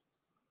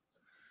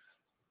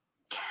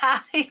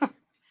 Kathy.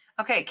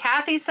 Okay,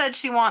 Kathy said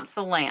she wants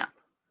the lamp.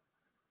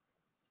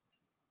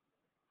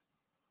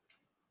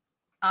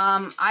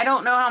 I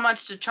don't know how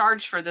much to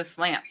charge for this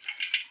lamp.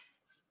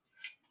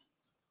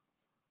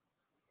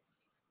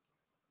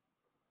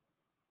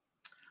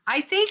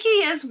 I think he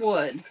is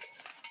wood.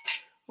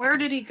 Where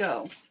did he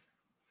go?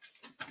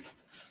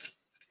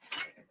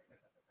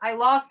 I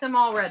lost him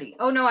already.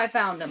 Oh, no, I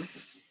found him.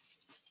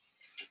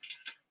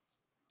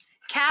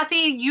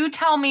 Kathy, you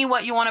tell me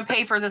what you want to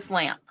pay for this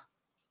lamp.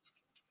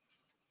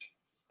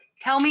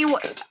 Tell me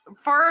what,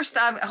 first,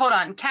 hold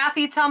on.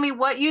 Kathy, tell me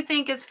what you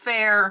think is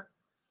fair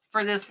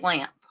for this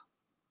lamp.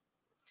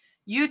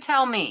 You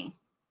tell me.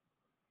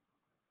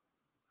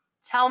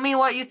 Tell me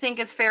what you think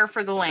is fair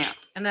for the lamp.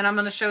 And then I'm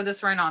going to show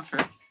this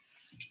rhinoceros.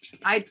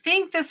 I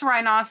think this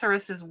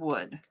rhinoceros is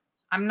wood.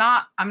 I'm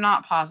not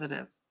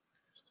positive.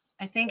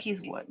 I think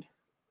he's wood.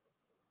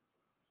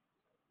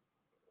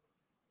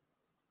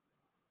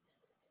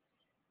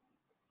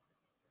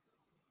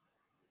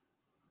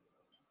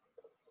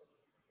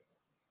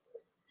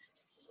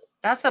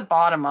 That's the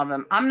bottom of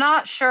him. I'm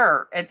not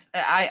sure.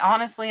 I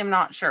honestly am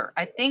not sure.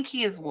 I think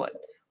he is wood,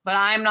 but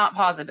I'm not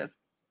positive.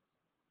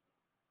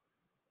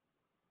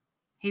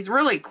 He's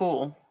really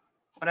cool,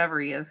 whatever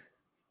he is.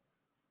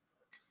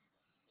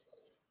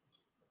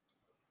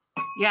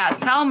 Yeah,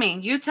 tell me.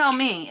 You tell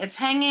me. It's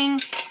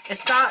hanging.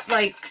 It's got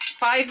like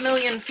 5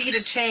 million feet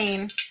of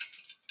chain.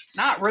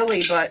 Not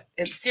really, but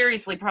it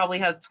seriously probably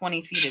has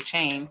 20 feet of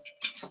chain.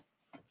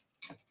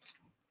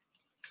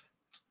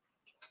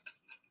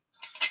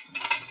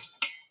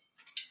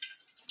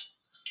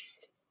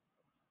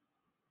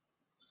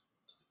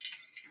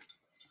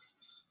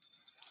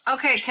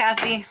 Okay,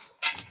 Kathy.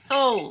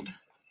 Sold.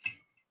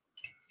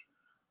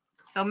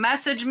 So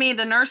message me,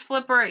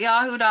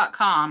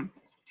 thenurseflipper@yahoo.com.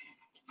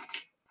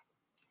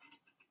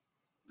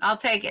 I'll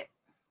take it.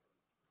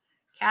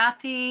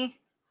 Kathy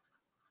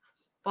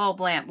bulb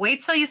lamp.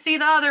 Wait till you see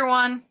the other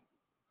one.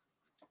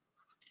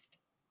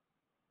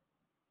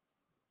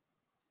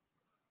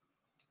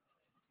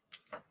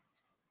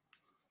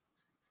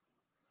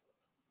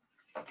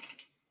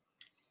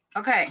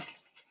 Okay.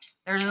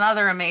 There's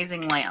another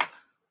amazing lamp.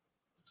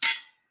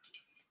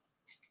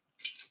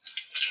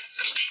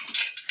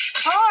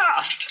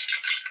 Ah!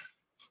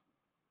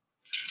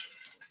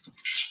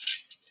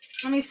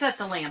 Let me set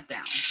the lamp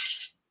down.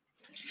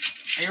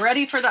 Are you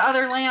ready for the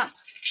other lamp?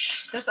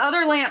 This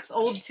other lamp's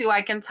old too.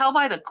 I can tell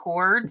by the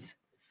cords.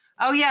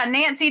 Oh yeah,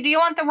 Nancy, do you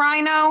want the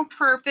rhino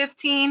for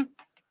 15? I'm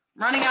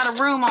running out of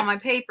room on my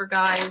paper,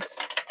 guys.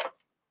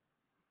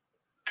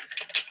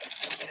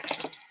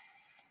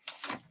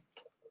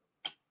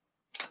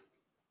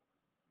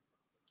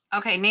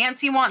 Okay,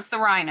 Nancy wants the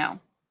rhino.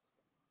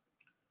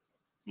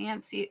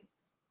 Nancy,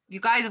 you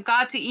guys have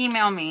got to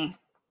email me.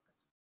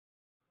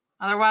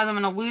 Otherwise, I'm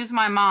going to lose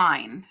my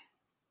mind.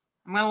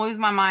 I'm going to lose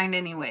my mind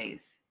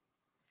anyways.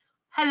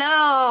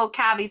 Hello,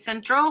 Cavi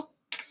Central.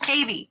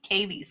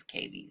 Cavies.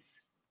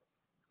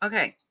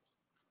 Okay.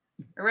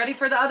 You ready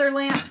for the other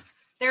lamp?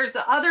 There's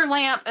the other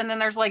lamp, and then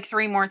there's like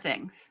 3 more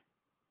things.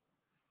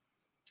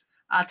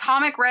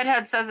 Atomic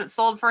Redhead says it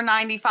sold for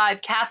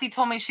 $95. Kathy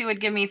told me she would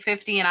give me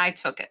 $50, and I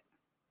took it.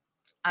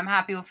 I'm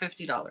happy with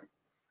 $50.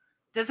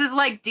 This is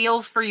like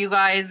deals for you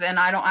guys, and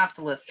I don't have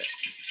to list it.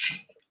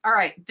 All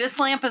right, this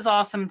lamp is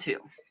awesome too.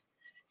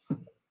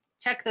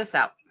 Check this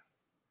out.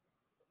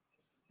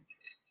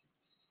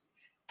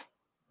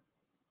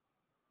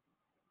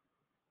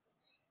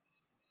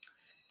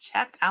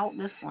 Check out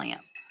this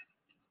lamp.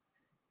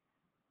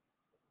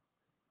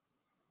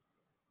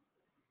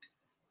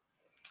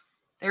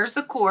 There's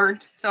the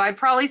cord. So I'd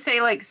probably say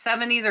like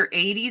 70s or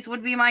 80s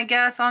would be my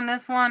guess on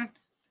this one.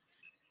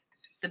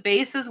 The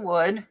base is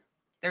wood.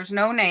 There's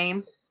no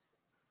name.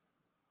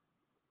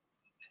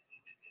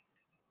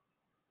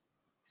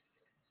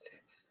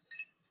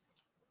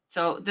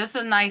 So this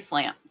is a nice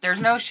lamp.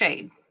 There's no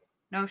shade.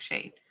 No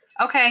shade.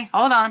 Okay,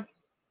 hold on.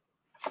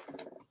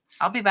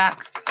 I'll be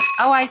back.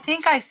 Oh, I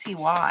think I see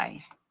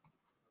why.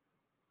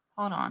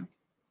 Hold on.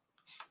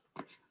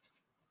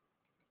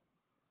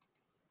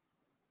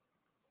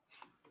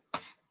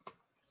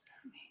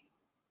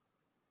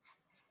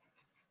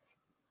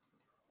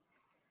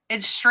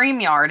 It's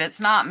StreamYard. It's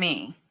not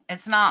me.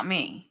 It's not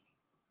me.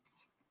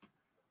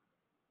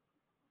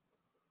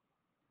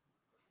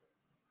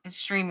 It's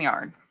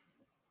StreamYard.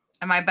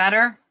 Am I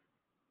better?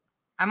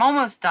 I'm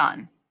almost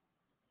done.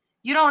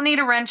 You don't need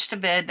a wrench to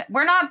bid.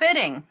 We're not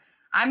bidding.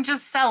 I'm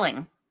just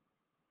selling.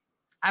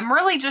 I'm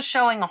really just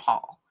showing a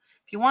haul.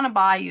 If you want to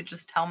buy, you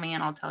just tell me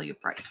and I'll tell you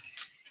price.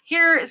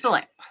 Here is the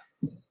lamp.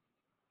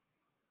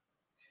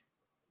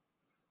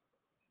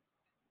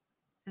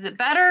 Is it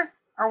better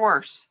or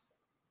worse?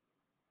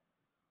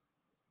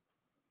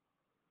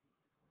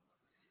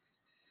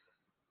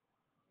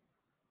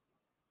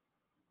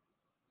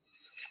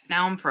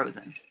 Now I'm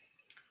frozen.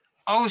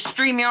 Oh,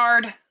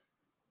 StreamYard.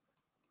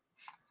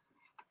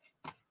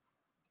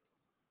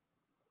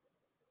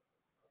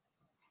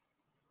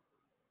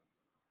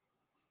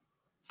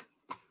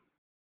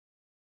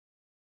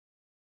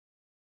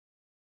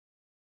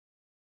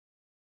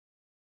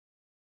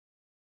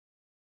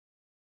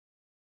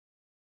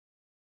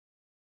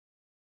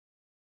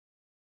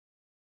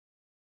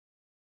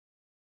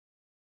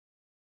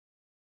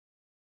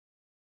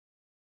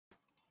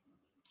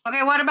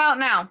 Okay, what about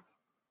now?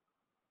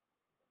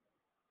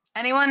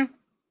 Anyone?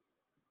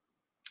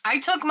 I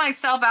took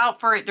myself out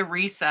for it to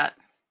reset.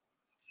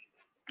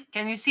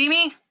 Can you see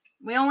me?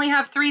 We only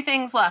have 3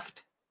 things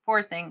left.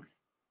 4 things.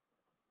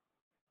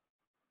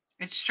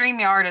 It's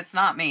StreamYard. It's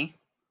not me.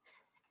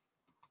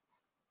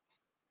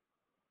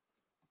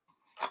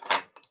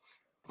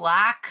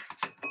 Black.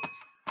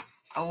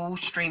 Oh,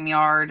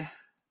 StreamYard.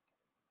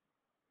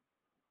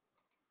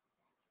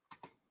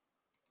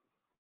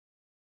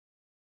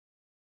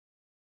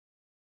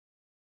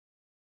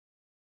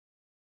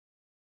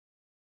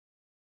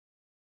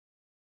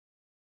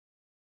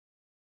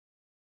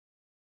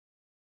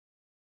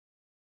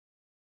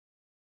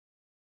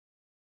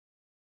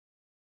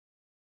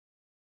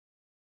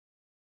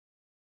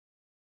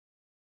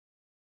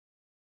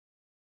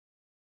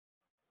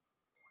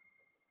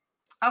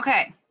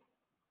 Okay.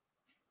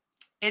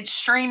 It's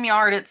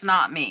StreamYard. It's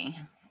not me.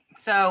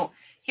 So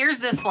here's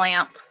this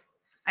lamp.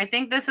 I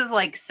think this is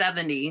like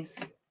 70s.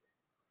 It's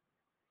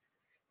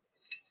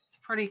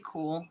pretty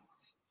cool.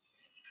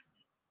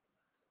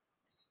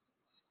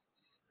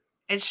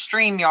 It's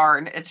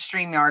StreamYard. It's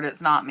StreamYard.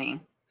 It's not me.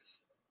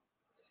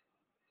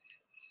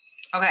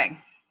 Okay.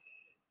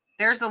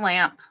 There's the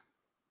lamp.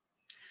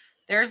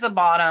 There's the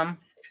bottom.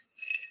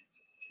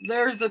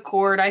 There's the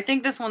cord. I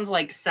think this one's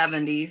like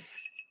 70s.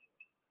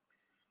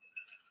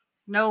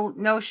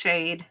 No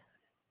shade.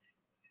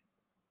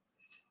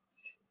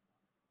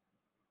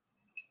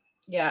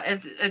 Yeah,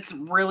 it's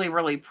really,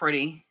 really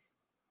pretty.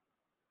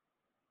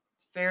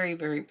 It's very,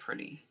 very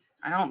pretty.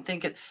 I don't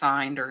think it's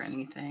signed or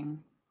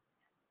anything.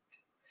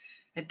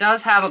 It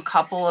does have a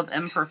couple of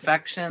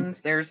imperfections.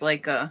 There's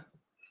like a,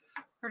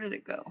 where did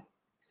it go?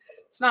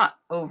 It's not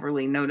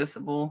overly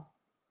noticeable.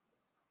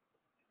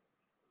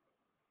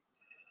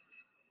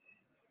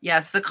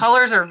 Yes, the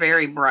colors are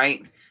very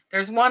bright.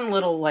 There's one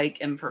little like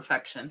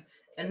imperfection.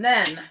 And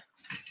then,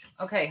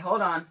 okay,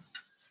 hold on.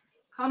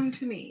 Come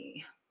to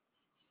me.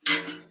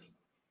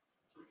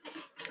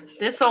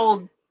 This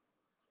old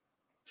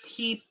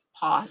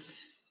teapot.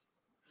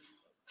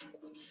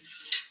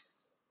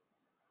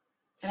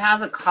 It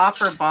has a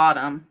copper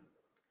bottom.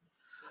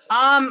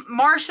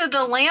 Marcia,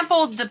 the lamp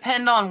will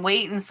depend on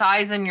weight and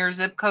size and your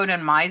zip code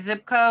and my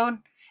zip code.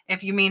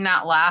 If you mean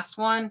that last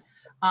one.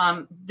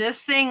 This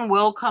thing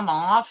will come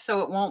off,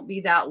 so it won't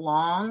be that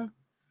long.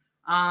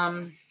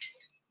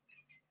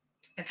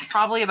 It's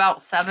probably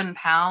about 7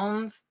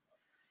 pounds.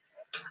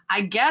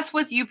 I guess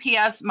with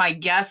UPS, my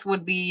guess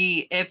would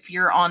be if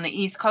you're on the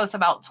East Coast,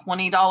 about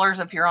 $20.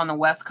 If you're on the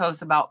West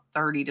Coast, about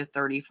 $30 to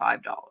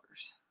 $35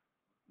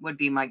 would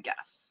be my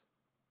guess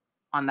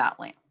on that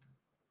lamp.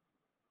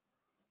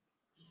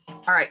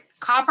 All right,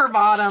 copper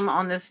bottom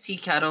on this tea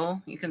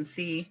kettle. You can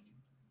see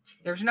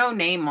there's no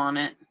name on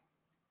it.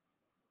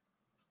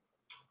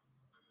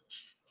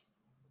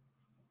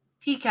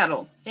 Tea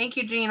kettle. Thank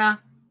you, Gina.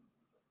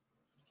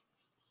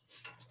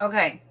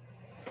 Okay.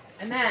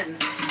 And then,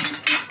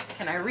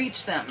 can I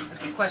reach them? Is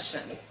the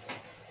question.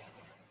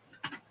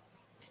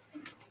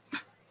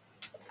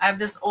 I have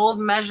this old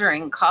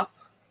measuring cup.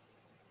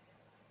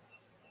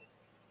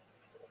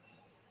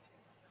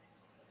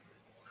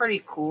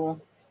 Pretty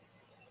cool.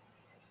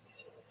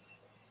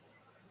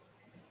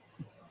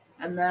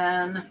 And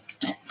then,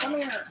 come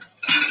here.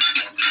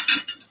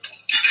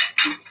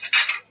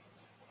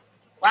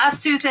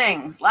 Last two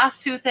things.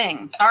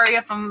 Sorry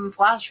if I'm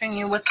flashing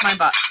you with my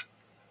butt.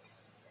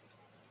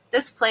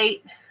 This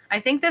plate,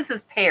 I think this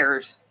is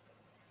pears.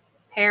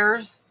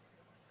 Pears.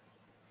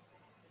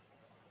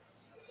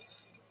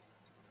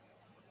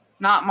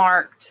 Not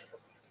marked.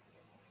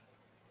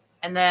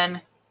 And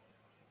then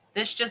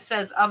this just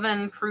says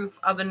oven proof,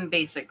 oven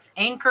basics.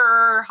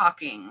 Anchor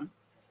Hocking.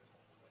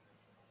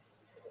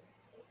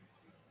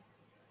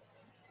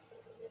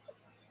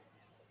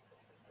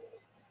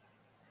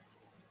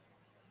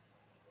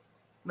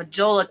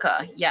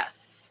 Majolica,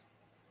 yes.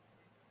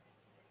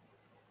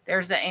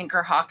 There's the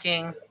Anchor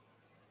Hocking.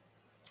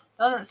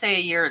 Doesn't say a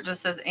year, it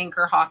just says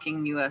Anchor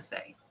Hocking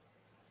USA.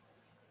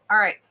 All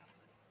right.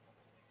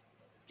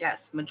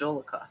 Yes,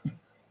 Majolica.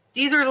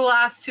 These are the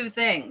last two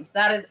things.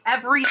 That is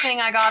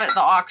everything I got at the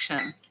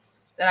auction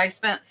that I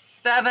spent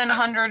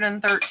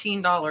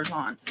 $713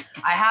 on.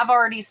 I have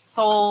already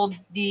sold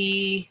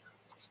the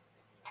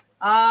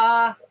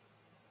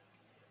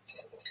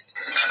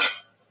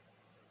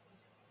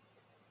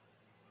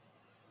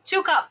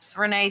 2 cups,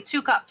 Renee,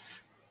 2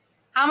 cups.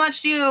 How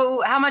much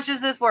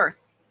is this worth?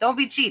 Don't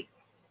be cheap.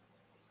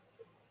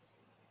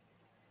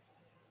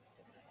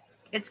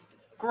 It's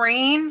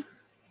green.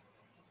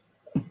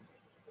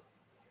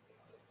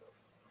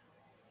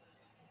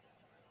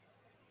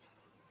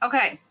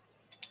 Okay.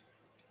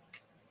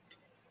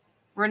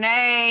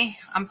 Renee,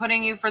 I'm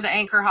putting you for the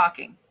Anchor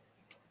Hocking.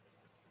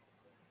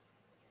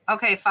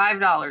 Okay,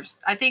 $5.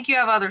 I think you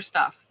have other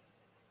stuff.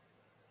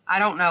 I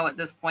don't know at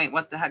this point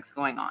what the heck's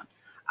going on.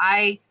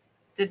 I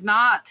did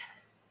not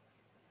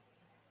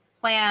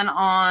plan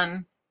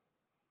on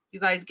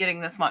you guys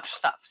getting this much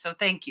stuff, so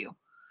thank you.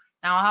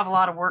 Now I'll have a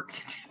lot of work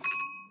to do.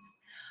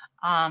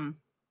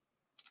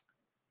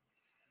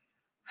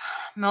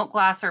 Milk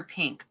glass or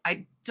pink?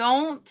 I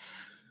don't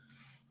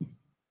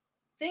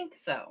think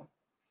so.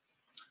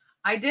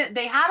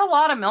 They had a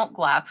lot of milk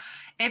glass.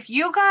 If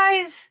you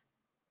guys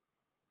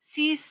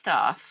see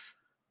stuff,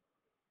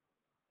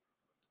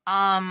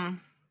 then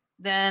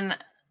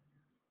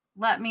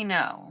let me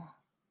know.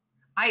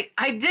 I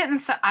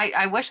didn't,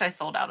 I wish I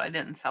sold out. I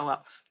didn't sell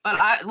out.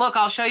 But look,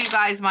 I'll show you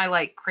guys my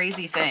like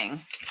crazy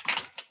thing.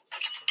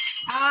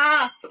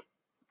 Ah,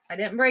 I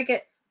didn't break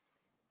it.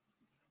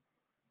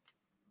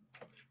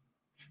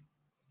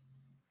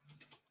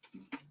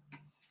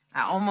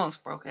 I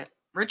almost broke it.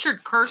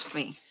 Richard cursed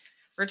me.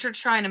 Richard's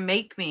trying to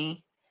make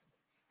me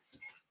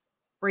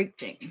break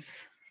things.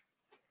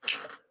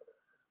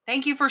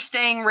 Thank you for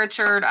staying,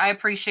 Richard. I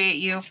appreciate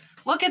you.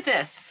 Look at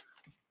this.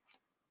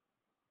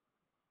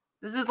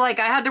 This is like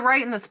I had to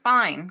write in the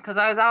spine because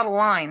I was out of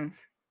lines.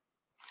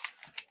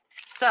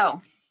 So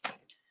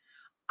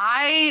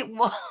I'm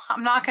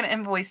not going to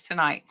invoice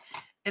tonight.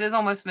 It is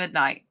almost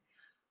midnight.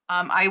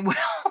 I will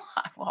have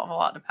a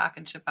lot to pack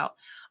and ship out.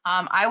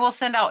 I will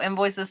send out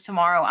invoices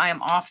tomorrow. I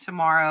am off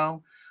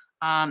tomorrow.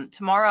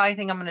 Tomorrow, I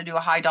think I'm going to do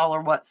a high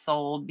dollar what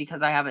sold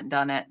because I haven't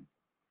done it.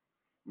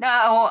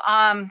 No,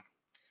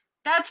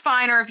 that's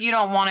fine. Or if you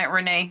don't want it,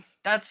 Renee,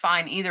 that's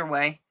fine. Either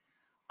way.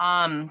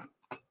 All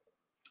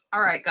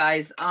right,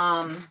 guys.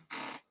 That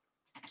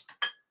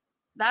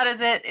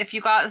is it. If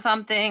you got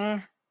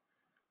something,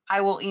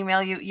 I will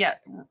email you. Yeah,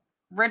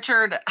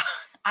 Richard,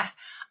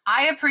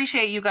 I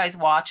appreciate you guys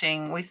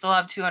watching. We still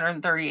have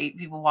 238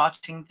 people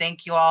watching.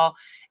 Thank you all.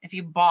 If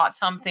you bought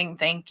something,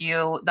 thank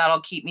you.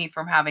 That'll keep me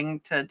from having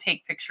to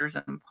take pictures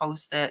and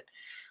post it.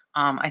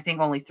 I think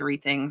only 3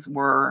 things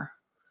were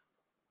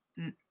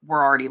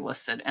already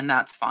listed, and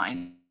that's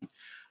fine.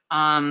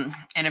 And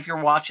if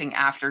you're watching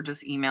after,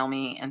 just email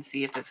me and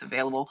see if it's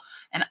available.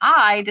 And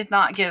I did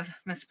not give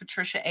Miss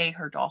Patricia A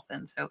her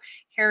dolphin. So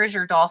here is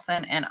your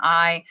dolphin, and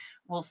I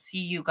will see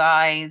you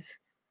guys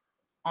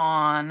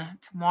on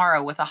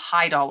tomorrow with a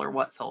high dollar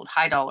what sold.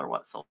 High dollar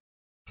what sold.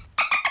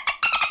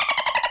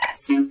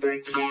 Super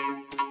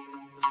chat.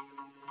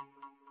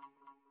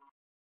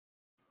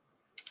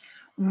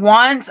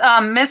 Once,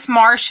 Miss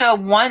Marcia,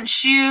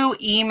 once you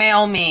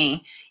email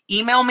me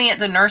at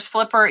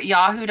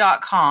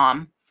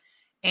thenurseflipper@yahoo.com,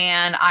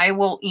 and I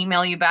will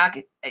email you back.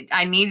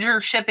 I need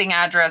your shipping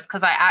address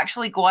because I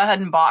actually go ahead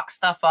and box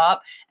stuff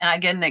up, and I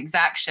get an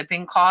exact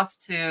shipping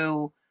cost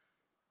to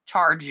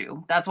charge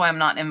you. That's why I'm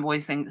not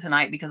invoicing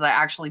tonight, because I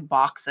actually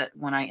box it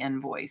when I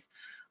invoice.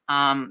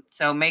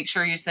 So make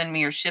sure you send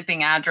me your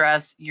shipping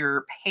address,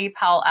 your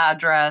PayPal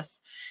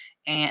address,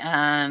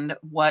 and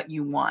what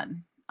you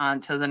won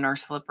to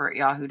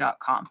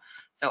thenurseflipper@yahoo.com.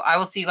 So I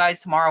will see you guys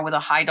tomorrow with a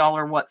high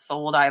dollar what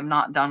sold. I have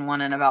not done one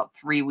in about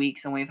 3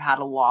 weeks, and we've had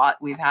a lot.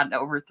 We've had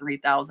over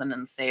 3,000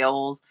 in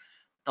sales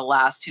the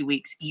last 2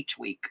 weeks each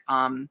week,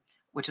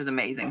 which is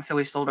amazing. So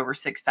we've sold over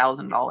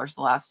 $6,000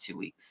 the last 2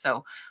 weeks.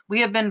 So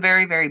we have been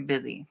very, very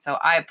busy. So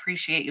I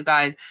appreciate you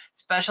guys.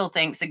 Special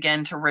thanks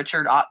again to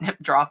Richard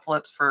Otnip Draw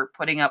Flips for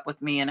putting up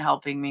with me and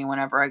helping me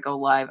whenever I go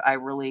live. I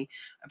really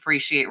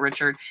appreciate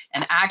Richard.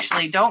 And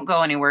actually, don't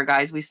go anywhere,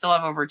 guys. We still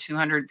have over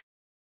 200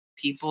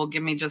 people.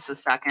 Give me just a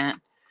second.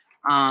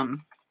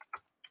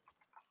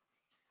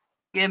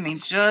 Give me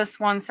just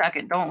 1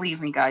 second. Don't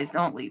leave me, guys.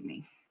 Don't leave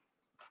me.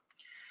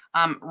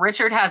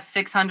 Richard has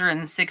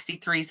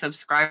 663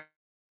 subscribers.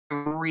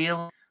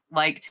 Really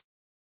like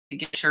to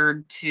get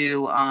Richard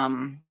to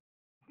hi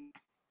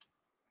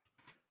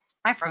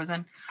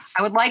Frozen.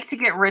 I would like to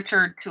get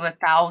Richard to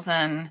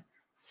 1,000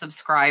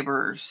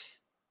 subscribers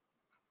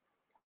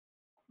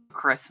for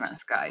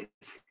Christmas, guys.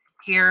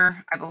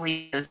 Here, I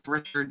believe, is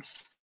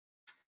Richard's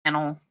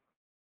channel.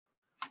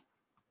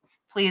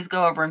 Please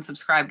go over and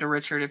subscribe to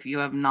Richard if you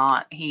have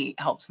not. He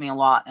helps me a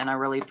lot, and I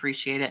really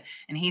appreciate it.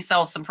 And he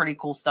sells some pretty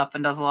cool stuff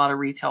and does a lot of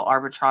retail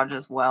arbitrage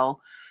as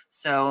well.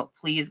 So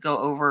please go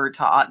over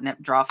to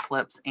Otnip Draw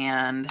Flips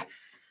and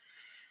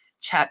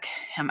check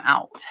him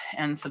out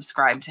and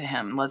subscribe to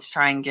him. Let's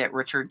try and get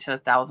Richard to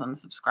 1,000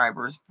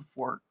 subscribers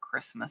before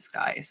Christmas,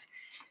 guys.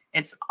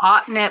 It's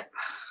Otnip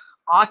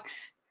Draw.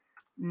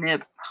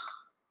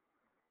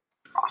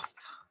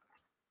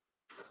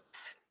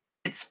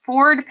 It's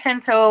Ford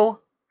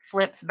Pinto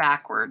flips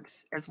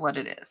backwards is what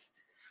it is.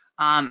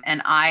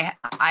 And I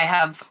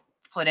have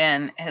put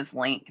in his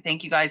link.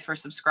 Thank you guys for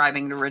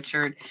subscribing to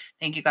Richard.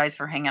 Thank you guys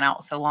for hanging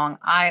out so long.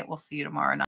 I will see you tomorrow night.